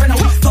till they trend out.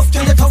 Tough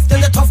till they tough till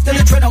they tough till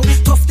they trend out.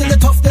 Tough till they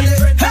tough till they.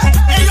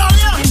 Hey yo,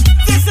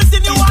 this is the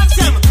new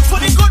anthem for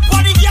the good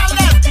body girl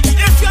them.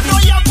 If you know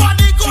your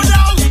body go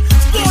down,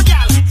 go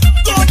girl,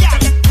 go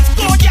girl,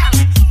 go girl,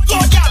 go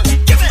girl.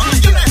 Give me.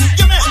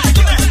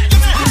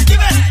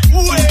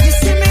 You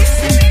see me?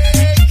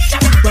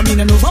 But me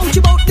no know about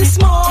you about this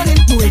morning.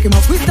 We wake him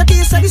up with the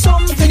taste of the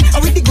something.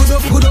 And with the good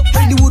up,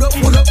 and the wood up.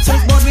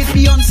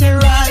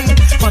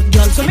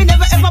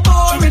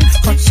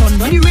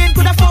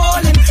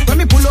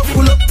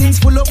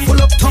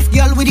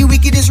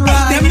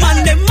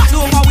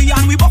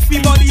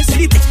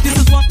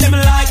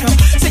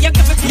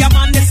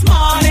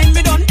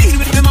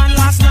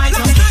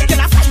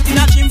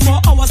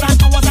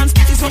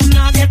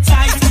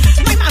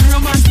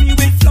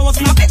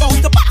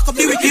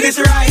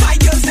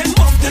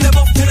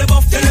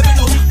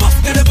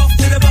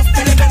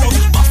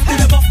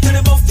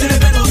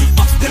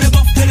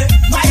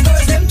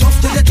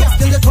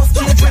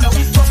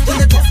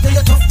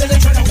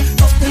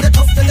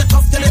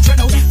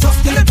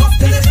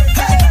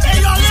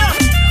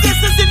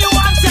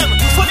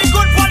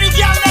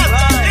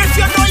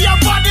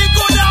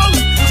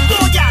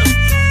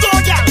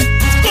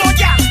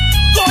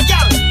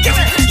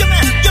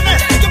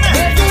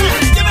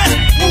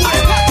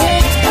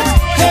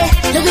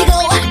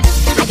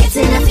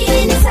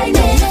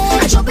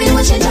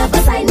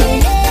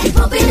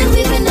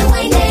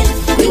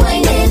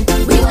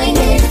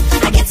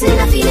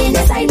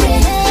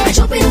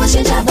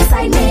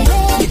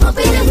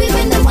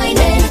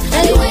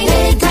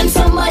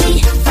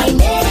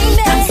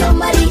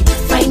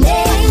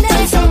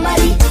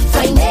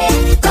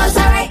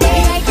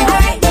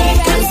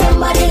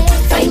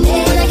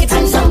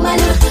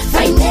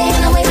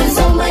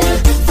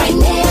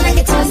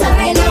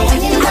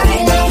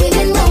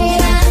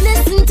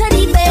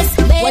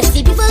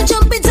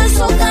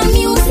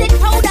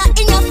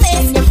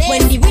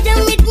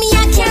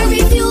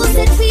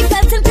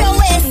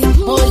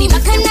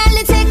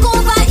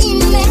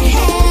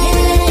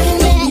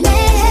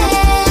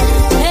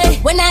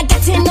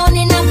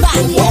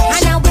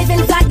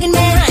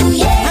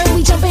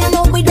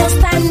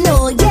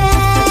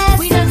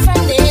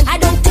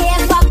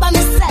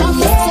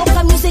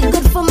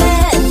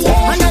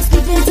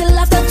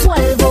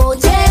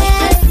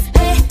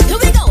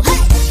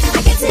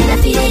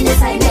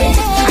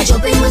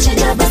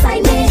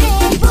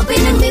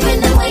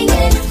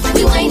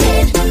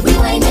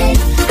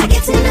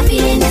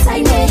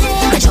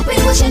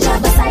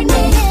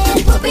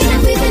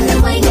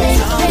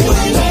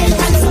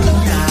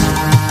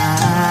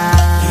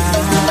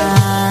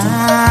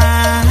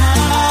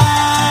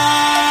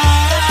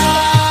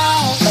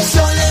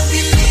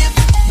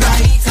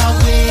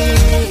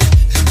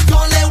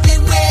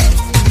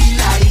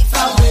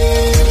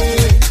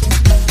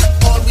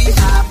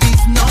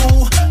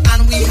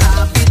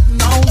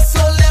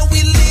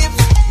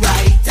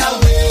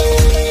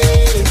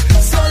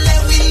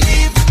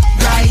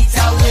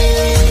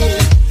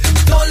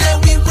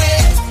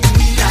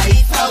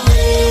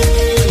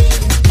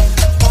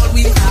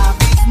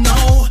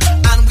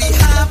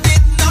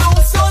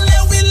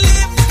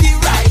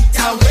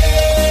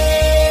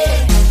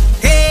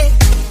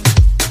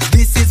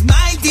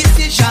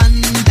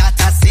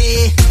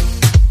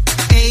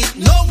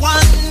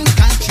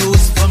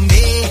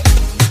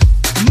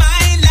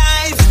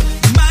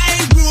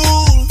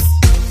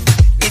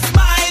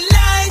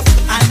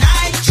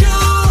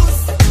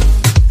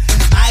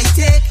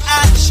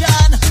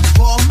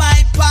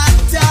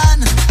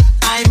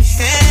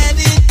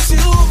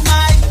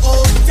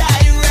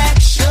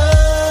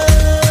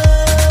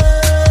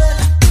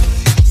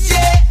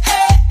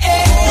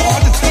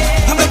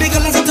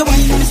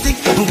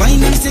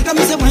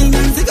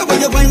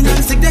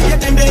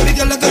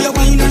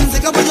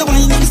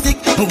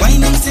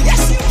 Wine and stick.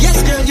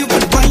 Yes, girl, you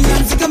got wine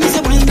and stick. I'm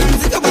say wine and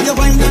stick. About your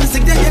wine and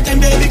stick. Then you can,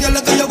 baby girl,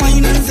 look at your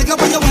wine and stick.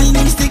 About your wine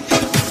and stick.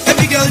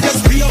 Every girl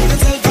just free up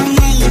yourself and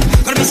wine.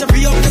 Gotta be so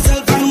free up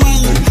yourself and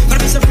wine.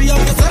 Gotta be so free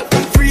up yourself.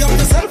 Free up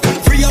yourself.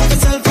 Free up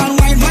yourself and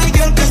wine. My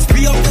girl, just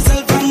free up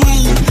yourself and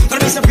wine.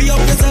 Gotta be so free up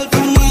yourself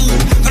and wine.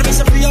 Gotta be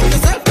so free up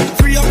yourself.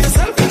 Free up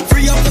yourself.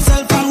 Free up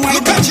yourself and wine.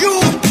 Look at you.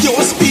 You're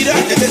a speeder.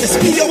 The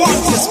speed you want.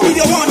 The speed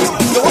you want.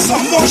 You're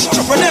some mush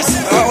chopperness.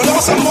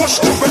 You're some mush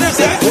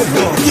chopperness.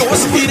 You're a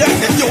speeder.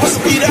 You're a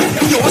speeder.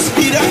 You're a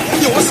speeder.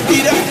 You're a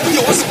speeder.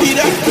 You're a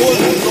speeder. Oh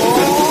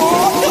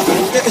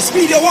Lord. The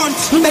speed you want.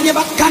 Bend your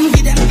back and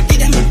give them. Give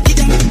them. Give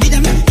them. Give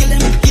them. Kill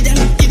them. Give them.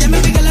 Give them.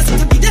 Every girl has to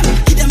give them.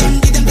 Give them.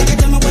 Give them. Take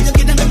them. What you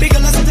give them. Every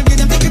girl has to give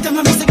them. Take them.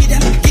 Mister give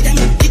them. Give them.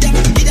 Give them.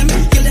 Give them.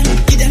 Kill them.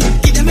 Give them.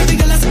 Give them. Every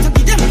girl has to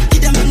give them.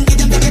 Give them. Give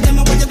them. Take them.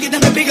 What you give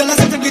them. Every girl has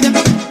to give them.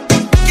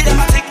 Give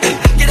them a tick.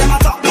 Give them a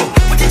talk.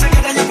 Put it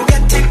together, you go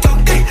get TikTok.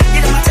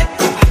 Give them a tick.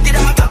 Give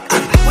them a talk.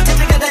 Put it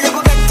together, you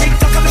go get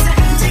TikTok.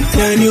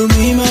 Can you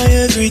be my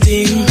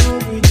everything?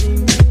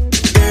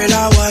 Girl,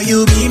 how are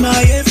you be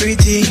my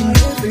everything?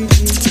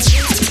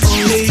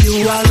 Only you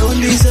alone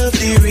deserve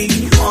the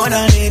ring more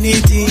than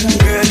anything.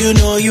 Girl, you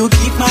know you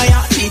keep my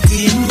heart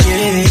beating.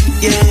 Yeah,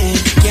 yeah.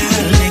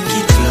 Girl, make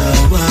it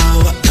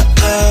flow.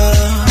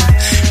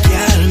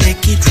 Girl,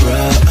 make it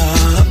roll.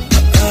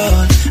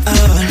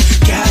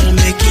 Girl,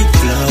 make it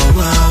flow.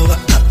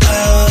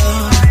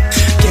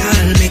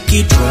 Girl, make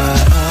it roll.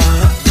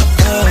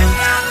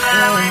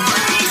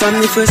 From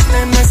the first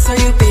time I saw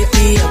you,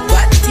 baby, your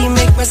body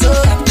make me so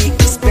happy.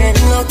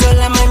 Spending out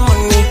all of my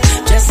money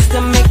just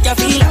to make you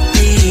feel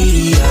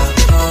happy.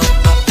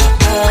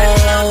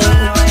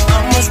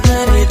 I'ma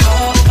spend it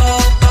all.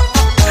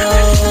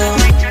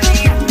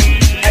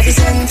 Every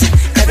cent,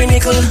 every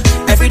nickel,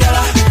 every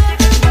dollar.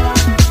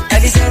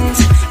 Every cent,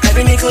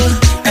 every nickel,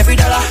 every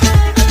dollar.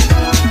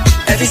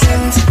 Every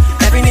cent,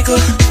 every nickel,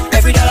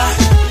 every dollar.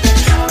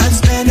 I'll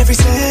spend every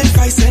cent,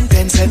 5 cent,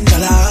 10 cent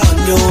dollar on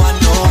you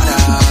and no other.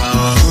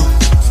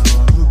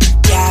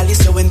 Girl, you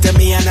so into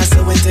me and I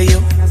so into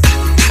you.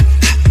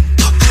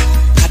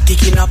 I'm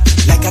kicking up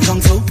like a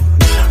kung fu.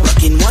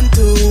 Rocking 1,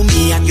 2,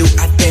 me and you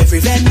at every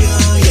venue.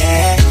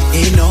 Yeah,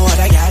 ain't no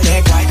other girl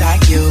there quite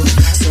like you.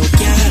 So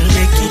girl,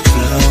 make it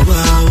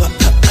flow.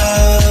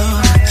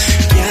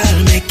 Girl,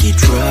 make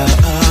it roll.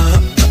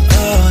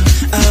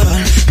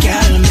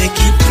 Girl,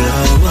 make it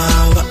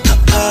flow.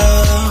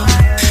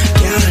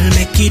 Girl,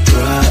 make it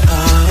roll.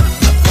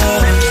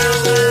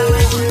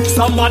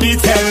 Somebody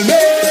tell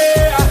me,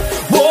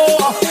 whoa,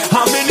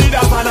 how many need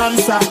of an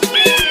answer?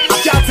 I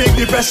can't take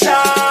the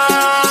pressure.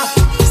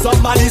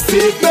 Somebody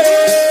save me,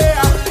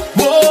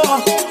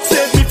 whoa,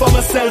 save me from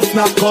myself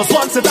now. Cause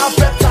once it I've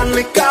pet and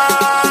liquor,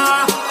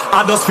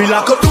 I just feel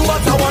I could do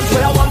what I want,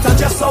 where I want, and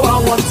just how I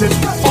want it.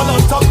 All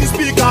on top the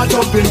speaker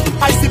jumping,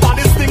 I see by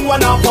this thing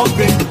when I'm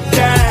pumping,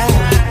 yeah.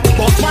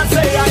 But man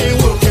say I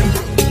ain't working,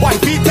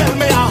 wifey tell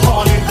me I'm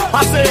horny.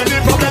 I say any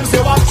problems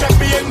you want, check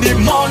me in the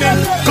morning.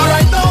 Cause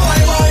right now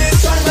I want to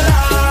enjoy my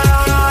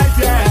life,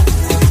 yeah.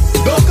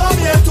 Don't come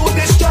here to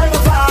destroy my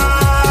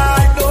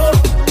vibe, no.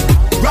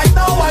 Right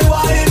now I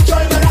want to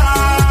enjoy my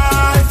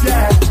life,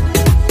 yeah.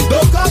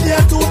 Don't come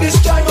here to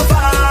destroy my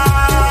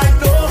vibe,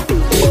 no.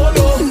 Oh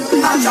no,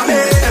 actually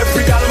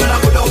every girl when I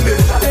go down there,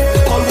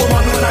 all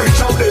woman when I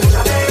reach out there.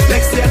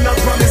 Next day I'm not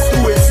promised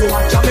to it, so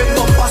I'm jamming,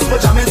 not fast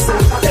but jamming so.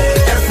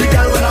 Every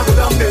girl when I go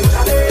down there,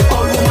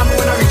 all woman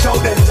when I reach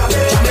out there.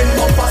 Jamming,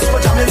 not fast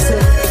but jamming so,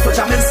 but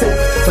jamming so,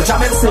 but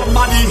jamming so.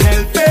 Somebody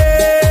help me,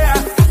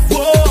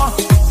 whoa,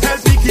 help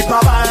me keep my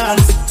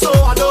balance, so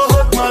I don't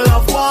hurt my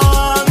loved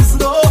ones,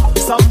 no.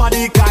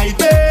 Somebody guide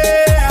me,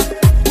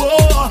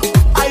 whoa,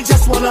 I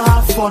just wanna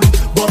have fun,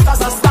 but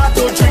as I start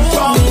to drink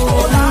from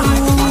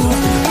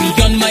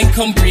beyond my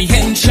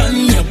comprehension,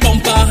 your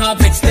bumper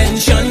have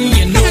extension.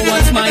 You know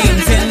what's my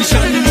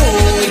intention,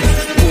 boy.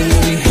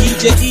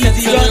 Just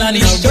settle and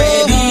you're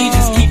ready.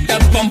 Just keep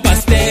that bumper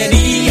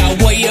steady. I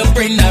want you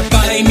bring that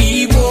by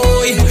me,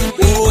 boy.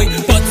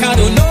 But I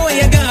don't know where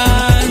you're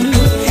gone.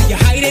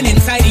 You're hiding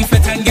inside the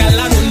fit and gal.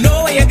 I don't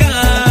know where you're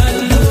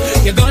gone.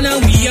 You're gonna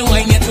be a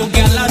wine yet, oh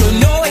gal. I don't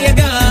know where you're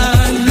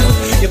gone.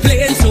 You're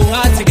playing so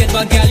hard to get,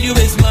 but gal, you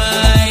is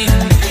mine.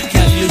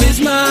 Gal, you is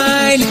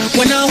mine.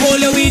 When I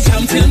hold you, we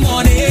jam till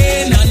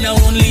morning, and I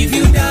won't leave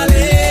you,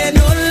 darling.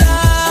 Oh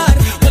Lord,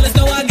 well it's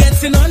now I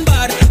getting on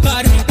bad.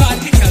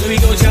 Gal, we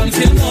go jam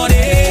till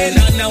morning,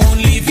 and I won't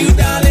leave you,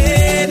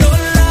 darling. Oh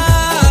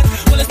Lord,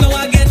 well it's now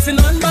I getting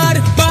on bad.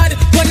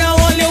 When I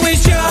hold you,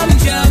 is jam,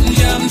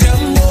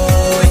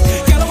 boy.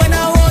 Gal, when I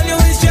hold you,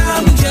 is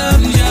jam, boy.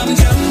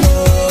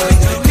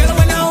 Gal,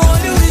 when I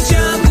hold you, is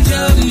jam,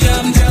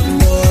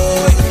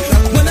 boy.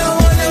 When I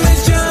hold you,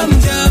 is jam,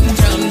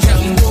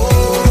 boy.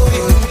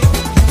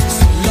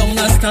 So long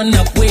I stand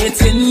up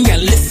waiting, you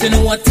listen to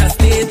what I'm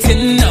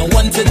stating. I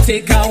want to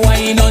take a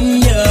wine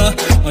on ya.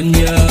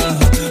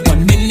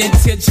 1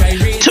 minute you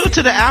gyrate. 2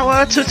 to the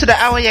hour. 2 to the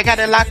hour. You got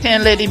it locked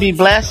in. Lady Be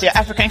Blessed. Your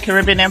African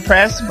Caribbean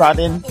Empress.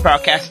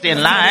 Broadcasting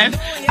live.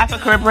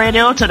 Afro-Carib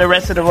Radio to the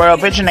rest of the world.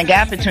 Bridging the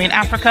gap between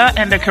Africa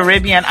and the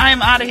Caribbean. I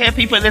am out of here,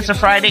 people. It's a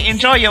Friday.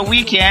 Enjoy your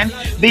weekend.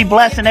 Be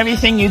blessed in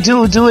everything you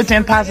do. Do it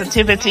in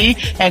positivity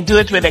and do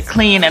it with a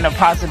clean and a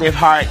positive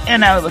heart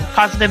and a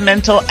positive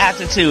mental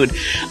attitude.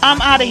 I'm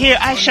out of here.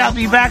 I shall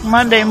be back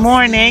Monday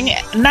morning,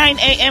 9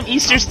 a.m.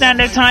 Eastern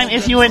Standard Time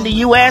if you're in the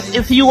U.S.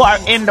 If you are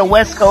in the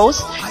West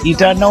Coast, you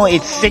don't know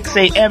it's 6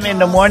 a.m. in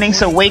the morning,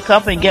 so wake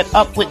up and get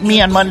up with me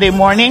on Monday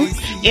morning.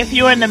 If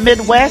you're in the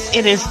Midwest,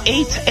 it is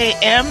 8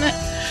 a.m.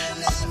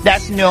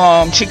 That's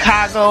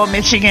Chicago,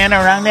 Michigan,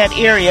 around that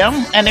area.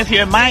 And if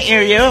you're in my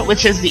area,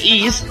 which is the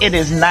East, it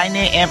is 9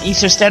 a.m.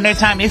 Eastern Standard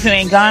Time. If you're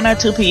in Ghana,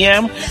 2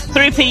 p.m.,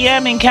 3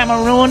 p.m. in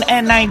Cameroon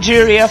and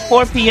Nigeria,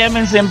 4 p.m.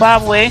 in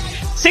Zimbabwe,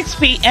 6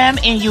 p.m.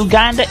 in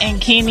Uganda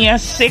and Kenya,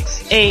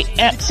 6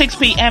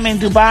 p.m. in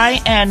Dubai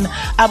and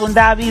Abu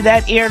Dhabi,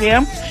 that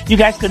area. You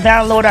guys can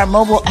download our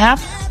mobile app.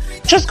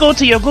 Just go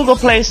to your Google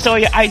Play Store,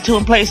 your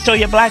iTunes Play Store,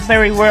 your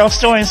BlackBerry World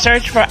Store and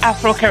search for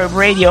Afro-Carib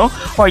Radio,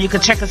 or you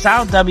can check us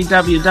out,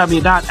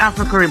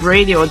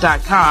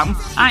 www.afrocaribradio.com.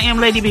 I am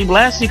Lady Be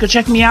Blessed. You can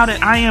check me out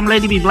at I am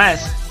Lady Be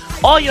Blessed.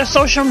 All your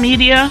social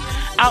media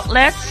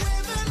outlets,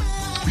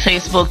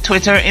 Facebook,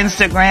 Twitter,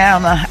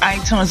 Instagram,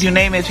 iTunes, you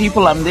name it,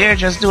 people, I'm there.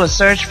 Just do a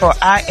search for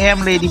I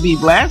am Lady Be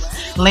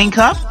Blessed. Link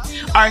up.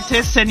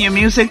 Artists, send your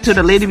music to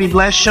the Lady Be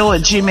Blessed Show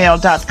at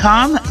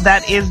gmail.com.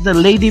 That is the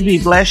Lady Be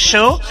Blessed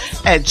Show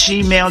at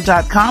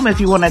gmail.com. If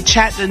you want to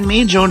chat with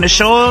me, join the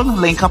show,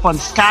 link up on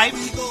Skype.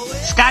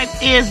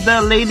 Skype is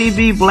the Lady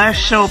Be Blessed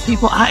Show.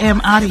 People, I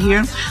am out of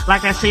here.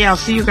 Like I say, I'll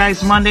see you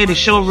guys Monday. The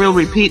show will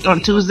repeat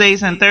on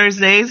Tuesdays and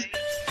Thursdays.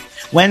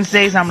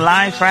 Wednesdays, I'm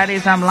live.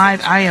 Fridays, I'm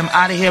live. I am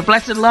out of here.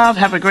 Blessed love.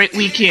 Have a great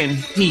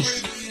weekend.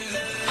 Peace.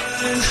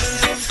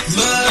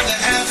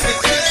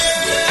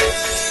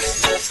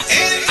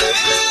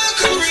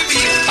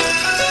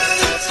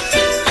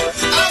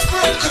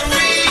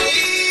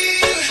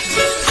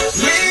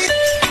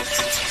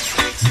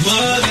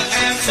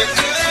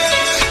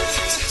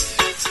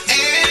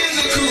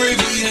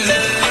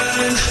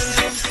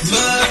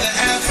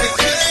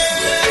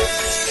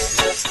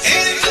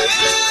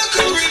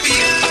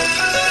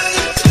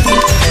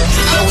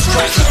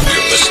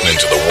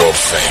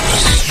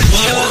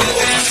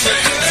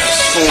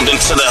 Tuned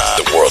into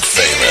the world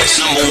famous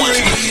number one.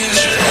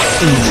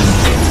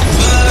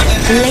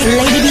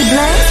 Lady Be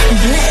Blessed,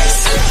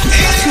 blessed,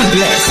 too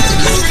blessed to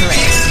be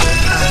stressed.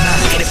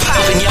 Get it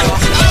poppin', y'all.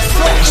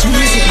 Fresh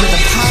music with a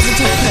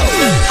positive flow.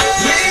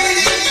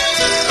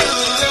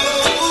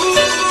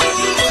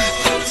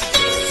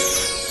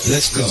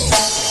 Let's go.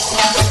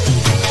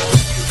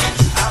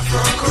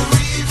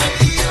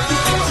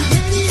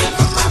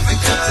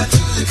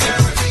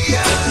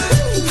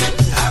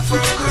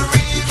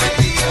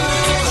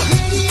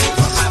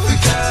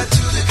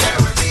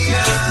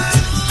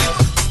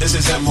 This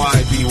is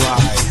MYBY,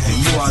 and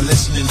you are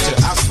listening to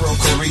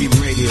Afro-Carib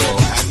Radio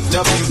at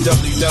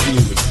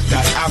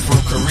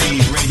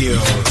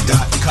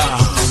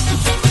www.afrocaribradio.com.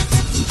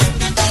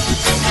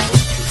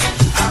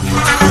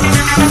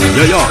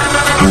 Yo.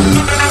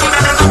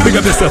 Big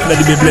up yourself, let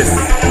it be blessed.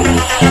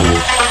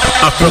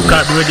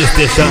 Afro-Carib Radio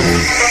Station.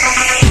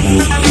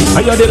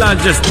 Are you the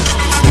largest?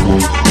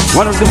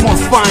 One of the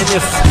most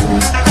finest,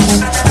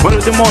 one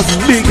of the most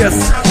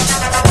biggest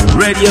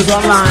radios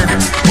online.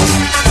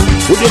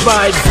 With the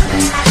vibes,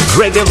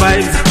 reggae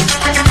vibes,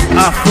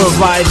 Afro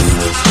vibes,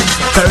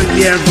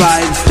 Caribbean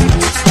vibes,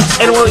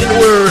 anywhere in the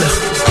world.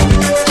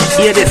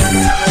 Hear this.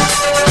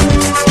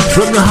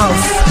 From your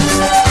house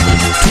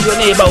to your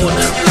neighborhood,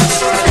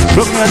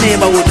 from your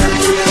neighborhood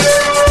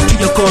to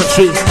your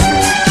country,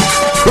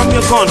 from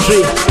your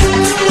country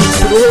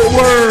to the whole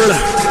world.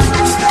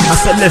 I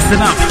said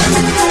listen up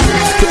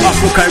to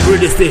Afro-Carib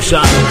Radio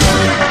Station.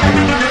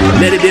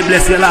 Let it be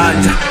blessed your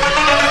large.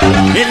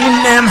 In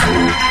them,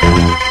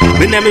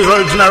 my name is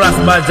Original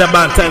Rascal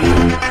Jabantan,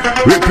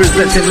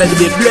 representing Let It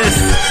Be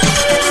Blessed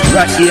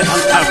right here on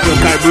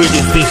Afro-Carib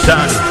Radio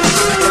Station.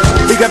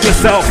 Big up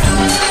yourself,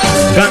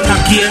 Ghana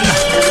King,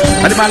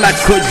 and the man like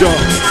Kojo.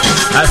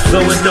 And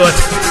so we do it.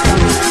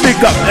 Big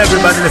up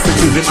everybody listening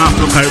to the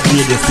Afro-Carib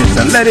Radio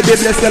Station. Let It Be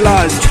Blessed your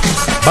large.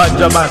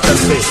 Jabantan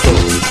say so.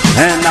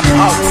 And I'm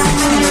out.